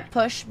this. He can't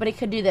push, but he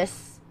could do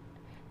this.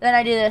 Then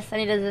I do this, then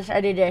he does this,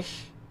 I do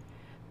this.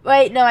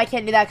 Wait, no, I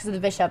can't do that because of the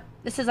bishop.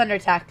 This is under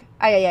attack.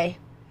 Ay, ay,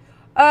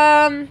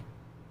 ay.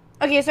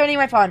 Okay, so I need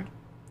my pawn.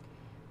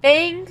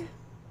 Bang.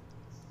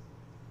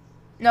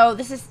 No,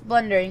 this is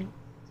blundering.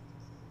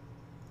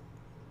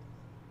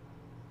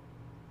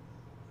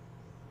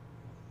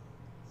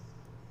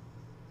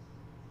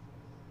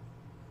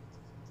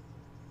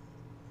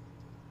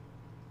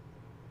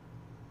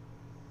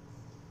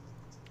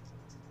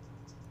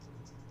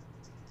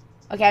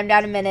 Okay, I'm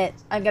down a minute.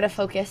 I'm gonna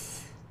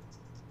focus.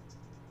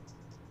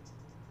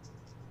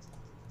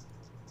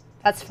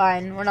 That's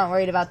fine. We're not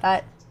worried about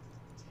that.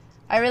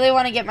 I really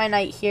want to get my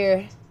knight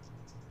here.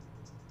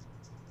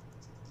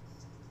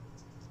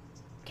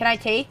 Can I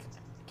take?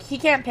 He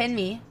can't pin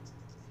me.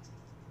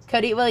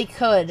 Could he? Well, he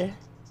could.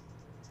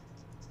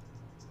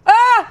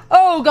 Ah!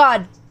 Oh,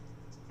 God.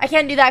 I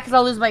can't do that because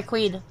I'll lose my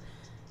queen.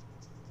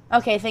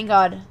 Okay, thank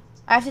God.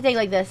 I have to take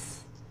like this.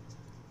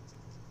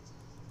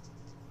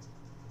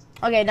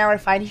 Okay, now we're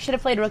fine. He should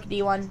have played rook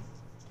d1.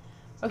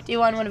 Rook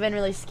d1 would have been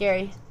really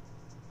scary.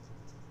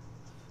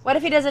 What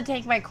if he doesn't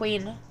take my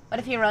queen? What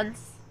if he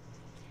runs?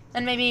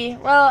 Then maybe...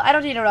 Well, I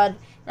don't need to run.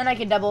 Then I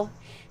can double.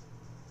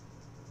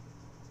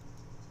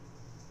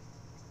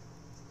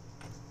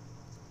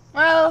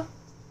 Well...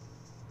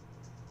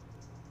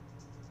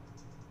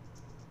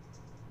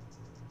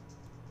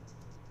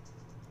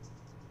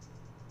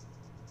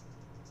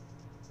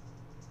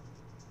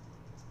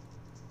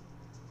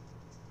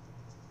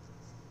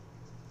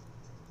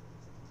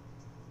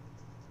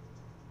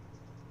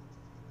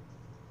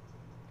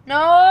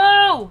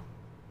 No!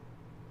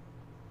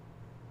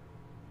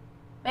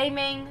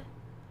 Beiming.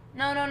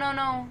 No, no, no,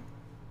 no.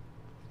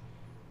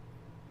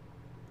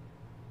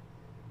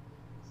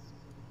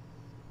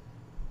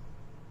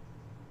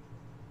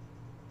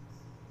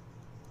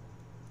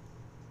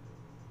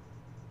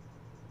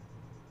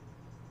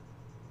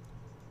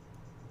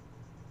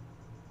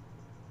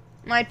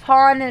 My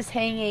pawn is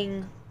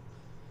hanging.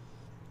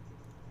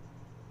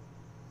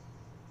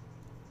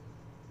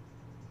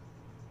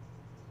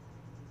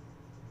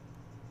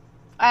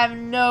 I have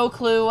no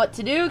clue what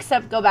to do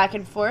except go back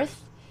and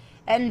forth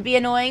and be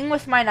annoying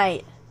with my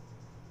knight.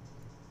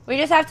 We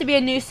just have to be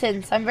a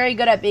nuisance. I'm very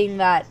good at being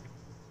that.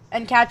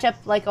 And catch up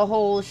like a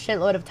whole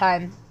shitload of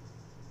time.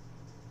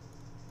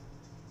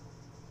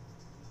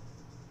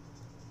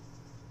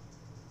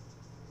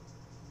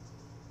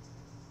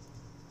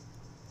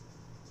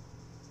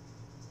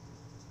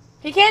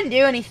 He can't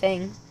do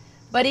anything,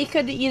 but he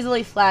could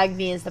easily flag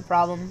me is the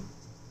problem.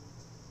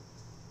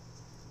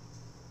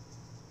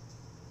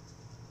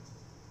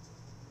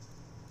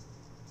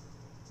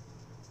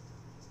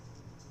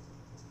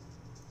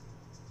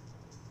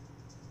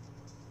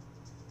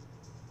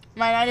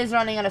 My knight is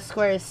running out of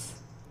squares.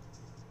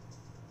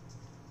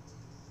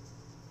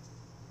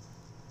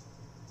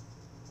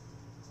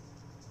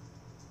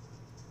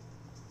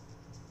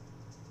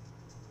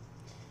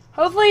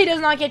 Hopefully he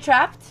does not get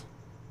trapped.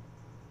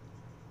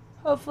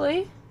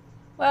 Hopefully.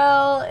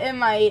 Well, it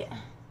might.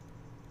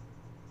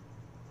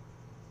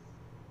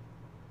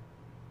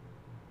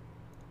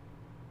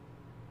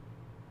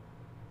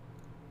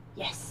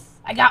 Yes,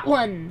 I got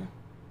one.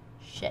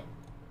 Shit.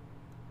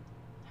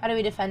 How do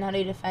we defend? How do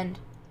we defend?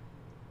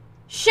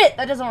 Shit,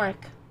 that doesn't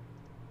work.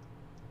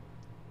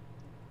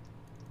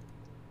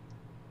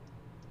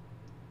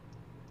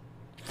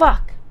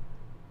 Fuck.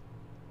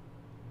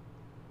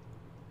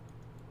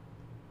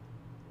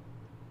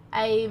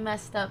 I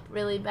messed up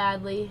really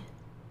badly.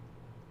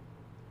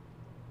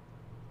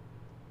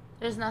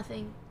 There's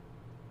nothing.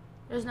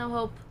 There's no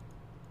hope.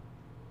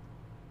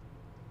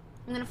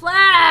 I'm gonna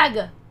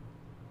flag!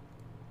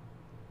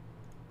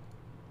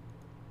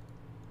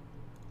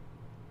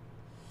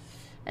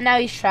 And now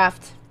he's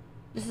trapped.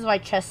 This is why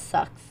chess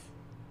sucks.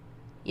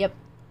 Yep.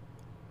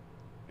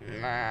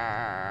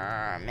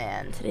 Nah,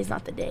 man, today's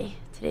not the day.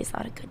 Today's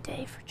not a good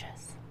day for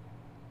chess.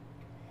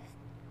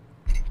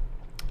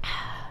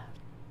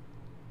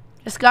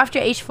 Just go after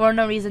h4,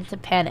 no reason to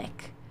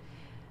panic.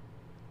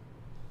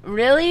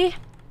 Really?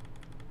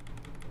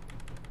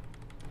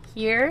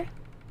 Here?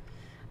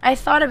 I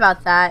thought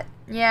about that.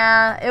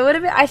 Yeah, it would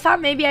have been, I thought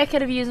maybe I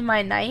could have used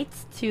my knight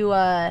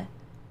to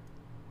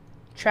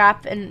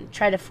trap and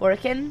try to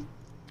fork in.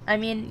 I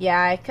mean,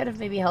 yeah, I could have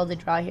maybe held a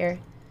draw here.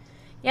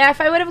 Yeah,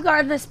 if I would have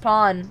gotten this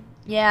pawn.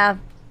 Yeah.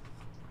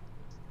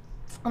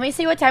 Let me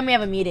see what time we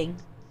have a meeting.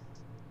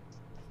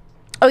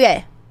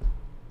 Okay.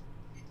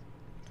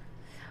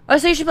 Oh,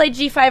 so you should play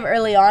g5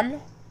 early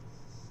on.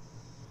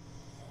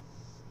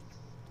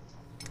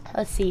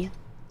 Let's see.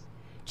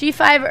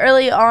 g5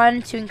 early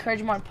on to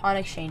encourage more pawn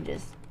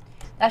exchanges.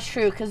 That's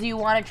true, because you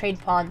want to trade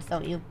pawns,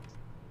 don't you?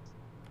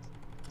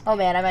 Oh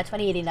man, I'm at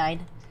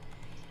 2089.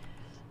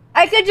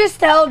 I could just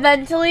tell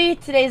mentally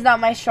today's not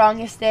my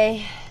strongest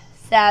day.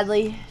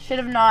 Sadly. Should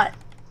have not.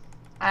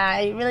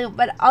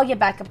 But I'll get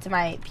back up to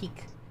my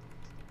peak.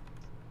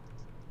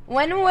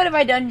 When would have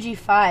I done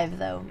g5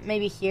 though?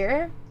 Maybe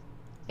here?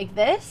 Like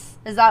this?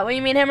 Is that what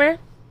you mean, Hammer?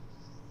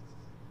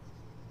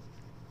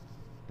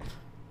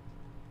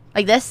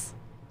 Like this?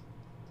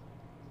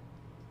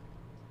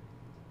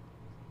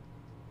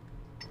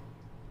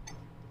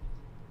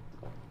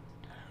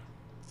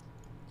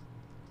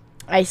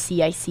 I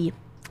see, I see.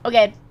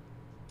 Okay.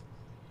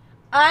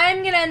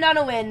 I'm gonna end on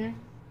a win.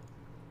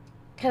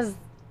 Because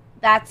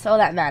that's all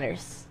that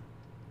matters.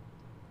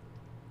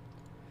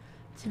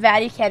 Too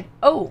bad you can't...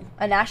 Oh,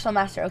 a National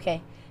Master.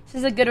 Okay. This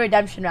is a good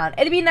redemption round.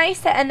 It'd be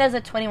nice to end as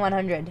a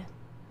 2100.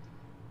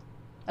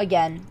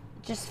 Again.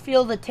 Just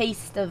feel the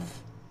taste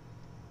of...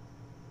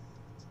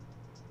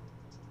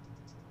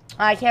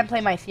 I can't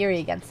play my theory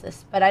against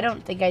this, but I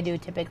don't think I do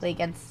typically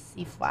against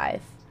c5.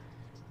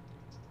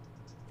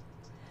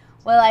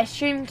 Well, I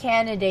stream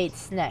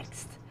candidates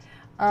next.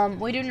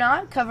 We do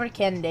not cover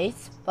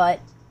candidates,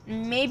 but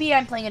maybe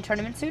I'm playing a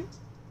tournament soon.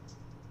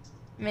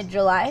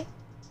 Mid-July.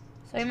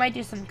 So we might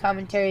do some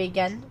commentary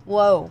again.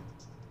 Whoa.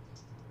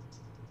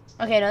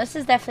 Okay, no, this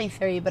is definitely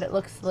 3, but it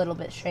looks a little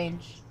bit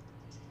strange.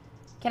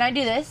 Can I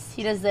do this?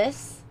 He does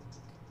this.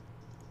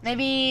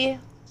 Maybe...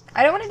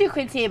 I don't want to do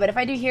queen c8, but if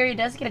I do here, he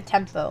does get a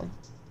tempo.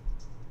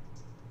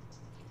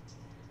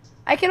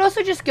 I could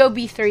also just go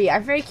b3.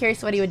 I'm very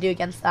curious what he would do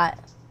against that.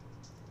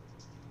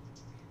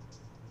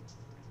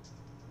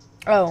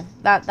 Oh,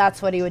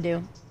 that's what he would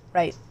do.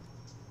 Right.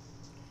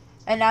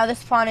 And now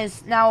this pawn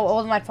is, now all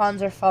of my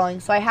pawns are falling.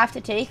 So I have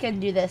to take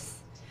and do this.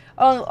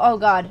 Oh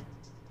god.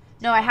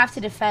 No, I have to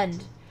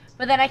defend.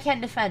 But then I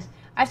can't defend.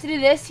 I have to do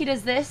this, he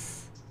does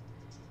this.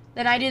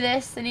 Then I do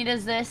this, and he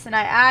does this, and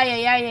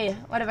yeah.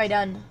 What have I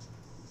done?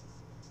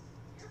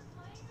 You're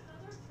playing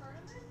another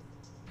tournament?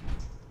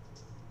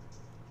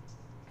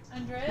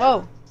 Andrea?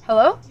 Whoa.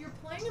 Hello? You're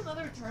playing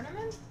another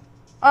tournament?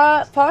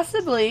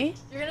 Possibly.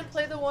 You're gonna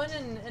play the one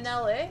in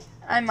LA?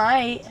 I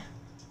might.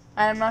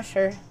 I'm not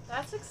sure.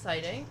 That's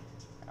exciting.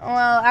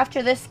 Well,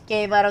 after this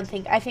game,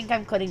 I think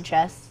I'm quitting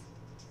chess.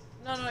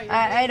 No, you're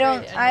I doing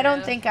great, I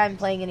don't think I'm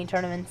playing any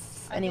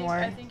tournaments anymore.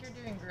 I think you're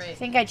doing great. I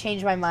think I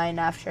changed my mind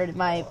after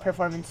my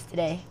performance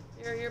today.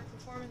 Your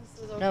performance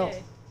is okay. No.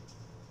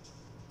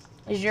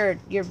 Is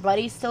your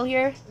buddy still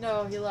here?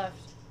 No, he left.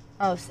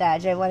 Oh,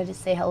 Sag, I wanted to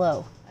say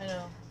hello. I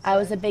know. I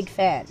was a big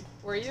fan.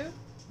 Were you?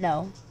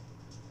 No.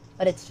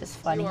 But it's just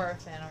funny. You are a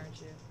fan, aren't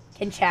you?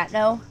 Can chat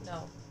know?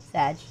 No.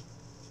 Sag.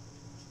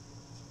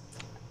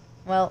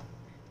 Well,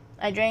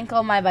 I drank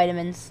all my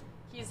vitamins.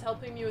 He's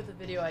helping me with a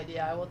video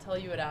idea. I will tell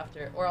you it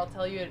after. Or I'll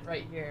tell you it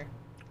right here.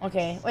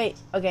 Okay, wait.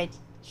 Okay,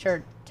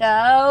 sure.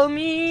 Tell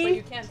me. But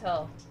you can't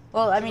tell.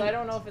 Well, I mean... I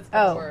don't know if it's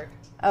going to work.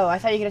 Oh, I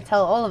thought you were going to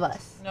tell all of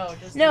us. No,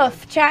 just No, you.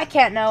 if chat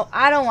can't know,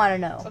 I don't want to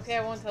know. Okay,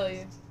 I won't tell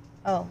you.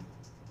 Oh.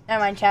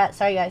 Never mind, chat.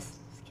 Sorry, guys.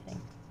 Just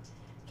kidding.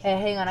 Okay,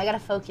 hang on. I got to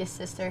focus,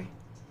 sister.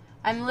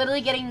 I'm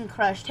literally getting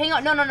crushed. Hang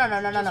on. No.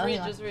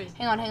 Just read.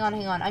 Hang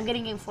on. I'm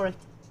getting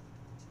forked.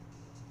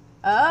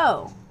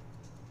 Oh.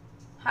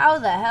 How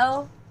the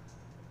hell?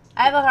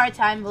 I have a hard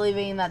time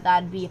believing that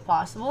that'd be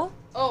possible.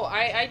 Oh,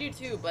 I do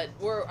too, but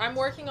I'm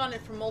working on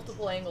it from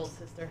multiple angles,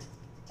 sister.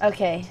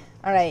 Okay.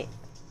 All right.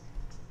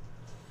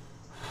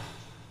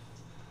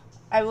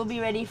 I will be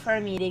ready for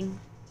a meeting.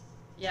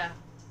 Yeah.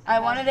 I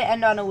wanted to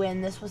end on a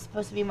win. This was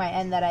supposed to be my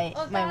end that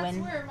my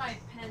win. That's where my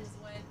pens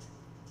went.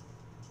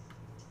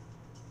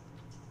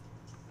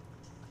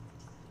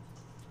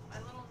 My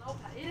little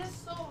notepad. It is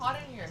so hot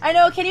in here. I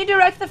know. Can you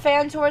direct the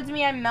fan towards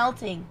me? I'm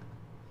melting.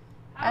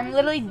 I'm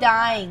literally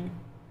dying.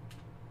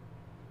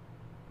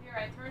 Here,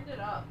 I turned it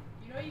up.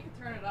 You know you can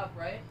turn it up,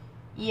 right?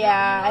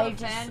 Yeah, You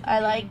know I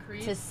like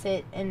to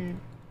sit and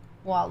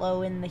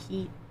wallow in the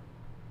heat.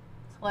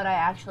 It's what I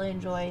actually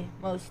enjoy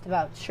most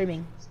about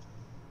streaming.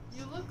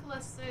 You look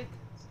less sick.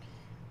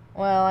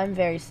 Well, I'm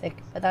very sick,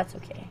 but that's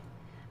okay.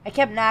 I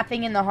kept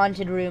napping in the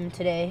haunted room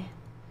today.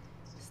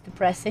 It's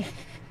depressing.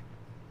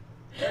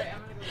 Alright,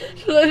 I'm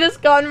gonna go. This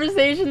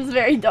conversation's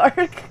very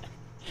dark.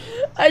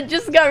 I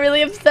just got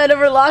really upset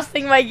over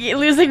losing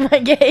losing my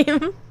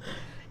game.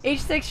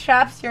 H6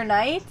 traps your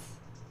knight?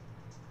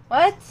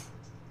 What?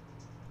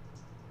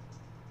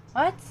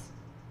 What?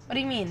 What do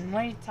you mean?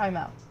 What are you talking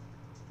about?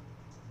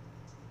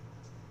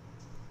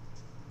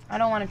 I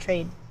don't want to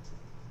trade.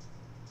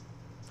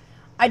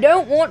 I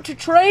don't want to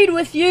trade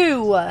with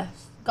you!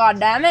 God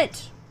damn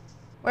it.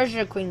 Where's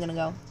your queen gonna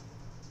go?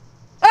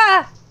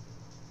 Ah!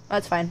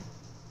 That's fine.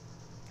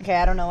 Okay,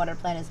 I don't know what our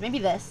plan is. Maybe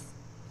this.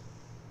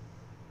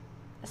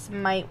 This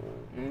might...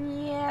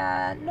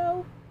 Yeah,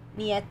 no.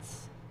 Yet.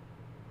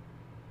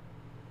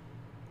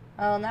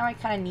 Well, now I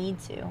kind of need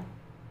to.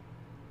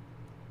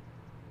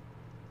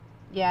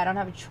 Yeah, I don't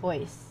have a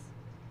choice.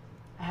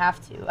 I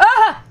have to.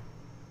 Ah!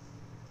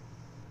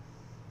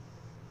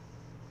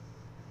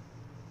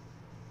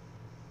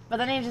 But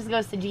then it just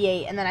goes to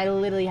G8, and then I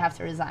literally have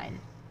to resign.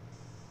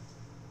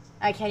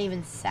 I can't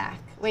even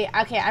sack. Wait,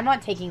 okay, I'm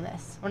not taking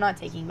this. We're not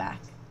taking back.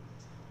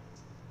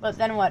 But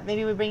then what?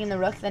 Maybe we bring in the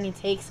rook, then he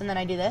takes, and then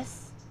I do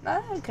this?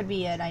 It could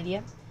be an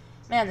idea.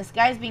 Man, this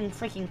guy's being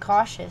freaking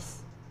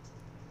cautious.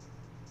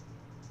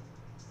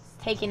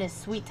 He's taking his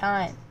sweet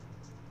time.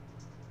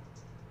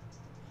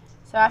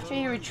 So after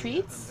he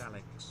retreats...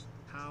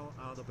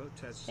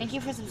 Thank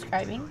you for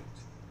subscribing.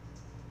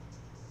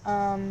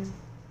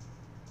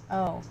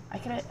 Oh, I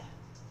could...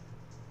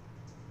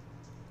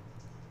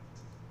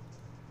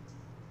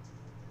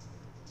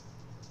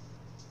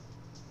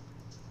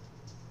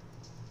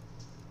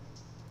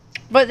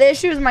 But the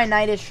issue is my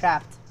knight is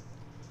trapped.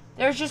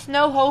 There's just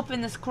no hope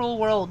in this cruel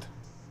world.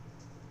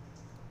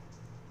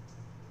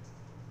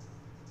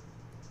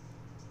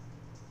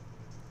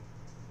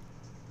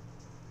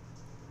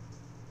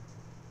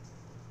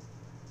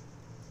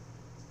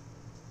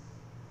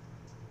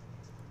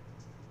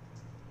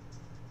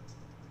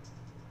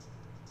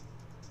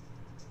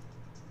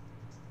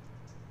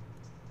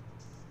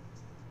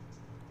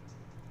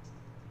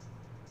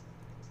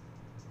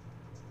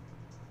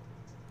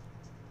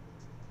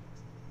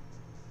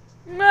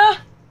 Nah.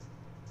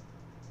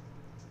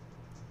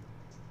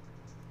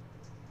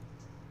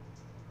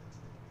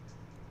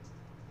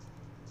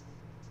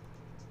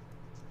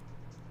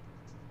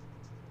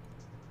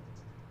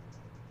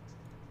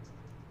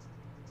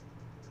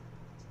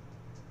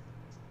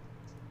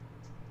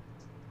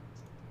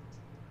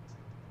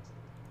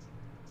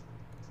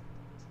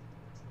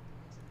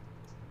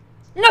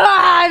 No,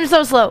 I'm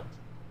so slow.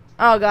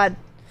 Oh god.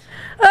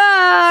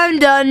 I'm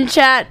done,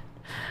 chat.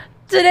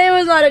 Today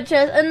was not a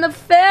chess, and the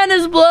fan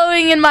is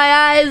blowing in my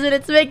eyes, and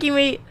it's making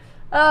me,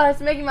 it's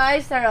making my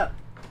eyes tear up.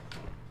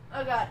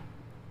 Oh god.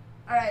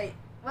 Alright.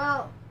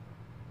 Well,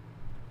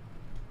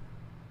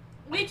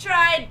 we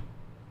tried.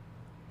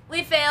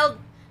 We failed.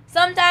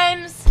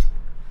 Sometimes.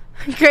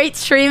 Great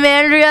stream,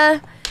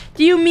 Andrea.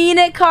 Do you mean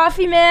it,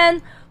 Coffee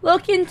Man?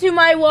 Look into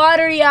my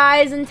watery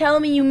eyes and tell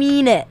me you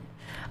mean it.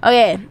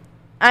 Okay.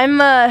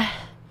 The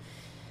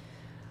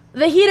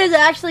heat is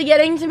actually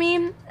getting to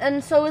me,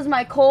 and so is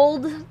my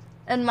cold,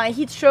 and my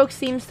heat stroke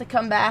seems to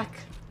come back.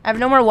 I have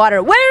no more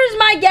water. Where's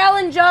my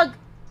gallon jug?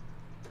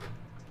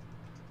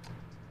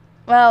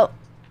 Well,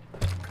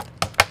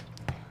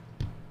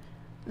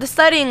 the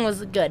studying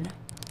was good.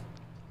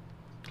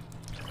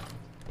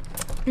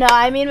 No,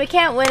 I mean, we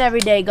can't win every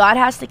day. God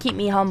has to keep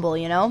me humble,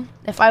 you know?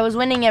 If I was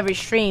winning every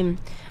stream,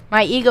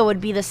 my ego would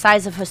be the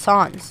size of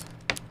Hassan's.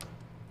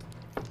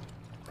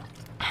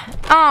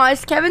 Oh,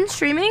 is Kevin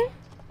streaming?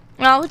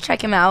 I'll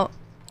check him out.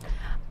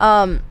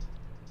 Yeah,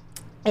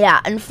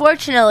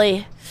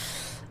 unfortunately,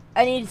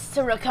 I need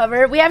to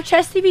recover. We have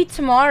Chess TV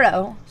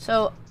tomorrow,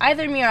 so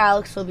either me or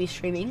Alex will be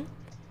streaming.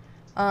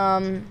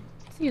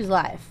 Let's use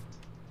live.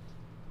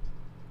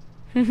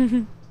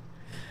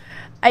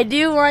 I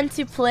do want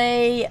to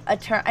play a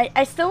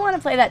I still want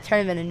to play that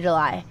tournament in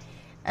July,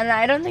 and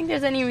I don't think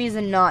there's any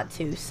reason not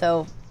to.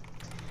 So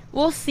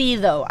we'll see.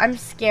 Though I'm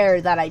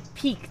scared that I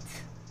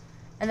peaked,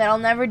 and that I'll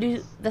never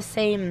do the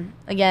same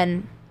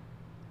again.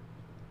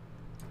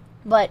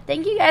 But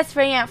thank you guys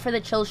for hanging out for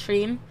the chill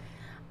stream.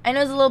 I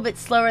know it's a little bit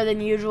slower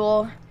than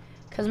usual,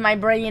 because my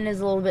brain is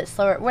a little bit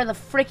slower. Where the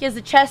frick is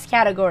the chess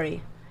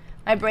category?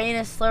 My brain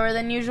is slower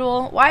than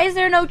usual. Why is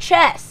there no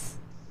chess?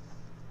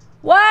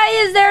 Why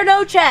is there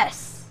no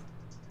chess?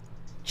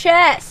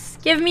 Chess!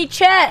 Give me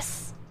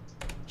chess!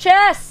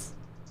 Chess!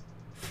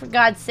 For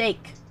God's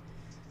sake.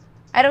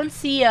 I don't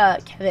see,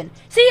 Kevin.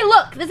 See,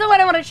 look! This is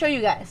what I want to show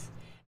you guys.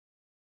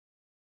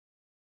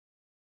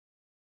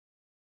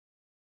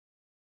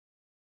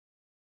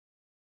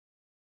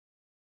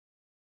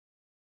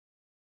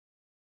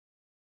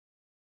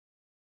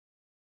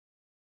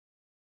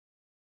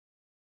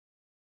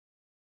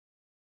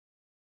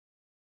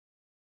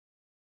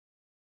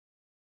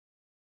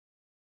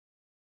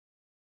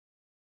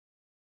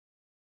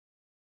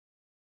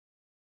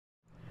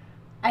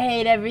 I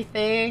hate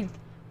everything.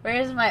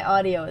 Where's my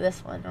audio?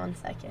 This one. 1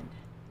 second.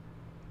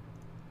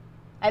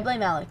 I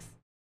blame Alex.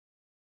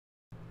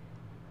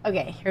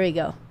 Okay, here we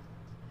go.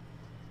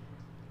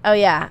 Oh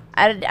yeah,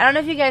 I don't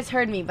know if you guys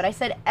heard me, but I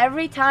said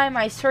every time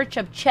I search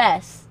up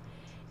chess,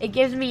 it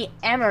gives me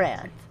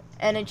Amaranth,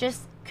 and it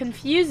just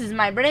confuses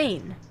my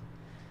brain.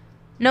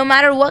 No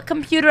matter what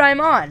computer I'm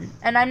on,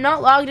 and I'm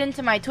not logged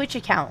into my Twitch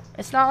account.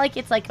 It's not like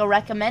it's like a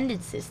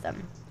recommended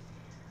system.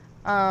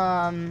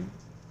 Oh,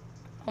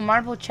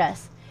 Marble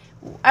Chess.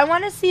 I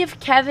want to see if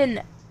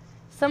Kevin...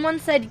 Someone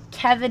said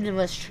Kevin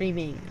was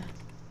streaming.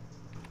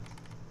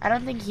 I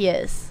don't think he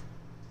is.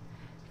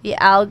 The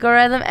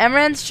algorithm.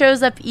 Amaranth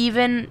shows up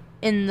even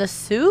in the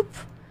soup?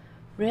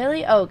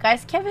 Really? Oh,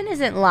 guys, Kevin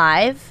isn't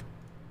live.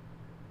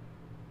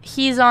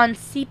 He's on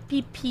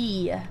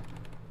CPP.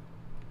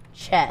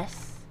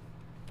 Chess.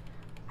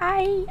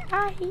 I.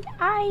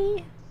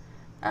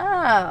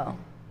 Oh.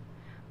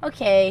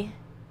 Okay.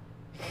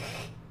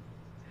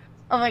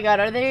 Oh my god,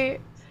 are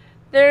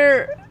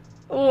they're...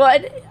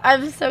 What?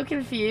 I'm so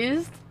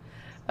confused.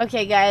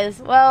 Okay, guys.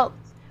 Well,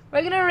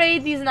 we're gonna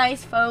raid these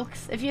nice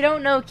folks. If you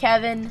don't know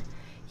Kevin,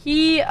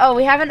 oh,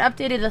 we haven't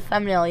updated the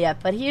thumbnail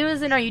yet, but he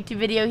was in our YouTube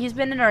video. He's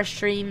been in our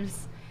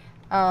streams.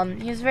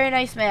 He was a very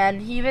nice man.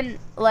 He even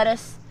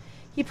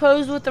he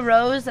posed with the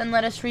rose and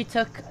let us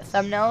retook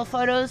thumbnail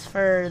photos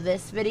for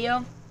this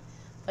video.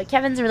 But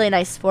Kevin's a really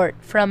nice sport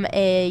from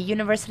a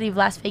University of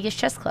Las Vegas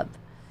chess club.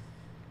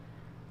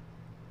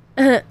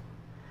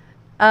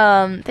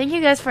 Thank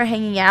you guys for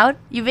hanging out.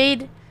 You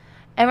made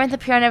Amaranth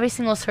appear on every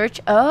single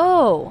search.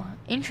 Oh,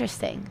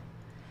 interesting.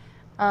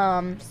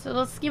 So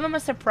let's give them a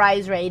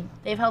surprise raid.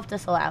 They've helped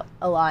us out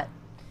a lot.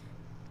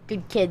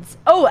 Good kids.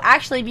 Oh,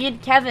 actually, me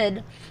and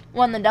Kevin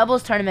won the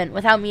doubles tournament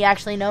without me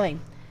actually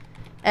knowing.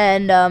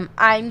 And,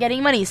 I'm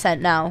getting money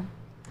sent now.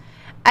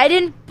 I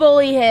didn't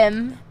bully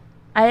him.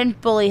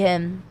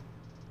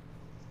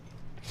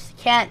 Just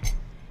can't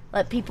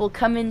let people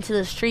come into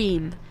the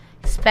stream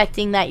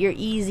expecting that you're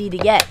easy to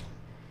get.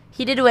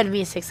 He did win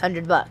me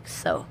 $600,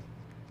 so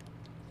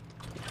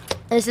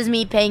this is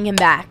me paying him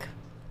back.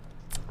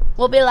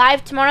 We'll be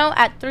live tomorrow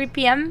at 3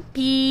 p.m.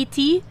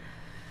 PT.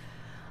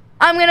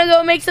 I'm gonna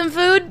go make some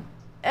food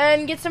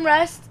and get some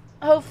rest.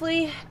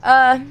 Hopefully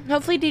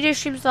DJ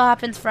stream still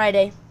happens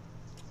Friday.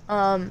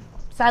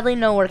 Sadly,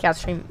 no workout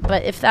stream.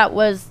 But if that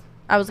was,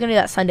 I was gonna do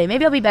that Sunday.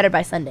 Maybe I'll be better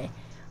by Sunday.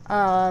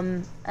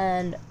 And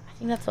I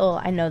think that's all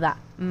I know that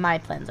my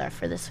plans are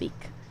for this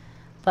week.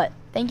 But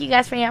thank you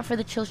guys for hanging out for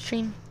the chill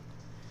stream.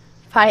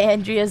 Bye,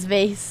 Andrea's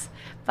Vase.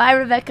 Bye,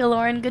 Rebecca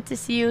Lauren. Good to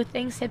see you.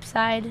 Thanks,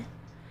 Hipside.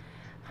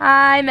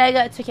 Hi,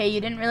 Mega. It's okay.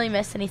 You didn't really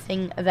miss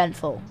anything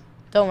eventful.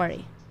 Don't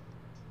worry.